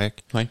 c'est correct.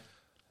 Ouais.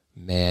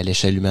 Mais à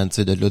l'échelle humaine, tu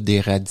sais, de là,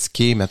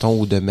 d'éradiquer, mettons,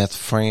 ou de mettre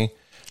fin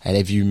à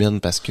la vie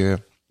humaine parce que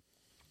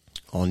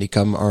on est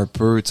comme un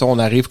peu, tu sais, on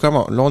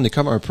est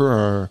comme un peu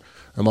un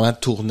moment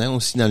tournant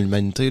aussi dans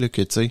l'humanité, là,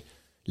 que, tu sais,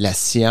 la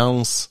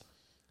science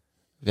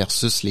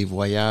versus les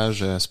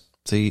voyages,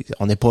 tu sais,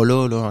 on n'est pas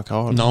là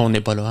encore. Là. Non, on n'est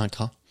pas là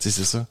encore. Tu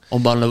sais, c'est ça.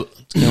 Comme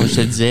je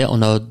te disais,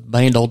 on a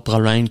bien d'autres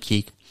problèmes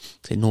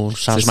c'est nos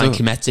changements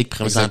climatiques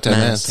présentement.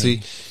 Exactement. Tu sais,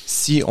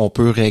 si on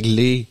peut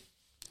régler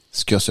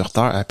ce qu'il y a sur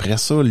Terre, après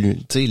ça, tu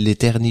sais,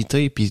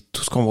 l'éternité, puis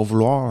tout ce qu'on va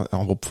vouloir,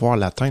 on va pouvoir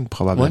l'atteindre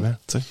probablement.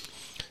 Tu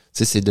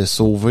sais, c'est de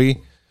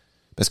sauver.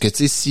 Parce que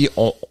tu sais, si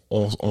on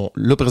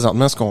là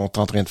présentement, ce qu'on est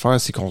en train de faire,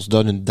 c'est qu'on se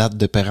donne une date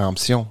de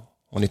péremption.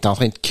 On est en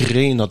train de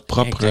créer notre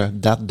propre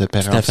date de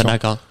péremption. Tout à fait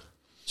d'accord.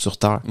 Sur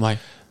Terre. Ouais.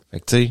 Fait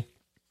que tu sais,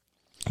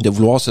 de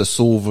vouloir se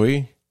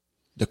sauver,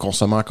 de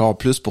consommer encore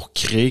plus pour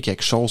créer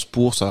quelque chose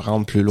pour se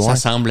rendre plus loin.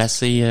 Ça semble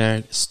assez...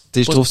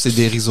 je trouve que c'est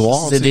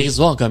dérisoire. C'est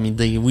dérisoire comme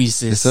idée, oui.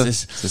 C'est ça.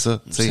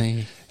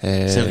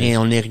 C'est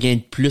rien, on n'est rien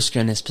de plus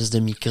qu'une espèce de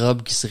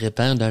microbe qui se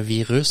répand d'un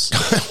virus.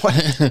 Ouais,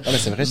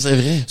 c'est vrai. C'est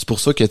vrai. C'est pour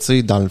ça que, tu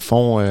sais, dans le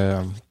fond...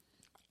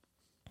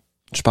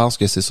 je pense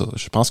que c'est ça.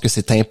 Je pense que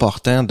c'est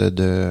important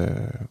de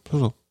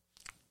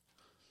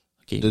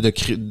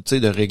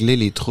régler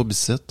les troubles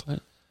ici. Ouais.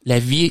 La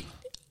vie,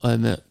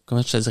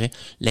 comment je te dirais,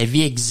 la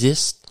vie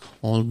existe,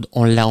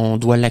 on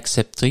doit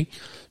l'accepter,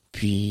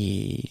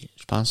 puis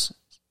je pense.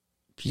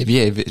 Puis... La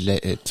vie,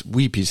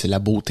 oui, puis c'est la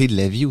beauté de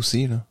la vie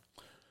aussi, là.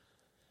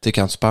 Tu sais,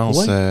 quand tu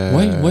penses,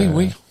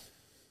 oui.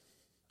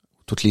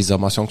 Toutes les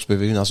émotions que tu peux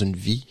vivre dans une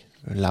vie,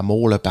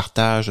 l'amour, le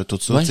partage, tout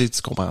ça,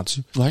 tu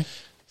comprends-tu? Ouais.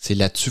 C'est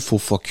là-dessus faut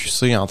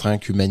focusser en tant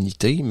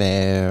qu'humanité,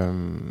 mais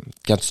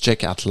quand tu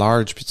check at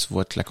large puis tu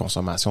vois toute la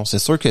consommation, c'est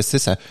sûr que c'est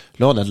ça.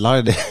 Là, on a de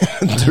l'air de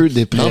deux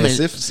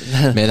dépressifs,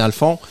 mais dans le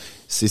fond,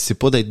 c'est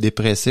pas d'être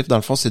dépressif. Dans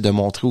le fond, c'est de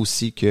montrer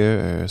aussi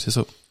que c'est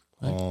ça.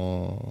 Ouais.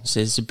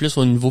 C'est plus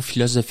au niveau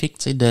philosophique,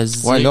 tu sais, de se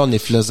dire... Ouais, là, on est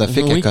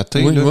philosophique à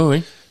côté. Oui, là.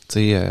 Oui.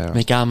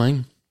 Mais quand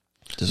même.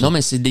 Non,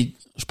 mais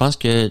je pense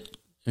que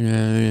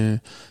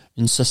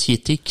une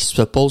société qui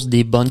se pose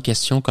des bonnes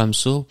questions comme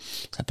ça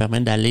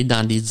permet d'aller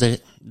dans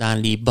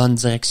les bonnes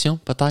directions,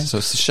 peut-être. Ça,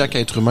 si chaque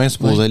être humain se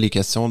posait les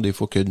questions des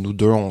fois que nous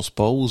deux on se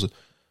pose,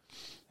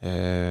 tu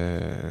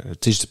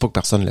sais, je dis pas que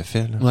personne le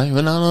fait. Là. Ouais,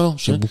 non.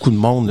 Il y a beaucoup de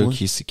monde là,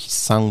 qui se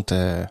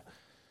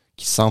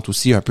sentent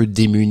aussi un peu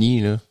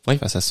démunis là,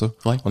 face à ça.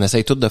 Ouais. On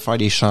essaye tous de faire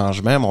des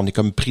changements, mais on est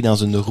comme pris dans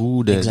une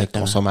roue de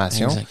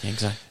consommation.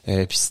 Exact.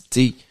 Puis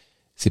tu sais,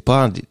 c'est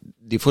pas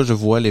des fois je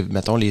vois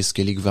ce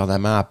que les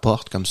gouvernements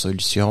apportent comme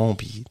solution,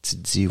 puis tu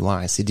te dis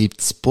ouais, c'est des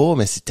petits pas,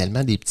 mais c'est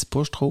tellement des petits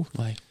pas, je trouve.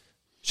 Ouais.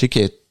 Je sais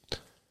que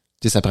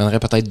ça prendrait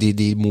peut-être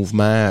des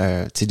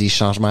mouvements, des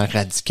changements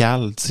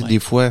radicaux. Des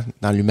fois,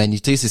 dans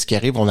l'humanité, c'est ce qui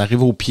arrive. On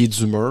arrive au pied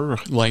du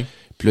mur. Ouais.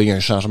 Puis là, il y a un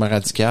changement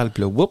radical.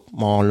 Puis là,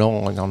 on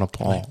avance.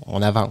 Ouais.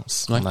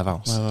 On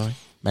avance. Ouais.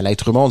 Mais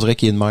l'être humain, on dirait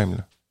qu'il est de même.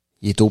 Là.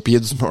 Il est au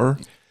pied du mur.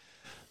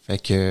 Fait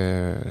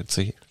que,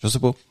 je sais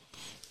pas.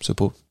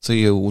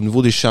 Au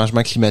niveau des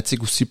changements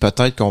climatiques aussi,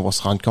 peut-être qu'on va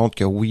se rendre compte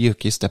que oui,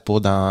 ok, c'était pas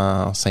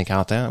dans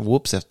 50 ans.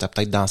 Oups, c'était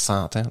peut-être dans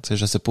 100 ans.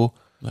 Je sais pas.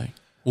 Ouais.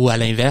 Ou à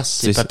l'inverse,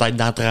 c'est peut-être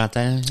dans 30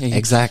 ans.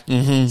 Exact.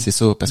 Mm-hmm. C'est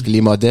ça. Parce que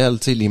les modèles,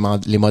 les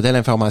modèles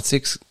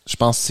informatiques, je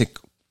pense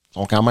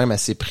sont quand même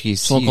assez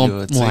précis.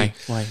 Là, ouais.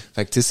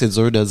 Fait que c'est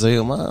dur de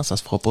dire ça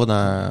se fera pas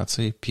dans.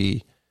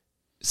 Puis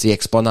c'est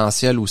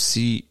exponentiel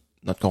aussi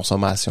notre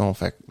consommation.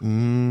 Fait que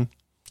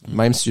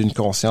même s'il y a une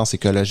conscience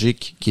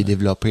écologique qui est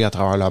développée à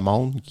travers le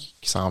monde,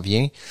 qui s'en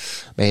vient,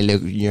 ben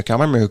il y a quand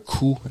même un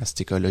coût à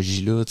cette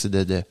écologie-là,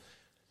 de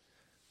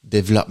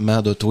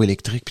développement d'auto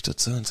électrique puis tout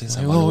ça,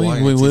 ça va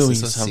loin. Oui,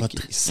 ça a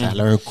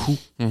un coût.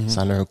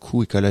 Ça a un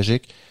coût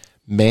écologique,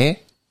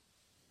 mais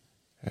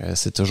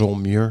c'est toujours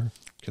mieux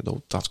que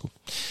d'autres. En tout cas,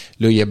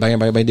 là, il y a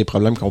bien des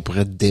problèmes qu'on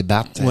pourrait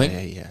débattre.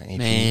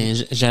 Mais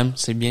j'aime,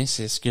 c'est bien,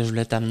 c'est ce que je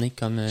voulais t'amener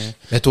comme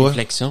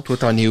réflexion. Toi,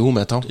 t'en es où,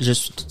 mettons? Je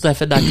suis tout à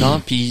fait d'accord,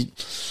 puis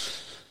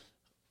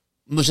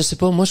moi, je sais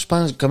pas, moi, je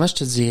pense, comment je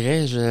te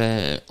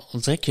dirais, on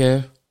dirait que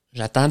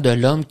j'attends de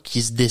l'homme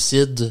qui se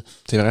décide.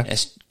 C'est vrai?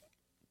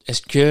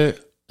 Est-ce que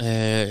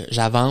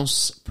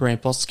j'avance, peu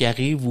importe ce qui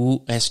arrive,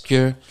 ou est-ce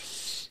que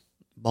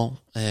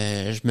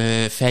je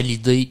me fais à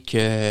l'idée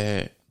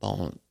que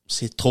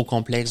c'est trop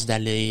complexe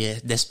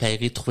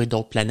d'espérer trouver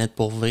d'autres planètes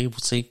pour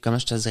vivre, tu sais, comment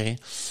je te dirais?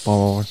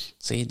 Ouais.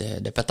 Tu sais,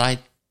 de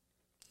peut-être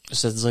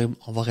se dire,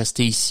 on va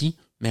rester ici,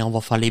 mais on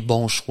va faire les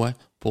bons choix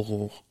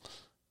pour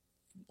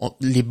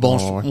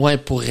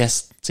pour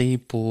rester,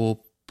 pour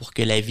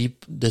que la vie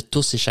de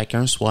tous et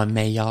chacun soit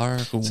meilleure.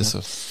 C'est ça.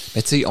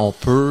 Mais tu sais, on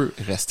peut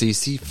rester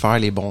ici, faire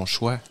les bons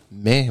choix,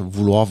 mais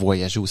vouloir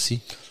voyager aussi.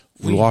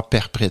 Vouloir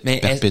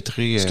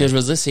perpétrer. Ce que je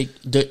veux dire, c'est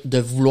de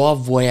vouloir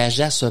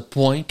voyager à ce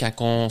point quand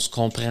on se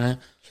comprend,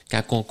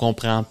 quand on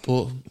comprend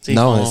pas.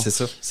 Non, c'est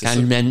ça. Quand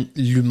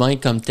l'humain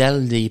comme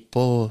tel n'est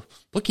pas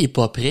qu'il est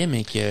pas prêt,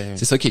 mais que...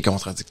 C'est ça qui est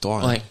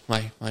contradictoire.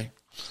 Ouais.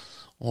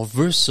 On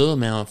veut ça,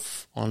 mais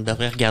on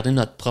devrait regarder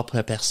notre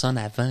propre personne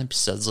avant puis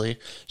se dire,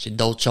 j'ai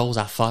d'autres choses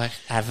à faire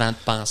avant de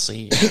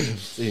penser.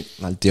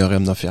 Dans le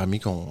théorème de Fermi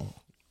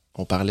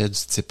qu'on parlait du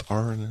type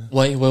 1. Là.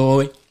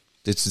 Oui.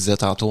 Tu disais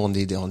tantôt, on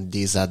est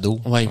des ados.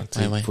 Oui.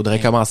 Faudrait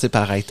commencer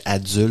par être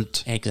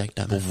adulte.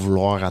 Exactement. Pour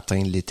vouloir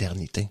atteindre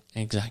l'éternité.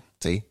 Exact.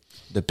 T'sais,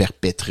 de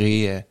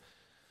perpétrer.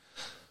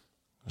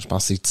 Je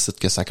pense que c'est ici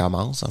que ça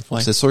commence.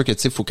 Ouais. C'est sûr que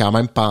tu faut quand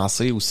même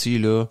penser aussi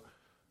là.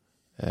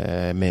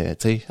 Mais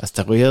tu sais,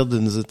 astéroïdes,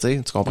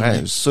 tu comprends.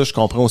 Ouais. Ça, je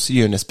comprends aussi. Il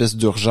y a une espèce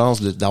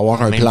d'urgence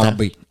d'avoir un plan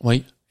B.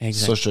 Oui,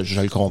 exact. Ça, je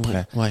le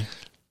comprends. Oui.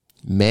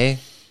 Mais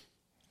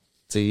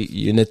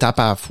il y a une étape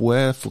à la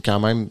fois, faut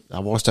quand même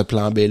avoir ce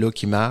plan B-là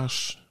qui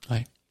marche.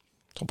 Ouais.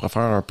 On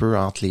préfère un peu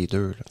entre les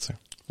deux. Là, t'sais.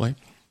 Oui,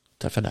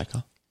 tout à fait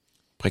d'accord.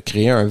 On pourrait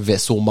créer un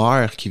vaisseau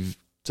mère qui, tu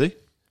sais,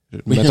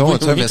 mettons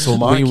un vaisseau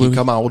mère qui est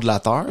comme en haut de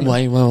la Terre.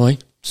 Oui.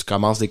 Tu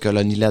commences des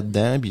colonies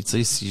là-dedans, puis tu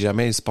sais, si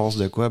jamais il se passe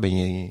de quoi,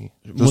 ben...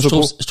 Moi, je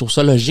trouve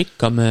ça logique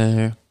comme...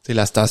 Tu sais,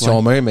 la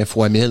station mère, mais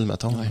fois 1000,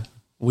 mettons. Ouais.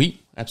 Oui,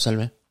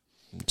 absolument.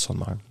 Ça de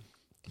même.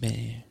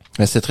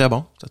 Mais c'est très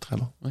bon. C'est très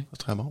bon. Oui. C'est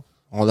très bon.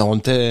 On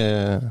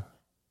était...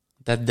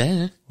 T'es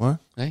dedans, hein?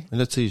 Ouais. Mais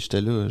là, tu sais,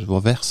 j'étais là, je vais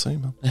verser,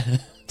 man.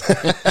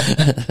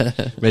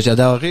 Mais j'ai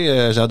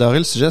adoré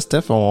le sujet,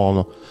 Steph.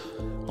 On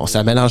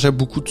s'est mélangé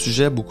beaucoup de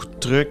sujets, beaucoup de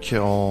trucs.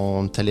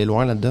 On est allé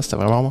loin là-dedans. C'était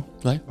vraiment bon.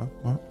 Ouais.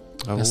 Bravo.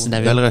 Merci,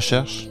 David. Belle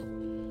recherche.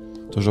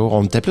 Toujours.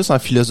 On était plus en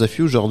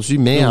philosophie aujourd'hui,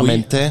 mais en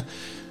même temps,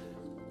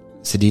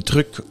 c'est des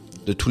trucs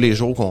de tous les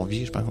jours qu'on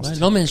vit, je pense. Ouais,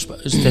 non, mais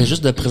c'était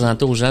juste de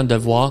présenter aux gens, de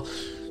voir, tu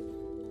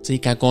sais,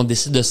 quand on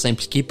décide de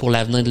s'impliquer pour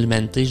l'avenir de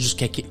l'humanité,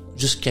 jusqu'à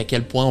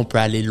quel point on peut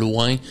aller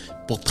loin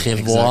pour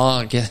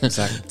prévoir,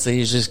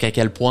 jusqu'à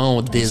quel point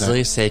on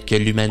désire c'est que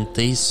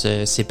l'humanité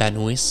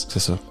s'épanouisse. C'est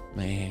ça.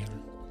 Mais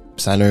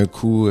ça a un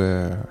coût.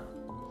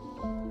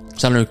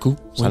 Ça a un coût.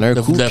 Ça a un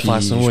coût. Puis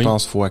je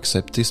pense qu'il faut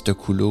accepter ce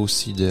coût-là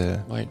aussi de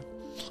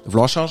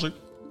vouloir changer.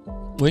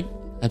 Oui,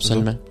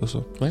 absolument. C'est ça.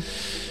 Oui.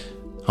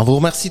 On vous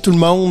remercie tout le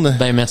monde.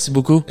 Ben merci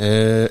beaucoup.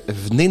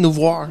 Venez nous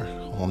voir.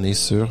 On est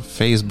sur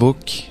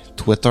Facebook,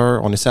 Twitter,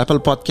 on est sur Apple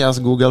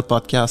Podcasts, Google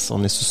Podcasts,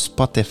 on est sur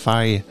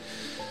Spotify.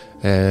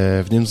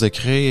 Venez nous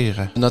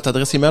écrire. Notre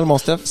adresse email, mon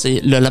Steph? C'est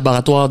le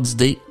laboratoire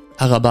d'idées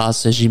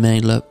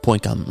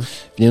 @gmail.com.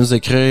 Venez nous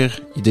écrire,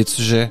 idées de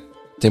sujet,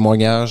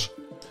 témoignages,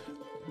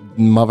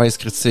 mauvaise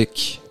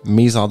critique,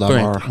 mise en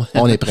demeure.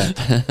 On est prêt.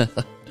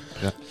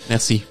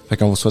 Merci. Fait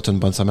qu'on vous souhaite une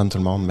bonne semaine tout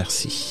le monde.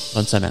 Merci.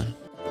 Bonne semaine.